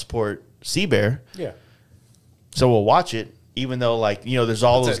 we want to support Sea Bear. Yeah. So we'll watch it, even though like, you know, there's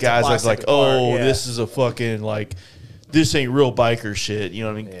all those It's a guys that's like, classic part, oh, yeah. this is a fucking like, this ain't real biker shit. You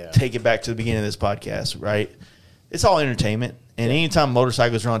know what I mean? Yeah. Take it back to the beginning of this podcast, right? It's all entertainment. And anytime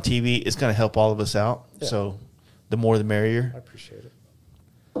motorcycles are on TV, it's going to help all of us out. Yeah. So the more the merrier. I appreciate it.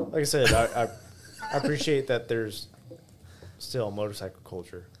 Like I said, I appreciate that there's still a motorcycle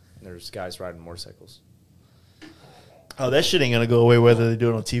culture. And there's guys riding motorcycles. Oh, that shit ain't going to go away whether they do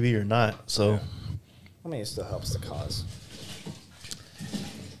it on TV or not. So I mean, it still helps the cause.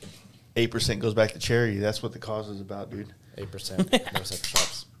 8% goes back to charity. That's what the cause is about, dude. 8% motorcycle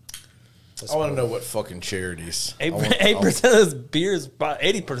shops. I want to know what fucking charities. 8% of this beer is about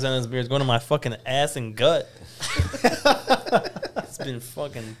 80% of this beer is going to my fucking ass and gut. It's been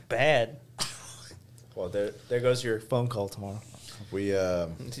fucking bad. Well, there goes your phone call tomorrow. We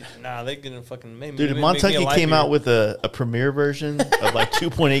Nah, they're gonna fucking make Dude, if make me a Montucky light came beer. out with a premier version of like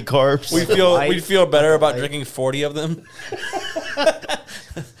 2.8 carbs, we'd feel better about drinking 40 of them.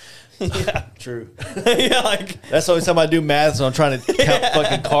 Yeah, true. yeah, like That's the only time I do math, so I'm trying to count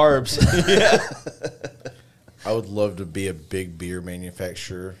fucking carbs. I would love to be a big beer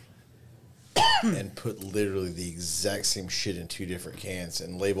manufacturer and put literally the exact same shit in two different cans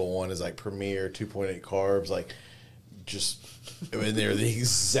and label one as like Premier 2.8 carbs, like just and they're the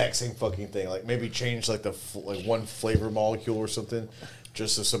exact same fucking thing. Like maybe change like like one flavor molecule or something,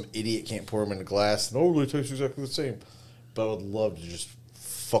 just so some idiot can't pour them in a glass and they taste exactly the same. But I would love to just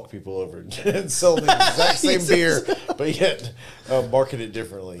fuck people over and sell the exact same beer, but yet market it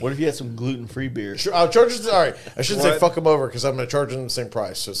differently. What if you had some gluten-free beer? Sure, I'll charge them. All right, I shouldn't say What? fuck them over because I'm going to charge them the same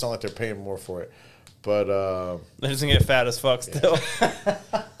price, so it's not like they're paying more for it. But they're just gonna get fat as fuck still.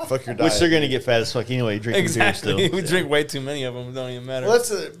 fuck your diet. Which they're going to get fat as fuck anyway, drinking Exactly. beer still. We drink way too many of them. It don't even matter. Well,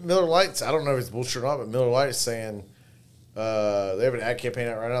 that's Miller Lite's. I don't know if it's bullshit or not, but Miller Lite is saying they have an ad campaign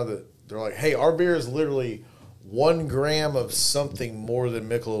out right now that they're like, "Hey, our beer is literally 1 gram of something more than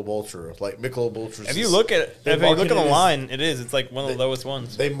Michelob Ultra." Like Michelob Ultra. if you look at they if you look market at the it as- line, it is. It's like one of the lowest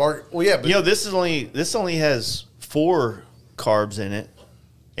ones. they mark. Well, yeah, but You know, this only has 4 carbs in it.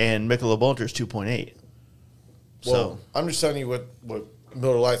 and Michelob Ultra is 2.8. Well, So I'm just telling you what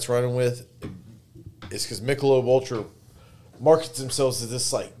Miller Lite's running with. It's because Michelob Ultra markets themselves as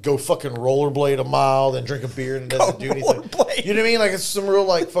this, like, go fucking rollerblade a mile, then drink a beer, and it doesn't do anything. Rollerblade. You know what I mean? Like, it's some real,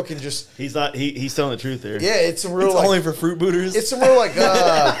 like, fucking just... he's not. He's telling the truth there. Yeah, it's some real, It's like... only for fruit booters. It's some real, like,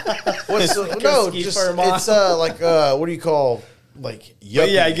 what's... no, ski just... for a mile. It's, like, what do you call... Like,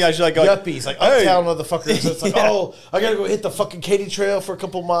 yuppies. yeah, you guys should, like, go- yuppies, like, Hey. uptown motherfuckers. It's like, Yeah. oh, I gotta go hit the fucking Katy Trail for a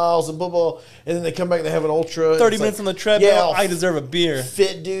couple miles and blah, blah. And then they come back and they have an ultra. 30 It's minutes like, on the treadmill. yeah, I deserve a beer.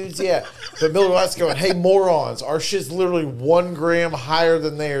 fit dudes, yeah. But Miller Lite's going, hey, morons, our shit's literally 1 gram higher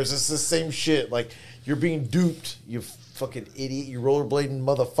than theirs. It's the same shit. Like, you're being duped, you fucking idiot, you rollerblading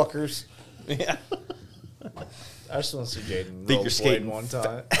motherfuckers. Yeah. I just want to see Jaden Think you're skating one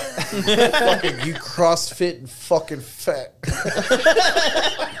time. Fucking you CrossFit and fucking fat.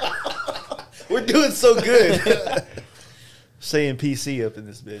 We're doing so good. Saying PC up in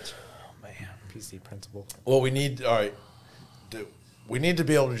this bitch. Oh man, PC principal. Well, we need, all right, we need to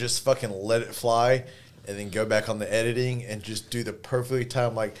be able to just fucking let it fly and then go back on the editing and just do the perfectly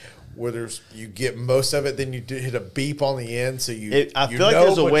timed, like, where you get most of it, then you hit a beep on the end, so you. I you feel like know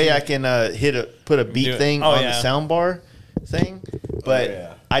there's a what way you- I can put a beat Do it. thing Oh, on yeah. the sound bar thing, but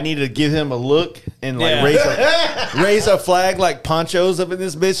yeah. I need to give him a look and like Yeah. raise a flag like Ponchos up in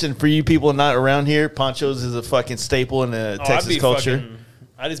this bitch. And for you people not around here, Ponchos is a fucking staple in the Texas culture.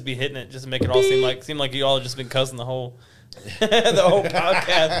 I'd just be hitting it just to make it all seem like you all have just been cussing the whole the whole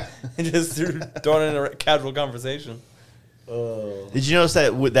podcast and just throwing in a casual conversation. Did you notice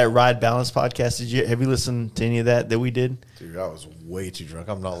that with that Ride Balance podcast? Have you listened to any of that we did? Dude, I was way too drunk.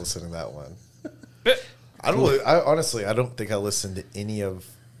 I'm not listening to that one. I honestly, I don't think I listened to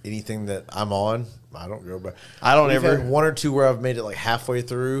anything that I'm on. I don't go back. I don't We've ever. had 1 or 2 where I've made it like halfway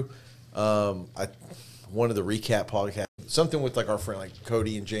through. One of the recap podcasts, something with like our friend like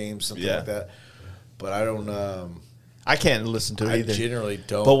Cody and James, something Yeah. like that. But I don't. I can't listen to it I either. generally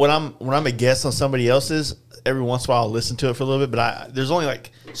don't. But when I'm a guest on somebody else's, every once in a while I'll listen to it for a little bit. But there's only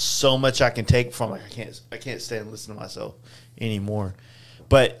like so much I can take from. Like I can't stay and listen to myself anymore.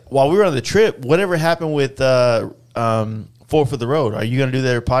 But while we were on the trip, whatever happened with Four for the Road? Are you going to do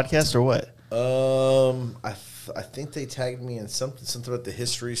their podcast or what? I think they tagged me in something about the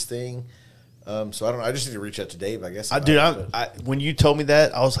histories thing. So I don't know. I just need to reach out to Dave, I guess. When you told me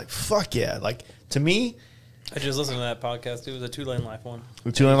that, I was like, fuck yeah. Like, to me, I just listened to that podcast. It was a 2 Lane Life one.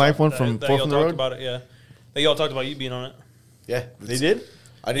 the Two Lane Life one from that Four y'all from the talked Road? about it. Yeah, that y'all talked about you being on it. Yeah, They did?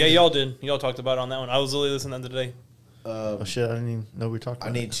 Yeah, y'all did. Y'all talked about it on that one. I was literally listening to that today. Oh, shit. I didn't even know we were talking about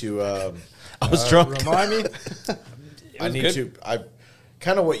I need to. I was drunk. Remind me. I need good. to. I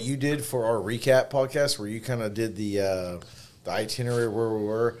kind of what you did for our recap podcast, where you kind of did the itinerary where we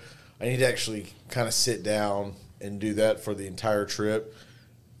were. I need to actually kind of sit down and do that for the entire trip,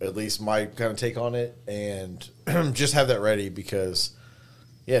 at least my kind of take on it, and just have that ready because,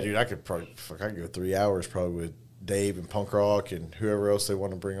 yeah, dude, I could go 3 hours probably with Dave and Punk Rock and whoever else they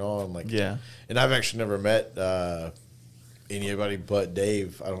want to bring on. Like, Yeah. and I've actually never met anybody but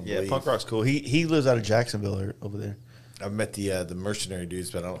Dave. I don't Yeah, believe. Punk Rock's cool. He lives out of Jacksonville over there. I've met the mercenary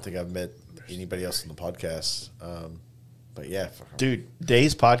dudes, but I don't think I've met anybody else on the podcast. But yeah, Dude,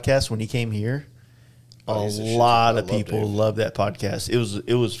 Dave's podcast when he came here, Oh, a he's a shit. lot I of love people Dave. loved that podcast.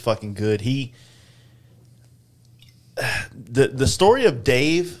 It was fucking good. The story of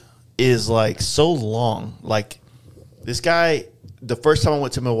Dave is like so long. Like this guy, the first time I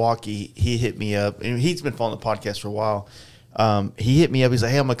went to Milwaukee, he hit me up, and he's been following the podcast for a while. He hit me up. He's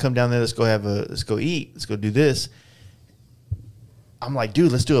like, "Hey, I'm gonna come down there. Let's go eat. Let's go do this." I'm like,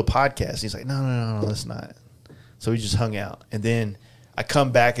 "Dude, let's do a podcast." He's like, "No, let's not." So we just hung out, and then I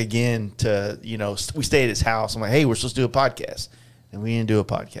come back again to we stay at his house. I'm like, "Hey, we're supposed to do a podcast," and we didn't do a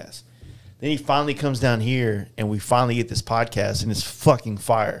podcast. Then he finally comes down here, and we finally get this podcast, and it's fucking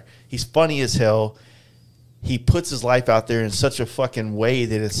fire. He's funny as hell. He puts his life out there in such a fucking way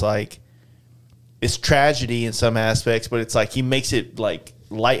that it's like it's tragedy in some aspects, but it's like he makes it like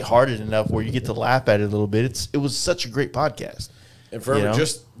lighthearted enough where you get to laugh at it a little bit. It was such a great podcast. And forever,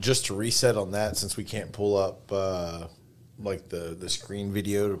 just to reset on that, since we can't pull up like the screen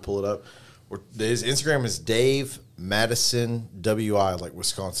video to pull it up, his Instagram is Dave Madison WI, like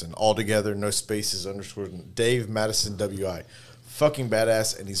Wisconsin, all together, no spaces, underscore. Dave Madison WI, fucking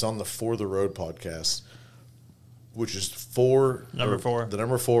badass, and he's on the For the Road podcast, which is Number 4. the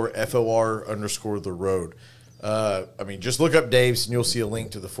number 4 FOR_ the road. I mean, just look up Dave's and you'll see a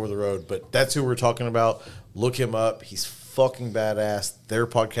link to the For the Road. But that's who we're talking about. Look him up. He's fucking badass. Their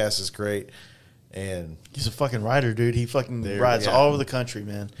podcast is great, and He's a fucking rider, dude. He fucking There, rides yeah. all over the country,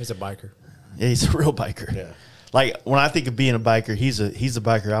 man. He's a biker. Yeah, he's a real biker. yeah, Like when I think of being a biker, he's the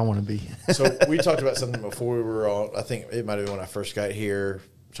biker I want to be. So we talked about something before we were on. I think it might have been when I first got here,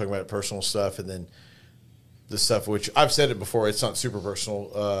 talking about personal stuff, and then the stuff which I've said it before. It's not super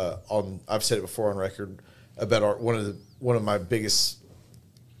personal. I've said it before on record about one of my biggest.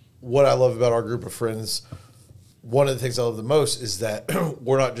 What I love about our group of friends, one of the things I love the most is that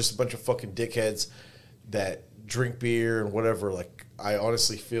we're not just a bunch of fucking dickheads that drink beer and whatever. Like, I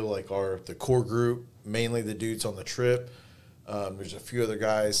honestly feel like the core group, mainly the dudes on the trip, there's a few other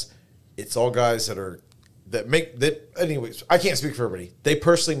guys. It's all guys anyways, I can't speak for everybody. They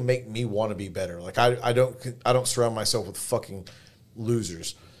personally make me want to be better. Like, I don't surround myself with fucking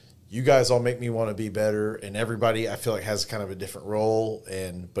losers. You guys all make me want to be better, and everybody I feel like has kind of a different role,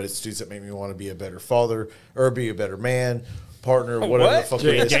 but it's dudes that make me want to be a better father or be a better man, partner, whatever the fuck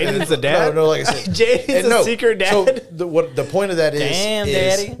it is. Jaden's a dad? No, like I said. Jaden's a secret dad? So the point of that Damn, is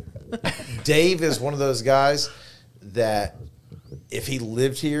Daddy. Dave is one of those guys that if he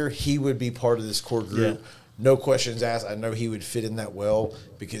lived here, he would be part of this core group. Yeah. No questions asked. I know he would fit in that well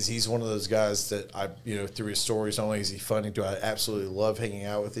because he's one of those guys that through his stories, not only is he funny, do I absolutely love hanging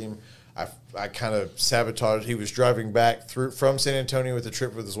out with him. I kind of sabotaged. He was driving back from San Antonio with a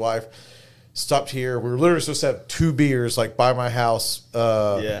trip with his wife. Stopped here. We were literally supposed to have 2 beers like by my house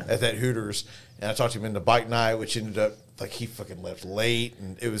at that Hooters, and I talked to him in the bike night, which ended up like he fucking left late,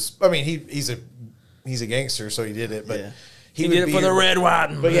 and it was. I mean, he's a gangster, so he did it, but. Yeah. He did it for the red, white,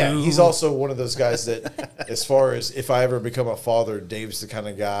 and blue. But yeah, he's also one of those guys that, as far as if I ever become a father, Dave's the kind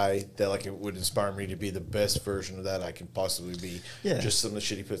of guy that like it would inspire me to be the best version of that I can possibly be. Yeah, just some of the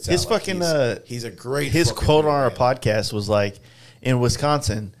shit he puts out. His fucking he's a great. His quote on our podcast was like, "In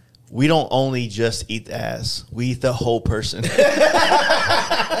Wisconsin, we don't only just eat the ass; we eat the whole person."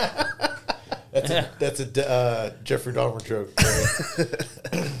 That's a Jeffrey Dahmer joke.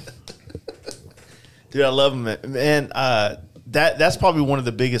 Dude, I love him, man. That's probably one of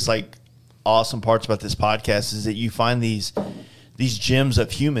the biggest, like, awesome parts about this podcast is that you find these gems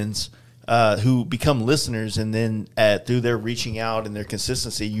of humans who become listeners, and then through their reaching out and their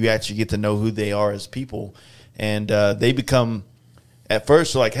consistency, you actually get to know who they are as people, and they become. At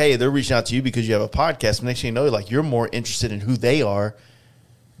first, they're like, hey, they're reaching out to you because you have a podcast. But next thing you know, like, you're more interested in who they are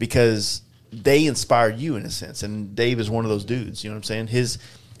because they inspired you in a sense. And Dave is one of those dudes. You know what I'm saying?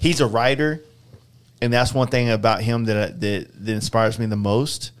 He's a writer. And that's one thing about him that inspires me the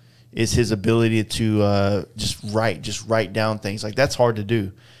most is his ability to just write down things. Like, that's hard to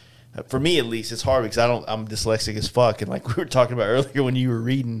do. For me, at least, it's hard because I'm dyslexic as fuck. And like we were talking about earlier when you were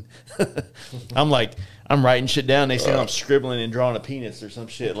reading, I'm writing shit down. Next thing I'm scribbling and drawing a penis or some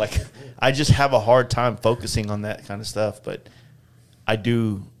shit. Like, I just have a hard time focusing on that kind of stuff. But I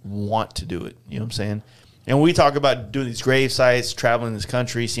do want to do it. You know what I'm saying? And when we talk about doing these grave sites, traveling this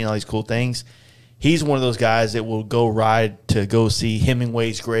country, seeing all these cool things, he's one of those guys that will go ride to go see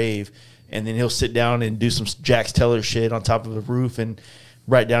Hemingway's grave, and then he'll sit down and do some Jax Teller shit on top of the roof and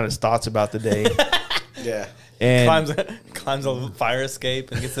write down his thoughts about the day. Yeah. And climbs a fire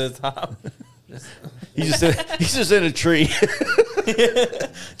escape and gets to the top. He's just in a tree.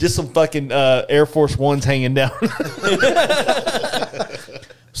 Just some fucking Air Force Ones hanging down.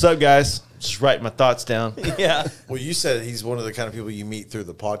 What's up, guys? Just writing my thoughts down. Yeah. Well, you said he's one of the kind of people you meet through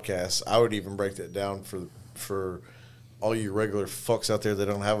the podcast. I would even break that down for all you regular fucks out there that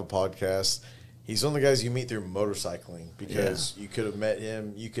don't have a podcast. He's one of the guys you meet through motorcycling because you could have met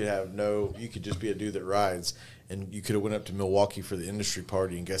him. You could just be a dude that rides, and you could have went up to Milwaukee for the industry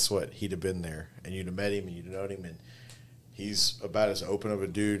party, and guess what? He'd have been there, and you'd have met him, and you'd have known him, and he's about as open of a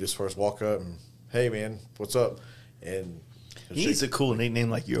dude as far as walk up and, hey, man, what's up? And he's a cool nickname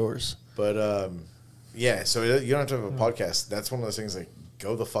like yours. But, yeah, so you don't have to have a podcast. That's one of those things like,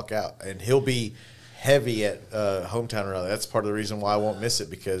 go the fuck out. And he'll be heavy at Hometown Rally. That's part of the reason why I won't miss it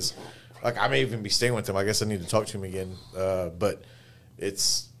because, like, I may even be staying with him. I guess I need to talk to him again. But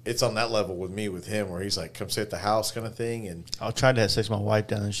it's on that level with me, with him, where he's like, come stay at the house kind of thing. And I'll try to have sex with my wife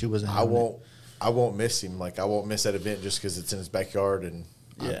down, and she wasn't. I won't miss him. Like, I won't miss that event just because it's in his backyard. And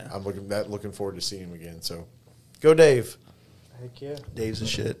yeah, I'm looking forward to seeing him again. So, go Dave. Heck yeah. Dave's a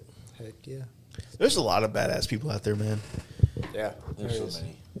shit. Heck yeah. There's a lot of badass people out there, man. Yeah, there's so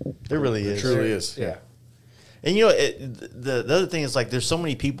many. There really is. There truly is. Yeah. And you know, the other thing is like there's so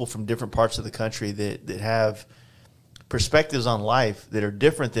many people from different parts of the country that have perspectives on life that are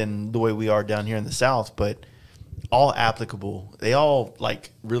different than the way we are down here in the South, but all applicable. They all like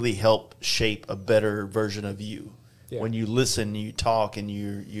really help shape a better version of you. Yeah. When you listen, you talk, and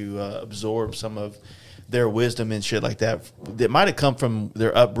you absorb some of their wisdom and shit like that might have come from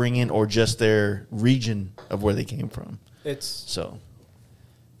their upbringing or just their region of where they came from. I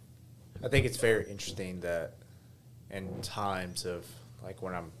think it's very interesting that and times of like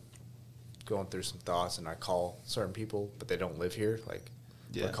when I'm going through some thoughts and I call certain people, but they don't live here. Like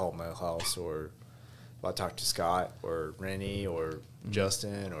I call my house, or if I talk to Scott or Rennie or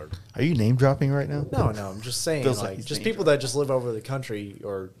Justin or. Are you name dropping right now? No, I'm just saying Feels like like just name people that just live over the country,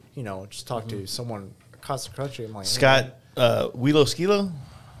 or just talk to someone across the country. I'm like Scott Wheelo Skilo,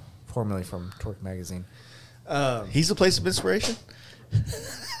 formerly from Torque Magazine. He's a place of inspiration.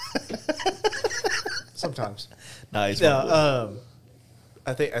 Sometimes. Nice. Yeah,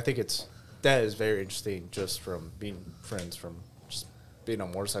 I think that is very interesting, just from being friends, from just being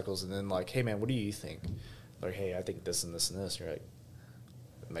on motorcycles, and then like, hey man, what do you think? Like, hey, I think this and this and this. You're like,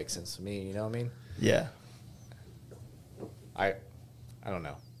 it makes sense to me. You know what I mean? Yeah. I don't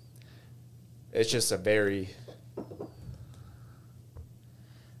know. It's just a very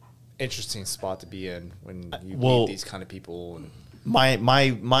interesting spot to be in when you meet these kind of people. And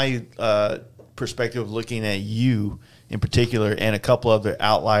my perspective of looking at you in particular, and a couple other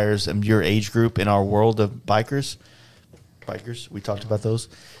outliers in your age group in our world of bikers, we talked about those.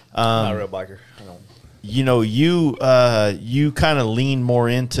 I'm not a real biker. I don't. You kind of lean more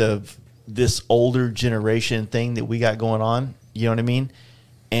into this older generation thing that we got going on. You know what I mean?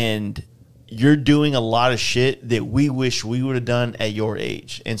 And you're doing a lot of shit that we wish we would have done at your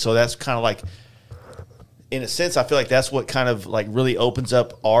age. And so that's kind of like, in a sense, I feel like that's what kind of like really opens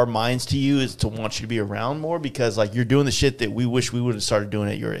up our minds to you, is to want you to be around more, because like you're doing the shit that we wish we would have started doing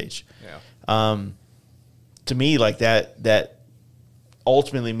at your age. Yeah. To me, like that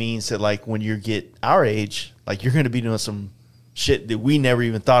ultimately means that like when you get our age, like you're going to be doing some shit that we never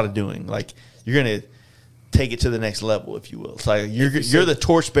even thought of doing. Like you're going to take it to the next level, if you will. It's like you're the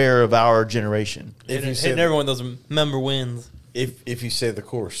torchbearer of our generation. Hitting everyone those member wins. If you say the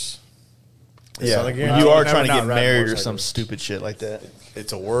course. Yeah, you are trying to get married or some stupid shit like that.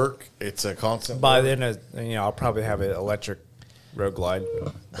 It's a work. It's a constant. By work. then, I'll probably have an electric road glide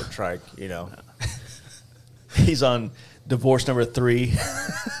or trike. He's on divorce number 3.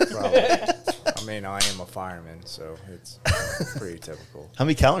 Probably. I mean, I am a fireman, so it's pretty typical. How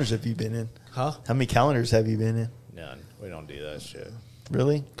many calendars have you been in? Huh? How many calendars have you been in? None. We don't do that shit.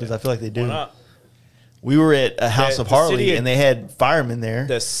 Really? Because I feel like they do. Why not? We were at a House of Harley, city, and they had firemen there.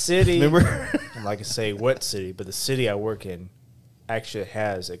 The city, Remember? I'm not gonna say what city, but the city I work in actually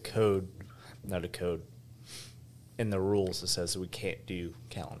has a code, not a code, in the rules that says that we can't do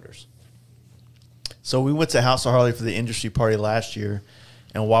calendars. So we went to House of Harley for the industry party last year,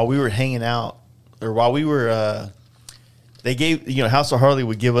 and while we were hanging out, or while we were, they gave, House of Harley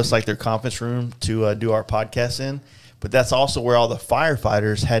would give us like their conference room to do our podcast in. But that's also where all the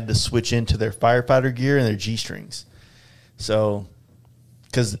firefighters had to switch into their firefighter gear and their G-strings. So,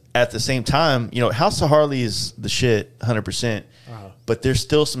 because at the same time, House of Harley is the shit, 100%. But there's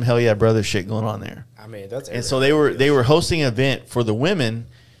still some hell yeah brother shit going on there. I mean, that's. And so they were hosting an event for the women,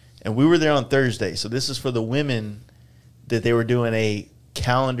 and we were there on Thursday. So this is for the women, that they were doing a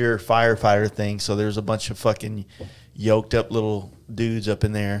calendar firefighter thing. So there's a bunch of fucking yoked up little dudes up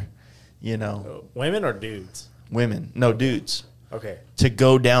in there, Women or dudes? Women. No, dudes. Okay. To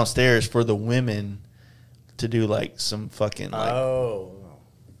go downstairs for the women to do like some fucking like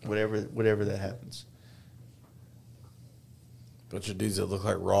whatever that happens. Bunch of dudes that look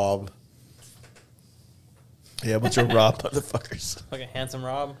like Rob. Yeah, a bunch of Rob motherfuckers. Like a handsome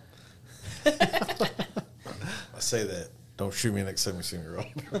Rob. I say that. Don't shoot me next time you see me, Rob.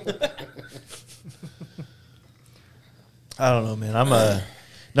 I don't know, man.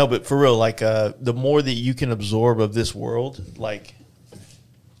 No, but for real, like the more that you can absorb of this world, like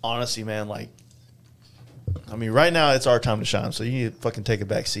honestly, man, like I mean, right now it's our time to shine. So you need to fucking take a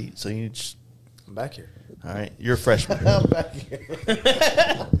back seat. So you just I'm back here. All right, you're a freshman. I'm back here.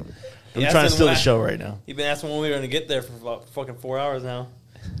 I'm trying to steal the show right now. You've been asking when we were going to get there for about fucking 4 hours now.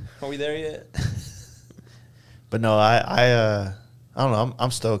 Are we there yet? But no, I don't know.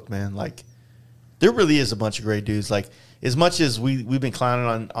 I'm stoked, man. Like, there really is a bunch of great dudes. Like, as much as we've been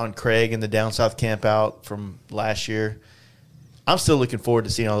clowning on Craig and the Down South camp out from last year, I'm still looking forward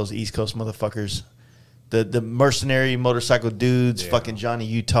to seeing all those East Coast motherfuckers. The mercenary motorcycle dudes, fucking Johnny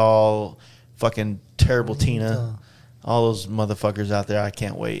Utah, fucking Terrible Tina, all those motherfuckers out there. I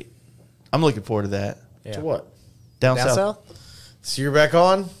can't wait. I'm looking forward to that. Yeah. To what? Down South. So you're back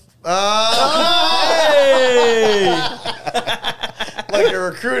on? Hey! Like a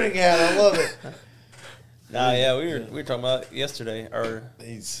recruiting ad. I love it. Nah, yeah, we were talking about it yesterday, or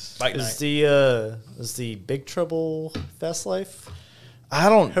bike night. Is the Big Trouble FASTLIFE? I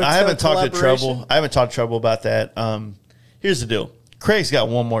haven't talked to collaboration? Trouble. I haven't talked to Trouble about that. Here's the deal. Craig's got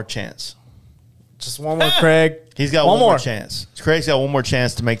one more chance. Just one more, Craig. He's got one more chance. Craig's got one more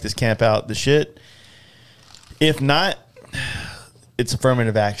chance to make this camp out. The shit. If not, it's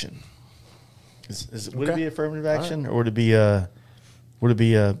affirmative action. Would it be affirmative action, or would it be a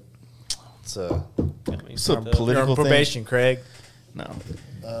It's a political probation, thing? Craig. No.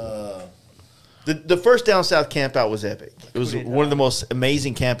 The first Down South camp out was epic. It was one of the most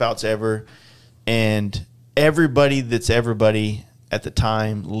amazing camp outs ever, and everybody at the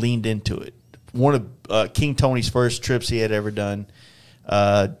time leaned into it. One of King Tony's first trips he had ever done.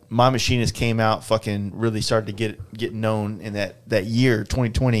 My Machinist came out, fucking really started to get known in that year,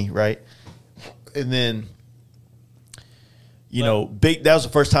 2020, right? And then, that was the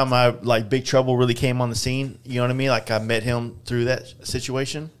first time Big Trouble really came on the scene. You know what I mean? Like, I met him through that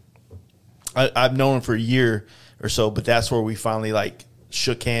situation. I've known him for a year or so, but that's where we finally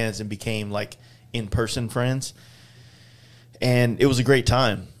shook hands and became in-person friends. And it was a great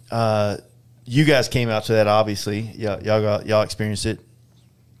time. You guys came out to that, obviously. Y'all experienced it.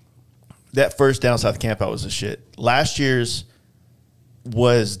 That first Down South camp out was the shit. Last year's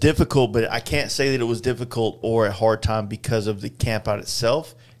was difficult, but I can't say that it was difficult or a hard time because of the camp out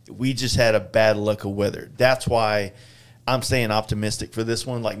itself. We just had a bad luck of weather. That's why I'm staying optimistic for this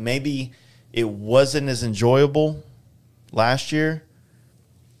one. Maybe it wasn't as enjoyable last year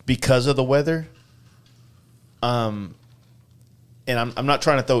because of the weather. And I'm not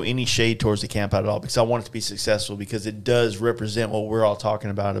trying to throw any shade towards the camp out at all, because I want it to be successful, because it does represent what we're all talking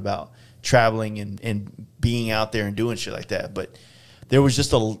about traveling and being out there and doing shit like that. But there was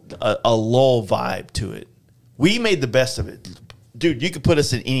just a lull vibe to it. We made the best of it. Dude, you could put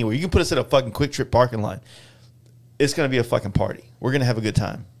us in anywhere. You can put us at a fucking Quick Trip parking lot. It's going to be a fucking party. We're going to have a good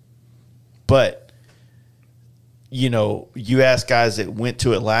time. But, you ask guys that went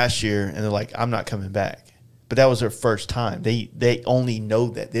to it last year, and they're like, I'm not coming back. But that was their first time. They only know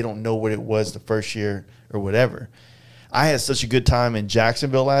that. They don't know what it was the first year or whatever. I had such a good time in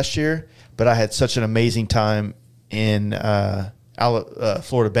Jacksonville last year, but I had such an amazing time in Florida,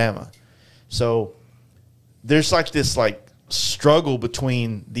 Bama. So there's this struggle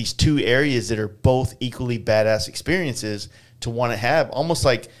between these two areas that are both equally badass experiences to want to have. Almost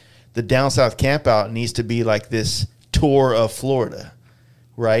like the Down South camp out needs to be like this tour of Florida,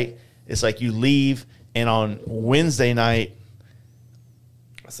 right? It's like you leave, and on Wednesday night,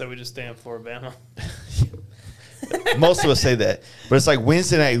 So we just stay in Florida, Bama. most of us say that, but it's like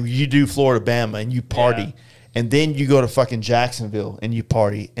Wednesday night you do Florida, Bama, and you party, and then you go to fucking Jacksonville and you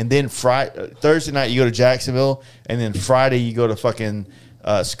party, and then Thursday night you go to Jacksonville, and then Friday you go to fucking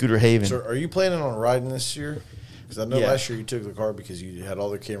Scooter Haven. So are you planning on riding this year? Because I know last year you took the car because you had all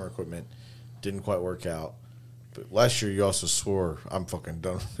the camera equipment, didn't quite work out. But last year you also swore, I'm fucking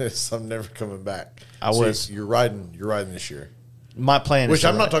done with this. I'm never coming back. You're riding this year. My plan is, which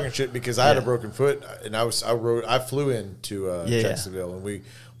I'm not talking shit, because I had a broken foot, and I flew into Jacksonville, and we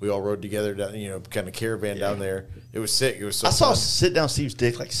all rode together down, kind of caravan down there. It was sick. It was so I fun. saw Sit Down Steve's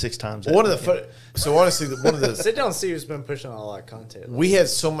dick 6 times. So honestly, one of the Sit Down Steve's been pushing a lot of content. We had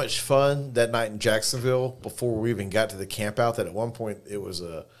so much fun that night in Jacksonville before we even got to the camp out, that at one point it was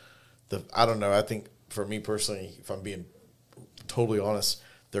I don't know. I think for me personally, if I'm being totally honest,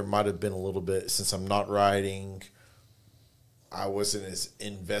 there might have been a little bit, since I'm not riding, I wasn't as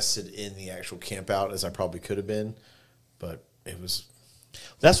invested in the actual camp out as I probably could have been, but it was.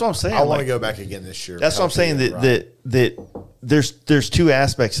 That's what I'm saying. I want to go back again this year. That's what I'm saying. That there's two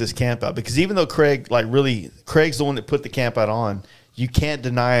aspects to this camp out, because even though Craig's the one that put the camp out on, you can't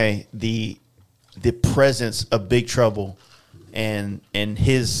deny the presence of Big Trouble and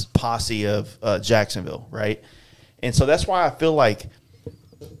his posse of Jacksonville, right? And so that's why I feel like,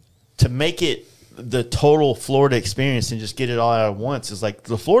 to make it the total Florida experience and just get it all out at once, is like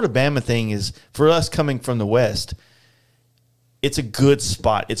the Florida Bama thing is, for us coming from the West, it's a good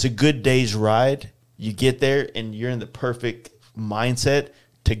spot. It's a good day's ride. You get there and you're in the perfect mindset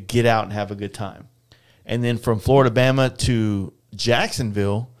to get out and have a good time. And then from Florida Bama to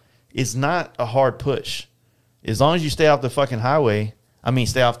Jacksonville is not a hard push. As long as you stay off the fucking highway,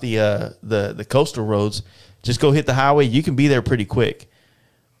 stay off the coastal roads, just go hit the highway, you can be there pretty quick.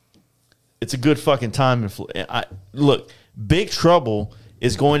 It's a good fucking time. Look, Big Trouble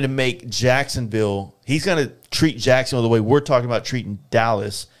is going to make Jacksonville, he's going to treat Jacksonville the way we're talking about treating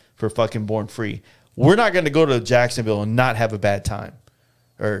Dallas for fucking Born Free. We're not going to go to Jacksonville and not have a bad time,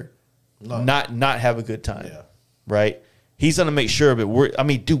 or not have a good time, right? He's going to make sure of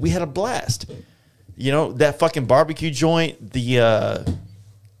it. Dude, we had a blast. That fucking barbecue joint, the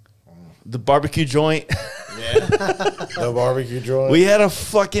barbecue joint. Yeah. The barbecue joint. We had a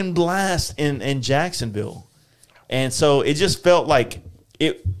fucking blast in Jacksonville. And so it just felt like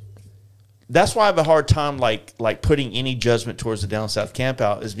it. That's why I have a hard time like putting any judgment towards the Down South camp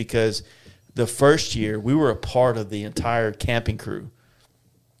out, is because the first year, we were a part of the entire camping crew.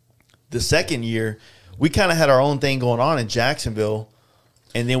 The second year, we kind of had our own thing going on in Jacksonville,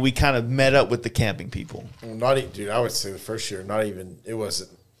 and then we kind of met up with the camping people. Well, dude, I would say the first year, it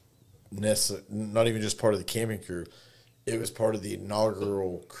wasn't necessarily, not even just part of the camping crew. It was part of the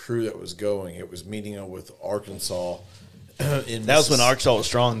inaugural crew that was going. It was meeting up with Arkansas. That was when Arkansas was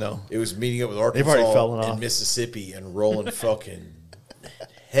strong, though. It was meeting up with They've already fallen Arkansas off. in Mississippi and rolling fucking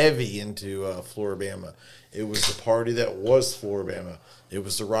heavy into Floribama. It was the party that was Floribama. It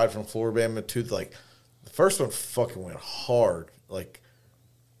was the ride from Floribama to, like, the first one fucking went hard. Like,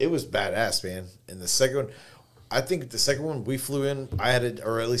 it was badass, man. And the second one, I think the second one we flew in, I had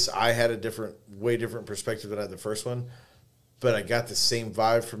a way different perspective than I had the first one. But I got the same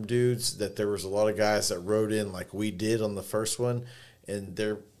vibe from dudes that there was a lot of guys that rode in like we did on the first one, and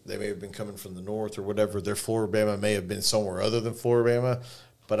they may have been coming from the north or whatever. Their Floribama may have been somewhere other than Floribama,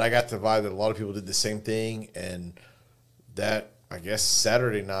 but I got the vibe that a lot of people did the same thing. And that, I guess,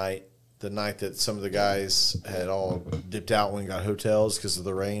 Saturday night, the night that some of the guys had all dipped out when we got hotels because of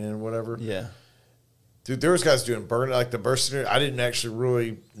the rain and whatever. Yeah. Dude, there was guys doing like the burst. I didn't actually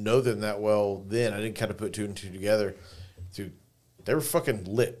really know them that well then. I didn't kind of put two and two together. Dude, they were fucking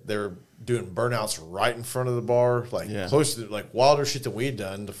lit. They were doing burnouts right in front of the bar, like close to like wilder shit than we had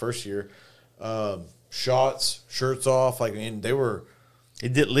done the first year. Shots, shirts off, like, and they were.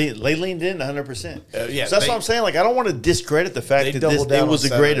 They leaned in 100%. Yeah, so that's what I'm saying. Like, I don't want to discredit the fact that it was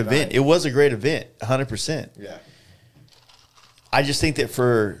a great event. It was a great event, 100%. Yeah. I just think that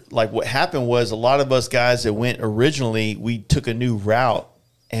for like what happened was a lot of us guys that went originally, we took a new route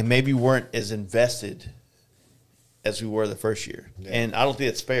and maybe weren't as invested as we were the first year. Yeah. And I don't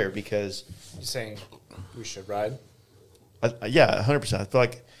think that's fair because... You're saying we should ride? Yeah, 100%. I feel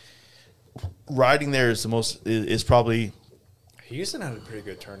like riding there is probably... Houston had a pretty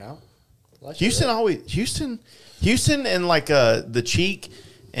good turnout. Houston and like the Cheek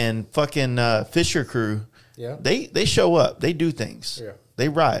and fucking Fisher crew, they show up. They do things. Yeah. They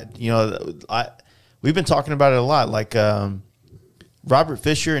ride. You know, we've been talking about it a lot. Like... Robert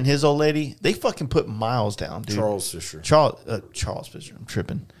Fisher and his old lady, they fucking put miles down, dude. Charles Fisher. Charles Fisher. I'm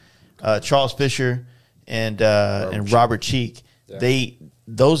tripping. Charles Fisher and Robert Cheek. Yeah.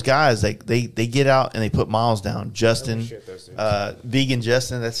 Those guys, they get out and they put miles down. Justin, Vegan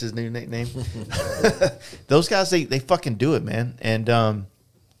Justin, that's his new nickname. Those guys, they fucking do it, man. And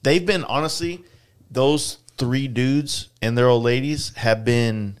they've been, honestly, those three dudes and their old ladies have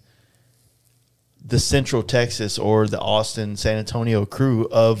been the Central Texas or the Austin, San Antonio crew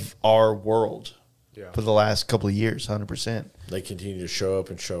of our world for the last couple of years, 100%. They continue to show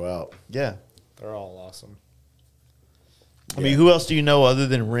up and show out. Yeah. They're all awesome. I mean, who else do you know other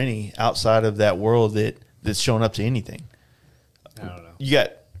than Rennie outside of that world that's showing up to anything? I don't know. You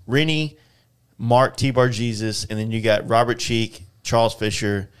got Rennie, Mark T-Bar Jesus, and then you got Robert Cheek, Charles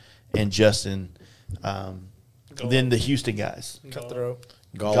Fisher, and Justin. Then the Houston guys. Cutthroat.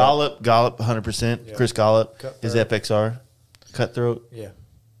 Gollop, 100%. Yeah. Chris Gollop, his FXR. Cutthroat. Yeah.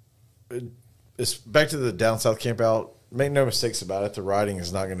 It's back to the down south camp out. Make no mistakes about it. The riding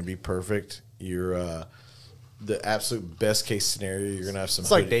is not going to be perfect. You're the absolute best case scenario. You're going to have some.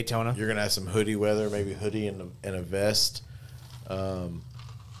 It's like Daytona. You're going to have some hoodie weather, maybe hoodie and a vest.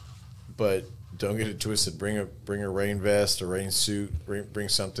 But don't get it twisted. Bring a rain vest, a rain suit. Bring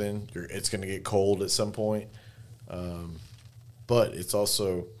something. It's going to get cold at some point. But it's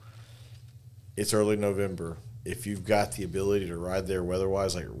early November. If you've got the ability to ride there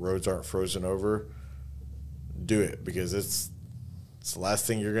weather-wise, like roads aren't frozen over, do it because it's the last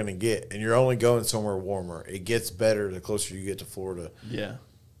thing you're going to get. And you're only going somewhere warmer. It gets better the closer you get to Florida. Yeah.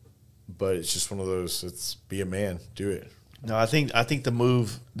 But it's just one of those, it's be a man. Do it. No, I think the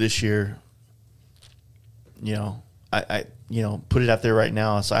move this year, you know, I put it out there right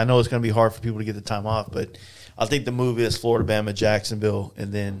now. So I know it's going to be hard for people to get the time off, but – I think the move is Florida, Bama, Jacksonville,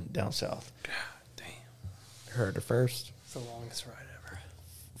 and then down south. God damn. Heard it first. It's the longest ride ever.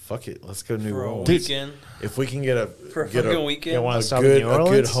 Fuck it. Let's go New Orleans. Weekend. If we can get a weekend. A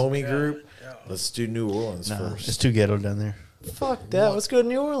good homie group, let's do New Orleans first. It's too ghetto down there. Fuck that. Let's go to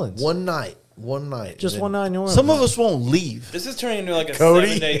New Orleans. One night. Just one night in New Orleans. Some of us won't leave. This is turning into like a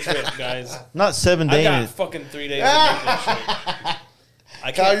 7-day trip, guys. Not 7 days. I got fucking 3 days to make this shit.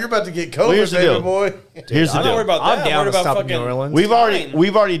 Kyle, you're about to get COVID, baby boy. Here's the deal. I'm worried about that. I'm down to stop in New Orleans. We've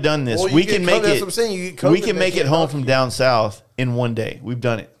already done this. Well, we can make that's what I'm saying. You get COVID, we can make it home from down south in 1 day. We've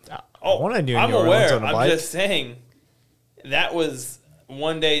done it. I'm aware. I'm just saying that was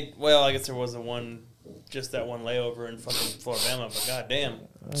 1 day. Well, I guess there was that one layover in fucking Floribama, but goddamn.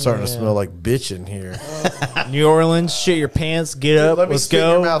 Starting to smell like bitch in here. New Orleans, shit your pants, get up, Let me let's spit in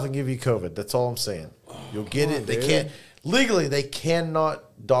your go. mouth and give you COVID. That's all I'm saying. You'll get it. They can't legally. They cannot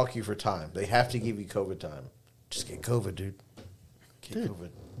dock you for time. They have to give you COVID time. Just get COVID, dude. Get COVID.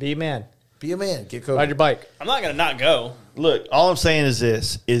 Be a man. Be a man. Get COVID. Ride your bike. I'm not gonna not go. Look, all I'm saying is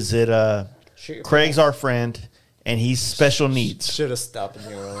this: is that Craig's our friend, and he's special needs. Should have stopped in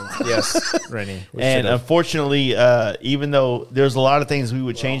New Orleans. Yes, Rennie. And unfortunately, even though there's a lot of things we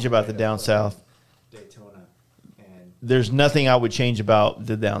would change about the down south, Daytona. And there's nothing I would change about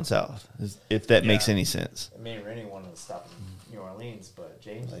the down south, if that makes any sense. me and Rennie wanted to stop in New Orleans, but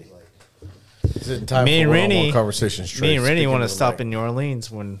James was like, Me and Rennie conversations. me and Rennie want to stop in New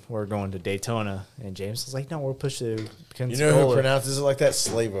Orleans when we're going to Daytona, and James was like, "No, we'll push to Pensacola." You know who pronounces it like that?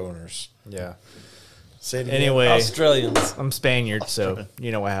 Slave owners. Yeah. Say it again. Anyway, Australians. I'm Spaniard, so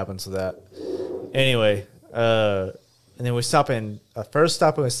you know what happens with that. Anyway, and then we stop in first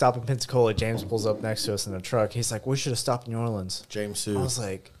stop when we stop in Pensacola. James pulls up next to us in a truck. He's like, "We should have stopped in New Orleans." James I who? was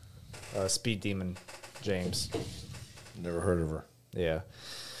like, "Speed Demon, James." Never heard of her. Yeah.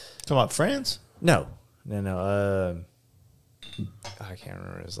 Talking about friends? No. I can't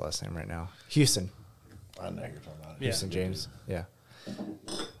remember his last name right now. Houston. I know you're talking about it. Houston James. Yeah.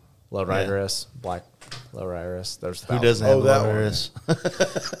 Low Rideress, Black Low Rideress. There's Who doesn't have that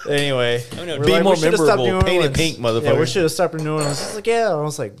that one? Anyway, we're Be like, more we should have stopped memorable. New Paint it Orleans. pink, Yeah, motherfucker. we should have stopped in New Orleans. I was like, yeah. I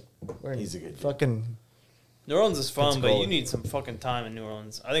was like, He's a good dude. fucking. New Orleans is fun, but Pensacola. you need some fucking time in New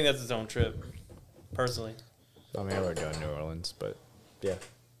Orleans. I think that's its own trip, personally. I mean, we're going to New Orleans, but yeah.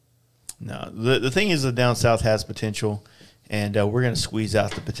 No, the thing is, the down south has potential, and we're going to squeeze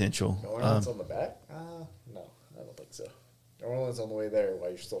out the potential. New Orleans on the back? No, I don't think so. New Orleans on the way there while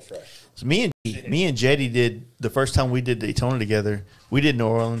you're still fresh. So me and Jetty did the first time we did Daytona together. We did New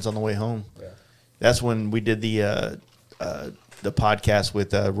Orleans on the way home. Yeah. That's when we did the podcast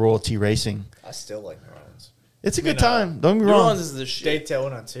with Royalty Racing. I still like New Orleans. It's a good time. Don't get me New wrong. Orleans is the shit.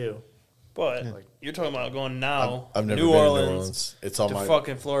 Daytona too. But you're talking about going now. I've never New been Orleans, to New Orleans. It's on to my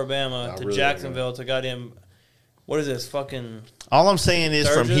fucking Floribama, to really Jacksonville, to goddamn. What is this? Fucking. All I'm saying is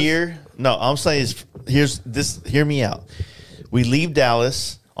from Sturgis? here. No, I'm saying is here's this. Hear me out. We leave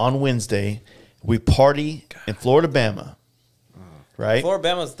Dallas on Wednesday. We party in Floribama, right?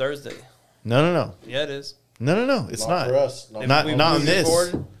 Floribama's Thursday. No. Yeah, it is. No. It's not. for us. Not We in moved it this.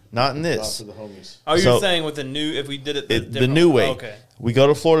 forward? Not in Not this. for the homies. Oh, you're So- saying with the new, if we did it The different- new way. oh, okay. We go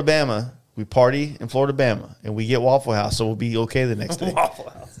to Floribama. We party in Floribama, and we get Waffle House, so we'll be okay the next day. Waffle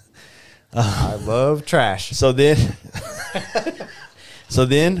House. I love trash. So then,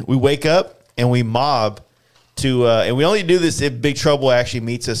 we wake up and we mob to, and we only do this if Big Trouble actually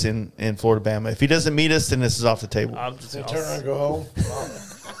meets us in Floribama. If he doesn't meet us, then this is off the table. I'm just Turn around and go home.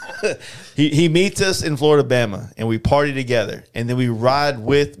 He meets us in Floribama, and we party together, and then we ride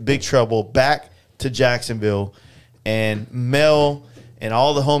with Big Trouble back to Jacksonville, and Mel and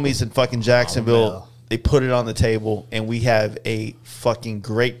all the homies in fucking Jacksonville, they put it on the table, and we have a fucking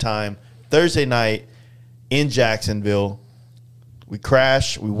great time Thursday night in Jacksonville. We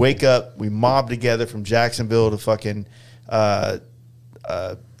crash, we wake up, we mob together from Jacksonville to fucking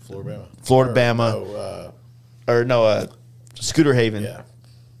Floribama. Scooter Haven. Yeah.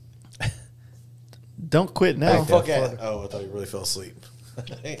 Don't quit now. Fuck it. Oh, I thought you really fell asleep.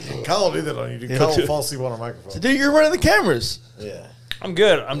 Kyle will do that on you. Dude. Kyle will fall asleep on a microphone. Dude, you're running the cameras. Yeah. I'm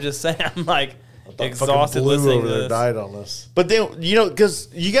good. I'm just saying. I'm like Fucking exhausted Blue listening over to there this. died on this. But then because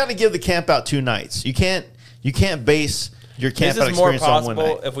you got to give the camp out 2 nights. You can't base your camp Is out this more experience on one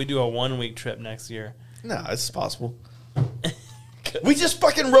possible night. if we do a 1 week trip next year? No, it's possible. We just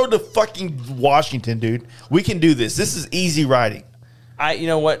fucking rode to fucking Washington, dude. We can do this. This is easy riding. You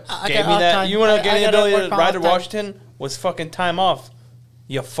know what gave got me off that? time. You want to get I the gotta ability work to my ride to off time. Washington? Was fucking time off.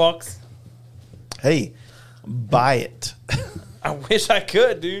 You fucks. Hey, buy it, I wish I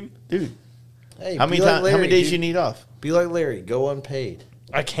could, dude. dude. Hey, How be many like how Larry, many days dude. you need off? Be like Larry. Go unpaid.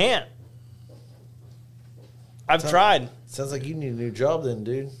 I can't. I've tried. Sounds like you need a new job then,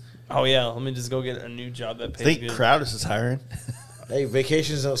 dude. Oh yeah, let me just go get a new job that I pays think good. Crowdus is hiring. Hey,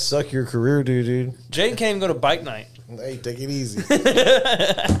 vacations don't suck your career, dude. Jane can't even go to bike night. Hey, take it easy.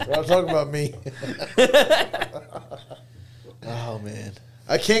 We're not talking about me. Oh man.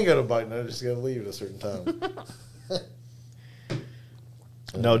 I can go to bike night. I just got to leave at a certain time.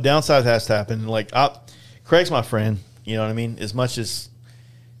 No, downside has to happen. Like, Craig's my friend. You know what I mean? As much as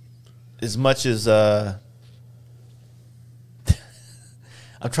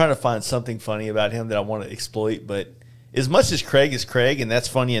I'm trying to find something funny about him that I want to exploit, but as much as Craig is Craig, and that's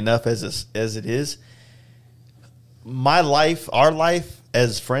funny enough as it is, my life, our life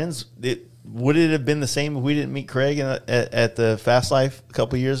as friends, would it have been the same if we didn't meet Craig at the Fast Life a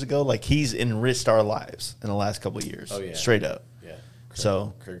couple of years ago? Like, he's enriched our lives in the last couple of years. Oh, yeah. Straight up. Yeah.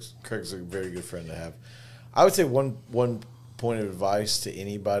 Craig's a very good friend to have. I would say one point of advice to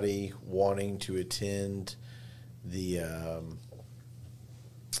anybody wanting to attend the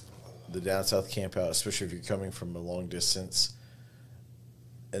down south camp out, especially if you're coming from a long distance,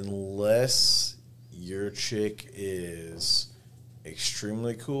 unless your chick is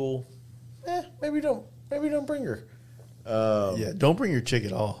extremely cool, maybe don't bring her. Yeah, don't bring your chick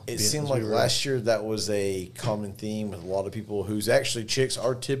at all. It seemed like last year that was a common theme with a lot of people whose actually chicks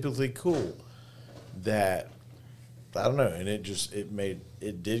are typically cool. That, I don't know, and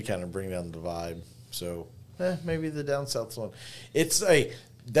it did kind of bring down the vibe. So maybe the down south one.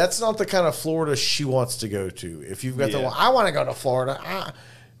 That's not the kind of Florida she wants to go to. If you've got I want to go to Florida.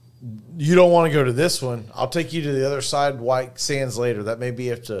 You don't want to go to this one. I'll take you to the other side, White Sands later. That may be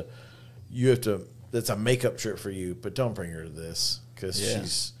that's a makeup trip for you, but don't bring her to this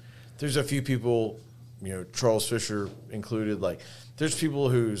because there's a few people, Charles Fisher included. Like, there's people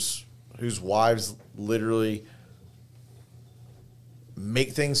whose wives literally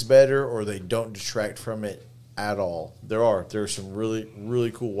make things better, or they don't detract from it at all. There are some really, really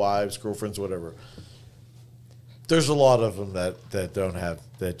cool wives, girlfriends, whatever. There's a lot of them that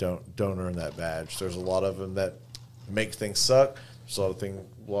don't earn that badge. There's a lot of them that make things suck. There's a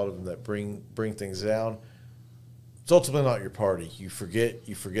lot of them that bring things down. It's ultimately not your party. You forget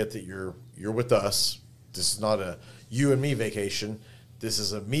that you're with us. This is not a you and me vacation. This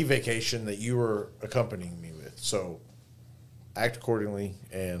is a me vacation that you are accompanying me with. So act accordingly,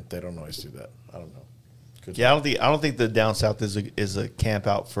 and they don't always do that. I don't know. I don't think the down south is a camp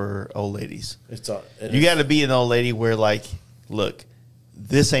out for old ladies. You got to be an old lady where, like, look,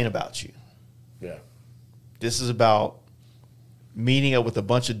 this ain't about you. Yeah. This is about meeting up with a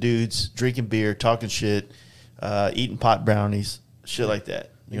bunch of dudes, drinking beer, talking shit, eating pot brownies, shit like that.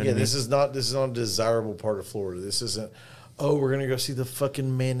 You know what I mean? This is not a desirable part of Florida. This isn't, we're gonna go see the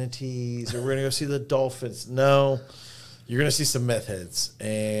fucking manatees, or we're gonna go see the dolphins. No. You're going to see some meth heads,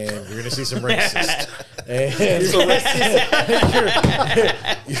 and you're going to see some racists. And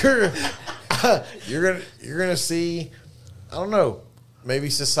you're going to see, I don't know, maybe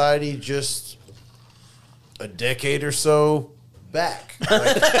society just a decade or so back.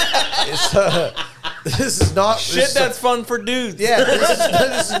 Like, this is not shit that's fun for dudes. Yeah,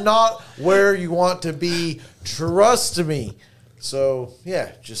 this is not where you want to be. Trust me. So,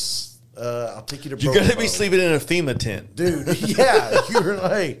 yeah, just... I'll take you to. You're gonna be sleeping in a FEMA tent, dude. Yeah, you're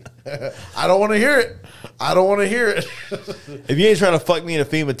like, I don't want to hear it. I don't want to hear it. If you ain't trying to fuck me in a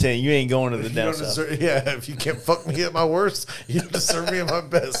FEMA tent, you ain't going to the down south. If you can't fuck me at my worst, you don't deserve me at my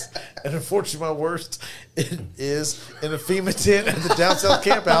best. And unfortunately, my worst is in a FEMA tent at the down south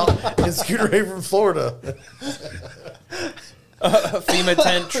camp out in Scooter Haven, Florida. A FEMA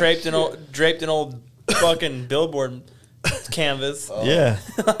tent draped in old fucking billboard canvas. Yeah.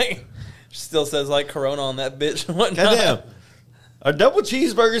 Like, still says like Corona on that bitch and whatnot. Goddamn. Are double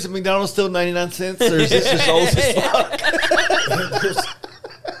cheeseburgers at McDonald's still 99 cents? Or is this just old as fuck?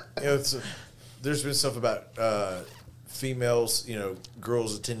 There's been stuff about females,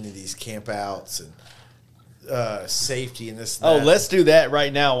 girls attending these campouts and safety and this and that. Let's do that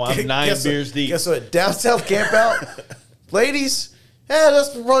right now while I'm 9 beers deep. Guess what? Down south campout, ladies, that's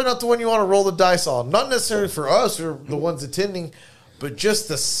probably not the one you want to roll the dice on. Not necessarily for us or the ones attending, but just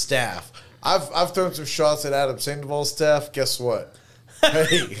the staff. I've thrown some shots at Adam Sandoval's staff. Guess what?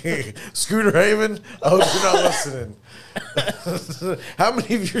 Hey, Scooter Haven, I hope you're not listening. How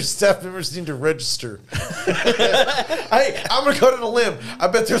many of your staff members need to register? Hey, I'm going to go to the limb. I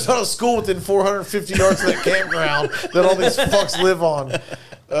bet there's not a school within 450 yards of that campground that all these fucks live on.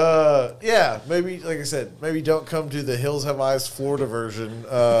 Maybe, like I said, maybe don't come to the Hills Have Eyes Florida version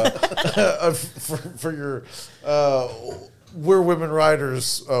for your We're Women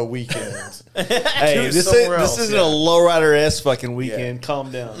Riders weekend. Hey, this isn't a lowrider-esque fucking weekend. Yeah.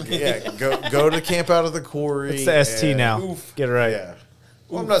 Calm down. Yeah, go to camp out of the quarry. It's the ST now. Oof. Get it right. Yeah.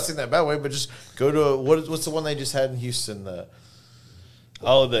 Well, I'm not saying that bad way, but just go to what's the one they just had in Houston? The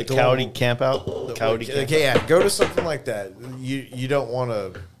Coyote camp out. Yeah, go to something like that. You don't want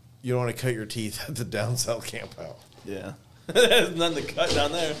to cut your teeth at the down south camp out. Yeah, there's nothing to cut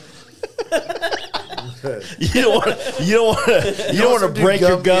down there. You don't want to break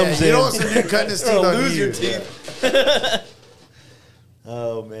your gums in. You don't want some dude cutting his teeth on lose your teeth.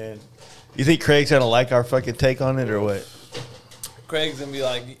 Oh man, you think Craig's gonna like our fucking take on it or what? Craig's gonna be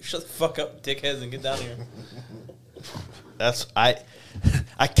like, "Shut the fuck up, dickheads, and get down here."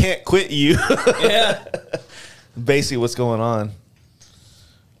 I can't quit you. Yeah. Basically, what's going on?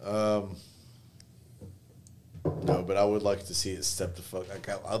 No, but I would like to see it step the fuck.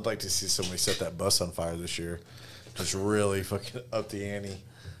 I'd like to see somebody set that bus on fire this year. Just really fucking up the ante.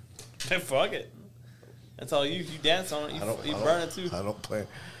 Fuck it. That's all you dance on it. You burn it too. I don't play.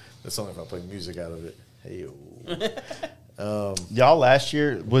 That's only if I play music out of it. Hey, Y'all last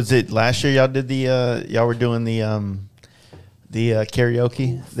year, was it last year y'all did the, y'all were doing the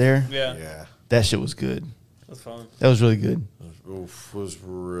karaoke there? Yeah. yeah. That shit was good. That's fun. That was really good. Oof, was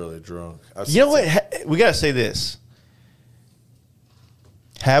really drunk. You know what? We got to say this.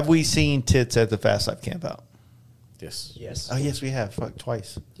 Have we seen tits at the Fast Life camp out? Yes. Yes. Oh, yes, we have. Fuck,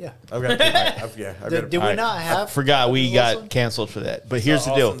 twice. Yeah. I've got. I've got Did we not I have? forgot we got Wilson? canceled for that. But here's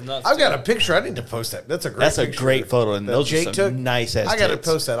the deal. I've got a picture. I need to post that. That's a great. That's a picture great photo, and that those Jake are some took. nice ass. I got to tits.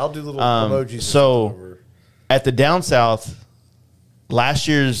 post that. I'll do little emojis. and So stuff over. at the Down South, last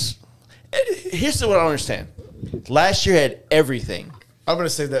year's. Here's what I don't understand. Last year had everything. I'm gonna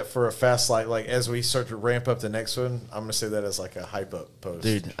say that for a fast light. Like as we start to ramp up the next one, I'm gonna say that as like a hype up post,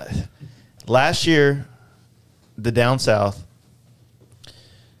 Dude, last year, the Down South.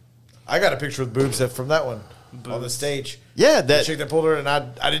 I got a picture with boobs from that one on the stage. Yeah, The that. chick that pulled her, and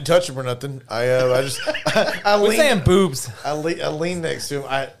I didn't touch him or nothing. I just I We're saying leaned, boobs. I leaned next to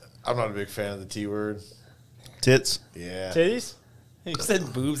him. I'm not a big fan of the T word. Tits. Yeah, Titties? You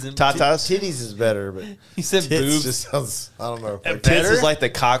said boobs and Tatas. titties is better, but You said tits boobs. just sounds. I don't know. Like, Tits is like the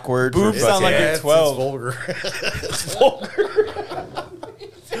cock word. Boobs for sound like fucking- you're it's 12. vulgar. It's vulgar.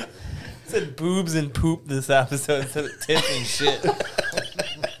 said boobs and poop this episode instead of tits and shit.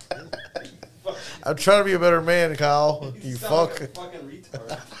 I'm trying to be a better man, Kyle. You fuck. Fucking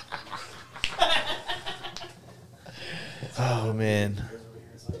retard. Oh man.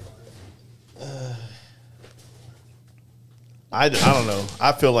 I don't know.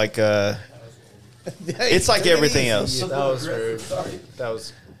 I feel like it's like everything else. That was rude. That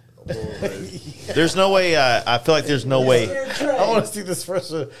was a little rude. There's no way. I feel like there's no way. I want to see this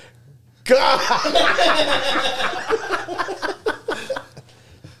first one. God.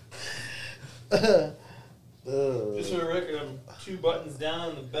 Just for the record, I'm 2 buttons down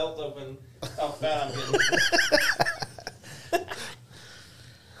and the belt open. How fat I'm getting.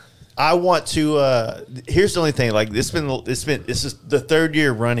 I want to. Here's the only thing. Like this is the 3rd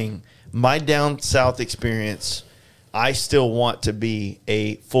year running. My Down South experience. I still want to be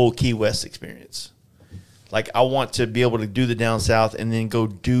a full Key West experience. Like I want to be able to do the Down South and then go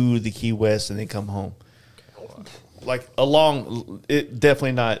do the Key West and then come home. Like it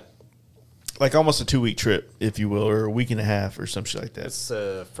definitely not. Like almost a 2-week trip, if you will, or a week and a half, or some shit like that. It's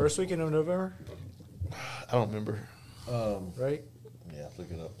first weekend of November, I don't remember. right? Yeah,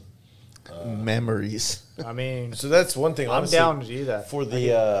 look it up. Memories. I mean, So that's one thing. I'm honestly, down to do that. for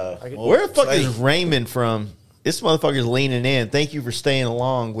the. I could- Where the fuck Hey. is Raymond from? This motherfucker's leaning in. Thank you for staying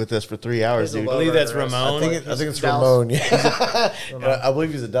along with us for 3 hours, He's a dude. I believe that's lover. Ramon. I think it's Dallas. Ramon. Yeah. I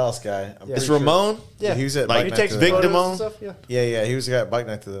believe he's a Dallas guy. I'm Yeah. pretty It's sure. Ramon? Yeah, He was at Like, Bike he Night takes the Vic other photos night. Damone? and stuff. Yeah, Yeah, he was at Bike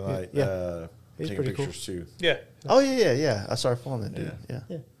Night the other night. Yeah. He's Taking pretty cool. pictures too. Yeah. Oh, yeah. I started following that dude. Yeah.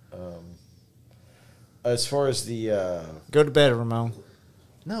 Yeah. As far as the Go to bed, Ramon.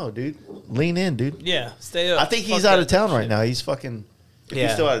 No, dude. Lean in, dude. Yeah. Stay up. I think he's Fuck out of that town right shit. now. He's fucking. If Yeah,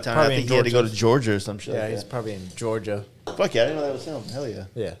 he's still out of town, I probably think in he had to go to Georgia. Georgia or some shit. Yeah, like he's that. probably in Georgia. Fuck yeah, I didn't know that was him. Hell yeah.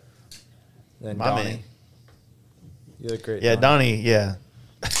 Yeah. Then My Donnie. man. You look great. Yeah, Donnie, yeah.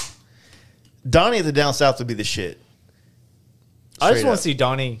 Donnie at the Down South would be the shit. I just Straight want up. to see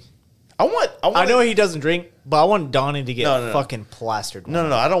Donnie. I know he doesn't drink, but I want Donnie to get No. fucking plastered.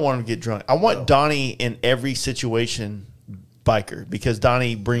 No. I don't want him to get drunk. I want Donnie in every situation biker because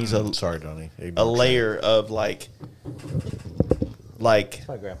Donnie brings sorry, Donnie, a layer of like My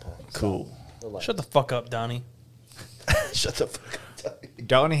grandpa. cool. Shut the fuck up, Donnie. Shut the fuck up.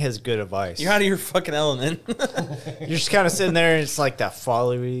 Donnie has good advice. You're out of your fucking element. You're just kind of sitting there, and it's like that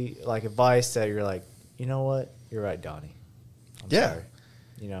followy like advice that you're like, you know what? You're right, Donnie. I'm Yeah. sorry.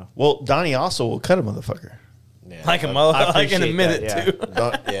 You know. Well, Donnie also will cut a motherfucker. Yeah, like a mother, I like in a appreciate minute that,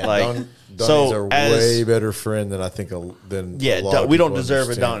 yeah. too. Like, Donnie's so a as- way better friend than I think. Than Yeah, a lot of we don't people deserve a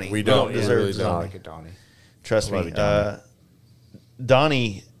understand. Donnie. We We don't don't we deserve really a I don't. like it, Donnie. Trust Love me. you, Donnie.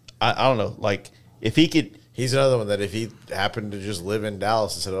 Donnie, I don't know. Like, if he could. He's another one that if he happened to just live in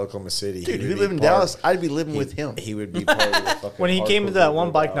Dallas instead of Oklahoma City, Dude, he if would he be lived in part- Dallas, I'd be living with him. He would be part of the fucking. When he came hardcore to that group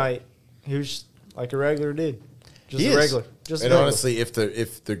one bike out. night, he was like a regular dude. Just He a is. regular. Just a And regular. honestly,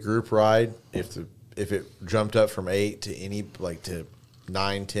 if the group ride, if it jumped up from 8 to any to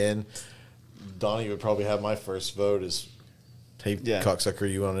 9, 10, Donnie would probably have my first vote as hey, cocksucker,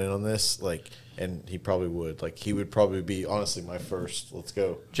 you want in on this? Like, and he probably would. Like, he would probably be, honestly, my first. Let's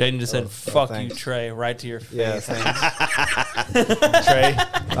go. Jaden just said, fuck you, Trey, right to your face. Yeah, thanks. Trey,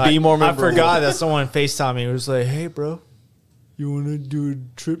 be more memorable. I forgot that someone FaceTimed me. It was like, hey, bro, you want to do a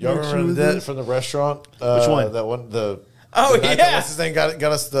trip Y'all next remember year? that from the restaurant? Which one? That one. Oh, the night yeah. that what's his name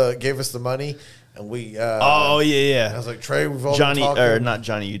gave us the money, and we. Oh yeah. I was like, Trey, we've all Johnny been talking. or not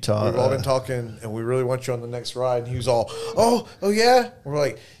Johnny Utah. We've all been talking, and we really want you on the next ride. And he was all, oh yeah. We're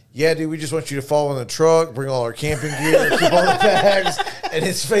like, yeah, dude, we just want you to follow in the truck, bring all our camping gear, keep all the bags. And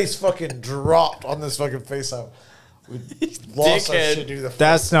his face fucking dropped on this fucking FaceTime. We lost our Dickhead. shit, dude.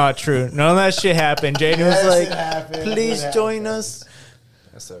 That's not true. None of that shit happened. Jaden Yes, was it like, happened. please It join happened. us.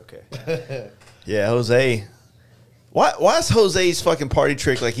 That's okay. Yeah, Jose. Why is Jose's fucking party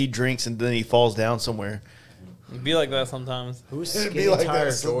trick like he drinks and then he falls down somewhere? It'd be like that sometimes. Who's It'd skinny be like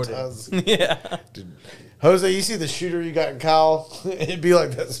tired that Jordan? sometimes. Yeah. Dude, Jose, you see the shooter you got in Kyle? It'd be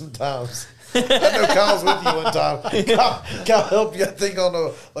like that sometimes. I know Kyle's with you one time. Kyle helped you, I think, on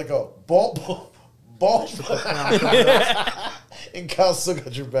a ball. And Kyle still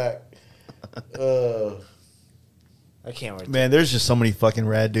got your back. I can't wait. Man, there's just so many fucking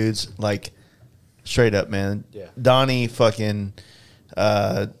rad dudes. Like, straight up, man. Yeah. Donnie, fucking,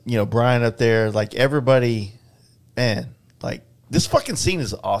 Brian up there. Like, everybody, man. Like, this fucking scene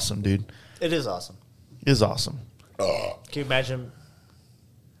is awesome, dude. It is awesome. It is awesome. Can you imagine?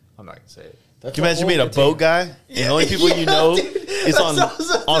 I'm not going to say it. That's Can you imagine being a boat guy? And the only people you know is on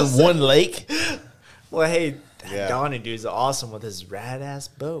one lake? Well, hey, Yeah. Donnie dude's awesome with his rad ass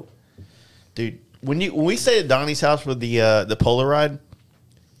boat. Dude, when we stayed at Donnie's house for the polar ride,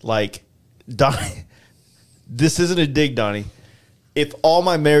 like, Donnie, this isn't a dig, Donnie. If all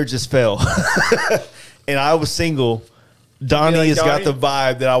my marriages fell and I was single, Donnie like has Donnie? got the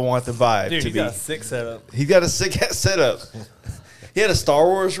vibe that I want the vibe Dude, to he's be. got a sick setup. He's got a sick ass setup. He had a Star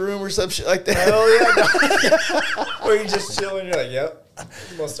Wars room or some shit like that. Hell yeah. Where you just chilling, you're like, yep.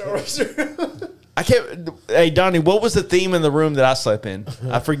 My Star Wars I can't. Hey, Donnie, what was the theme in the room that I slept in?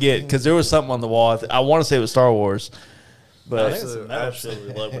 I forget because there was something on the wall. I want to say it was Star Wars. But I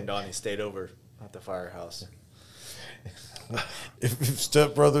absolutely love when Donnie stayed over at the firehouse. If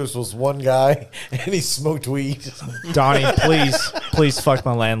Step Brothers was one guy and he smoked weed. Donnie, please fuck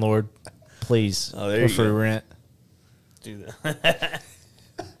my landlord. Please. Oh, there you for go. rent. Do that.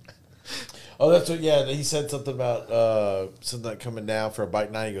 Oh, that's what. Yeah, he said something about something coming down for a bike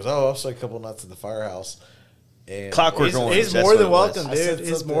night. He goes, "Oh, I'll stay a couple nights at the firehouse." And Clockwork Orange. He's That's more what than it was. welcome, I said dude.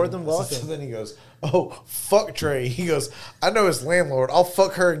 He's something- more than I said welcome. something, he goes, "Oh, fuck Trey." He goes, "I know his landlord. I'll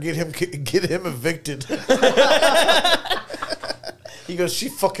fuck her and get him evicted." He goes, "She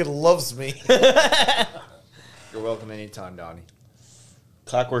fucking loves me." You're welcome anytime, Donnie.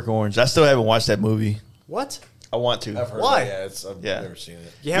 Clockwork Orange. I still haven't watched that movie. What? I want to. I've heard Why? That, I've Yeah. never seen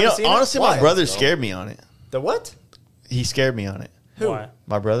it. You haven't seen honestly, it? my Why? brother scared me on it. The what? He scared me on it. Who? Why?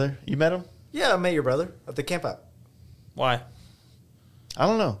 My brother. You met him? Yeah, I met your brother at the camp out. Why? I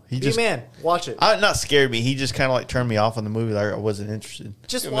don't know. He Be just man, watch it. not scared me. He just kind of like turned me off on the movie. Like I wasn't interested.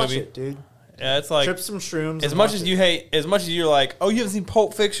 Just Good watch movie. it, dude. Yeah, it's like Trip some shrooms. as and much watch as it. you hate, as much as you're like, oh, you haven't seen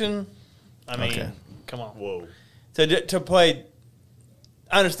Pulp Fiction. I mean, Okay. come on. Whoa. To play,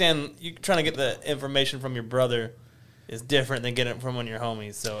 I understand you trying to get the information from your brother is different than getting it from one of your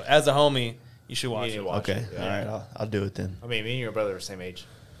homies. So as a homie, you should watch need to it. watch Okay. it, yeah. All right. I'll do it then. I mean, me and your brother are the same age.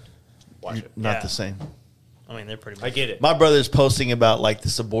 Watch it. Not Yeah. the same. I mean, they're pretty much. I get it. My brother's posting about like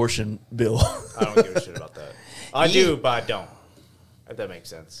this abortion bill. I don't give a shit about that. I do, but I don't. If that makes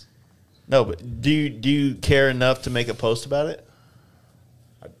sense. No, but do you care enough to make a post about it?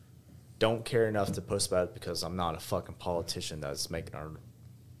 Don't care enough to post about it because I'm not a fucking politician that's making our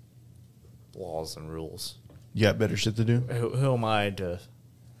laws and rules. You got better shit to do. Who am I to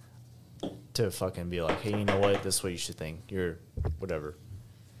fucking be like, hey, you know what? This is what you should think. You're whatever.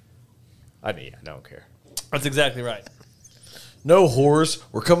 I don't care. That's exactly right. No, whores.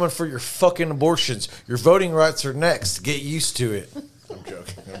 We're coming for your fucking abortions. Your voting rights are next. Get used to it. I'm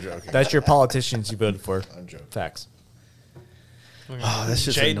joking. That's your politicians you voted for. I'm joking. Facts. Oh, that's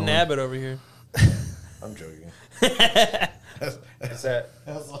just Jaden annoying. Abbott over here. I'm joking. Is that?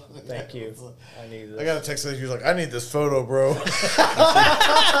 Thank you. I need this. I got a text that he was like, "I need this photo, bro."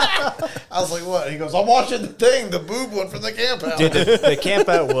 I was like, "What?" He goes, "I'm watching the thing, the boob one from the camp out." Dude, the camp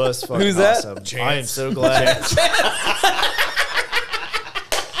out was fucking Who's that? awesome. I am so glad.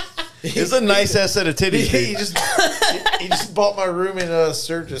 It's a nice ass set of titties. he Dude. he just bought my room in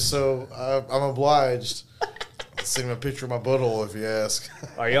Sturgis, so I'm obliged. I'll send him a picture of my butthole if you ask.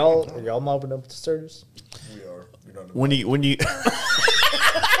 Are y'all mobbing up to Sturgis? We are. We don't know. When you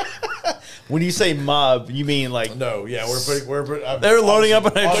When you say mob, you mean like No, yeah, we're putting. They're loading up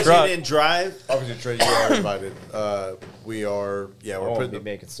in a obviously truck. didn't drive? Obviously, Trey, you are invited. We are. Yeah, I we're won't putting be the,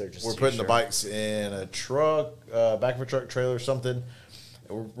 making Sturgis we're putting the t-shirt. bikes in a truck, back of a truck trailer or something.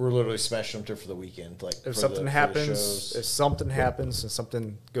 We're literally smashing them to for the weekend. Like If something happens, and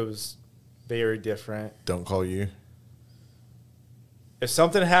something goes very different. don't call you. If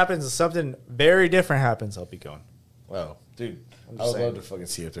something happens and something very different happens, I'll be going. Wow, dude, I'm I just would love saying. to fucking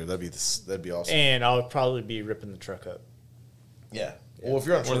see you up there. That'd be awesome. And I'll probably be ripping the truck up. Yeah. Well, if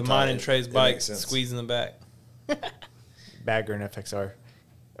you're on With short mine time, and Trey's it bike makes sense. squeezing the back. Bagger and FXR.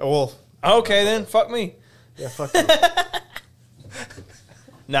 Well, Okay, then fuck me. yeah, fuck you.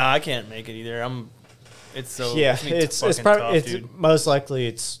 Nah, I can't make it either. It's so Yeah, gonna be it's fucking probably tough, it's dude. most likely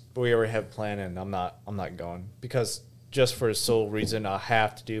it's we already have planned, and I'm not going because just for the sole reason I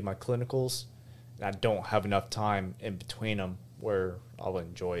have to do my clinicals, and I don't have enough time in between them where I'll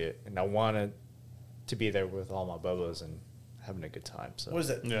enjoy it, and I wanted to be there with all my bubas and having a good time. So What is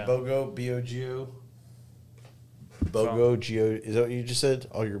that? Yeah. BOGO, B-O-G-O? BOGO, G-O. Is that what you just said?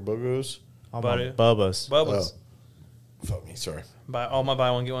 All your BOGOs? all Buddy. my bubas. Bubbles. Fuck me, sorry. Buy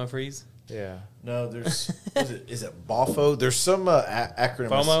one get one freeze. Yeah, No, there's. Is it BOFO? There's some acronym.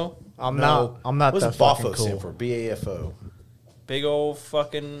 FOMO. I'm not What that does fucking BOFO stand cool. for? BAFO. Big old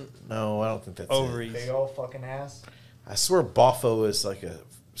fucking No, I don't think that's it. ovaries. old fucking ass. I swear BOFO is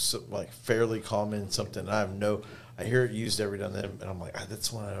like fairly common something. I hear it used every now and then, and I'm like,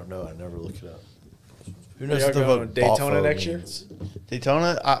 that's one I don't know. I never look it up. Who knows Y'all what the going fuck to Daytona BOFO next year? means?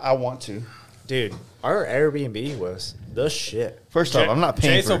 Daytona? I want to. Dude, our Airbnb was the shit. First off, I'm not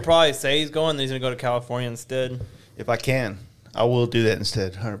paying Chase for will probably say he's going, then he's gonna go to California instead If I can, I will do that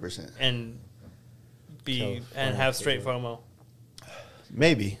instead, 100%. and have straight FOMO.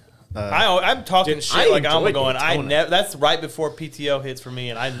 Maybe. I'm talking Dude, shit I like I'm enjoy going. Daytona. That's right before PTO hits for me,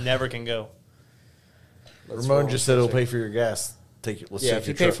 and I never can go. Ramon just said it'll pay for your gas. Let's Yeah, take if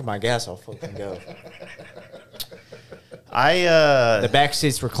you your pay truck. for my gas, I'll fucking go. The The back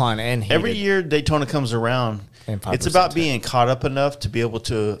seats recline and heated. every year Daytona comes around, And 5% it's about tax. being caught up enough to be able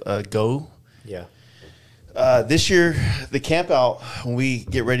to go. Yeah. This year, the camp out, when we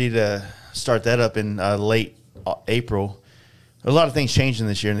get ready to start that up in late April, a lot of things changing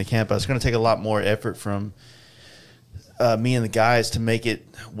this year in the camp out. It's going to take a lot more effort from me and the guys to make it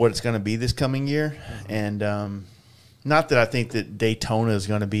what it's going to be this coming year. And not that I think that Daytona is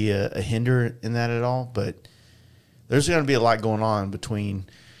going to be a hinder in that at all, but there's going to be a lot going on between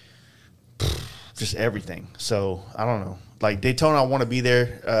just everything. So I don't know. Like Daytona, I want to be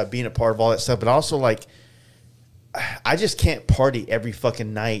there, being a part of all that stuff, but also like I just can't party every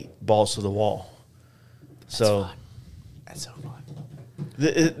fucking night, balls to the wall. So That's so fun.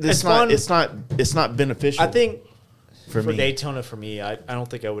 it's fun. It's not beneficial. I think for me. Daytona, for me, I don't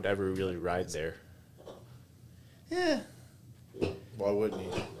think I would ever really ride there. Yeah. Why wouldn't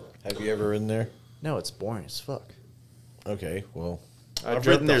you? Have you ever ridden there? No, it's boring as fuck. Okay, well, I've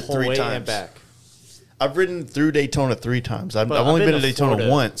drove ridden the there whole 3 way times. And back. I've ridden through Daytona 3 times. I've But only been to to Daytona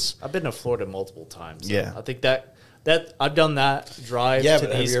Florida- once. I've been to Florida multiple times. So Yeah. I think that I've done that drive Yeah, to but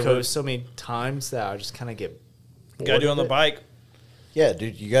the have East you ever- Coast so many times that I just kind of get You gotta bored do it on of the it. bike. yeah,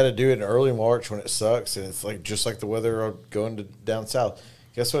 dude, you got to do it in early March when it sucks, and it's like just like the weather of going to down south.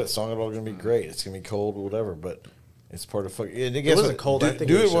 Guess what? It's not all going to be great. It's going to be cold or whatever, but it's part of fucking. And guess wasn't what? cold. Do, I think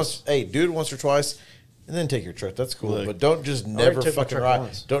do it it was once. just- Hey, do it once or twice, and then take your truck. That's cool, Look, but don't just already never took my fucking truck ride.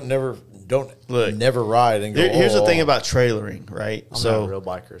 once. Don't Look, never ride and go. Here's the "Oh, thing about trailering, right? I'm not a real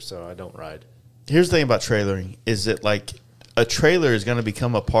biker, so I don't ride. Here's the thing about trailering is that like a trailer is going to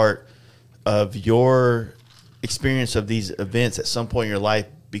become a part of your experience of these events at some point in your life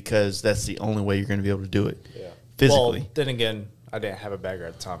because that's the only way you're going to be able to do it. Yeah. Physically. Well, then again, I didn't have a bagger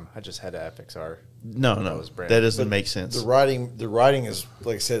at the time. I just had an FXR. No, was brand that new. doesn't make sense. The riding is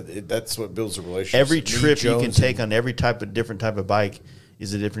like I said. That's what builds a relationship. Every Me, trip you can Jones, take on every different type of bike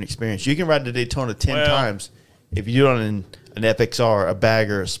is a different experience. You can ride to Daytona 10 Well- times if you do it on an FXR, a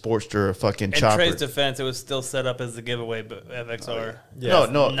bagger, a Sportster, a fucking In chopper. Trey's defense, it was still set up as the giveaway, but FXR. No,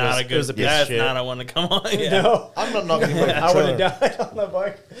 no, Not a it good. was a piece of That's shit. not a one to come on. Yeah. No, I'm not knocking anybody for I would trailer. have died on the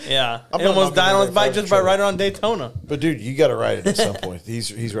bike. Yeah. I'm He not almost knocking died on his anybody bike for just by trailer. riding on Daytona. But dude, you got to ride it at some point.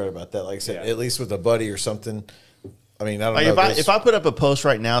 He's right about that. Like I said, Yeah. at least with a buddy or something. I mean, I don't Like know. if I put up a post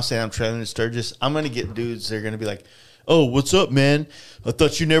right now saying I'm trailing in Sturgis, I'm gonna get dudes. They're gonna be like, "Oh, what's up, man? I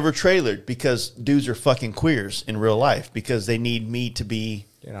thought you never trailered," because dudes are fucking queers in real life because they need me to be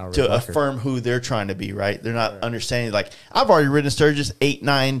You're not a to real biker. affirm who they're trying to be. Right? They're not understanding. Like I've already ridden Sturgis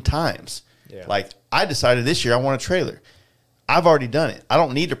 8-9 times. Yeah. Like I decided this year I want a trailer. I've already done it. I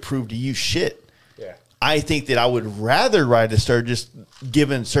don't need to prove to you shit. Yeah. I think that I would rather ride a Sturgis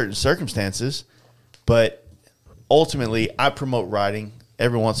given certain circumstances, but ultimately I promote riding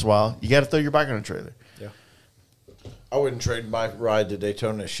every once in a while. You got to throw your bike on a trailer. Yeah. I wouldn't trade my ride to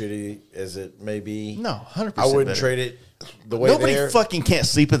Daytona, shitty as it may be. No, 100%. I wouldn't better. trade it the way Nobody there. fucking can't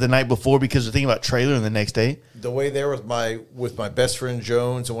sleep at the night before because they're thinking about trailering the next day. The way there with my best friend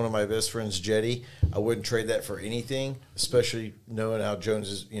Jones and one of my best friends Jetty, I wouldn't trade that for anything, especially knowing how Jones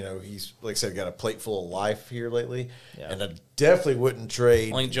is. You know, he's like I said, got a plate full of life here lately, and I definitely wouldn't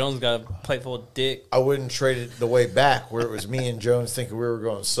trade. I think Jones got a plate full of dick. I wouldn't trade it the way back where it was me and Jones thinking we were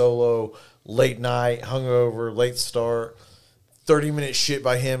going solo, late night, hungover, late start, 30-minute shit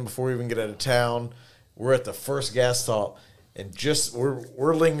by him before we even get out of town. We're at the first gas stop. And just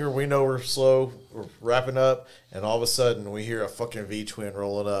we're lingering. We know we're slow. We're wrapping up, and all of a sudden we hear a fucking V twin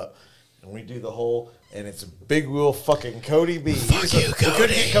rolling up, and we do the whole, and it's a big wheel fucking Cody B. Fuck you, Cody. We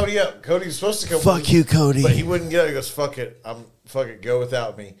couldn't get Cody up. Cody was supposed to come. Fuck you, Cody. But he wouldn't get up. He goes, "Fuck it, fuck it, go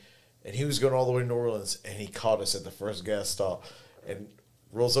without me." And he was going all the way to New Orleans, and he caught us at the first gas stop, and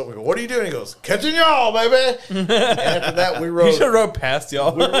rolls up. We go, "What are you doing?" He goes, "Catching y'all, baby." And after that, we rode. He should have rode past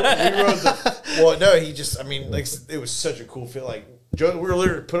y'all. We rode well, no, he just, I mean, like, it was such a cool feel. Like, Joe, we were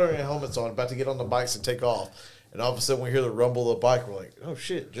literally putting our helmets on, about to get on the bikes and take off. And all of a sudden, we hear the rumble of the bike. We're like, oh,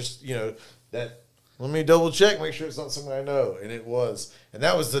 shit, just, you know, that, let me double check, make sure it's not something I know. And it was. And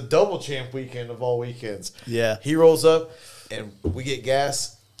that was the double champ weekend of all weekends. Yeah. He rolls up, and we get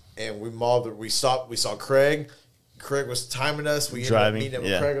gas, and we mobbed it. We stopped. We saw Craig. Craig was timing us. We ended up meeting up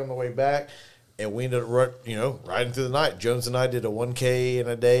with Craig on the way back. And we ended up, riding through the night. Jones and I did a 1K in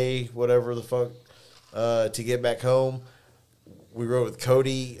a day, whatever the fuck, to get back home. We rode with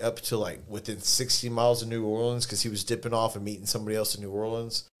Cody up to like within 60 miles of New Orleans because he was dipping off and meeting somebody else in New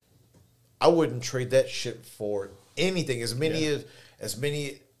Orleans. I wouldn't trade that shit for anything. As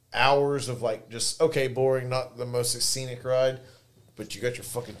many hours of like just boring, not the most scenic ride, but you got your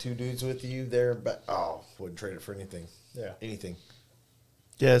fucking two dudes with you there. But wouldn't trade it for anything. Yeah, anything.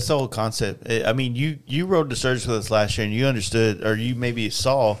 Yeah, it's the whole concept. I mean, you rode the Sturgis with us last year, and you understood, or you maybe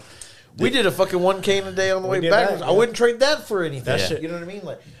saw. We did a fucking 1K in a day on the way back. I wouldn't trade that for anything. You know what I mean?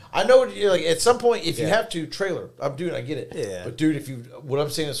 Like, I know what you're like. At some point, if you have to trailer, I get it. Yeah. But dude, what I'm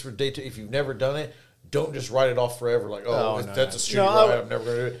saying is for day two, if you've never done it, don't just ride it off forever. Like, that's a shitty ride. I'm never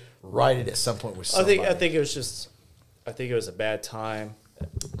gonna do it. Ride it at some point with somebody. I think it was a bad time.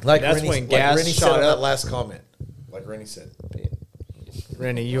 Like that's Rennie, when gas Rennie shot said up. that last comment. Like Rennie said.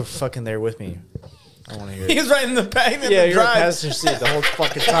 Randy, you were fucking there with me. I want to hear it. He was right in the back. Yeah, you're in the passenger seat the whole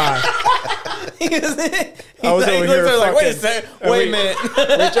fucking time. I was over here like, wait a second. Wait a minute.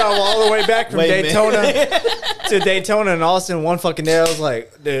 We drove all the way back from Daytona to Daytona and Austin one fucking day. I was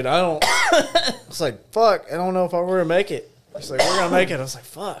like, dude, I was like, fuck, I don't know if we're going to make it. He's like, we're going to make it. I was like,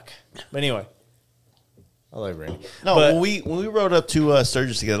 fuck. But anyway. I like Randy. No, when we rode up to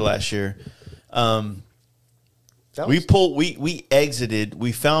Sturgis together last year, we exited.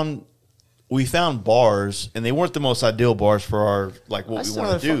 We found bars, and they weren't the most ideal bars for our what we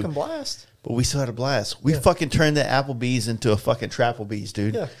wanted to do. Fucking blast. But we still had a blast. We fucking turned the Applebee's into a fucking Trapplebee's,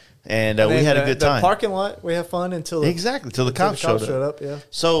 dude. Yeah. And we had a good time. The parking lot, we had fun until the cops showed up. Yeah.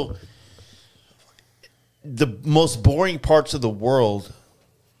 So the most boring parts of the world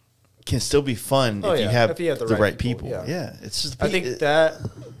can still be fun if you have the right people. Yeah. It's just I think that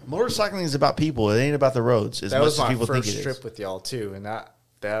motorcycling is about people. It ain't about the roads as much as people think it is. That was my first trip with y'all too, and that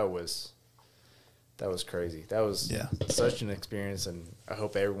was crazy. That was such an experience, and I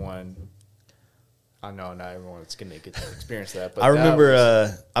hope everyone. I know not everyone's going to get to experience that, but I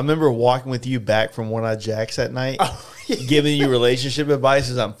remember walking with you back from One Eye Jacks that night, giving you relationship advice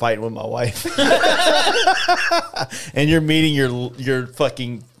as I'm fighting with my wife, and you're meeting your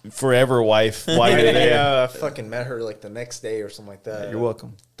fucking forever wife while you're there. I fucking met her like the next day or something like that. You're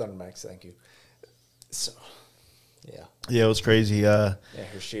welcome. Thundermax, thank you. So, yeah, it was crazy. Here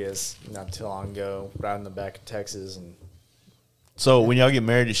she is, not too long ago, riding the back of Texas, and. So when y'all get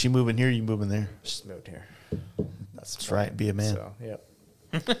married, is she moving here or you moving there? She's moved here. That's right. Be a man. So,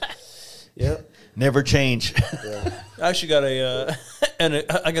 yep. Never change. Yeah. I actually got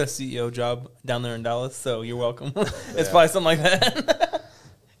I got a CEO job down there in Dallas, so you're welcome. It's probably something like that.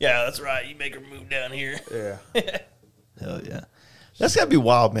 Yeah, that's right. You make her move down here. Yeah. Hell yeah. That's got to be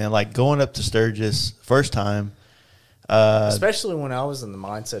wild, man. Like going up to Sturgis, first time. Especially when I was in the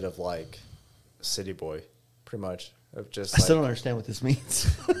mindset of like city boy, pretty much. Of just I still don't understand what this means.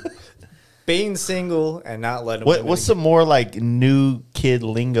 Being single and not letting what's some more like new kid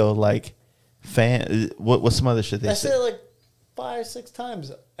lingo, like fan? What's some other shit they say? I said it like 5-6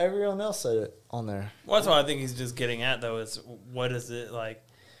 times. Everyone else said it on there. Well, that's what I think he's just getting at, though, is what is it like?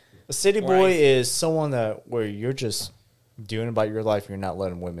 A city boy is someone that where you're just doing about your life. You're not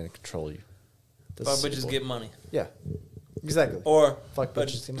letting women control you. Fuck bitches get money. Yeah, exactly. Or fuck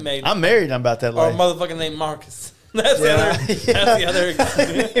bitches get money. maybe, I'm married. I'm about that or a life. motherfucking named Marcus. That's the other. That's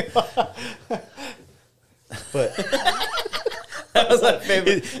the other. But That was my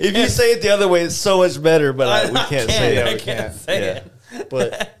favorite. If you say it the other way, it's so much better. But we can't say it. I can't say it.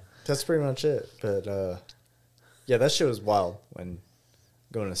 But that's pretty much it. But yeah, that shit was wild when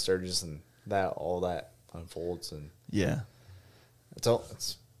going to Sturgis and all that unfolds, and Yeah.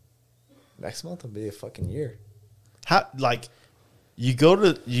 it's next month will be a fucking year. How like you go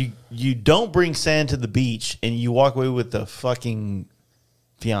to you don't bring sand to the beach and you walk away with the fucking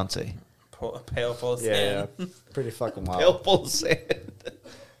fiance. Pail full of Yeah, sand. pretty fucking wild. Pail full of sand.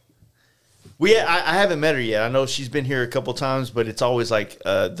 I haven't met her yet. I know she's been here a couple times, but it's always like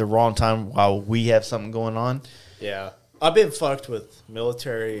the wrong time while we have something going on. Yeah, I've been fucked with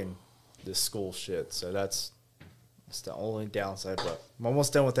military and this school shit, so that's the only downside. But I'm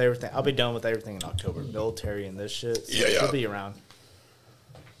almost done with everything. I'll be done with everything in October. Military and this shit. So she'll be around,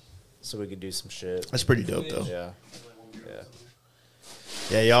 so we could do some shit. That's pretty dope, though. Yeah.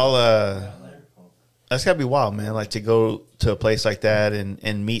 Yeah, y'all. That's gotta be wild, man. Like to go to a place like that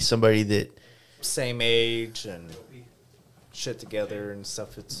and meet somebody that Same age and shit together and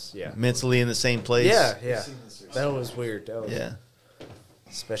stuff. It's mentally in the same place. Yeah. That was weird. That was, Yeah.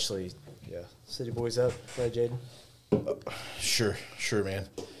 especially City Boys up, right, Jaden? Sure, man.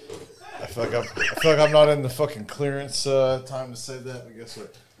 I feel like I'm not in the fucking clearance time to say that. But guess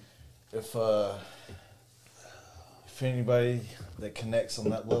what? If anybody that connects on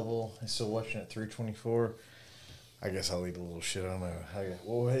that level is still watching at 324, I guess I'll leave a little shit. I don't know.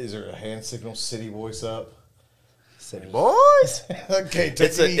 Well, is there a hand signal? City Boys up. City Boys. Okay, take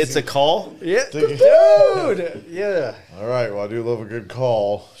it easy. It's a call. Yeah, Dude. Yeah. All right. Well, I do love a good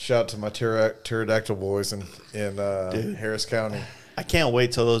call. Shout out to my pterodactyl boys in Harris County. I can't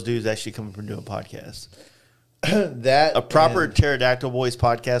wait till those dudes actually come up and do a podcast. That A proper Pterodactyl Boys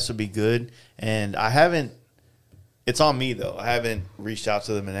podcast would be good. And I haven't. It's on me though. I haven't reached out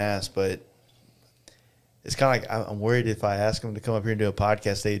to them and asked, but it's kind of like I'm worried if I ask them to come up here and do a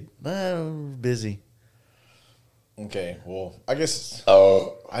podcast, they're busy. Okay, well, I guess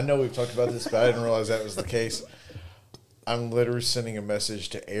I know we've talked about this, but I didn't realize that was the case. I'm literally sending a message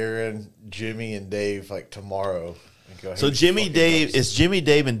to Aaron, Jimmy, and Dave like tomorrow. And go, hey, So Jimmy, Dave, nuts. it's Jimmy,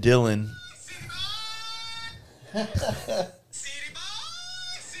 Dave, and Dylan.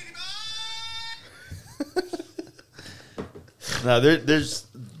 No, there's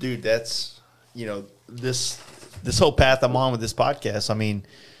dude. That's this whole path I'm on with this podcast. I mean,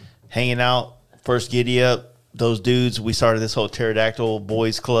 hanging out, first giddy up, those dudes. We started this whole Pterodactyl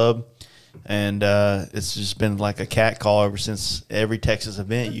Boys Club, and it's just been like a cat call ever since every Texas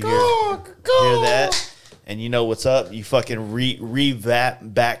event. You hear that, and you know what's up. You fucking revamp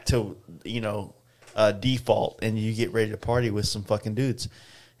back to default, and you get ready to party with some fucking dudes.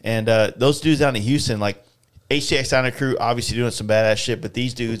 And those dudes down in Houston, like HTX Diner Crew, obviously doing some badass shit, but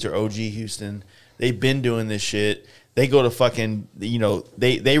these dudes are OG Houston. They've been doing this shit. They go to fucking,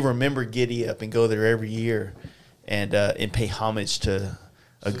 they remember Giddy Up and go there every year and pay homage to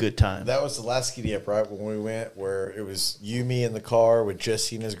a good time. That was the last Giddy Up, right? When we went, where it was you, me in the car with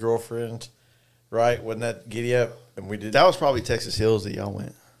Jesse and his girlfriend, right? Wasn't that Giddy Up? And we did That was probably Texas Hills that y'all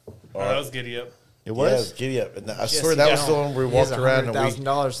went. That was Giddy Up. It Yeah, it was? was Giddy Up. And I swear that was the one where we walked around and That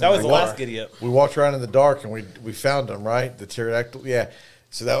was That was the last Giddy Up. we walked around in the dark and we found them, right? The pterodactyl. Yeah.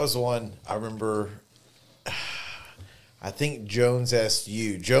 So that was the one I remember. I think Jones asked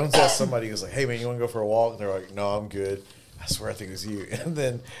you. Jones asked somebody. He was like, "Hey man, you want to go for a walk?" And they're like, "No, I'm good." I swear, I think it was you. And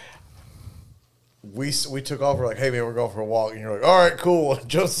then we took off. We're like, "Hey man, we're going for a walk." And you're like, "All right, cool." And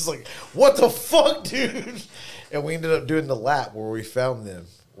Jones is like, "What the fuck, dude?" And we ended up doing the lap where we found them.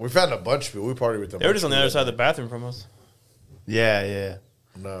 We found a bunch of people. We partied with them. They were just on the other side of the bathroom from us. Yeah.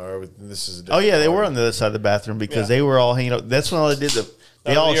 No, this is. Oh, yeah, they were on the other side of the bathroom because they were all hanging out. That's when all they did.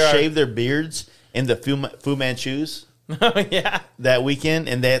 They all shaved their beards in the Fu Manchus. Oh, yeah. That weekend,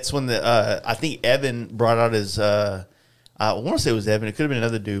 and that's when I think Evan brought out his I want to say it was Evan, it could have been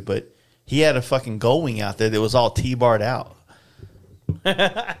another dude, but he had a fucking gold wing out there that was all T-barred out.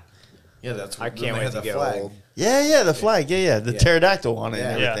 Yeah, that's. I can't wait to get old. Yeah, the flag, the pterodactyl on it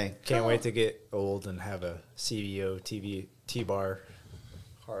and everything. Can't wait to get old and have a CVO T-bar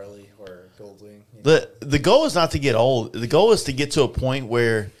Harley or Goldwing. The goal is not to get old. The goal is to get to a point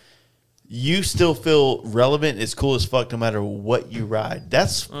where you still feel relevant, as cool as fuck, no matter what you ride.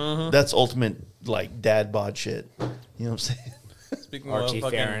 That's ultimate like dad bod shit. You know what I'm saying? Speaking Archie of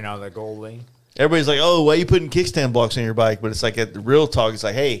fucking, Farron on the Goldwing. Everybody's like, "Oh, why are you putting kickstand blocks on your bike?" But it's like at the real talk, it's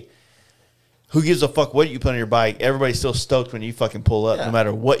like, "Hey, who gives a fuck what you put on your bike? Everybody's still stoked when you fucking pull up, no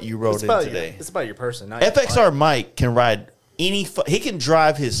matter what you rode in today. It's about your person. Not your FXR Mike can ride any. He can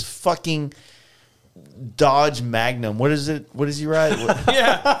drive his fucking Dodge Magnum. What is it? What does he ride?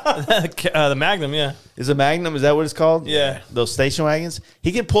 Yeah, the Magnum. Yeah, Is a Magnum? Is that what it's called? Yeah. Those station wagons.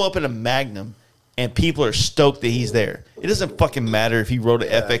 He can pull up in a Magnum, and people are stoked that he's there. It doesn't fucking matter if he rode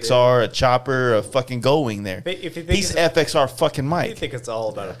a FXR, a chopper, a fucking Gullwing there. If you think He's FXR fucking You Mike. think it's all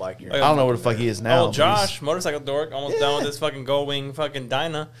about a bike here? I don't know where the fuck he is now. Oh, Josh, motorcycle dork, almost done with this fucking Gullwing fucking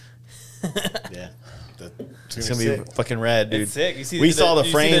Dyna. Yeah. It's gonna be fucking rad, dude. It's sick. You see, we saw the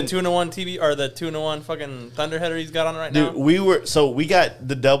you frame. see the 2-in-1 TV or the 2-in-1 fucking Thunderheader he's got on right Dude, now. we got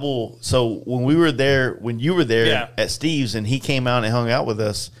the double. So when we were there, when you were there Yeah. at Steve's, and he came out and hung out with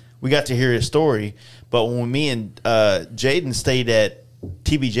us, we got to hear his story. But when me and Jaden stayed at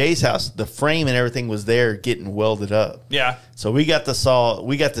TBJ's house, the frame and everything was there getting welded up. Yeah, So we got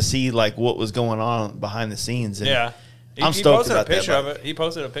to see like what was going on behind the scenes. And yeah. I'm He stoked posted about a picture that of it. He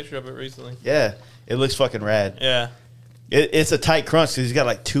posted a picture of it recently. Yeah, it looks fucking rad. Yeah, It's a tight crunch because he's got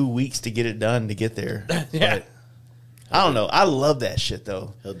like 2 weeks to get it done to get there. yeah. But I don't know. I love that shit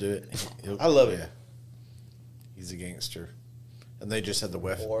though. He'll do it. I love it. He's a gangster. And they just had the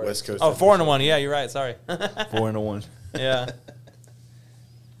West Coast. Oh, 4-in-1. Yeah, you're right. Sorry. 4-in-1. Yeah.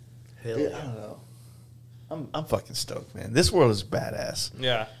 I don't know. I'm fucking stoked, man. This world is badass.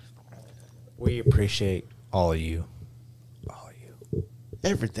 Yeah. We appreciate all of you. All of you.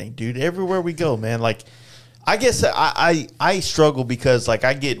 Everything, dude. Everywhere we go, man. Like, I guess I struggle because like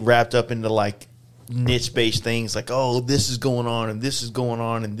I get wrapped up into like niche based things, like, oh, this is going on and this is going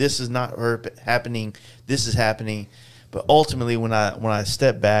on and this is not happening. This is happening. But ultimately, when I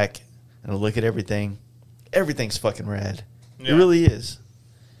step back and I look at everything, everything's fucking rad. Yeah. It really is.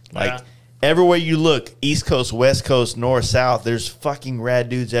 Like. Yeah. Everywhere you look, East Coast, West Coast, North, South, there's fucking rad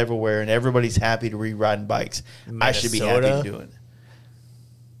dudes everywhere, and everybody's happy to be riding bikes. I should be happy to do it.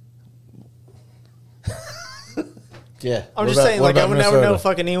 Yeah. I'm just saying, like, I would never know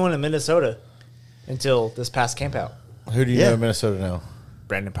fucking anyone in Minnesota until this past camp out. Who do you Yeah. know in Minnesota now?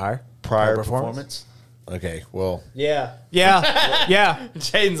 Brandon Pryor. Prior Performance. performance. Okay, well. Yeah. Yeah. Yeah.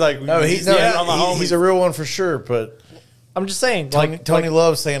 Jaden's like, No, he's no, on the homies. he's a real one for sure, but I'm just saying, Tony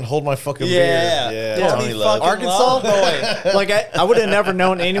loves saying, hold my fucking beer. Yeah. Tony loves Arkansas boy. Like I would have never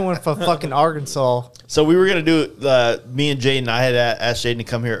known anyone from fucking Arkansas. So we were gonna do me and Jaden. I had asked Jaden to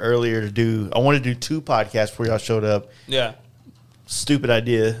come here earlier to do. I wanted to do 2 podcasts before y'all showed up. Yeah. Stupid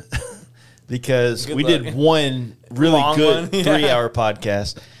idea, because Good we luck. did one really Long good one, yeah. 3-hour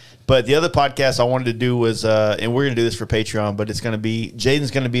podcast. But the other podcast I wanted to do was, and we're gonna do this for Patreon. But it's gonna be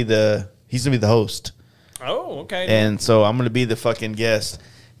Jaden's gonna be the host. Oh, okay. And so I'm going to be the fucking guest.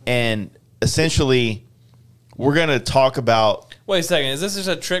 And essentially, we're going to talk about... Wait a second. Is this just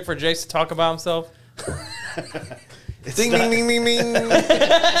a trick for Jace to talk about himself? Ding, ding, ding, ding, ding.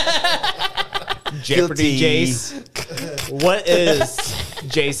 Jeopardy Guilty. Jace. What is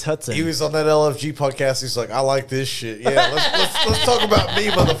Jace Hudson? He was on that LFG podcast. He's like, I like this shit. Yeah, let's talk about me,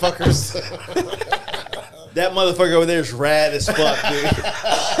 motherfuckers. That motherfucker over there is rad as fuck, dude.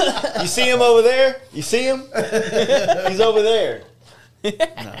 You see him over there? You see him? He's over there.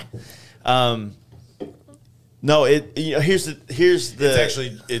 No, here's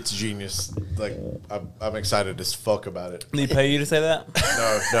the It's genius. Like, I'm excited as fuck about it. Did he pay you to say that?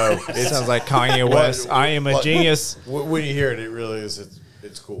 No. It sounds like Kanye West. I am a genius. When you hear it, it really is.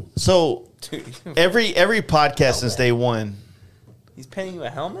 It's cool. So every podcast since day one, He's paying you a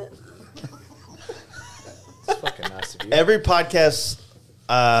helmet? It's fucking nice of you. every podcast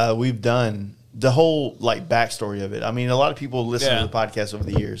we've done, the whole like backstory of it. I mean, a lot of people listen to the podcast over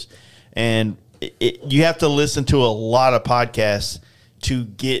the years, and you have to listen to a lot of podcasts to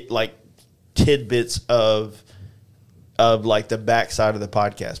get like tidbits of like the backside of the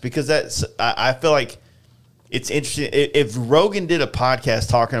podcast, because I feel like it's interesting. If Rogan did a podcast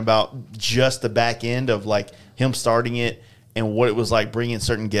talking about just the back end of like him starting it and what it was like bringing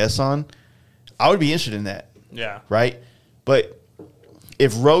certain guests on, I would be interested in that. Yeah. Right? But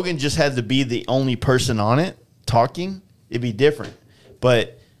if Rogan just had to be the only person on it talking, it'd be different.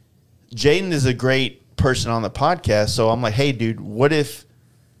 But Jaden is a great person on the podcast, so I'm like, hey, dude, what if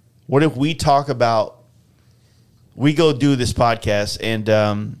we talk about, we go do this podcast,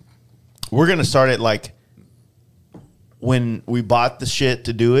 and we're going to start it like when we bought the shit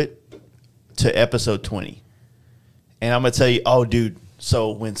to do it to episode 20. And I'm going to tell you, oh, dude,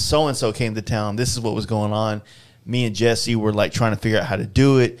 so when so-and-so came to town, this is what was going on. Me and Jesse were like trying to figure out how to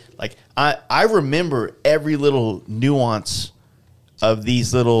do it. Like I remember every little nuance of the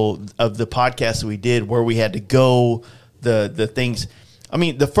podcasts that we did, where we had to go, the things. I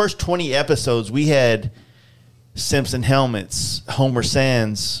mean, the first 20 episodes, we had Simpson helmets, Homer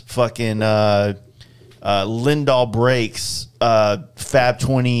Sands, fucking Lindahl brakes, Fab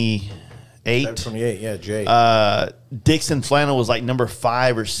 28. Fab 28, yeah, Jay. Dixon flannel was like number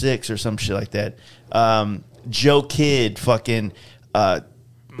 5 or 6 or some shit like that. Joe Kidd, fucking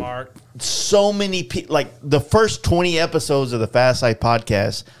Mark. So many people. Like the first 20 episodes of the Fast Life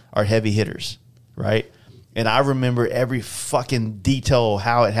podcast are heavy hitters, right? And I remember every fucking detail of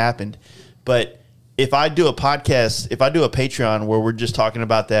how it happened. But if I do a podcast, if I do a Patreon where we're just talking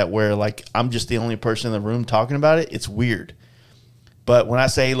about that, where like I'm just the only person in the room talking about it, it's weird. But when I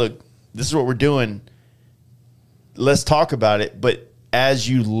say, hey, look, this is what we're doing, let's talk about it. But as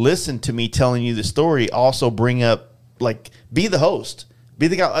you listen to me telling you the story, also bring up, like, be the host. Be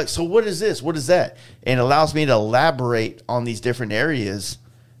the guy, like, so what is this? What is that? And it allows me to elaborate on these different areas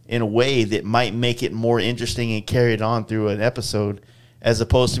in a way that might make it more interesting and carry it on through an episode, as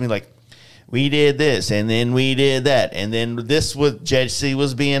opposed to me like, we did this, and then we did that, and then this was Jesse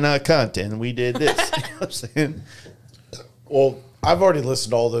was being a cunt, and we did this. You know what I'm saying? Well, I've already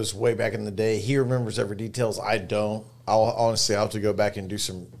listened to all those way back in the day. He remembers every details. I don't. I'll have to go back and do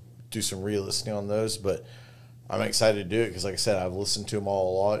some re-listening on those, but I'm excited to do it because, like I said, I've listened to them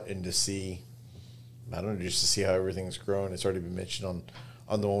all a lot, and to see, I don't know, just to see how everything's grown. It's already been mentioned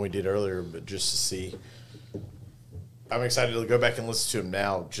on the one we did earlier, but just to see, I'm excited to go back and listen to them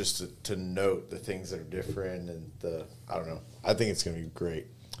now, just to note the things that are different, and I don't know. I think it's going to be great.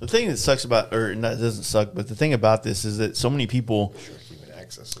 The thing that sucks about, or not, it doesn't suck, but the thing about this is that so many people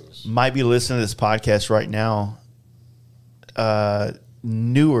might be listening to this podcast right now,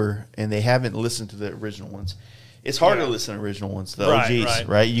 newer, and they haven't listened to the original ones. It's hard to listen to original ones, the OGs,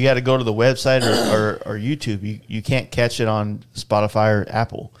 right? You got to go to the website or YouTube. You can't catch it on Spotify or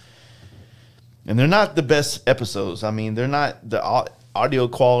Apple. And they're not the best episodes. I mean, they're not the audio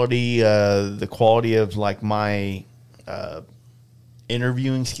quality, the quality of like my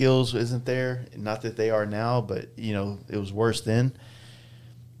interviewing skills isn't there. Not that they are now, but you know, it was worse then.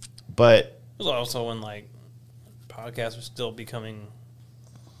 But it was also when like podcasts were still becoming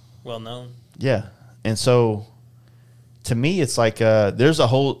well known. Yeah. And so to me, it's like there's a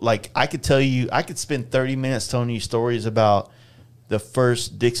whole, like, I could spend 30 minutes telling you stories about the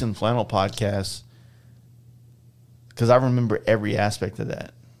first Dixon Flannel podcast because I remember every aspect of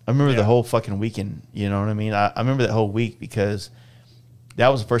that. I remember the whole fucking weekend, you know what I mean? I remember that whole week because that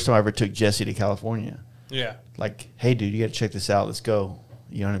was the first time I ever took Jesse to California. Yeah. Like, hey, dude, you got to check this out. Let's go.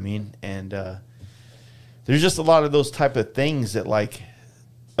 You know what I mean? And there's just a lot of those type of things that, like,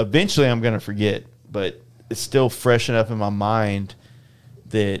 eventually I'm going to forget, but it's still fresh enough in my mind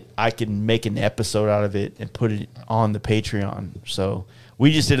that I can make an episode out of it and put it on the Patreon. So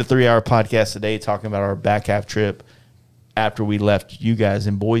we just did a 3-hour podcast today talking about our back half trip after we left you guys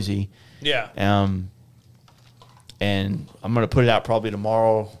in Boise. Yeah. And I'm going to put it out probably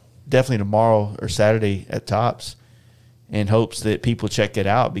tomorrow, definitely tomorrow or Saturday at tops, in hopes that people check it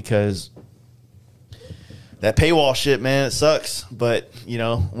out because that paywall shit, man, it sucks. But, you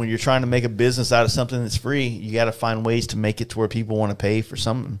know, when you're trying to make a business out of something that's free, you got to find ways to make it to where people want to pay for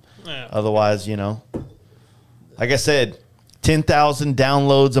something. Yeah. Otherwise, you know, like I said, 10,000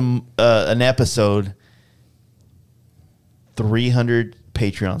 downloads an episode, 300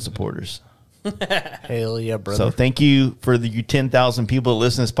 Patreon supporters. Hell yeah, brother. So thank you for you 10,000 people that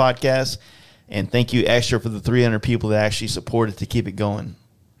listen to this podcast, and thank you extra for the 300 people that actually support it to keep it going.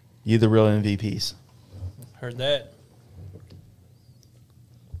 You're the real MVPs. Heard that.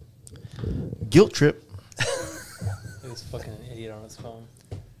 Guilt trip. He was fucking an idiot on his phone.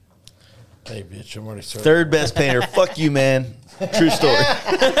 Hey, bitch, I'm already starting. Third best painter. Fuck you, man. True story.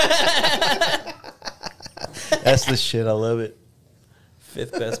 That's the shit. I love it.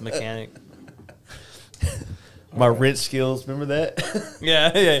 5th best mechanic. My wrench skills. Remember that?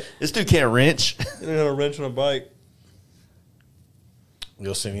 Yeah. This dude can't wrench. You don't know how to wrench on a bike.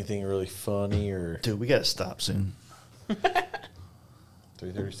 You'll see anything really funny or? Dude, we got to stop soon.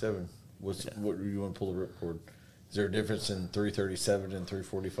 337. What do you want to pull the ripcord? Is there a difference in 337 and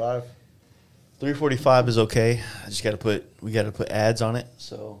 345? 345 is okay. I just got to we got to put ads on it.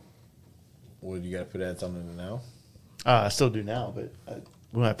 So, Well, you got to put ads on it now? I still do now, but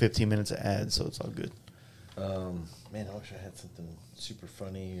we don't have 15 minutes of ads, so it's all good. Man, I wish I had something super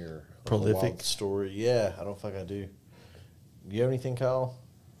funny or prolific a wild story. Yeah, I don't think I do. Do you have anything, Kyle?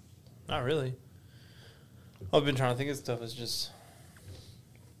 Not really. I've been trying to think of stuff. It's just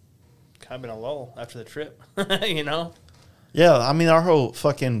kind of been a lull after the trip, you know? Yeah, I mean, our whole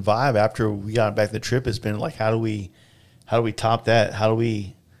fucking vibe after we got back the trip has been like, how do we top that? How do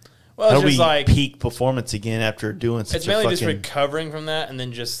we Well, how it's do we just like peak performance again after doing such it's a mainly fucking... just recovering from that, and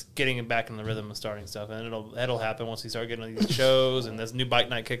then just getting it back in the rhythm of starting stuff, and that'll happen once we start getting on these shows, and this new bike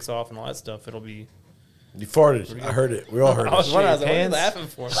night kicks off, and all that stuff. It'll be. You farted. I heard it. We all heard I was it. wondering, what are you laughing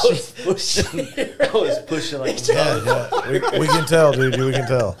for? I was pushing like a Yeah. We can tell, dude. We can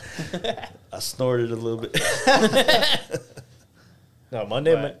tell. I snorted a little bit. No,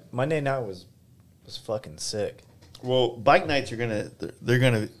 Monday night was fucking sick. Well, bike nights are they're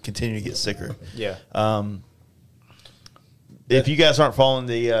gonna continue to get sicker. Yeah. If you guys aren't following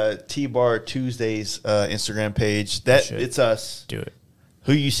the T-Bar Tuesdays Instagram page, it's us. Do it.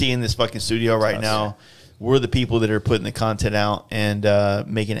 Who you see in this fucking studio right now, we're the people that are putting the content out and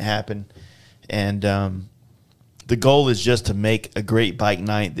making it happen. And the goal is just to make a great bike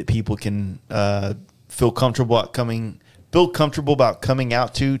night that people can feel comfortable about coming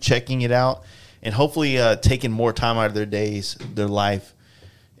out to, checking it out, and hopefully taking more time out of their days, their life,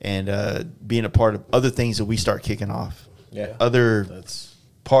 and being a part of other things that we start kicking off. Yeah. Other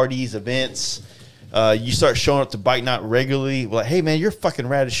parties, events. You start showing up to bike night regularly. Like, hey, man, you're fucking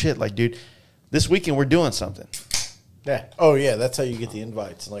rad as shit. Like, dude, this weekend we're doing something. Yeah. Oh, yeah. That's how you get the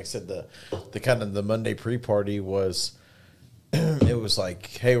invites. And like I said, the kind of the Monday pre-party was, it was like,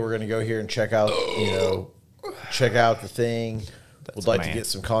 hey, we're going to go here and check out the thing. We'd like to get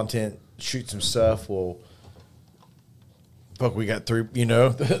some content, shoot some stuff. Well, fuck, we got 3,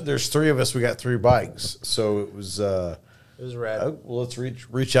 there's 3 of us. We got 3 bikes. So it was rad. Well, let's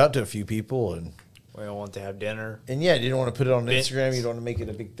reach out to a few people. And we all want to have dinner. yeah, you didn't want to put it on Instagram. You don't want to make it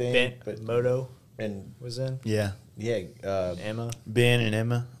a big thing. But Moto and was in. Yeah. Yeah. Emma. Ben and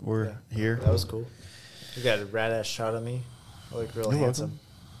Emma were here. That was cool. You got a rad ass shot of me. I look real handsome.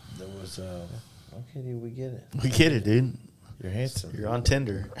 There was okay, dude, we get it. We get it, dude. You're handsome. You're on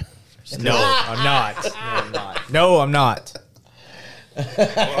Tinder. No, I'm not. No, I'm not. No, I'm not.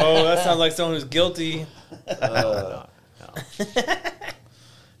 Oh, that sounds like someone who's guilty. No.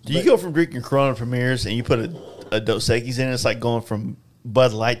 Do you go from drinking Corona premieres and you put a Dos Equis in it? It's like going from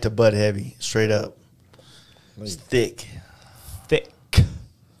Bud Light to Bud Heavy, straight up. It's thick. Thick.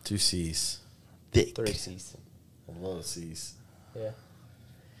 2 C's. Thick. 3 C's. A lot of C's. Yeah.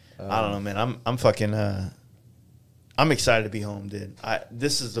 I don't know, man. I'm fucking. I'm excited to be home, dude.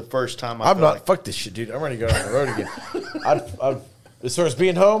 This is the first time I'm not. Fuck this shit, dude. I'm ready to go on the road again. As far as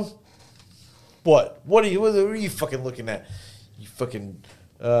being home, what are you fucking looking at? You fucking.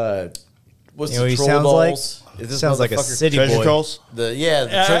 What's You know the what he troll sounds dolls? like? Is this Sounds like a motherfucker- city Treasure boy. Trolls.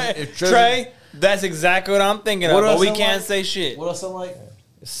 Trey, that's exactly what I'm thinking What of, else but we I'm can't like? say shit. What else I'm like?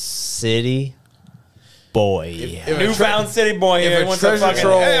 City boy. If a Newfound city boy if here a wants to treasure fucking.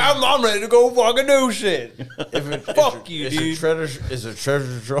 troll- Hey, I'm ready to go fucking do shit. Fuck you, is dude. Is a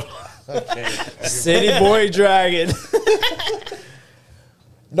treasure troll? Okay. City boy dragon.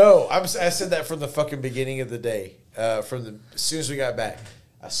 No, I said that from the fucking beginning of the day. As soon as we got back,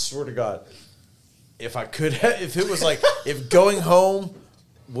 I swear to God, if I could, if it was like, if going home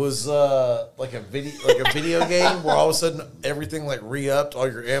was like a video game where all of a sudden everything like re-upped,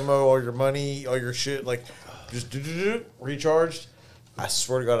 all your ammo, all your money, all your shit, like just recharged. I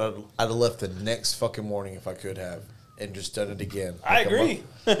swear to God, I'd have left the next fucking morning if I could have, and just done it again. I Like agree.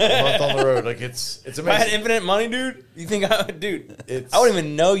 A month on the road, like it's If I had amazing. infinite money, dude, you think I would, dude? It's- I wouldn't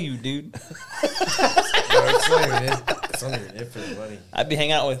even know you, dude. No, it's not even infinite money. I'd be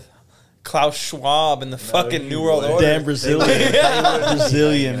hanging out with Klaus Schwab in the fucking New World Order. Damn Brazilian.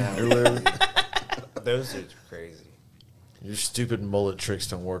 Brazilian. Or whatever. Those dudes are crazy. Your stupid mullet tricks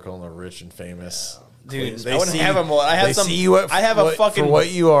don't work on the rich and famous. Dude, They I wouldn't see- have a mullet. I have They some. see you at, I have a fucking. for what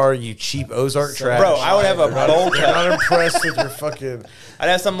you are, you cheap Ozark trash. Bro, I would have a bowl They're cut. not impressed with your fucking. I'd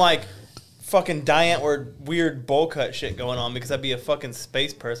have some like fucking Diantward weird bowl cut shit going on because I'd be a fucking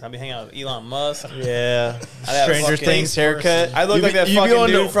space person. I'd be hanging out with Elon Musk. Yeah. I'd have Stranger fucking- Things haircut. I look You like be- that you be fucking on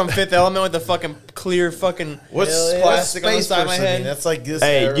dude the- from Fifth Element with the fucking clear fucking What's plastic on the space side of my person head. mean? That's like this.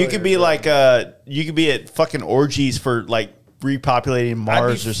 Hey, guy you could be earlier. like you could be at fucking orgies for like repopulating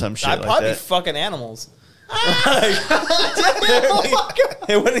Mars or some shit I'd like probably that. be fucking animals.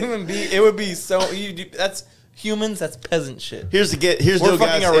 It wouldn't even be. It would be so. That's humans. That's peasant shit. Here's the We're deal,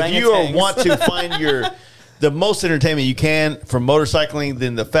 guys. fucking If you orangutans. want to find the most entertainment you can from motorcycling,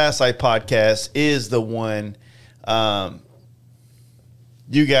 then the FASTLIFE podcast is the one.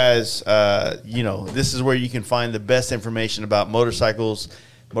 You guys, this is where you can find the best information about motorcycles,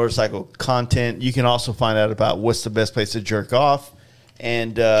 motorcycle content. You can also find out about what's the best place to jerk off,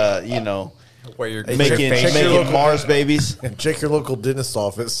 and Where you're making Mars babies. and check your local dentist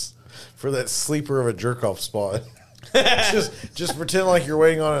office for that sleeper of a jerk off spot. just pretend like you're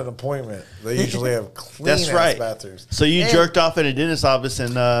waiting on an appointment. They usually have clean ass bathrooms. So you jerked off in a dentist office in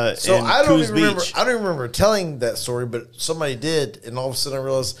so in I don't Coos even remember. Beach. I don't remember telling that story, but somebody did, and all of a sudden I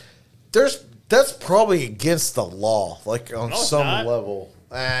realized that's probably against the law, like on some level.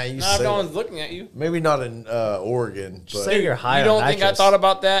 Not if no one's looking at you. Maybe not in Oregon. But say you're high. You don't think I thought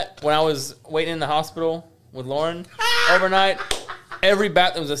about that when I was waiting in the hospital with Lauren overnight? Every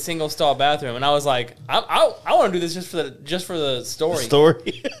bathroom was a single stall bathroom, and I was like, I want to do this just for the story.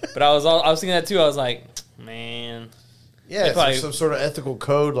 But I was thinking that too. I was like, man, yeah, it's like some sort of ethical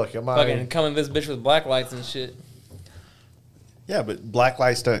code. Like, am I fucking coming this bitch with black lights and shit? Yeah, but black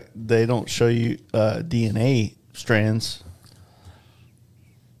lights don't show you DNA strands.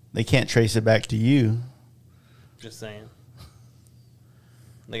 They can't trace it back to you. Just saying.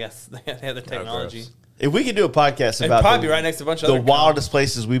 They have the technology. If we could do a podcast about probably right next to a bunch of the other wildest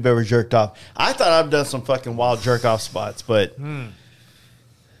places we've ever jerked off. I thought I've done some fucking wild jerk off spots, but when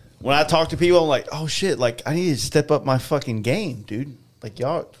I talk to people, I'm like, oh shit, like I need to step up my fucking game, dude. Like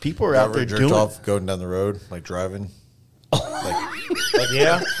people are out there doing off going down the road, like driving, like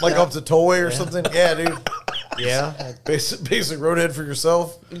off the tollway or something. Yeah, dude. Yeah, basic roadhead for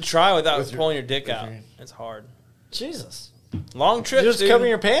yourself. You try without pulling your dick out. It's hard. Jesus, long trips. You just covering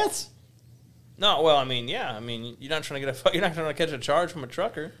your pants. No, well, I mean, yeah. I mean, you're not trying to catch a charge from a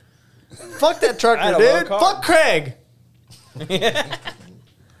trucker. Fuck that trucker, dude. Fuck Craig.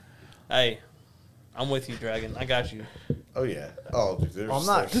 Hey, I'm with you, Dragon. I got you. Oh yeah. Oh, dude, I'm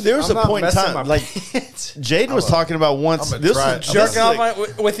not. Dude, there was a point in time, like Jaden was talking about once. This was jerking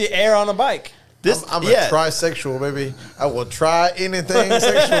off with the air on a bike. I'm a trisexual, baby. I will try anything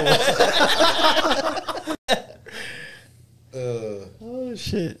sexual. Oh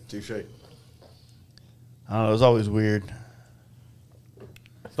shit. Touche. I don't know. It was always weird.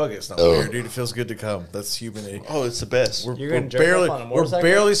 Fuck it, it's not weird, dude. It feels good to come. That's human. Oh, it's the best. You're gonna jerk off on a motorcycle?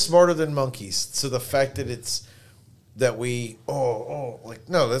 We're barely smarter than monkeys. So the fact that it's it's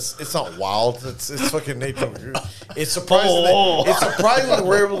not wild. It's fucking nature. It's surprising. It's surprising that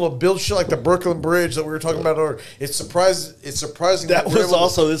we're able to build shit like the Brooklyn Bridge that we were talking about earlier. It's surprising that was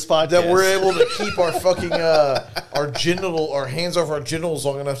also this podcast that we're able to keep our fucking our hands off our genitals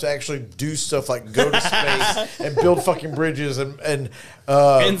long enough to actually do stuff like go to space and build fucking bridges and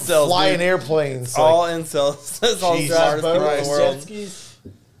incels, fly in airplanes. All incels. That's all the smartest people in the world. Jet skis.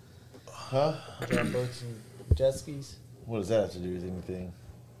 Huh? Drive boats and jet skis. What does that have to do with anything?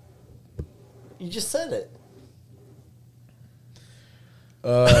 You just said it.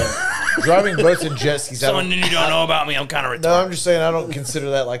 Driving boats and jet skis. Something you don't know about me. I'm kind of retarded. No, I'm just saying I don't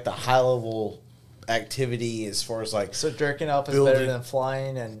consider that like the high level activity as far as like. So jerking off is better than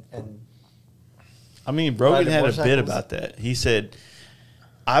flying and. I mean, Brogan had a bit about that. He said,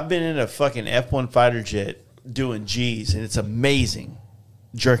 "I've been in a fucking F1 fighter jet doing G's, and it's amazing.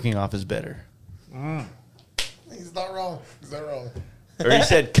 Jerking off is better." He's not wrong. Or he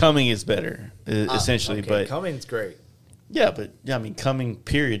said coming is better, essentially. Okay, but coming's great. Yeah, but I mean, coming,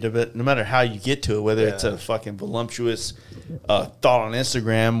 period. But no matter how you get to it, whether it's a fucking voluptuous thought on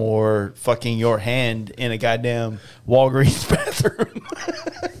Instagram or fucking your hand in a goddamn Walgreens bathroom,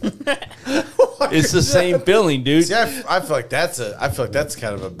 it's the same feeling, dude. See, I feel like that's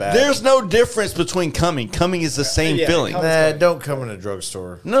kind of a bad. There's no difference between coming. Coming is the same feeling. Nah, don't come in a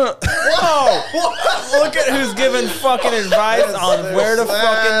drugstore. No. Whoa! Look at who's giving fucking advice on where to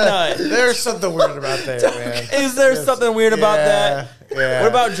fucking nut. There's something weird about that, man. Is there something weird about that? Yeah. What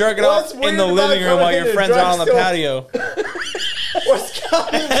about jerking off in the living room while your friends are on the patio? What's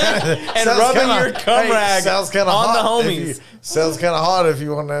coming? And rubbing your cum rag on the homies. Sounds kind of hot if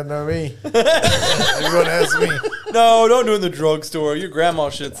you want to know me. If you want to ask me. No, don't do it in the drugstore. Your grandma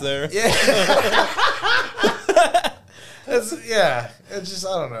shit's there. Yeah. It's just,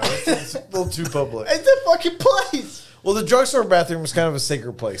 I don't know. It's a little too public. It's a fucking place. Well, the drugstore bathroom is kind of a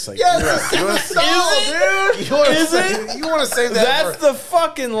sacred place. Like, yes, you want to save that? That's the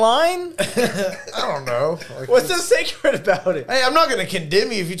fucking line? I don't know. Like, what's so sacred about it? Hey, I'm not going to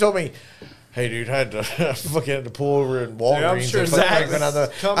condemn you if you told me, hey, dude, I fucking had to pull over in Walgreens. I'm sure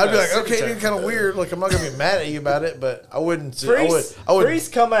I'd be like, okay, dude, kind of weird. Like, I'm not going to be mad at you about it, but I wouldn't. Priests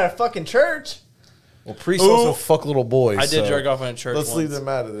come out of fucking church. Well, priests also fuck little boys. I did jerk off in a church. Let's once. leave them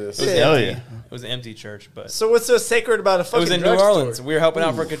out of this. It was an empty church, but so what's so sacred about a fucking? It was in New Orleans. We were helping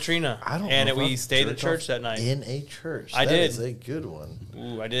out for Katrina, we stayed at church that night. In a church, I did. That is a good one.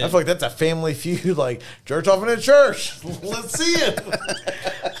 Ooh, I did. I feel like that's a family feud. Like jerk off in a church. Let's see it.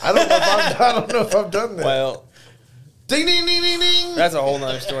 I don't know if I've done that. Well, ding ding ding ding ding. That's a whole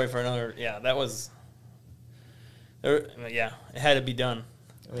nother story for another. Yeah, that was. Yeah, it had to be done.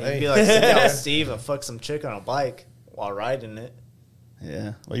 I mean, you'd be like sitting down with Steve and fuck some chick on a bike. while riding it.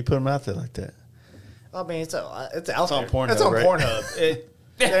 Yeah. Why you put them out there like that? I mean, it's out It's there. on Pornhub, It's on right? Pornhub.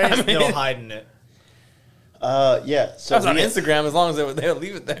 There's no hiding it. Yeah. So That was on Instagram as long as they'll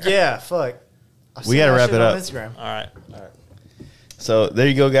leave it there. Yeah, fuck. I've We seen gotta that wrap shit it on up. Instagram. All right. So there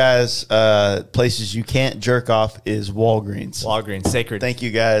you go, guys. Places you can't jerk off is Walgreens. Walgreens, sacred. Thank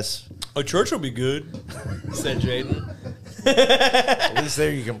you, guys. A church will be good, said Jaden. At least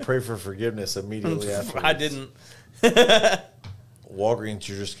there you can pray for forgiveness immediately after. I didn't. Walgreens,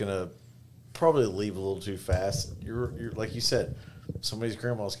 you're just gonna probably leave a little too fast. You're like you said, somebody's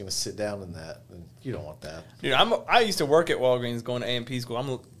grandma's gonna sit down in that, and you don't want that. Dude, I used to work at Walgreens going to A&P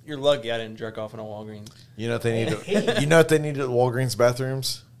school. You're lucky I didn't jerk off in a Walgreens. You know what they need? You know what they need at Walgreens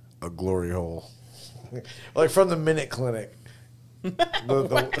bathrooms? A glory hole, like from the Minute Clinic. You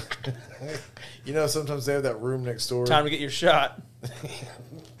know, sometimes they have that room next door. Time to get your shot.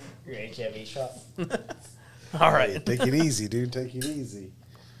 Your HIV shot. All right. Hey, take it easy, dude. Take it easy.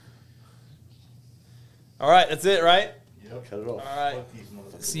 All right, that's it, right? Cut it off. All right.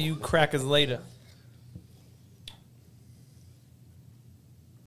 See you crackers later.